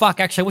 Oh, fuck.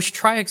 Actually, I wish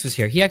Triax was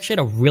here. He actually had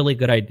a really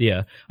good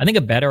idea. I think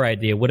a better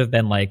idea would have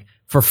been like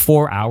for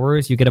 4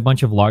 hours, you get a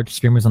bunch of large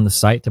streamers on the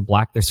site to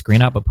black their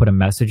screen out, but put a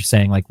message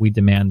saying like, we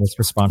demand this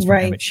response from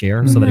Emmett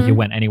Shear, so that if you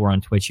went anywhere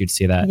on Twitch, you'd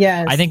see that.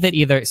 Yes. I think that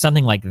either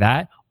something like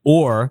that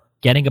or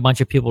getting a bunch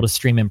of people to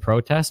stream in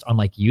protest on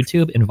like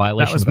YouTube in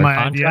violation of their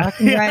contract.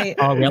 Right.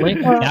 Oh, really?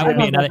 That would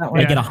be another.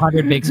 They get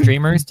 100 big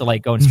streamers to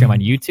like go and stream on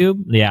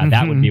YouTube. Yeah,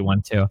 that would be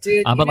one too.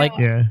 Dude, but like,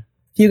 if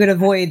you could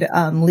avoid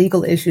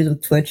legal issues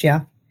with Twitch,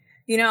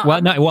 You know,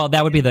 well,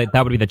 that would be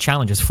the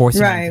challenge is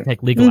forcing them to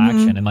take legal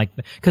action, and like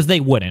because they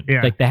wouldn't.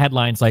 Like the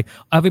headlines, like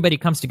everybody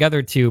comes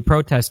together to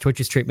protest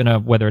Twitch's treatment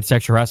of whether it's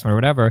sexual harassment or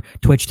whatever.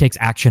 Twitch takes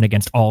action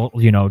against all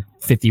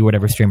 50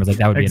 whatever streamers. Like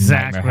that would be a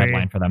nightmare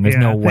headline for them. There's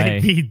no way.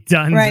 They'd be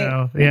done.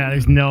 Yeah,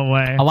 there's no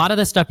way. A lot of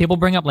this stuff people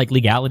bring up like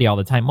legality all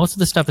the time. Most of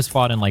the stuff is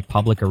fought in like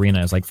public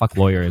arenas. Like fuck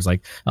lawyers.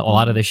 Like a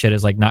lot of this shit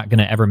is like not going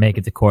to ever make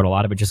it to court. A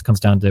lot of it just comes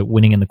down to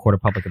winning in the court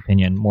of public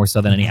opinion more so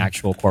than any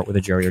actual court with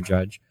a jury or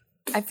judge.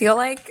 I feel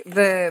like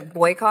the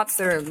boycotts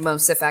that are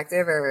most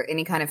effective are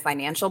any kind of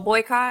financial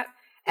boycott.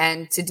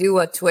 And to do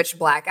a Twitch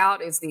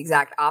blackout is the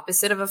exact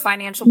opposite of a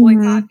financial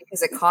boycott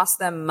because it costs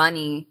them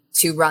money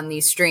to run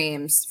these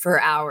streams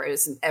for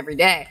hours every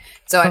day.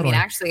 So, I mean,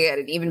 actually,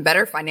 an even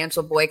better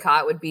financial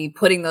boycott would be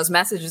putting those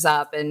messages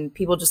up and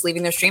people just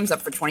leaving their streams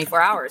up for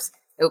 24 hours.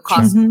 It would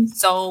cost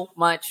so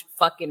much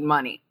fucking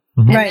money.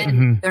 And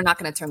then they're not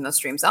going to turn those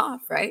streams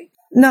off, right?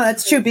 No,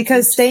 that's true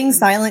because staying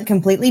silent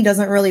completely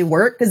doesn't really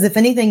work because if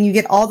anything, you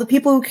get all the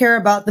people who care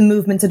about the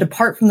movement to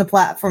depart from the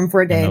platform for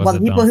a day while the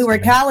people who are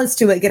callous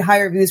to it get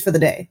higher views for the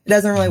day. It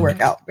doesn't really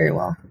work out very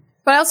well.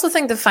 But I also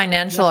think the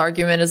financial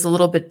argument is a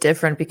little bit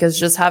different because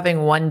just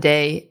having one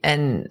day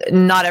and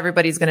not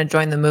everybody's going to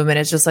join the movement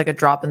is just like a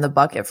drop in the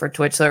bucket for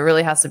Twitch. So it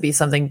really has to be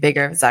something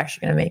bigger if it's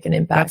actually going to make an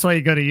impact. That's why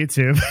you go to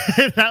YouTube.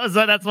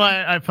 That's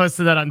why I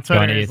posted that on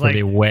Twitter. Going to YouTube would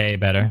be way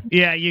better.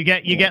 Yeah, you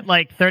get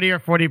like 30 or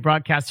 40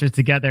 broadcasters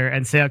together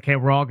and say, okay,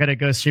 we're all going to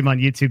go stream on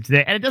YouTube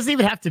today. And it doesn't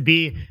even have to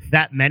be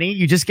that many.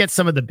 You just get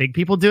some of the big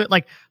people do it.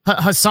 Like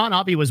Hassan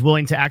Abi was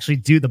willing to actually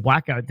do the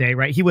blackout day,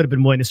 right? He would have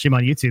been willing to stream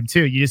on YouTube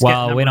too. You just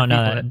we don't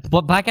know that.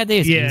 Well, Blackout Day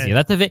is easy.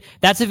 That's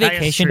a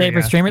vacation day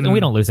for streamers, and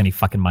we don't lose any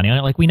fucking money on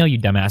it. Like we know you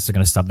dumbasses are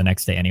going to sub the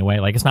next day anyway.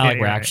 Like it's not like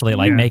we're actually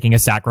like making a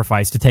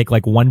sacrifice to take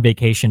like one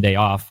vacation day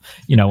off.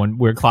 You know, when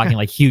we're clocking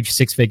like huge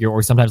 6-figure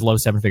or sometimes low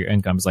 7-figure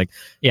incomes. Like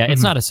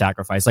it's not a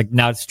sacrifice. Like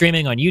now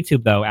streaming on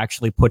YouTube though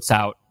actually puts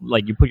out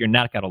like you put your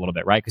neck out a little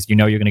bit, right? Because you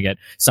know you're going to get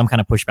some kind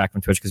of pushback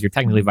from Twitch because you're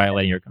technically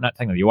violating your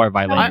you are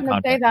violating your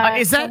contract.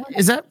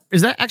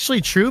 Is that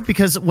actually true?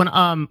 Because when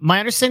my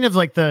understanding of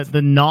like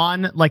the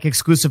non like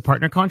exclusive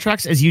partner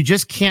contracts is you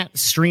just can't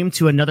stream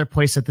to another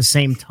place at the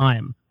same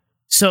time.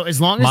 So as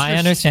long as my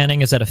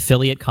understanding is that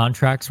affiliate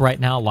contracts right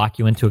now lock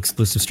you into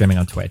exclusive streaming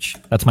on Twitch.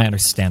 That's my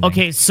understanding.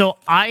 Okay, so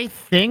I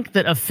think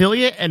that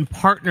affiliate and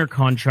partner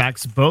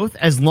contracts both,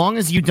 as long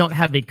as you don't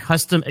have a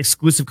custom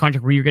exclusive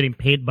contract where you're getting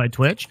paid by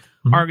Twitch,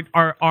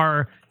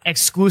 are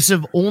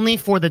exclusive only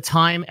for the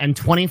time and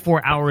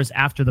 24 hours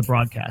after the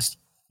broadcast.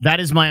 That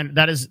is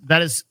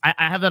I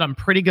have that on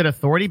pretty good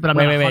authority, but I'm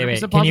not 100%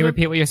 positive. Can you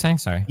repeat what you're saying?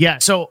 Sorry. Yeah.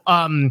 So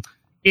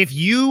if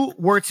you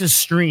were to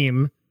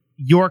stream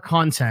your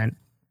content,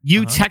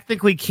 you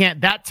technically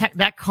can't.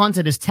 That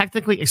content is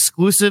technically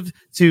exclusive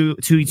to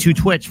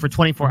Twitch for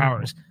 24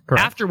 hours.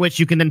 Correct. After which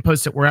you can then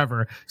post it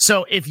wherever.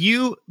 So if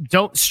you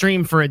don't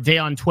stream for a day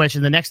on Twitch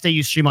and the next day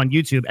you stream on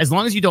YouTube, as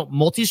long as you don't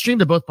multi-stream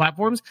to both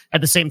platforms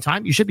at the same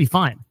time, you should be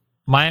fine.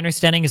 My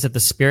understanding is that the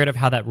spirit of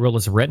how that rule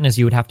is written is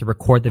you would have to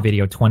record the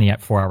video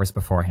 24 hours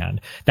beforehand.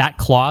 That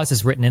clause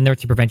is written in there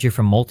to prevent you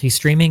from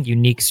multi-streaming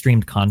unique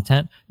streamed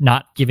content,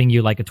 not giving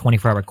you like a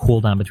 24-hour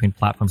cooldown between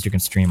platforms you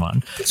can stream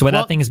on. So what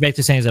that thing is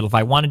basically saying is that if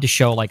I wanted to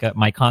show like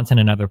my content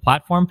on another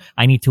platform,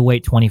 I need to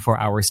wait 24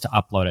 hours to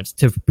upload it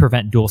to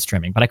prevent dual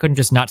streaming. But I couldn't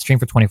just not stream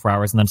for 24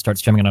 hours and then start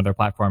streaming on another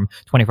platform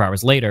 24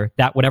 hours later.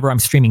 That whatever I'm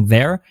streaming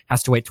there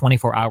has to wait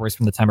 24 hours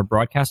from the time of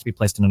broadcast to be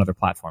placed on another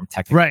platform,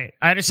 technically. Right.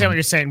 I understand what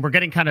you're saying. We're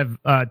getting kind of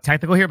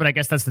technical here, but I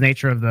guess that's the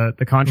nature of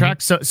the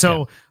contract.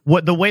 So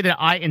what the way that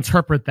I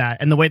interpret that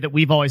and the way that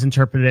we've always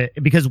interpreted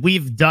it, because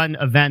we've done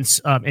events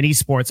in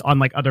esports on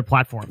like other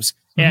platforms,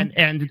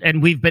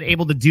 and we've been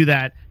able to do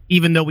that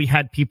even though we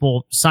had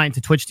people signed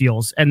to Twitch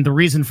deals. And the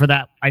reason for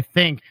that, I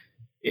think,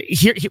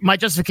 here my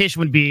justification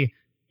would be,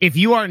 if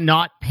you are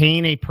not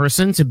paying a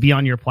person to be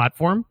on your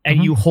platform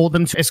and you hold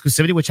them to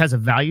exclusivity, which has a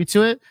value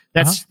to it,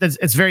 that's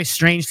it's very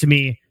strange to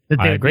me that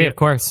I agree, of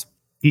course.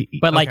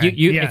 But like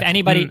if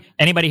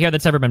anybody here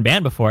that's ever been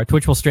banned before,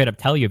 Twitch will straight up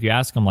tell you if you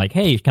ask them like,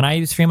 "Hey, can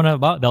I stream on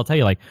a?" They'll tell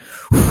you like,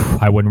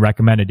 "I wouldn't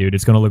recommend it, dude.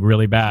 It's going to look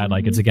really bad.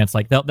 Like it's against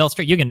like they'll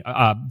straight. You can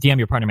DM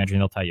your partner manager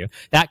and they'll tell you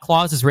that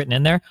clause is written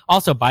in there.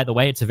 Also, by the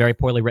way, it's a very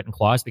poorly written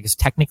clause because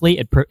technically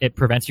it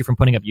prevents you from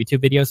putting up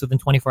YouTube videos within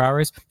 24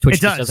 hours. Twitch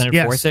just doesn't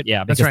enforce it.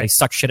 Yeah, because they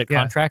suck shit at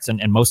contracts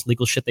and most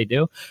legal shit they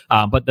do.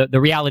 But the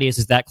reality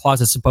is that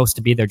clause is supposed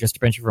to be there just to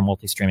prevent you from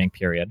multi-streaming.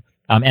 Period.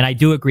 And I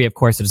do agree, of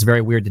course, that it's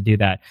very weird to do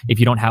that if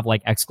you don't have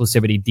like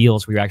exclusivity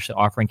deals where you're actually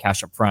offering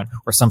cash up front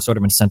or some sort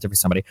of incentive for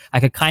somebody. I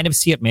could kind of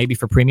see it maybe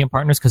for premium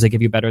partners because they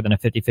give you better than a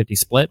 50-50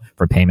 split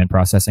for payment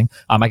processing.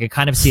 I could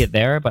kind of see it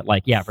there, but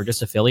like, yeah, for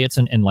just affiliates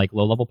and like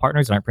low-level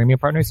partners and aren't premium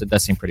partners, it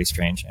does seem pretty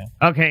strange. Yeah.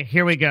 Okay,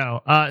 here we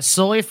go.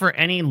 Solely for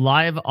any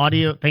live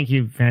audio, thank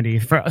you,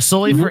 Vandy.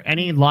 For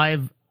any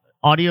live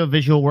audio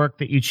visual work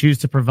that you choose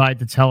to provide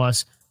to tell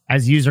us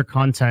as user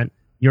content,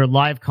 your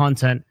live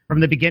content from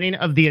the beginning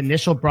of the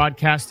initial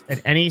broadcast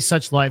and any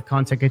such live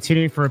content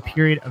continuing for a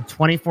period of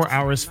 24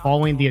 hours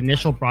following the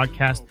initial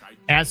broadcast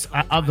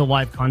of the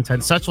live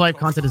content. Such live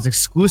content is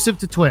exclusive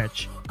to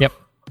Twitch. Yep.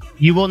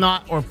 You will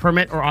not or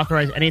permit or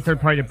authorize any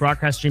third party to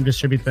broadcast, stream,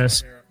 distribute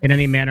this in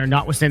any manner,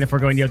 notwithstanding the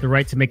foregoing, you have the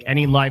right to make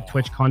any live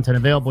Twitch content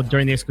available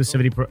during the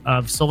exclusivity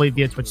of solely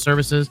via Twitch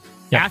services.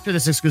 Yep. After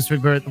this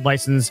exclusive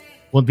license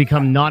will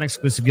become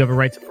non-exclusive, you have a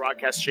right to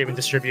broadcast, stream, and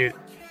distribute,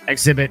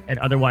 exhibit, and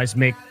otherwise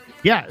make.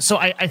 Yeah, so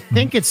I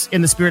think it's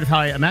in the spirit of how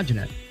I imagine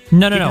it.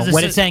 No.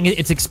 What it's saying,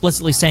 it's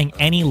explicitly saying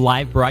any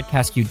live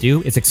broadcast you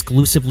do is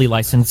exclusively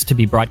licensed to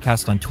be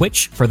broadcast on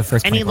Twitch for the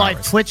first 24 live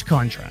hours. Twitch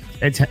content.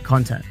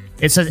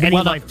 It says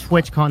any live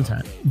Twitch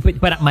content.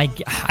 But I'd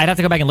have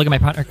to go back and look at my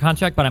partner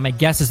contract, but my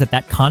guess is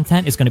that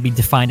content is going to be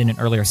defined in an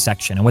earlier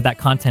section. And what that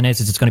content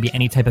is it's going to be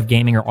any type of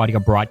gaming or audio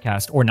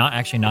broadcast, or not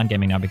actually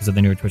non-gaming now because of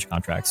the newer Twitch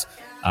contracts.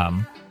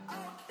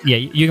 Yeah,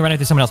 you can run it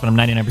through someone else, but I'm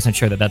 99%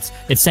 sure that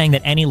it's saying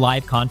that any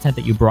live content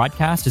that you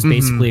broadcast is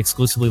basically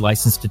exclusively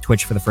licensed to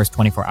Twitch for the first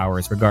 24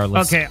 hours,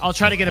 regardless. Okay, I'll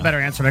try to get a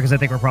better answer because I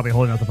think we're probably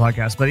holding up the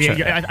podcast. But yeah,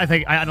 sure.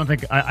 I don't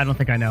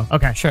think I know.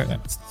 Okay, sure.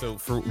 So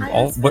for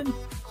all what.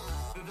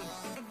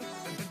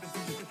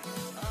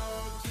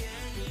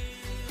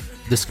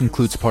 This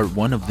concludes part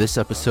 1 of this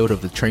episode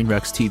of the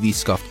Trainwrecks TV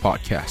Scuffed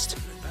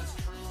podcast.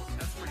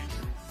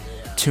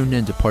 Tune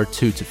in to part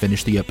 2 to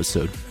finish the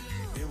episode.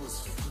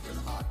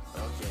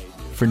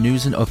 For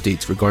news and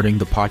updates regarding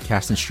the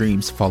podcast and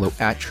streams, follow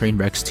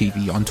 @Trainwrecks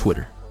TV on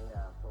Twitter.